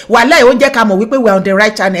survive ẹ̀ wàhálà ẹ̀ ó jẹ́ ká mọ̀ wípé we are on the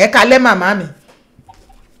right channel ẹ̀ ká lẹ́ màmá mi.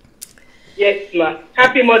 Yes ma,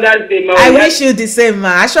 happy Mother's Day ma. I wish you the same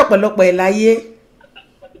ma, aṣọ ọ̀pọ̀lọpọ̀ ẹ̀ láyé.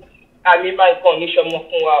 Àmì bá nǹkan mi ṣọmọ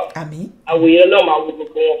fún wa o. Àmín. Àwòyẹ Ọlọ́run máa wo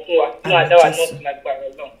gbogbo wọn fún wa. Fún àdáwà náà sì máa gbà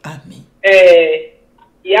Ọlọ́run. Àmín.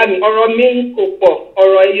 Ìyá mi, ọ̀rọ̀ mi kò pọ̀,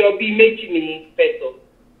 ọ̀rọ̀ ẹyọ bíi méjì ni mo fẹ́ sọ.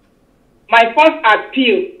 My first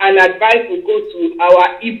appeal and advice will go to our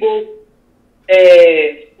Igbo,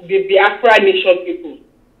 the Biafra nation people,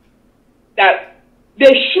 that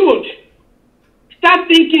they should start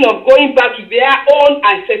thinking of going back to their own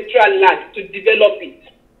ancestral land to develop it.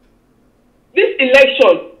 This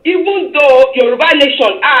election, even though Yoruba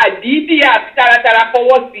nation DDR taratara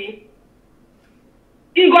forward see,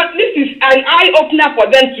 this is an eye-opener for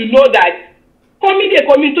them to know that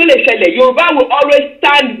Yoruba will always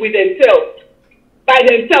stand with themselves, by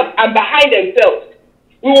themselves and behind themselves.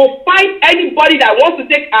 We will fight anybody that wants to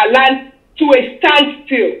take our land to a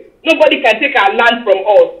standstill. Nobody can take our land from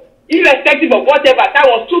us, irrespective of whatever. That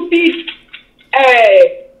was stupid,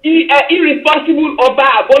 irresponsible Oba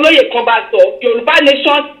Aboloye Kombaso. Yoruba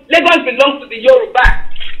nation, Lagos belongs to the Yoruba.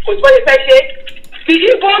 Because what they say, the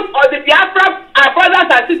Igbos or the Biafra, our brothers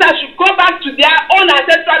and sisters should go back to their own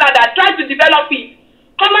ancestral land and try to develop it.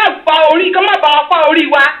 Come on, Paori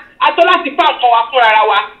wa, atola ti pa nkan wa fúnra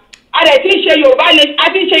wa.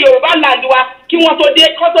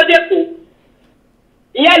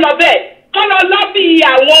 lọ bẹ́ẹ̀ kọ́ lọ lọ́bì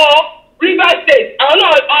àwọn Rivers State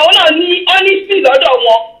àwọn náà ní honesty lọ́dọ̀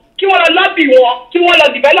wọn kí wọ́n lọ lọ́bì wọn kí wọ́n lọ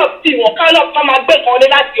develop sí wọn káwọn náà kọ́ máa gbé kan lé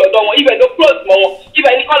láti ọ̀dọ̀ wọn ibẹ̀ ló close mọ́ wọn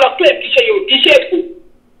ibẹ̀ ní kọ́ lọ claim kì í ṣe èkó.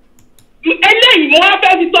 eléyìí mo wá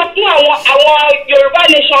fẹ́ fi sọ fún àwọn Yorùbá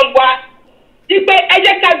nation wa wípé ẹ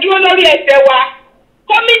jẹ́ ká dúró lórí ẹsẹ̀ wa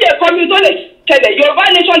kọ́mí tó lè ṣẹlẹ̀ Yorùbá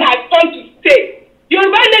nation has come to stay.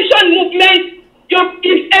 Yorùbá nation movement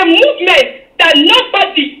is a movement that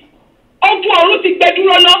nobody ọdún ọ̀run ti gbẹ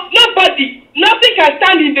dúró ná nobody nothing can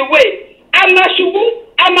stand in the way. a máa ṣubú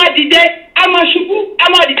a máa dìde a máa ṣubú a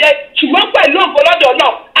máa dìde ṣùgbọ́n pẹ̀lú ògbólọ́dọ̀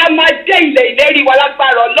náà a máa dé ilẹ̀ ìlérí wa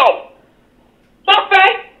lágbára náà. bọ́fẹ́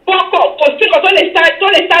bọ́kọ̀ kò sí kan tó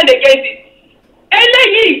lè stand against it.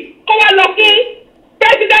 eléyìí kó wá lọ fún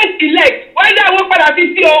president elect whether àwọn padà fi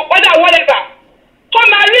sí o whether whatever kó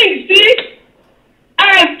máa ring sí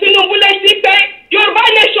Tinubu létí pé Yorùbá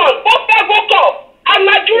nation bọ́fẹ́ bọ́kọ̀ a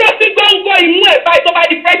máa dúró sí gbọ́ngàn ìmú ẹ̀ báyìí tó bá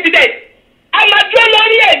di president a máa dúró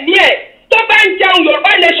lórí ẹ̀mí ẹ̀ tó bá ń jẹun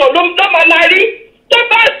Yorùbá nation ló máa la rí tó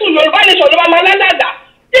bá sùn Yorùbá nation ló máa lálàdà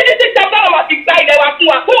títí tí tábà wà fi gba ilẹ̀ wa fún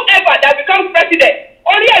wa whoever that becomes president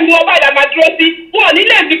orí ẹ̀mí wọn báyìí la máa dúró sí wọn ò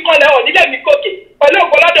nílẹ̀ mi kọlẹ̀ wọn ò nílẹ̀ mi kókè pẹ̀lú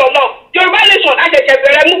ògbólọ́dọ̀ náà Yorùbá nation àṣẹ̀ṣẹ̀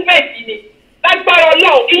bẹ̀rẹ̀ movement yìí ni lágbára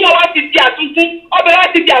náà iyán wa ti di àtúntún ọbẹ̀ wa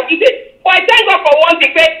ti di àtúntè but I thank God for one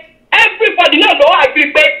thing pé everybody náà ló agree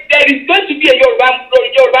pé there is going to be a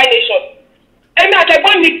Yorùbá nation. èmi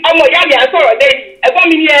àtẹ̀gbọ́n mi ọmọ ìyá mi à ń sọ̀rọ̀ lẹ́yìn ẹ̀gbọ́n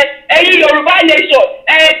mi ni ẹ̀yin Yorùbá nation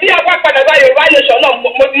tí a bá padà gba Yorùbá nation náà mo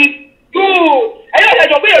ti ẹ̀yin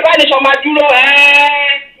ọ̀sẹ̀ pé Yorùbá nation máa dúró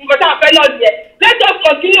nǹkan tá a fẹ́ náà nìyẹn. Let us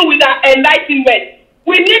continue with our enlightenment.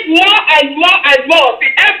 We need more and more and more of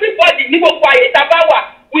it. Everybody ní gbogbo àyè tá a bá wà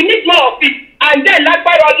we need more of it and then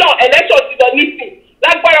lágbára náà election ti lọ nísìn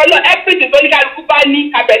lágbára náà everything tó ní kálukú bá ní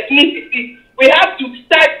capacity we have to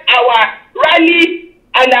start our rally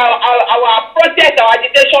and our protest our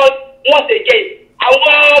agitation once again.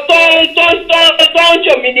 àwọn tó ń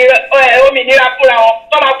ṣòmìnira fúnra wọn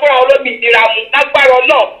tó máa fúnra wọn lómìnira mu lágbára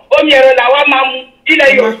náà omi ẹ̀rọ làwa máa mu ilẹ̀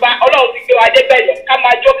Yorùbá Ọlọ́run ti gbé wa dé bẹ́ẹ̀ yọ ká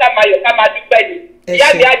máa jó ká máa yọ̀ ká máa dúpẹ́ ni ìyá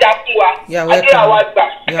mi á dá fún wa àdúrà wa gbà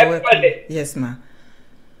ẹ pẹ̀lẹ́. Yes ma.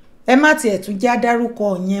 ẹ má tiẹ̀ tún já dárúkọ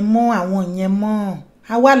yẹn mọ́ àwọn yẹn mọ́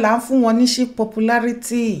àwa là ń fún wọn ní ṣí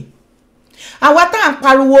popularity àwa tá à ń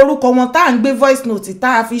pariwo orúkọ wọn tá à ń gbé voice note tá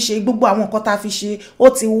a fi ṣe gbogbo àwọn nǹkan tá a fi ṣe ó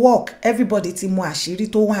ti work everybody ti mọ àṣírí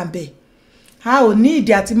tó wà bẹ́ẹ̀ a ò ní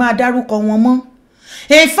ìdí àti máa dárúkọ wọn mọ́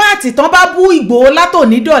in fact tán bá bú Ìgbòho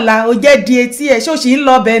látòní dọ̀la ó jẹ́ di etí ẹ̀ ṣóṣì ń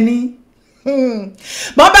lọ bẹ́ẹ̀ ni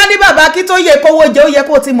bọ́n bá ní bàbá kí tó yẹ kówó jẹ ó yẹ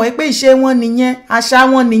kó ti mọ̀ pé ìṣe wọn nìyẹn àṣà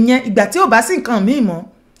wọn nìyẹn ìgbà tí ò bá sí nǹkan míì mọ́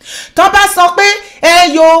tó bá sọ pé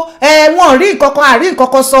wọn rí nǹkankan àrí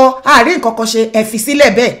nǹkankan sọ àrí nǹkankan ṣe ẹ fi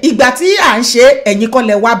sílẹ̀ bẹ́ẹ̀ ìgbà tí à ń ṣe ẹ̀yin kọ́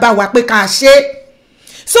lẹ wá bá wa pé ká ṣe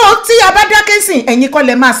so tí a bá dákẹ́ sìn ẹ̀yin kọ́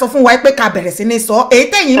lẹ máa sọ fún wa pé ká bẹ̀rẹ̀ sí ní sọ èyí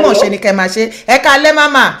tẹ̀yin mọ̀ ṣe ni kẹ́ máa ṣe ẹ káalẹ́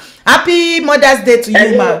mama happy Mother's Day to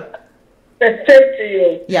you ma.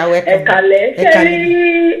 ìyàwó ẹ káalẹ́ ṣé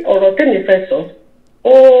ọ̀rọ̀ tèmi fẹ́ sọ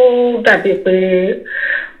ó dàbí pé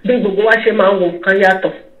bí gbogbo wa ṣe máa ń wo nǹkan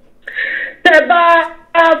yàtọ̀ tẹ́ bá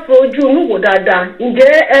fojú inú wò dáadáa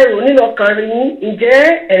ǹjẹ́ ẹrù nínú ọkàn rí ǹjẹ́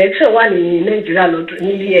election wà ní Nàìjíríà lọ́dún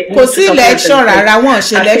nílé kò sí election rárá wọn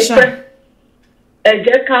ṣe election. ẹ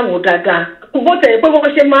jẹ́ ká wò dáadáa bó tẹ̀ pé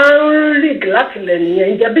wọ́n ṣe máa ń rí láti lẹ̀ nìyẹn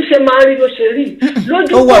ǹjẹ́ bí ṣe máa ń rí ló ṣe rí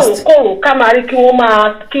lójú kòrò ká máa rí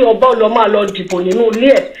kí ọba ọlọ máa lọ dìbò nínú ilé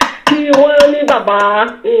ẹ̀ kí wọ́n ní bàbá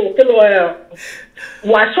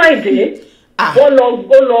Wàsíù Àyìndé wọ́n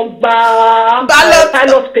lọ gba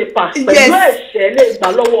ballot paper pẹ̀lú ẹ̀ṣẹ̀ lè gbà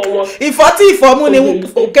lọ́wọ́ wọn. ìfọ́tí ìfọ́mú ni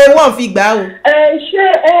òkè wọ́n fi gbà o. ṣé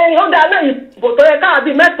ó dáa náà ìbò tó yẹ káà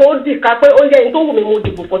bíi mẹ́ta ó dì ká pé ó yẹ ẹni tó wù mí mo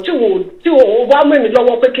dìbò fún tí òun wá mú mi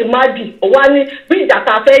lọ́wọ́ pé kí n má dì ó wá ní bí ìjà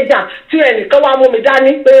tá a fẹ́ jà tí ẹnìkan wá mú mi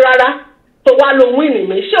dání pé rárá tó wá lo wíìnì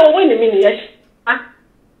mi ṣé o wíìnì mi nìyẹn ṣe.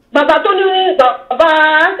 bàbá tó ní bàbá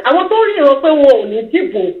àwọn tó rí ìran pé wọn ò ní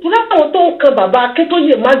dìbò tó láwọn tó ń kan bàbá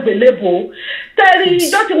Akíntóyè má gbélébò tẹ́rí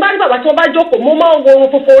ìjọ tí bá rí bàbá tí wọ́n bá jókòó mo máa ń wo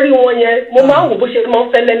orun funfun orí wọn yẹn mo máa ń wò bó ṣe máa ń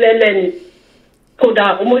fẹ́ lẹ́lẹ́lẹ́ ni kódà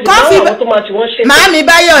mo sì máa ń wọ àwọn tó máa ti wọ́n ṣe. Màámi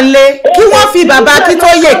Báyọ̀nlé kí wọ́n fi bàbá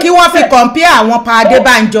Akíntóyè kí wọ́n fi compare àwọn Pa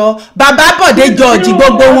Adébánjọ bàbá Bọ̀dé George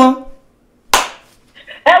gbogbo wọn.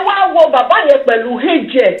 ẹ wá wo bàbá yẹn pẹ̀lú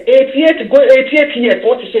age 88 years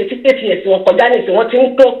wọ́n ti ṣe 88 years wọ́n kọjá ní ìsìn wọ́n ti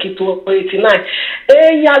ń tó kìtò 89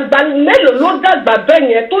 èèyàn àgbà mélòó ló dàgbà bẹ́ẹ̀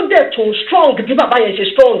yẹn tó dẹ̀ tún strong bí bàbá yẹn ṣe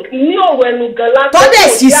strong ní ọ̀rọ̀ ẹnu gan láti. tó dẹ̀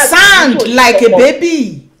sì sound like a baby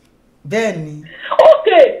bẹ́ẹ̀ ni. ok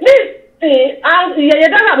ní ìsìn ìyẹyẹ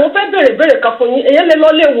dára mo fẹ́ béèrè kan fún yín èyẹ lè lọ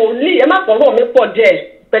lé wòlíì ẹ má fọ̀rọ̀ mi pọ̀ díẹ̀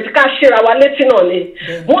bẹ̀tí ká ṣera wa létí náà ni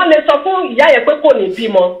wọ́n lè sọ fún ìyá yẹn pé kò ní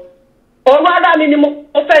bímọ ọ̀rọ̀ ara mi ni mo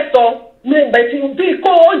fẹ́ sọ mi bẹ̀tí bí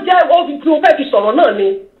kò ó jẹ́ ó fi mo fẹ́ fi sọ̀rọ̀ náà ni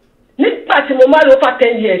nígbà tí mo máa lò for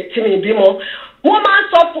 10 years tí mi bímọ wọ́n máa ń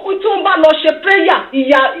sọ fún tí wọ́n bá lọ ṣe prayer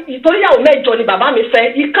ìtorí ìyàwó 8 ni bàbá mi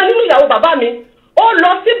fẹ́ ìkan nínú ìyàwó bàbá mi ó lọ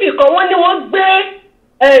síbì kan wọ́n ní wọ́n gbé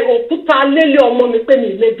òkúta lélé ọmọ mi pé mi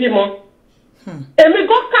lè bímọ èmi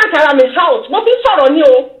go count ara mi house mo fi sọ̀rọ̀ ní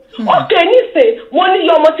o ókè nísìn mo ní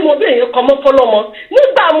iye ọmọ tí mo bí èèyàn kan mọ́ fọlọ́mọ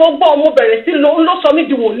nígbà mo gbọ́ mo bẹ̀rẹ̀ sí ló sọ mí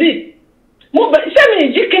di wòlíì ṣé mi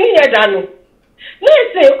ìjí kínní yẹn dànù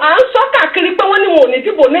nísìn à ń sọ káàkiri pé wọ́n ní wọn ò ní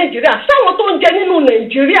dìbò nàìjíríà sáwọn tó ń jẹ nínú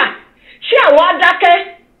nàìjíríà ṣé àwọn adákẹ́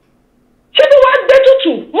ṣé bí wọ́n á gbé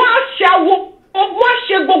tutù wọ́n á ṣe awo wọ́n á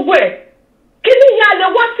ṣe gbogbo ẹ̀ kí ni ìyá alẹ́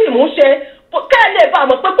wá sí ìmúṣẹ kẹ́lẹ́ bá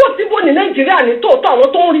mọ̀ pé kó síbò ní nàìjíríà ní tòótọ́ àwọn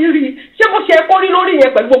tó ń rí ṣé bó ṣe kó rí lórí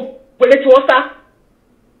yẹn pẹ̀lú gbogbo tí wọ́n sá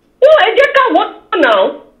wọ́n ẹ jẹ́ káwọ́ náà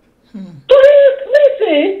torí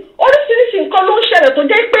nísìnyí oríṣiríṣi nǹkan ló ń ṣẹlẹ̀ tó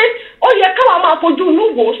jẹ́ pé ó yẹ káwa máa fojú inú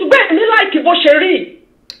wò ṣùgbọ́n èmi láìkí bó ṣe rí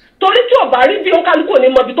torí tí ò bá rí bí oníkálukú ní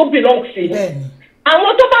mọ ibi tó belong sí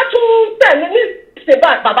àwọn tó bá tún tẹ̀lé ní ìṣèbá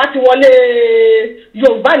bàbá ti wọlé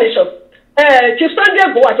Yorùbá nation ti Sunday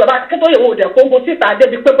Igboho àti bàbá Akíntóyè wọn ò dẹ̀ kóńgó síta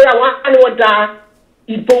débi pé bóyá wọn á ní wọn da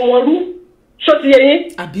ìbò wọn rú ṣó ti yé yín.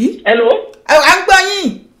 àbí. hello. à ń gbọ́ yín.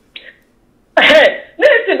 ní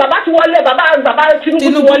ìsìn bàbá ti wọlé bàbá Tinubu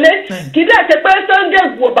ti wọlé kì í dẹ̀ ṣe pé Sunday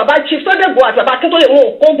Igboho bàbá Chief Sunday Igboho àti bàbá Akíntóyè wọn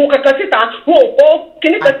ò kóńgó kankan síta wọn ò kó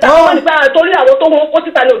kíní kankan wọn nípa torí àwọn tó wọn kó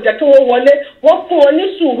síta ni ò jẹ́ kí wọ́n wọlé wọ́n fún wọn ní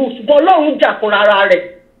sùúrù ṣùgbọ́n Ọlọ́run jà fúnra ara rẹ̀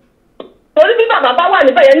torí bí bàbá bá wà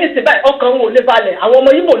níbẹ̀ yẹn ní ìsìn báyìí ọkàn wọn ò lè balẹ̀ àwọn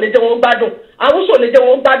ọmọ Ìgbò lè jẹ́ wọn gbádùn Haúsá lè jẹ́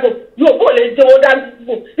wọn gbádùn Yorùbá lè jẹ́ wọn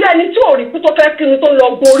dágbò bí ẹni tí ò rí kú tó fẹ́ kiri tó lọ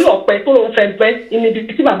gorí ọ̀pẹ tó lọ fẹ́ bẹ́ níbi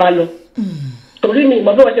tí bàbá lọ torí mi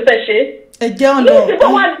ìmọ̀ bí wọ́n ṣe fẹ́ ṣe é. ẹ jẹ́ ọ̀nà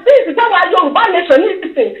ní ìsìn táwa Yorùbá nation ní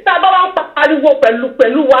ìsìn tá a bá wá ń pariwo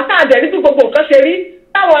pẹ̀lú wa káàdẹ̀ rí bí gbogbo nǹkan ṣe rí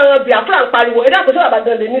táwọn Biafra ń pariwo ẹ̀dá kò sí bàbá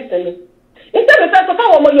gan lè ní ìsinmi nítorí fẹ́ sọ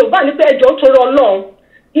fáwọn ọmọ Yorùbá ní pé ẹjọ́ ń torí Ọlọ́run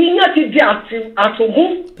iyán ti di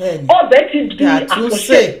àtúngún ọbẹ̀ ti di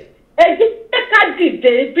àtúnṣe ẹ jẹ́ ká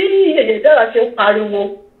dìde bí èyí dára ṣe ń pariwo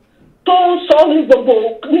tó ń sọ ní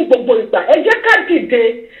gbogbo ìgbà ẹ jẹ́ ká dìde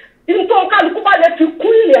nítorí kálukú bá lè fi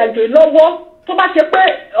kún ìrìn àjò lọ́wọ́ tó bá ṣe pé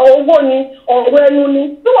owó ni ọ̀rọ̀ ẹnu ni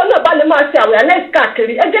bí wọn náà bá lè máa ṣe àwẹ̀ alẹ́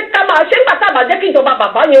káàkiri ẹ jẹ́ ká máa ṣe nígbà tá a bá jẹ́ kí ìjọba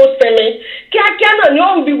bàbá yẹn ó sẹ́mi kíákíá náà ni ó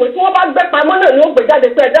ń biwèé tí wọ́n bá gbé pamọ́ náà ni ó gbé jáde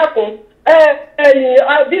pé ẹ dákun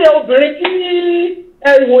bí obìnrin tí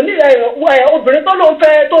obìnrin tó ló ń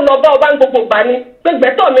fẹ́ tó lọ bá ọba ń gbogbo gbà ni pé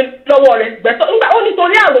gbẹ́tọ̀ mi lọ́wọ́ rẹ̀ gbẹ́tọ̀ nígbà ó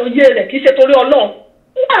nítorí àròyé rẹ̀ kì í ṣe torí Ọlọ́run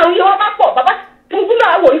nígbà àròyé wọn bá pọ̀ bàbá Tinubu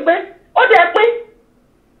náà wò wípé ó dẹ̀ pín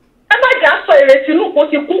ẹ má jà sọ ìrètí inú kó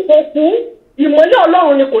ti kú kó kú ìmọ́lẹ̀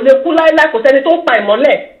Ọlọ́run ni kò lè kú láéláé kò sẹ́ni tó ń pa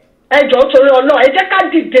ìmọ́lẹ̀ ẹ jọ̀ọ́ torí Ọlọ́run ẹ jẹ́ ká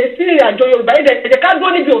dìde sí ìrìnàjò Yorùbá ẹ jẹ́ ká dúró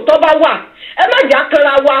níbi òótọ́ bá wà ẹ má jà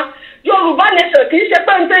kanra wa Yorùbá nation kì í ṣe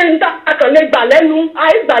pé ń ta àkànlé gbà lẹ́nu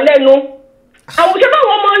àìgbà lẹ́nu àwọn ṣe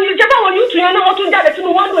báwọn ọmọ yìí ṣe báwọn yìí tún yẹn náà wọ́n tún jáde sínú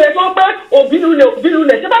wọ́n lóye tí wọ́n pẹ́ òbí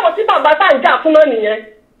lulẹ̀ ṣe báwọn tí bàbá tá à ń jà fún náà nìyẹn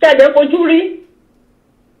tẹ̀lé fojú rí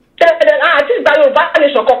tẹ̀lé àti ìgbà Yorùbá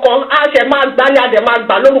nation kankan a ṣe máa gbá ní adẹ̀ máa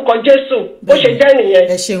gbà lórúkọ Jésù bó ṣe jẹ́ nìyẹn.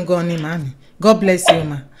 ẹ ṣeun gan ni màmí God bless you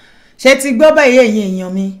ma ṣe ti gbọ́ báyìí ẹ̀yin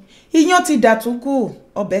èèyàn mi iyán ti dàtún kù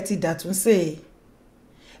ọbẹ̀ ti dàtún sè é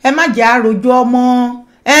ẹ má jẹ́ àròjọ ọmọ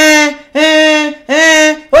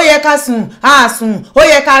ó yẹ ká sùn á sùn ó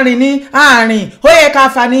yẹ ká rìn ní àárín ó yẹ ká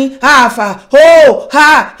fà ní àfà ó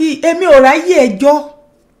ha èmi ò ráyè ẹjọ́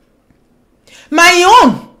my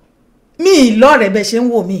own mi lọ́rẹ̀ bẹ́ẹ̀ ṣe ń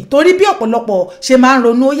wò mí torí bí ọ̀pọ̀lọpọ̀ ṣe máa ń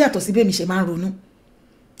ronú ó yàtọ̀ sí bẹ́ẹ̀ mi ṣe máa ń ronú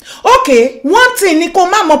okay one thing ni kó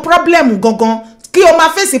má mọ problem gangan kí o máa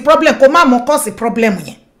face problem kó má mọ cause problem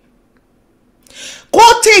yẹn kó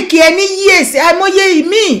take ẹni years àìmọye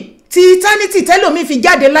mi ti eternity tẹ́lòmí fi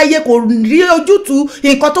jáde láyé kò rí ojútùú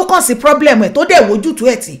nǹkan tó kàn sí problem ẹ̀ tó dẹ̀ wojútùú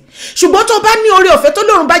ẹ̀ tì ṣùgbọ́n tó bá ní oore ọ̀fẹ́ tó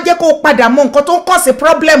lọ́run bá jẹ́ kó padà mọ nǹkan tó ń kàn sí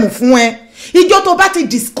problem fún ẹ ìjọ tó bá ti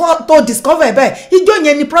discover ẹ̀ bẹ́ẹ̀ ìjọ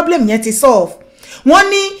yẹn ni problem yẹn ti solve wọ́n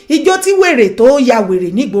ní ìjọ tí wèrè tó ya wèrè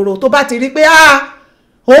nígboro tó bá ti rí pé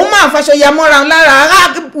òun máa faṣọ ya mọ́ra lára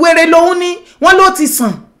wèrè lòun ní wọ́n ló ti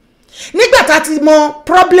sàn nígbà tá a ti mọ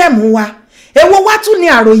problem wa èwo wá tún ní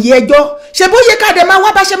àròyé ẹjọ́ ṣe bó yẹ ká dẹ̀ máa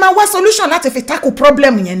wá bá ṣe máa wá solution láti fi tackle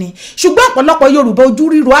problem yẹn ni ṣùgbọ́n ọ̀pọ̀lọpọ̀ Yorùbá ojú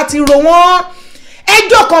ríro àti ro wọ́n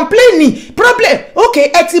ẹjọ́ complain problem okay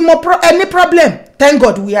ẹ ti mọ any problem thank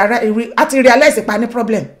God we are àti realize pa ní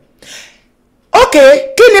problem okay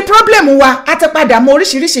kí ni problem wa a ti padà mọ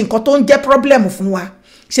oríṣiríṣi nǹkan tó ń jẹ́ problem fún wa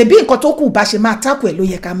ṣebí nǹkan tó kù bá ṣe máa tackle ẹ̀ ló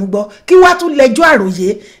yẹ ká mú gbọ́ kí wá tún lẹ́jọ́ àròyé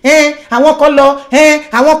àwọn kan lọ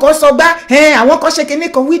àwọn kan sọgbá àwọn kan ṣe kinní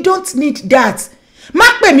kan we don't need that má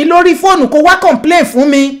pè mí lórí fóònù kó wá complain fún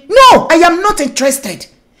mi. No, I am not interested.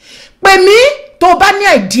 Pè mí tó bá ní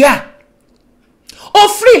idea. O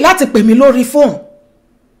free láti pè mí lórí fóònù.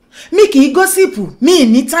 Mi kì í gossip, mi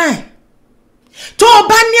ní time. Tó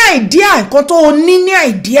bá ní idea nǹkan tó ní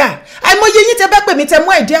idea. Àìmọye yín tẹ́ bá pè mí tẹ́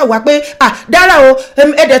mú idea wá pé Dara o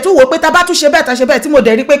ẹ̀dẹ̀ tún wò pé tá bá tún ṣe bẹ́ẹ̀ tá ṣe bẹ́ẹ̀ tí mo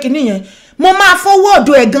dẹ̀ rí pé kinní yẹn mo máa forward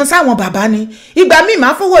ẹ̀ gan sáwọn bàbá ni. Ìgbà míì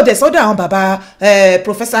máa forward ẹ̀ sọ́dọ̀ àwọn bàbá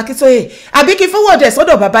Professor Akitoye àbí kí forward ẹ̀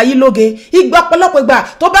sọ́dọ̀ bàbá Yiloge. Ìgbà ọ̀pọ̀lọpọ̀ ìgbà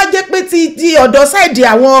tó bá jẹ́ pé ti ọ̀dọ̀ side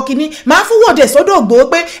àwọn kinní máa forward ẹ̀ sọ́dọ̀ Ògbó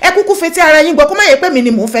pé ẹ kúkú fetí ara yín gbọ́ kó má yẹ pé mi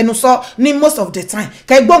ni mò ń fẹnu sọ ní most of the time.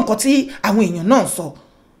 Kẹ́ gbọ́ nǹkan tí àwọn èèyàn náà sọ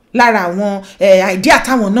lára àwọn idea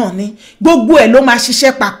táwọn náà ní. Gbogbo ẹ̀ ló máa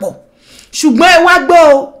ṣiṣẹ́ papọ̀. Ṣùgbọ́n ẹ wá gbọ́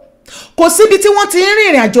o, kò síbi tí wọ́n ti ń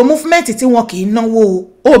rìnrìn àjò movement tí wọn kì í náwó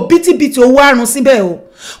o bítíbitì owó àrùn síbẹ̀ o.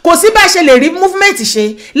 Kò sí bá ṣe lè rí movement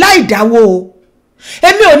ṣe láì dáwó o.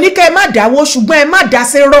 Èmi ò ní kẹ́ ẹ má dáwó ṣùgbọ́n ẹ má dá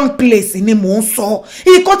sí wrong place ni mò ń sọ.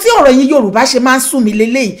 Ìkọ́ tí ọ̀rọ̀ yín Yorùbá ṣe máa ń sún mi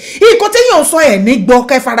lélẹ́yìí. Ìkọ́ tí yóò sọ ẹ̀ ní gbọ́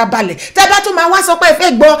kẹ́ farabalẹ̀. Tẹ́ bá tún máa wá sọ pé ẹ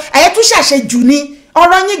fẹ́ gbọ́ ẹ̀ tún ṣàṣejù ni.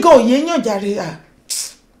 Ọ̀rọ̀ yín gan òye yàn jàre à.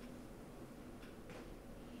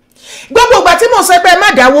 Gbogbo ìgbà tí mo sọ pé ẹ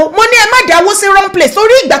má dáwó mo ní ẹ má dáwó sí wrong place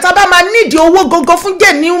torí ìgbà tá bá máa need owó gógó fún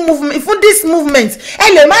new movement fún this movement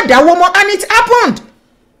ẹ lè má dáwó mọ́ and it happened.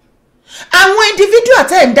 Àwọn individual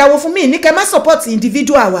tẹ́ ń dáwó fún mi ní kẹ́ má support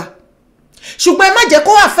individual wa ṣùgbọ́n ẹ má jẹ́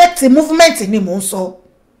kó affect movement ni mò ń sọ.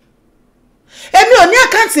 Èmi ò ní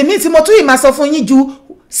àkáǹtì mi tí mo tún yìí máa sọ fún yín ju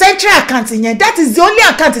central account yẹn. That is the only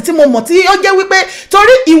account tí mo mọ̀ tí ó jẹ́ wípé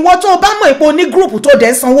torí ìwọ tó bá mọ̀ ipò ní group tó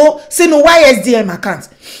dẹ̀ sanwó sínú YSDM account.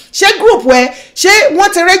 Ṣé group ẹ ṣé wọ́n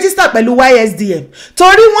ti register pẹ̀lú YSDM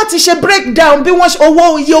torí wọ́n ti ṣe breakdown bí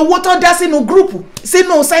wọ́n iye owó tó dá sínú group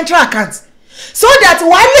sínú central account so that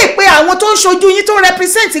wàá lè pé àwọn tó ń ṣojú yín tó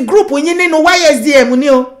represent group yín nínú YSDM ni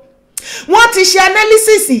o. Wọ́n ti ṣe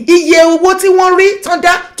analysis iye owó tí wọ́n rí tán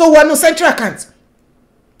dá tó wọnú central account.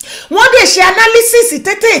 Wọ́n dẹ̀ ṣe analysis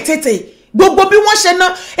tètè gbogbo bí wọ́n ṣe ná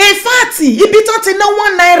in fact ibi tán ti ná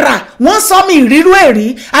 1 naira wọ́n sọ mi ìrírú ẹ̀rí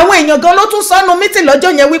àwọn èèyàn gan ló tún sọnù mítì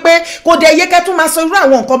lọ́jọ́ yẹn wípé kò dẹ̀ yẹ kẹ́ tún máa sọ irú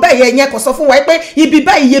àwọn nǹkan bẹ́ẹ̀ yẹn kò sọ fún wa pé ibi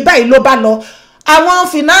báyìí iye báyìí ló bá lọ. Àwọn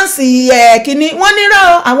finance kìíní wọ́n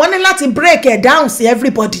nírọ̀ àwọn ní láti break it down sí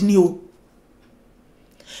everybody ni o.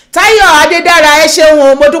 Táyọ̀ Adédára ẹ ṣeun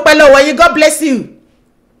o mo dúpẹ́ lọ́wọ́ yín God bless you.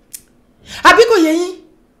 Àbí kò yé yín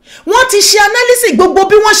wọ́n ti ṣe analysis gbogbo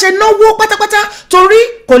bí wọ́n ṣe náwó pátápátá torí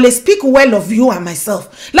kò lè speak well of you and myself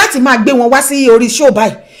láti máa gbé wọn wá sí orí show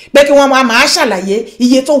báyìí pé kí wọ́n máa ṣàlàyé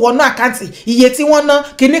iye tó wọnú àkáǹtì iye tí wọ́n ná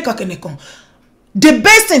kìnnìkan. The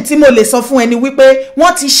best thing tí mo lè sọ fún ẹni wípé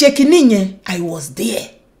wọ́n ti ṣe kinní yẹn I was there.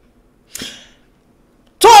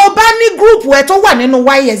 Tó o bá ní group ẹ tó wà nínú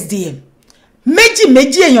YSDM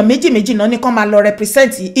èèyàn méjì náà ní kán máa lọ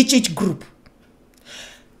represent each group.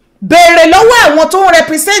 Bẹ̀rẹ̀ lọ́wọ́ àwọn tó ń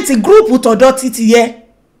represent group tọ̀dọ̀ títí yẹ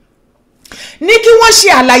ní kí wọ́n ṣe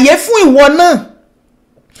àlàyé fún ìwọ náà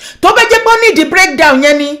tó bẹ́ jẹ́ pé ní the breakdown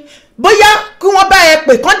yẹn ni bóyá kí wọ́n bá ẹ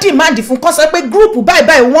pè kán demand fún kán sọ pé group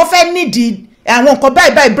báyìí wọ́n fẹ́ need àwọn nǹkan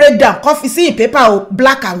báyìí breakdown kán fi sí paper o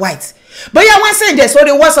black and white bóyá wọ́n send ẹ̀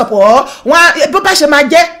sórí WhatsApp ọ̀ wọ́n bó bá ṣe máa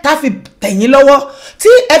jẹ́ tá fi tẹ̀yìn lọ́wọ́ tí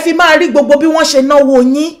ẹ fi máa rí gbogbo bí wọ́n ṣe náwó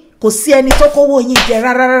yín kò sí ẹni tó kówó yín jẹ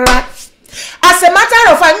rárá. As a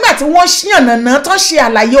matter of fact nígbà tí wọ́n ṣìyànnàná tán ṣe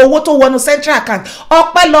àlàyé owó tó wọnú central account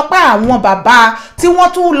ọpẹ́lọpẹ́ àwọn bàbá tí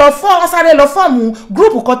wọ́n tún lọ sáré lọ fọ́ọ̀mù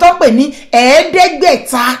group kan tó ń pè ní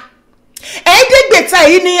ẹ̀ẹ́dẹ́gbẹ̀ta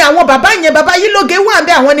yìí ni àwọn bàbá yẹn bàbá Yiloge wà ń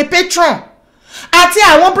bẹ àwọn ni patron àti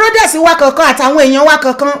àwọn brothers wa kankan àtàwọn èèyàn wa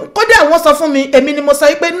kankan kódà wọ́n sọ fún mi èmi ni mo sọ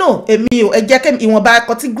pé no èmi ò ẹ jẹ́ kí ìwọ̀nba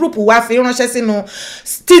ẹ̀kọ́ tí group wa fi ránṣẹ́ sínú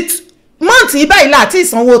month báyìí láti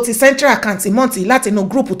ìsanwó ti central account month láti inú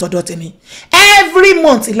group tọ̀dọ̀ tèmi every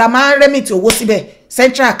month la máa ń remit owó síbẹ̀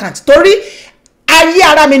central account torí ayé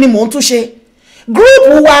ara mi ni mò ń túnṣe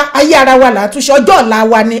group wa ayé ara wa là ń túnṣe ọjọ́ ọ̀la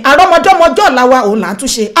wa ni àrọ́mọdọ́mọ ọjọ́ ọ̀la wa òun là ń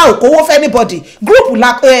túnṣe a ò kówó fẹ́ anybody group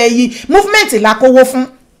la movement la kówó fún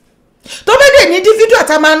tó bá dé ní individual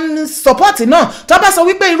tá máa ń support náà tó bá sọ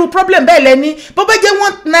wípé irú problem bẹ́ẹ̀ lẹ́ni bó bá jẹ́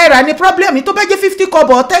 1 naira ní problem tó bá jẹ́ 50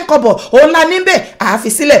 kobo 10 kobo òun la níbẹ̀ àáfi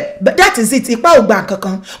sílẹ̀ that is it ipa ò gbà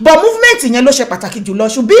kankan but movement yẹn ló ṣe pàtàkì jùlọ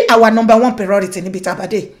should be our number 1 priority níbi tá a bá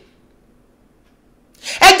dé.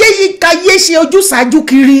 ẹ jẹ́ yí ká yé ṣe ojúsàájú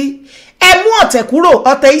kiri ẹ mú ọ̀tẹ̀ kúrò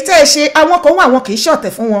ọ̀tẹ̀ yìí tẹ́ ẹ ṣe àwọn kan wà wọn kì í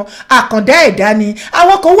ṣọ̀tẹ̀ fún wọn àkàndá ẹ̀dá ni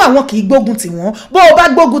àwọn kan wà wọn kì í gbógun tì wọ́n bó o bá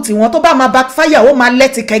gbógun tì wọ́n tó bá máa backfire ó máa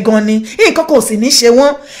lẹ́tìkẹ́ gan ni nǹkan kò sì ní ṣe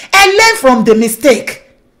wọ́n ẹ learn from the mistake.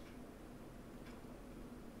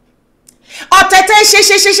 ọ̀tẹ̀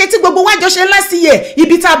tẹ́ ṣe tí gbogbo wájọ ṣe last year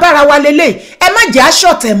ibi tá a bára wa lélẹ̀ ẹ má jẹ́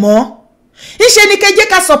àṣọ̀tẹ̀ mọ́ níṣe ni kẹjẹ́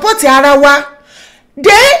ká support ara wa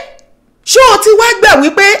dé ṣó o ti wá gbà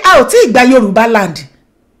wípé a ò tí ì gba Yorùbá land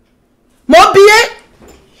mo bí ẹ́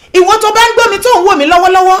ìwọ tó bá ń gbọ́ mi tó ń wò mí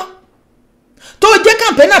lọ́wọ́lọ́wọ́ tó jẹ́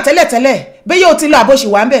kàmpẹ́nà tẹ́lẹ̀tẹ́lẹ̀ bẹ́ẹ̀ yóò ti lọ àbòṣì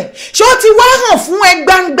wá ń bẹ̀ ṣó o ti wá hàn fún ẹ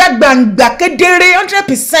gbangba kedere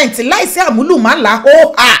 100% láìsí àmúlùmálà ó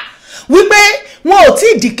hà wípé wọn ò tí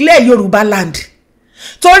ì declare Yorùbá land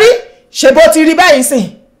torí ṣe bó ti rí báyìí sìn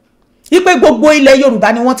wípé gbogbo ilẹ̀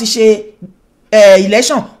Yorùbá ni wọ́n ti ṣe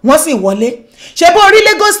election wọ́n sì wọlé ṣe bó rí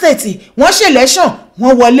Lagos State wọ́n ṣe election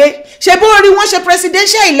wọ́n wọlé ṣe bó rí wọ́n ṣe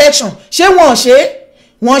presidential election ṣé wọ́n ṣe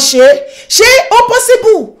wọ́n ṣe ó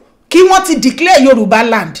possible kí wọ́n ti declare Yorùbá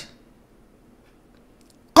land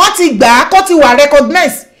kọ́ ti gbà á kọ́ ti wà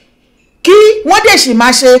recognize kí wọ́n dẹ̀ sì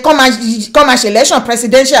máa ṣe kọ́ máa ṣe election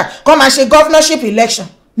presidential kọ́ máa ṣe governorship election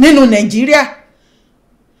nínú Nàìjíríà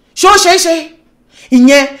ṣó ṣeé ṣe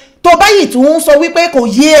ìyẹn tó báyìí tún ń sọ wípé kò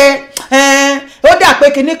yé ẹ ó dà pé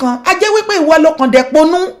kinní kan a jẹ́ wípé ìwọ ló kàn dẹ̀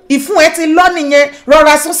ponú ìfún ẹ ti lọ nìyẹn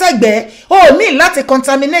rọra sún sẹ́gbẹ̀ẹ́ ó ní láti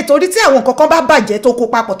contaminate torí tí àwọn kankan bá bàjẹ́ tó kó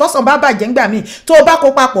papọ̀ tọ́sán bá bàjẹ́ ńgbà míì tó bá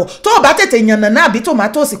kó papọ̀ tó bá tètè yànnà náà àbí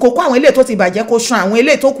tòmátòsì kó kó àwọn eléyìí tó ti bàjẹ́ kó sun àwọn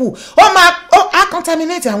eléyìí tó kù á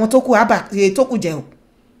contaminate àwọn tó kù tó kù jẹ́ o.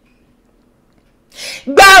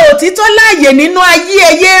 Gba òtítọ́ láàyè nínú ayé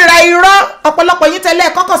ẹyẹ ra irọ́ ọ̀pọ̀lọpọ̀ yín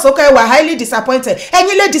tẹ́lẹ̀ kọ́kọ́ sókè wà highly disappointed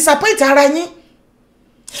ẹ̀yin lè disappoint ara yín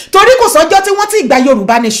torí kò sọ́jọ́ tí wọ́n ti gba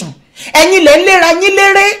Yorùbá nation ẹ̀yin lè ń léra yín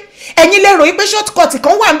léré ẹ̀yin lè ròyìn pé shortcut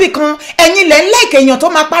kan wà níbì kan ẹ̀yin lè ń like èèyàn tó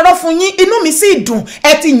máa parọ́ fún yín inú mi sì dùn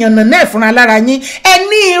ẹ ti yànnà náà fúnra lára yín ẹ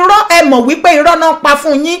ní irọ́ ẹ mọ̀ wípé irọ́ náà pa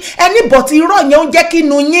fún yín ẹ ní bọ̀tí irọ́ yẹn ó jẹ́ kí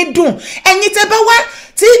inú yín dùn ẹ̀yin tẹ́ bá wá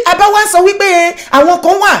tí a bá wá sọ wípé àwọn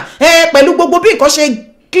kan wà pẹ̀lú gbogbo bí nǹkan ṣe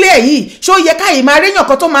clear yìí ṣó yẹ káyìí máa réyàn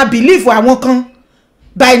kan tó máa believe àwọn kan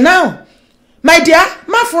by now my dear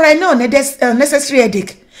má fúnra ẹ náà necessary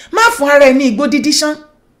headache má fún ara ẹ ní igbó dídí ṣán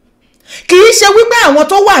kì í ṣe wípé àwọn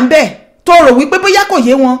tó wà ń bẹ̀ tó rò wípé bóyá kò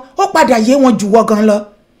yé wọn ó padà yé wọn jù wọ́ gan lọ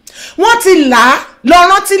wọ́n ti là á lọ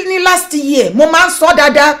rántí ní last year mo máa ń sọ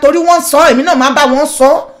dáadáa torí wọ́n sọ èmi náà máa bá wọn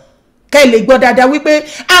sọ kẹ́ ẹ lè gbọ́ dáadáa wípé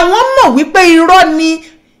àwọn mọ̀ wípé irọ́ ni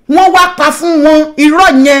wọ́n wá pa fún wọn irọ́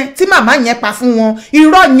yẹn tí màmá yẹn pa fún wọn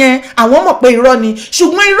irọ́ yẹn àwọn mọ̀ pé irọ́ ni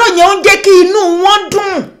ṣùgbọ́n irọ́ yẹn ó ń jẹ́ kí inú wọn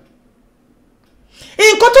dùn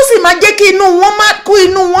nǹkan tó sì máa jẹ́ kí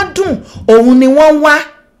inú wọn dùn òun ni wọ́n wá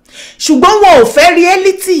ṣùgbọ́n wọn ò fẹ́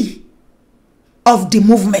reality of the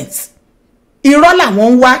movement irọ́ làwọn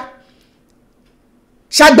ń wá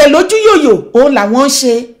ṣàgbẹ̀ lójú yòyò òun làwọn ń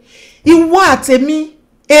ṣe ìwọ àtẹ̀mí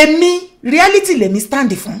èmi reality lèmi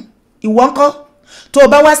stand fún ìwọ ńkọ́ tó o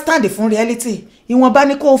bá wá stand fún reality ìwọ̀nba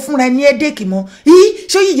ni kó o fúnra ní ẹ́dẹ́kì mọ́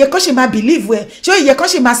ṣé yíyẹ kó ṣe máa believe ẹ ṣé yíyẹ kó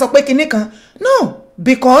ṣe máa sọ pé kinní kan no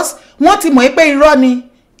because wọ́n ti mọ̀ pé irọ́ ni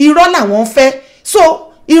irọ́ làwọn fẹ́ so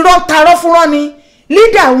irọ́ tarọ́ fúnrọ́ ni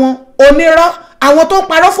leader wọn onírọ́ àwọn tó ń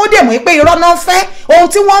parọ́ fódè mọ̀ pé irọ́ náà fẹ́ ohun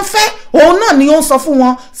tí wọ́n fẹ́ òun náà ni ó ń sọ fún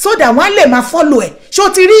wọn so that wọ́n á lè máa follow ẹ̀ ṣó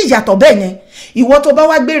ti rí ìyàtọ̀ bẹ́ẹ̀ yẹn ìwọ tó bá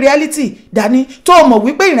wá gbé reality dání tó mọ̀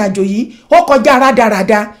wípé ìrìnàjò yìí ó kọjá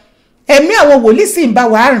rádaràda ẹ̀mí àwọn wòlíì sì ń bá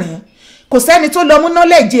wa rìn kò sẹ́ni tó lọ mú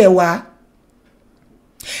knowledge ẹ̀ wá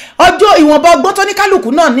ọjọ́ ìwọ̀nba ọgbọ́n tó ní kálukú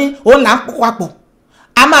náà ní òun là ń pò papọ̀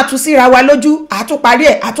a máa tú síra wa lójú àtún parí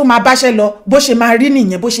ẹ̀ àtún máa báṣẹ́ lọ bó ṣe máa rí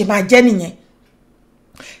nìyẹn bó ṣe máa jẹ́ nìyẹn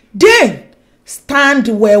then stand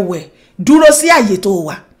well dúró sí àyè tó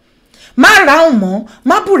wà má ráhùn mọ́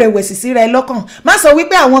má bùrẹ̀wẹ̀sì síra ẹ lọ́kàn má sọ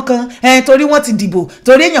wípé àwọn kan torí wọ́n ti dìbò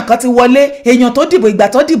torí èèyàn kan ti wọlé èèyàn tó dìbò ìgbà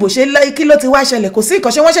tó dìbò ṣe kí ló ti wá ṣẹlẹ̀ kò sí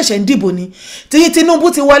nǹkan ṣé wọ́n ṣẹ̀ṣẹ̀ ń dìbò ni tí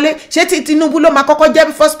Tinubu ti wọlé ṣé tí Tinubu ló máa kọ́kọ́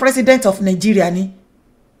jẹ́ first president of Nigeria ni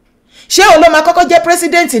ṣé òun ló máa kọ́kọ́ jẹ́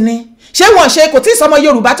president ni ṣé wọ́n ṣe kò tí ì sọmọ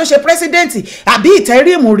Yorùbá tó ṣe president àbí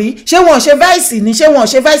ìtẹ́rìmù rí ṣé wọ́n ṣe vice ni ṣé wọ́n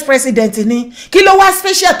ṣe vice president ni kí ló wá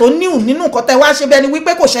special tó níhù nínú nǹkan tẹ́ wá ṣe bẹ́ẹ̀ ni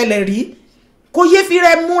wípé kò ṣẹlẹ̀ rí kò yé fi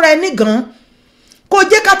rẹ múra ẹ nígan kò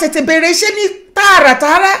jẹ́ ká tètè bẹ̀rẹ̀ iṣẹ́ ní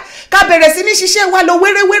tààràtààrà ká bẹ̀rẹ̀ sí ní ṣiṣẹ́ wa lọ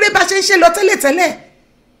wéréwéré bá ṣe ń ṣe lọ tẹ́lẹ̀tẹ́lẹ̀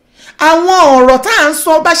àwọn ọ̀rọ̀ tá à ń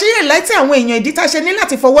sọ bá ṣe yẹ̀ láti àwọn èèyàn ìdí tá a ṣe ní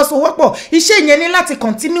láti fọwọ́sowọ́pọ̀ iṣẹ́ yẹn ní láti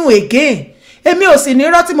continue again èmi ò sì ní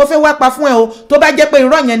irọ́ tí mo fẹ́ wá pa fún ẹ o tó bá jẹ́ pé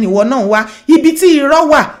irọ́ yẹn nìwọ náà wá ibi tí irọ́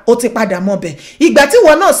wà ó ti padà mọ́ bẹ̀ ìgbà tí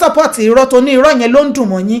ìwọ náà support irọ́ tó ní irọ́ yẹn ló ń dùn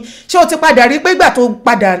mọ́ yín ṣé o ti padà rí pé ìgbà tó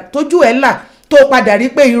padà tójú ẹ̀ là tó padà rí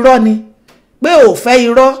pé irọ́ ni pé ò fẹ́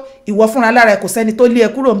irọ́ ìwọ fúnra lára ẹ kò sẹ́ni tó lé ẹ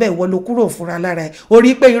kúrò ńbẹ̀ ìwọ ló kúrò fúnra lára ẹ o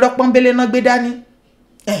rí pé irọ́ pọ́nbélé náà gbé dání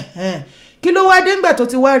kí ló wá dé ńgbà tó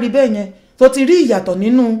ti wá rí bẹ́ẹ̀ yẹn tó ti rí ìyàtọ̀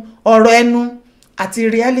nínú ọ̀rọ̀ ẹnu àti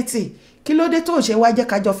reality kí ló dé tó ṣe wá jẹ́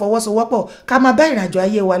kájọ fọwọ́sowọ́pọ̀ ká máa bá ìrìnàjò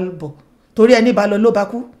ayé wa bọ̀ torí ẹni bá lọ ló bá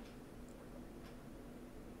kú.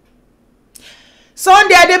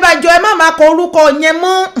 Sunday Adébánjọ ẹ má máa kọ orúkọ yẹn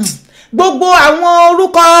mọ́ gbogbo àwọn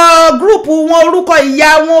orúkọ gúrùpù wọn, orúkọ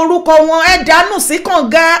ìyá wọn, orúkọ wọn ẹ dànù sí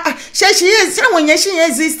kànga. ṣé àwọn yẹn ṣì yẹn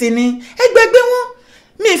exist ni? ẹ gbẹgbẹ wọn.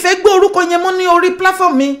 mi fẹ́ gbé orúkọ yẹn mọ́ ní orí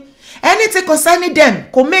platform mi. Anything concerning them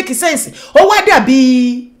kò make sense. Ó wá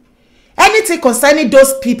dàbí anything concerning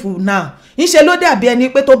those people now. Ńṣe ló dàbí ẹni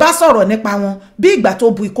pé tó bá sọ̀rọ̀ nípa wọn bí ìgbà tó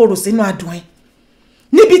bu ìkorò sínú adùn ẹ̀.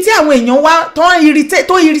 Níbi tí àwọn èèyàn wá tó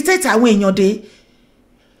irritate àwọn èèyàn dé.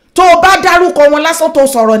 Tó bá dárúkọ wọn lásán, tó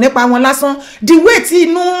sọ̀rọ̀ nípa wọn lásán, the way tí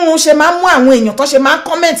inú ṣe máa mú àwọn èèyàn tó ṣe máa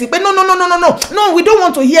comment pé no we don't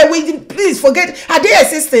want to hear, we please forget, are they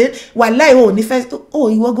existing? Wàláì ò ní fẹ́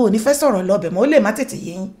ìwọ́gò ò ní fẹ́ sọ̀rọ̀ lọ́bẹ̀ mọ́, ó lè má tètè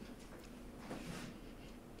yé yín.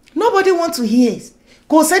 Nobody want to hear it.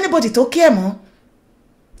 Kò anybody to care mọ́.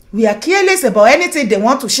 We are careless about anything they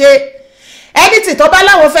want to share. Anything tó bá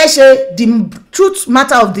láwọn fẹ́ ṣe, the truth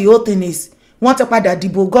matter of the whole thing is wọ́n ti padà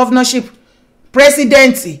dìbò governorship,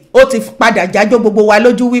 presidency, ó ti padà jájọ́ gbogbo wa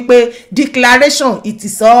lójú wípé declaration it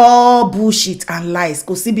is all bullshit and lies.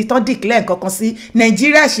 Kò síbi tán declare nǹkan kan sí.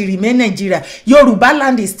 Nigeria should remain Nigeria. Yoruba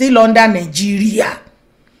land is still under Nigeria.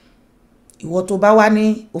 Ìwọ tó bá wá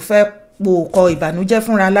ní ó fẹ́ po kọ ìbànújẹ́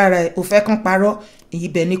fúnra lára ẹ̀, ó fẹ́ kàn parọ́,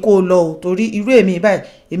 ibẹ̀ ni kó lọ o, torí irú èmi báyìí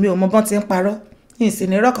èmi ò mọ bọ́n ti ń parọ́.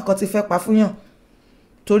 Ìsìnirọ́ kankan ti fẹ́ pa fúnyàn.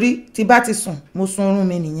 Torí tí bá ti sùn mo sun oorun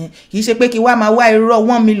mi nìyẹn. Kì í ṣe pé kí wá máa wá irọ́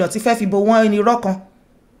 1 million tí fẹ́ fi bo wọ́n ẹni irọ́ kan.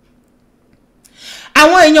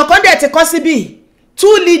 Àwọn èèyàn kan dẹ̀ ti kọ́ síbí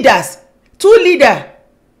 2 leader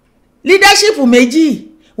leadership méjì.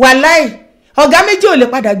 Wàláì ọ̀gá méjì ò lè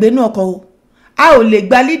padà gbénú ọkọ̀ o. A ò lè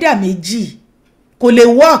gba leader méjì, kò lè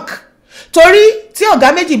work. Torí tí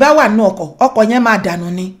ọ̀gá méjì bá wà nínú ọkọ̀ yẹn máa dànù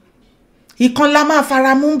ni. Ìkan la máa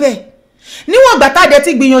fara mú bẹ́ẹ̀. Níwọ̀n ìgbà tá dẹ̀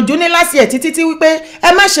ti gbìyànjú ní last year títí wípé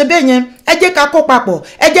ẹ má ṣe bẹ́ẹ̀ yẹn, ẹ jẹ́ ká kó papọ̀,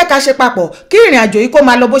 ẹ jẹ́ ká ṣe papọ̀, kí ìrìn àjò yìí kó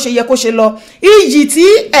máa lọ bó ṣe yẹ kó ṣe lọ. Iyì tí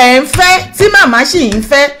ẹ ń fẹ́, tí màmá sì ń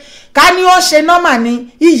fẹ́, ká ní ó ṣe normal ni,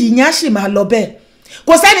 iyì yẹn á sì máa lọ bẹ́ẹ̀.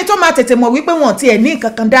 Kò sẹ́ni tó máa tètè mọ̀ wípé wọn ti ẹ̀ ní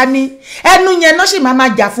nǹkan kan dání. Ẹnu yẹn náà sì máa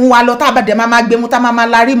jà fún wa lọ, tá a bá dẹ̀ máa gbé mu, tá máa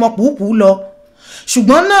larí mọ pùúpùú lọ.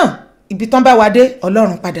 Ṣùgbọ́n náà ibi tán bá wa dé,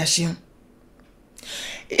 Ọlọ́run padà ṣeun.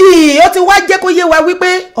 Ó ti wá jẹ́ kó yé wa wípé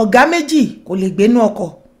ọ̀gá méjì kò lè gbénú ọkọ̀.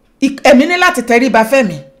 Ẹ̀mí ní láti tẹríba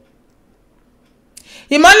fẹ́mi.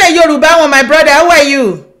 Ìmọ́lẹ̀ Yorùbá wọn, my brother, how are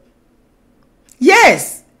you?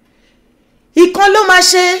 Yes. Ìkan ló máa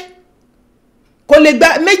ṣe. Kò lè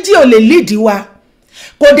gba méjì, ò lè lead wa.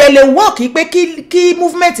 Kò dẹ̀ lè work pé kí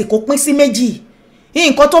movement kó pín sí méjì.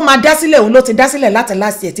 Nǹkan tó máa dá sílẹ̀ òun ló ti dá sílẹ̀ láti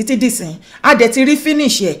last year títí dìsìn. A dẹ̀ ti rí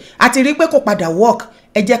finish ẹ̀, a ti rí pé kò padà work.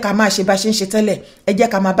 Ẹ jẹ́ ká máa ṣe bá ṣe ń ṣe tẹ́lẹ̀, ẹ jẹ́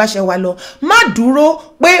ká máa bá ṣe wa lọ. Má dúró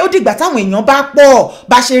pé ó dìgbà táwọn èèyàn bá pọ̀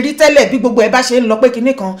bá ṣe rí tẹ́lẹ̀, bí gbogbo ẹ bá ṣe ń lọ pé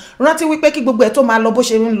kinní kan. Rántí wípé kí gbogbo ẹ tó máa lọ bó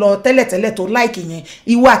ṣe ń lọ tẹ́lẹ̀ tó like yẹn,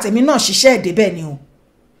 ìwọ àtẹ̀mí náà ṣiṣẹ́ èdè bẹ́ẹ̀ ni o.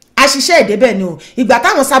 A ṣiṣẹ́ èdè bẹ́ẹ̀ ni o. Ìgbà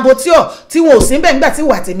táwọn saboteur tí wọn ò sí bẹ́ẹ̀ nígbà tí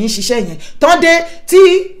ìwọ àtẹ̀mí ń ṣiṣẹ́ yẹn tán dé tí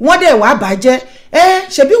wọ́n dẹ̀ wá bàjẹ́,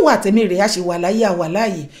 ṣebí ìwọ àtẹ̀mí rẹ̀ á ṣe wà láyé àwà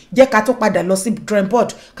láàyè. Jẹ́ ká tó padà lọ sí drawing board,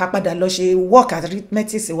 ká padà lọ ṣe work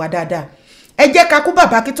arithmetic wa dáadáa. Ẹ jẹ́ ká kú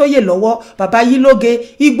bàbá Akíntóyè lọ́wọ́, bàbá yìí lóge,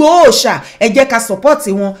 Ìgbòho òòṣà, ẹ jẹ́ ká support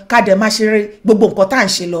wọn, ká dẹ̀ máa ṣeré gbogbo nǹkan tá à ń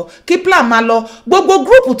ṣe lọ, kí plan máa lọ. Gbogbo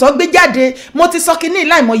gúrùpù tó gbé jáde, mo ti sọ kíní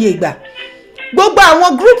láìmọye ìgbà. Gbogbo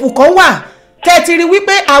àwọn gúrùpù kan wà tẹ́ ti rí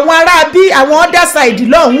wípé àwọn ará bí àwọn other side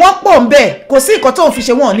lọ́hùn wọ́n pọ̀ ń bẹ̀, kò sí nǹkan tó ń fi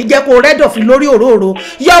ṣe wọn ní jẹ́ kó rẹ́dọ̀ fi lórí òróró,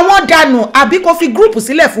 yọ wọ́n dànù àbí kó fi gúrùpù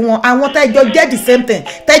sílẹ̀ fún wọn. Àwọn tẹ́jọ́ jẹ́ the same thing,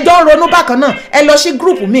 tẹ́jọ́ ń ronú bákan náà, ẹ lọ sí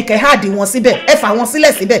gúrùpù míì kẹ́ háàdì wọn síbẹ̀, ẹ fà wọn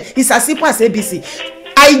sílẹ̀ síbẹ̀, ìsàsípò àti ABC.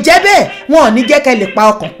 Àìjẹ́ bẹ́ẹ̀ wọn ò ní jẹ́ kẹ́ lè pa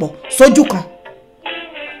ọkàn pọ̀ sójú kan.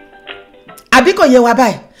 Àbí kò yé wa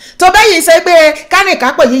báyìí? Tó bá yìí sọ pé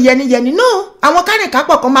kárìnkápọ̀ yìí yẹniyẹni, no, àwọn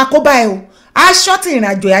kárìnkápọ̀ kan máa kó bá ẹ o. Aṣọ ti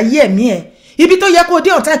ìrìnàjò ayé ẹ̀mí ẹ̀. Ibi tó yẹ kó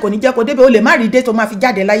dé on time kò ní jẹ́ kó débẹ̀, o lè má rí dé tó máa fi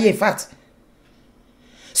jáde láyé in fact.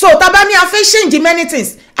 So tá bá ní a fẹ́ change many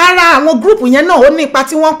things, ara àwọn group yẹn náà ó ní ipa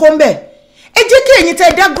tí wọ́n kó ń bẹ̀. Ẹ jẹ́ kí ẹ̀yin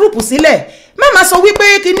tẹ́ dá group sílẹ̀. Má máa sọ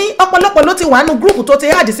wípé kíní ọ̀pọ̀lọpọ̀ ló ti wà nínú group tó ti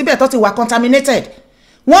add síbẹ̀ tó ti wà contaminated.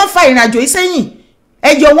 Wọ́n fa ìrìnàjò yìí sẹ́yìn.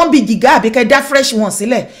 Ẹ yọ wọ́n bí gíga àbí kẹ́ dá fresh one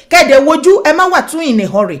sílẹ̀. Kẹ́dẹ̀ wojú ẹ má wà tún in a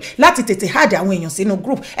hurry láti tètè add àwọn èèyàn sínú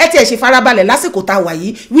group. Ẹ tiẹ̀ ṣe farabalẹ̀ lásìkò tá wà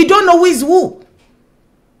yìí. We don't know who is who.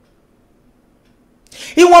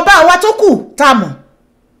 Ìwọ̀nba àwa tó kù tá mọ̀,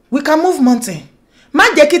 we can move mountain. Má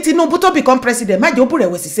jẹ́ kí Tinubu tó become president, má jẹ́ ó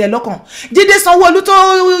búrẹ̀wẹ̀sì sí ẹ lọ́kàn. Jídé Sanwó-Olú tó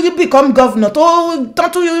become governor tó tán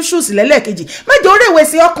tó ṣù sí lẹ́lẹ́kejì, má jẹ́ ó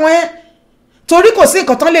rẹ̀wẹ̀sì ọkàn ẹ. Torí kò sí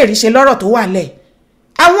nǹkan tán lè rí ṣe lọ́rọ̀ tó wà lẹ̀.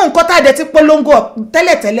 Àwọn nǹkan tá dẹ̀ ti polongo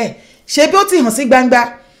tẹ́lẹ̀tẹ́lẹ̀ ṣe bí ó ti hàn sí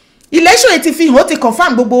gbangba. Election ti fi hàn, ó ti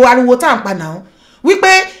confirm gbogbo ariwo tá à ń pa náà wípé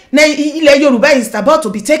ilẹ̀ Yorùbá is about to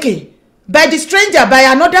be taken by the stranger, by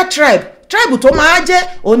another tribe tribe tó máa jẹ́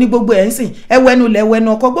òní gbogbo ẹ̀ ń sìn ẹwẹ́nu lẹ́wẹ́nu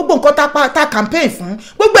ọkọ gbogbo nǹkan tá campaign fún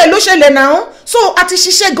gbogbo ẹ̀ ló ṣẹlẹ̀ náà so a ti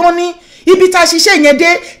ṣiṣẹ́ gan ni ibi tá a ṣiṣẹ́ yẹn dé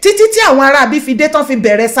títí tí àwọn aráabí fi dé tán fi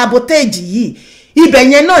bẹ̀rẹ̀ sabotage yìí ibẹ̀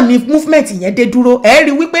yẹn náà ni movement yẹn dé dúró ẹ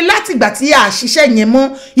rí wípé látìgbà tí a ṣiṣẹ́ yẹn mọ́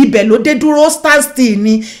ibẹ̀ ló dé dúró stand still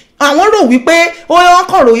ni àwọn rò wípé wọ́n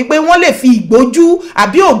kàn rò wípé wọ́n lè fi ìgbójú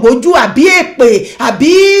àbí ògbójú àbí èpè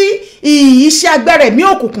àbí iṣẹ́ agbára ẹ̀mí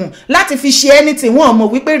òkùnkùn láti fi ṣe anything wọ́n mọ̀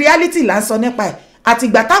wípé reality là ń sọ nípa ẹ̀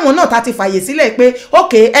àtìgbà táwọn náà ta ti fàyè sílẹ̀ pé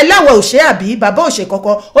ok ẹláwọ̀ òṣè àbí bàbá òṣè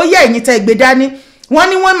kọ̀ọ̀kan ó yẹ ẹ̀yin tẹ́ gbé dání wọ́n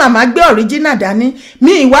ní wọ́n màmá gbé original dání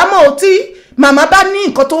mi ìwà mọ̀ tí màmá bá ní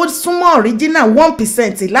nǹkan tó súnmọ́ original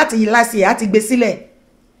 1% láti last year àti gbé sílẹ̀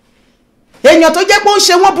èèyàn tó jẹ́ pé ó ń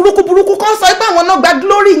ṣe wọ́n burúkú kan sọ pé àwọn náà gba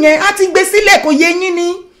glory yẹn á ti gbé sílẹ̀ kò yé yín ni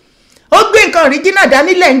ó gbé nǹkan original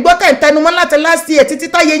dání lẹ̀ ń gbọ́ tẹ̀ ń tẹnumọ́ láti last year títí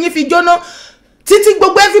táyé yín fi jóná títí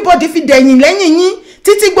gbogbo everybody fi dẹ̀yìn lẹ́yìn yín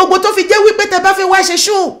títí gbogbo tó fi jẹ́ wípé tẹ bá fẹ́ wá ṣe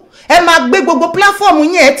show ẹ máa gbé gbogbo platform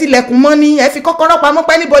yín ẹ tilẹ̀kùn mọ́ ni ẹ fi kọ́kọ́rọ́ pamọ́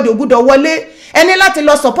pé anybody ò gbúdọ̀ wọlé ẹ ní láti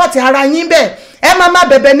lọ support ara yín bẹ́ẹ̀ ẹ máa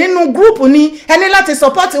bẹ̀bẹ̀ nínú gúrùpù ni ẹ ní láti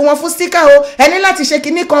support wọn fún sticker o ẹ ní láti ṣe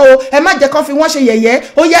kinní kan o ẹ má jẹ́ kán fi wọ́n ṣe yẹ̀yẹ́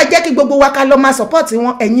ó yá jẹ́ kí gbogbo wa ká lọ máa support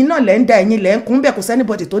wọn ẹ̀yin náà lẹ́ ń da ẹ̀yin lẹ́ ń kún bẹ́ẹ̀ kò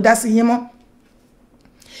sẹ́nibọ̀dì tó dá sí yín mọ́.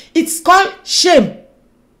 It's called shame.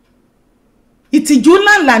 Ìtìjú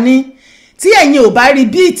ńláńlá ni tí ẹ̀yin ò bá rí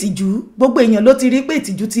bí ìtìjú gbogbo èèyàn ló ti rí pé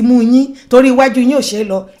ìtìjú ti mú yín torí iwájú yín ò ṣe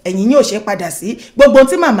lọ ẹ̀yìn yín ò ṣe padà sí gbogbo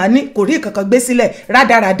tí màmá ní kò rí kankan gbé sílẹ̀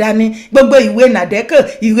rádaràda ni gbogbo ìwé nàdẹ́kọ̀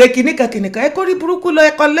ìwé kìnnìkan ẹ kó rí burúkú lọ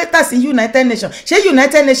ẹ kọ lẹ́tà sí United Nations ṣé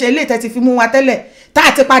United Nations ilé ìtẹ́ ti fi mú wa tẹ́lẹ̀ tá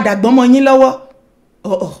a ti padà gbọ́mọ yín lọ́wọ́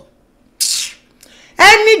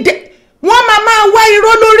wọ́n máa wá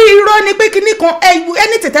irọ́ lórí irọ́ ni pé kíní kan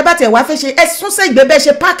ẹni tètè bá tiẹ̀ wá fẹ́ ṣe ẹ sún sẹ́gbẹ́ bẹ́ẹ̀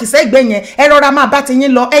ṣe páàkì sẹ́gbẹ́ yẹn ẹ rọra máa bá ti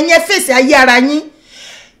yín lọ ẹ̀yin ẹ fèsì ayé ara yín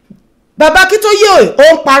bàbá kí tó yé ó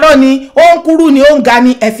ń parọ́ ni ó ń kúrú ni ó ń ga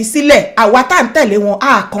ni ẹ fi sílẹ̀ àwa tá à ń tẹ̀lé wọn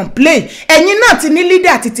á complain ẹ̀yin náà ti ní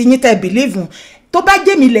leader àti tiyín tẹ̀ believe tó bá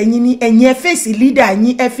jẹ́ mi lẹ́yìn ni ẹ̀yin ẹ fèsì leader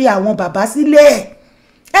yín ẹ fi àwọn bàbá sílẹ̀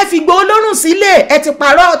ẹ fi gbọ́ Ọlọ́run sílẹ̀ ẹ ti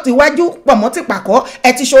parọ́ tìwájú pọ̀mọ́ ti pàkọ́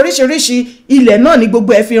ẹ ti ṣoríṣiríṣi ilẹ̀ náà ni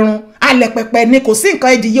gbogbo ẹ fi run alẹ̀ pẹ̀pẹ̀ ni kò sí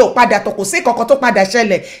nǹkan ìdíyẹ ò padà tó kò sí kankan tó padà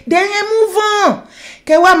ṣẹlẹ̀ then move on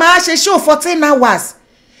kẹwàá máa ṣe show 14 hours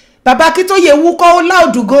bàbá kí tó yẹ wúkọ́ ó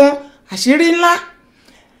láòdù gan àṣírí ńlá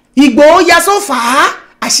Ìgbòho ya sófà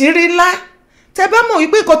àṣírí ńlá tẹ bá mọ̀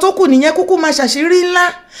wípé nǹkan tó kù nìyẹn kúkú máa ṣàṣírí ńlá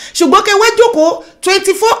ṣùgbọ́n kẹwàá jókòó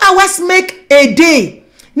 24 hours make a day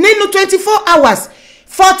nínú 24 hours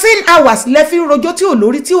 14 hours lẹ fi rojọ́ tí ò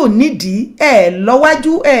lórí tí ò nídìí ẹ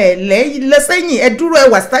lọ́wájú ẹ lẹ́sẹ̀yìn ẹ dúró ẹ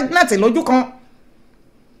wà stagnant lójú kan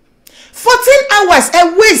 14 hours ẹ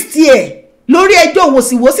waste ẹ lórí ẹjọ́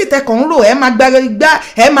wòsíwòsí tẹkàn ń rò ẹ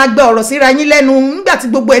máa gba ọ̀rọ̀ síra yín lẹ́nu nígbà tí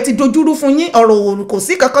gbogbo ẹ ti dojúrú fún yín ọ̀rọ̀ kò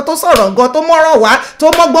sí kankan tó sọ̀rọ̀ gan tó mọ́rọ̀ wá tó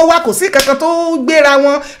mọ́gbọ́n wá kò sí kankan tó gbéra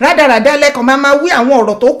wọn rádaràdá lẹ́kàn máa wí àwọn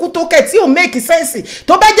ọ̀rọ̀ tó kú tó kẹ̀ tí ò make sense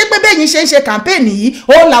tó bá jẹ́ pé bẹ́ẹ̀ yín ṣe ń ṣe campaign yìí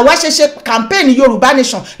ó làwa ṣe campaign Yorùbá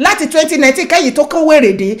Nation láti 2019 kẹ́yìn tó kówó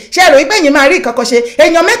èrèdè ṣe rò pé yín máa rí kankan ṣe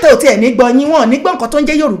èèyàn mẹ́ta ò tiẹ̀ ní gbọ́ yín wọn ní gbọ́ nǹkan tó ń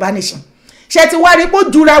jẹ́ Yorùbá Nation ṣe ti wá rí pé ó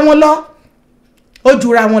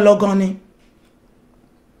jura wọn lọ gan ni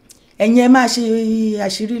ẹ̀yin ẹ máa ṣe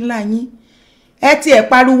àṣírí ńlá yín ẹ ti ẹ̀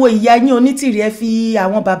pariwo ìyá yín onítìrì ẹ fi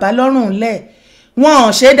àwọn bàbá lọ́rùn lẹ̀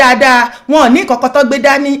wọ́n ṣe dáadáa wọ́n ní kọ́kọ́ tó gbé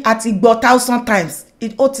dání àti gbọ́ 1000 times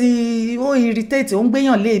ó irritate ó ń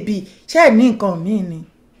gbéyàn léèbì ṣé ẹ̀ ní nǹkan míì ni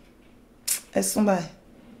ẹ sún báyìí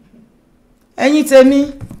ẹ̀yin tèmi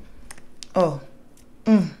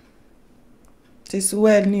ti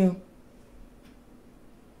súwẹ́ ní o.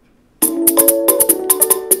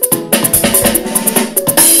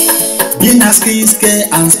 Bina skin care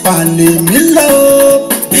and spa ni mi lọ.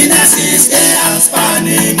 Bina skin care and spa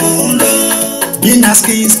ni mo lọ. Bina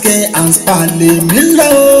skin care and spa ni mi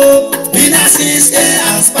lọ. Bina skin care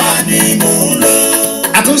and spa ni mo lọ.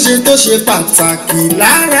 Àtúnṣe tó ṣe pàtàkì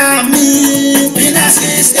lára mi. Bina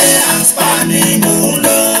skin care and spa ni mo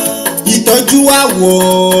lọ. Ìtọ́jú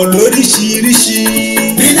àwọ̀ lóríṣiríṣi.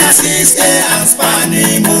 Bina skin care and spa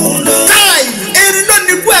ni mo lọ. Káì! Erin ló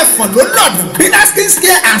ní ikú ẹ̀fọ̀n ló lọ́dún. Bina skin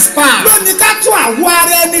care and spa lóní ká tún àwọ̀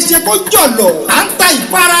ara ẹni ṣe kó jọ̀lọ̀. À ń ta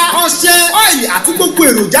ìpara, ọṣẹ, ọ́ìlì àti gbogbo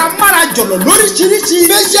èròjà amára jọ̀lọ̀ lóríṣiríṣi.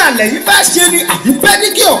 Facial lẹ́yìn fẹ́ ṣe ni àbí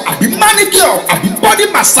pedicure àbí manicure àbí body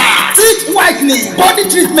massage, teeth whitening, body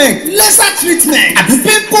treatment, laser treatment àbí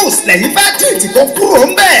pimples lẹ́yìn fẹ́ treat kó kúrò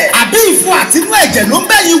ń bẹ̀. Àbí ìfun àtinú ẹ̀jẹ̀ ló ń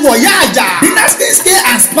bẹ̀yìn wọ̀yá àjà. Bina skin care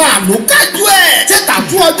and spa ló kájú ẹ̀. Ṣé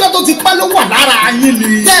tàtú ọjọ́ tó ti pẹ́ ló wà lára yín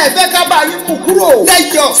ni? Tẹ́ ẹ fẹ́ ká bá yín mú kúrò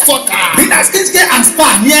lẹ́yìn ọ̀sọ́kà. Venus Skincare and Spa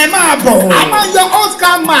ni ẹ máa bọ̀. a máa yọ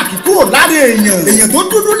Oscar mark kúrò lára èèyàn tó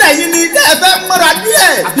dúdú lẹ́yìn ni tẹ́ ẹ fẹ́ mọ́ra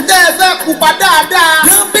díẹ̀ àbí tẹ́ ẹ fẹ́ pupa dáadáa.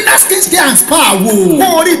 ní Venus Skincare and Spa wò. mo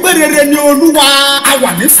rí pé rere ni olúwa. a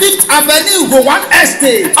wà ní 5th Avenue Gowan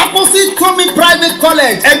Estate opposite Tomi Private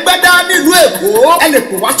College Ẹgbẹ́dá nílùú Èkó. ẹ lè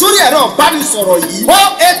pè wá sórí ẹ̀rọ ìbánisọ̀rọ̀ yìí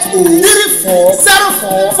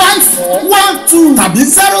 08034545412 tàbí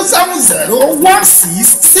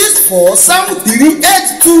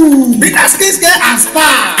 07016647382. Venus Skincare and Spa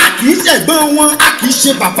a kì í ṣẹ̀gbọ́n wọn a kì í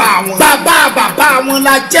ṣe bàbá wọn. bàbá wọn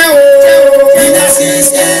la jẹ́ o. Venus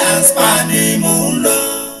Skincare and Spa ni mò ń lọ.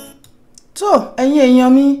 tó ẹ̀yin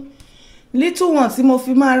èèyàn mi little one tí mo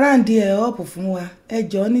fi máa ráǹdì ẹ̀ ọ̀pù fún wa ẹ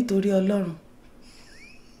jọ̀ọ́ nítorí Ọlọ́run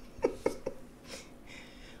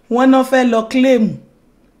wọ́n náà fẹ́ lọ claim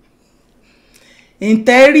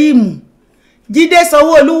interim Jídé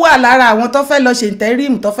Sanwó-Olú wà lára àwọn tó fẹ́ lọ ṣe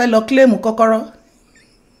interim tó fẹ́ lọ claim kọ́kọ́rọ́.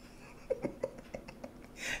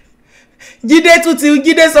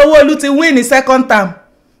 Jídé Sanwó-Olú ti win ní second term.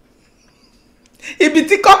 Ibi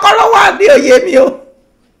tí kọ́kọ́rọ́ wà ní òye mi o.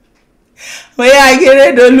 Bóyá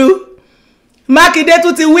Akérédolú. Mákindé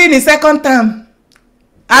tún ti win ní second term.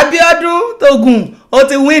 Abíọ́dún Tógùn ó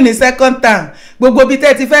ti win ní second term. Gbogbo bí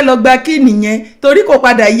tẹ́ ti fẹ́ lọ gba kí nìyẹn torí kò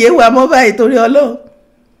padà yé wa mọ́ báyìí torí Ọlọ́run.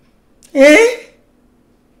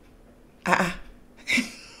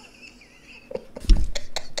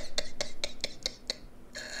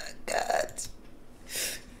 God.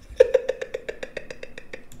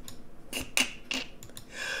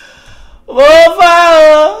 Mo fà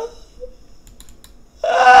o.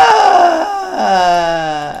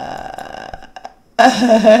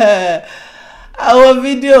 Àwọn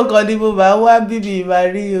fídíò kan ni mo bá wá bíbí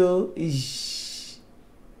ìbárí o.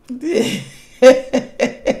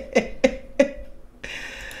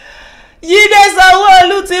 Jídé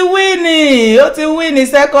Sanwó-Olú ti wíìnì ó ti wíìnì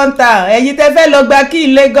second term ẹ̀yin tẹ́ fẹ́ lọ gba kí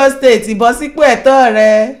Lagos State bọ́ sípò ẹ̀tọ́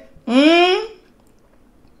rẹ.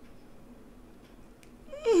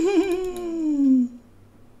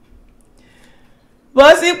 Bọ́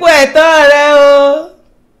sípò ẹ̀tọ́ rẹ o.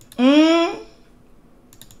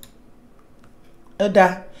 Ó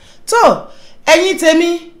dáa tó ẹ̀yin tèmi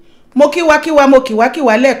mo kíwákíwá mo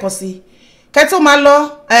kíwákíwá lẹ́ẹ̀kan sí i kẹ́ tó máa lọ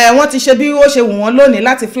wọ́n ti ṣe bí ó ṣe wù wọ́n lónìí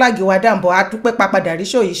láti flag wa dànbọ̀ adúpẹ́ papadà rí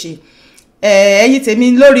ṣòyí ṣe ẹ̀yin tèmi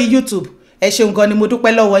lórí YouTube ẹ ṣeun gan ni mo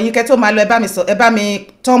dúpẹ́ lọ́wọ́ yín kẹ́ tó máa lọ ẹ bá mi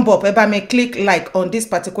thumb up ẹ bá mi click like on this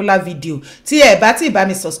particular video tí ẹ bá tí bá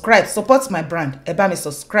mi subscribe support my brand ẹ bá mi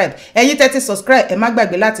subscribe ẹ̀yin tẹ́ ti subscribe ẹ má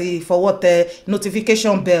gbàgbé láti fọwọ́ tẹ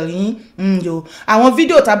notification bell yín yo àwọn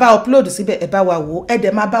fídíò tá bá upload síbẹ̀ ẹ bá wa wò ẹ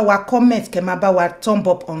dẹ̀ má bá wa comment kẹ́ má bá wa thumb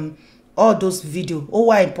up on all those videos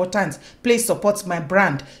were important. Please support my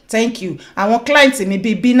brand. Thank you. Àwọn clients mi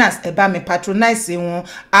bí Binas ẹ bá mi patronize wọn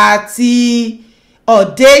àti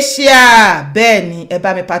Audacia bẹ́ẹ̀ ni ẹ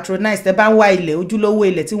bá mi patronize ẹ bá ń wá ilẹ̀ ojúlówó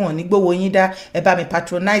ilẹ̀ tí wọ́n ní gbówó yín dá ẹ bá mi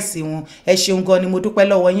patronize wọn ẹ ṣeun gan ni mo dúpẹ́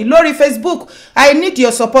lọ́wọ́ yín lórí Facebook I need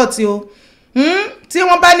your support o. Tí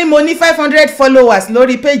wọ́n bá ní mo ní 500 followers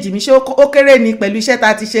lórí page mi ṣé ó kéré ni pẹ̀lú iṣẹ́ tá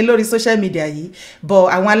a ti ṣe lórí social media yìí bọ̀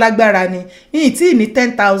àwọn alágbára ni yìí tí ní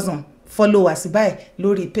 10,000 followers báyìí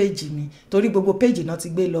lórí page mi torí gbogbo page náà ti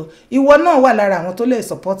gbé lọ ìwọ náà wà lára àwọn tó lè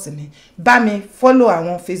support mi bá mi follow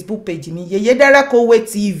àwọn Facebook page mi Yeye Dara Kowe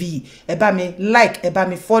TV ẹ bá mi like ẹ bá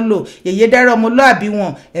mi follow Yeye Dara Ọmọlúàbí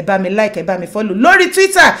wọn ẹ bá mi like ẹ bá mi follow lórí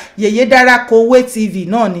Twitter Yeye Dara Kowe TV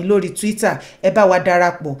náà ni lórí Twitter ẹ bá wa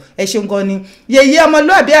darapọ̀ ẹ ṣeun gan ni Yeye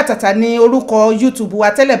Ọmọlúàbí àtàtà ní orúkọ YouTube wa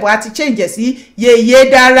tẹ́lẹ̀ bọ́ a ti change sí Yeye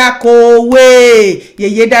Dara Kowe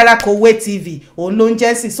Yeye Dara Kowe TV òun ló ń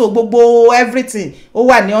jẹ́ sí so gbogbo everything ó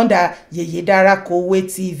wà ní under Yeye Dara Kowe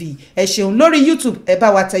TV ẹ ṣeun lórí YouTube ẹ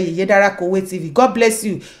bá wa tẹ Yeye Dara Kowe TV God bless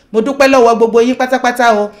you mo dúpẹ́ lọ́wọ́ gbogbo yín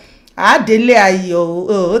pátápátá o àádélé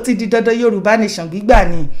ayọ̀ ó ti di dandan Yorùbá nation gbígbà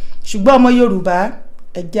ni ṣùgbọ́n ọmọ Yorùbá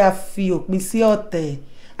ẹ jẹ́ a fi òpin sí ọ̀tẹ̀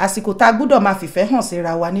àsìkò tá a gbọ́dọ̀ máa fìfẹ́ hàn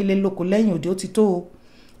síra wa nílé lóko lẹ́yìn òde ó ti tó o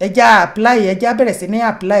ẹ jẹ́ a apply ẹ jẹ́ a bẹ̀rẹ̀ sí ní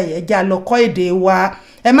apply ẹ jẹ́ a lọ kọ́ èdè wa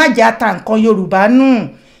ẹ má jẹ́ a ta nǹkan Yorùbá nù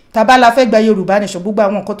tàbá la fẹ́ gba Yorùbá nation gbogbo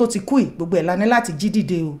àwọn nǹkan tó ti kú gbogbo ẹ̀ la ní láti jí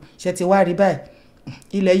dìde o ṣe ti wá rí báyìí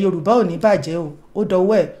ilẹ̀ Yorùbá ò ní bàjẹ́ o ó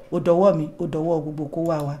dọwọ́ ẹ̀ ó dọwọ́ mi ó dọwọ́ gbogbo kó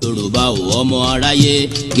wà wá. Yorùbá ò ọmọ aráyé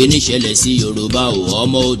kí ní ṣẹlẹ̀ sí Yorùbá ò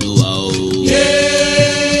ọmọ Oòduà o.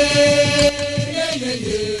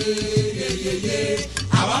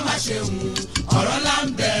 àwa máa ṣe ọ̀rọ̀ là ń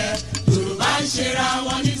bẹ Yorùbá ń ṣera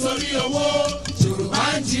wọn nítorí owó Yorùbá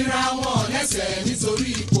ń jìra wọn lẹ́sẹ̀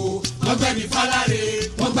nítorí ipò wọ́n gbẹ̀mí fáláre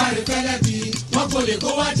wọ́n gbáre pẹ́lẹ́bí wọ́n gbolè kó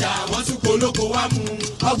wájà wọ́n tún polóko wá mú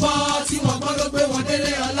ọgbọ́n tí wọ́n gbọ́n ló gbé wọn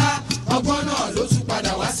délé ọlá ọgbọ́n náà ló tún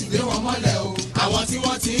padà wá sí lé wọn mọ́lẹ̀ o àwọn tí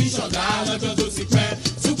wọ́n ti ń ṣọ ṣọ̀gá lọ́jọ́ tó ti pẹ́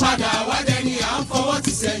tún padà wá dẹni à ń fọwọ́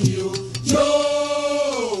ti sẹ́yìn o. yóò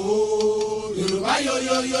Yorùbá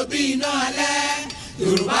yoyoyo bí iná alẹ́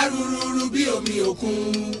Yorùbá rúrúrú bí omi òkun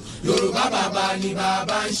Yorùbá bàbá ni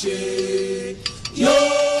bàbá ń ṣe. yóò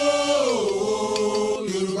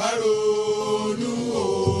Yorùbá ronú o.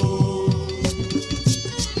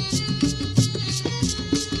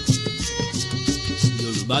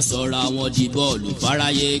 Yorùbá sọra wọn di bọ́ọ̀lù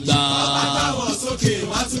fáráyé gbá. bàbá bá wọn sókè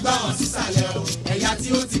wọ́n tún bá wọn sísàlẹ̀ o. ẹ̀yà tí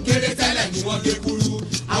ó ti kéré tẹ́lẹ̀ ni wọ́n gé kúrú.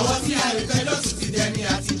 àwọn tí àìfẹ́ lọ́sùn ti dẹni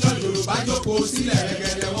àtijọ́ Yorùbá jókòó sílẹ̀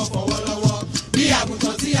rẹ̀gẹ̀dẹ̀ wọn fọwọ́ lọ́wọ́. bí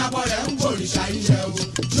àgùntàn tí abọ́ rẹ̀ ń gbòrìṣà ilẹ̀ o.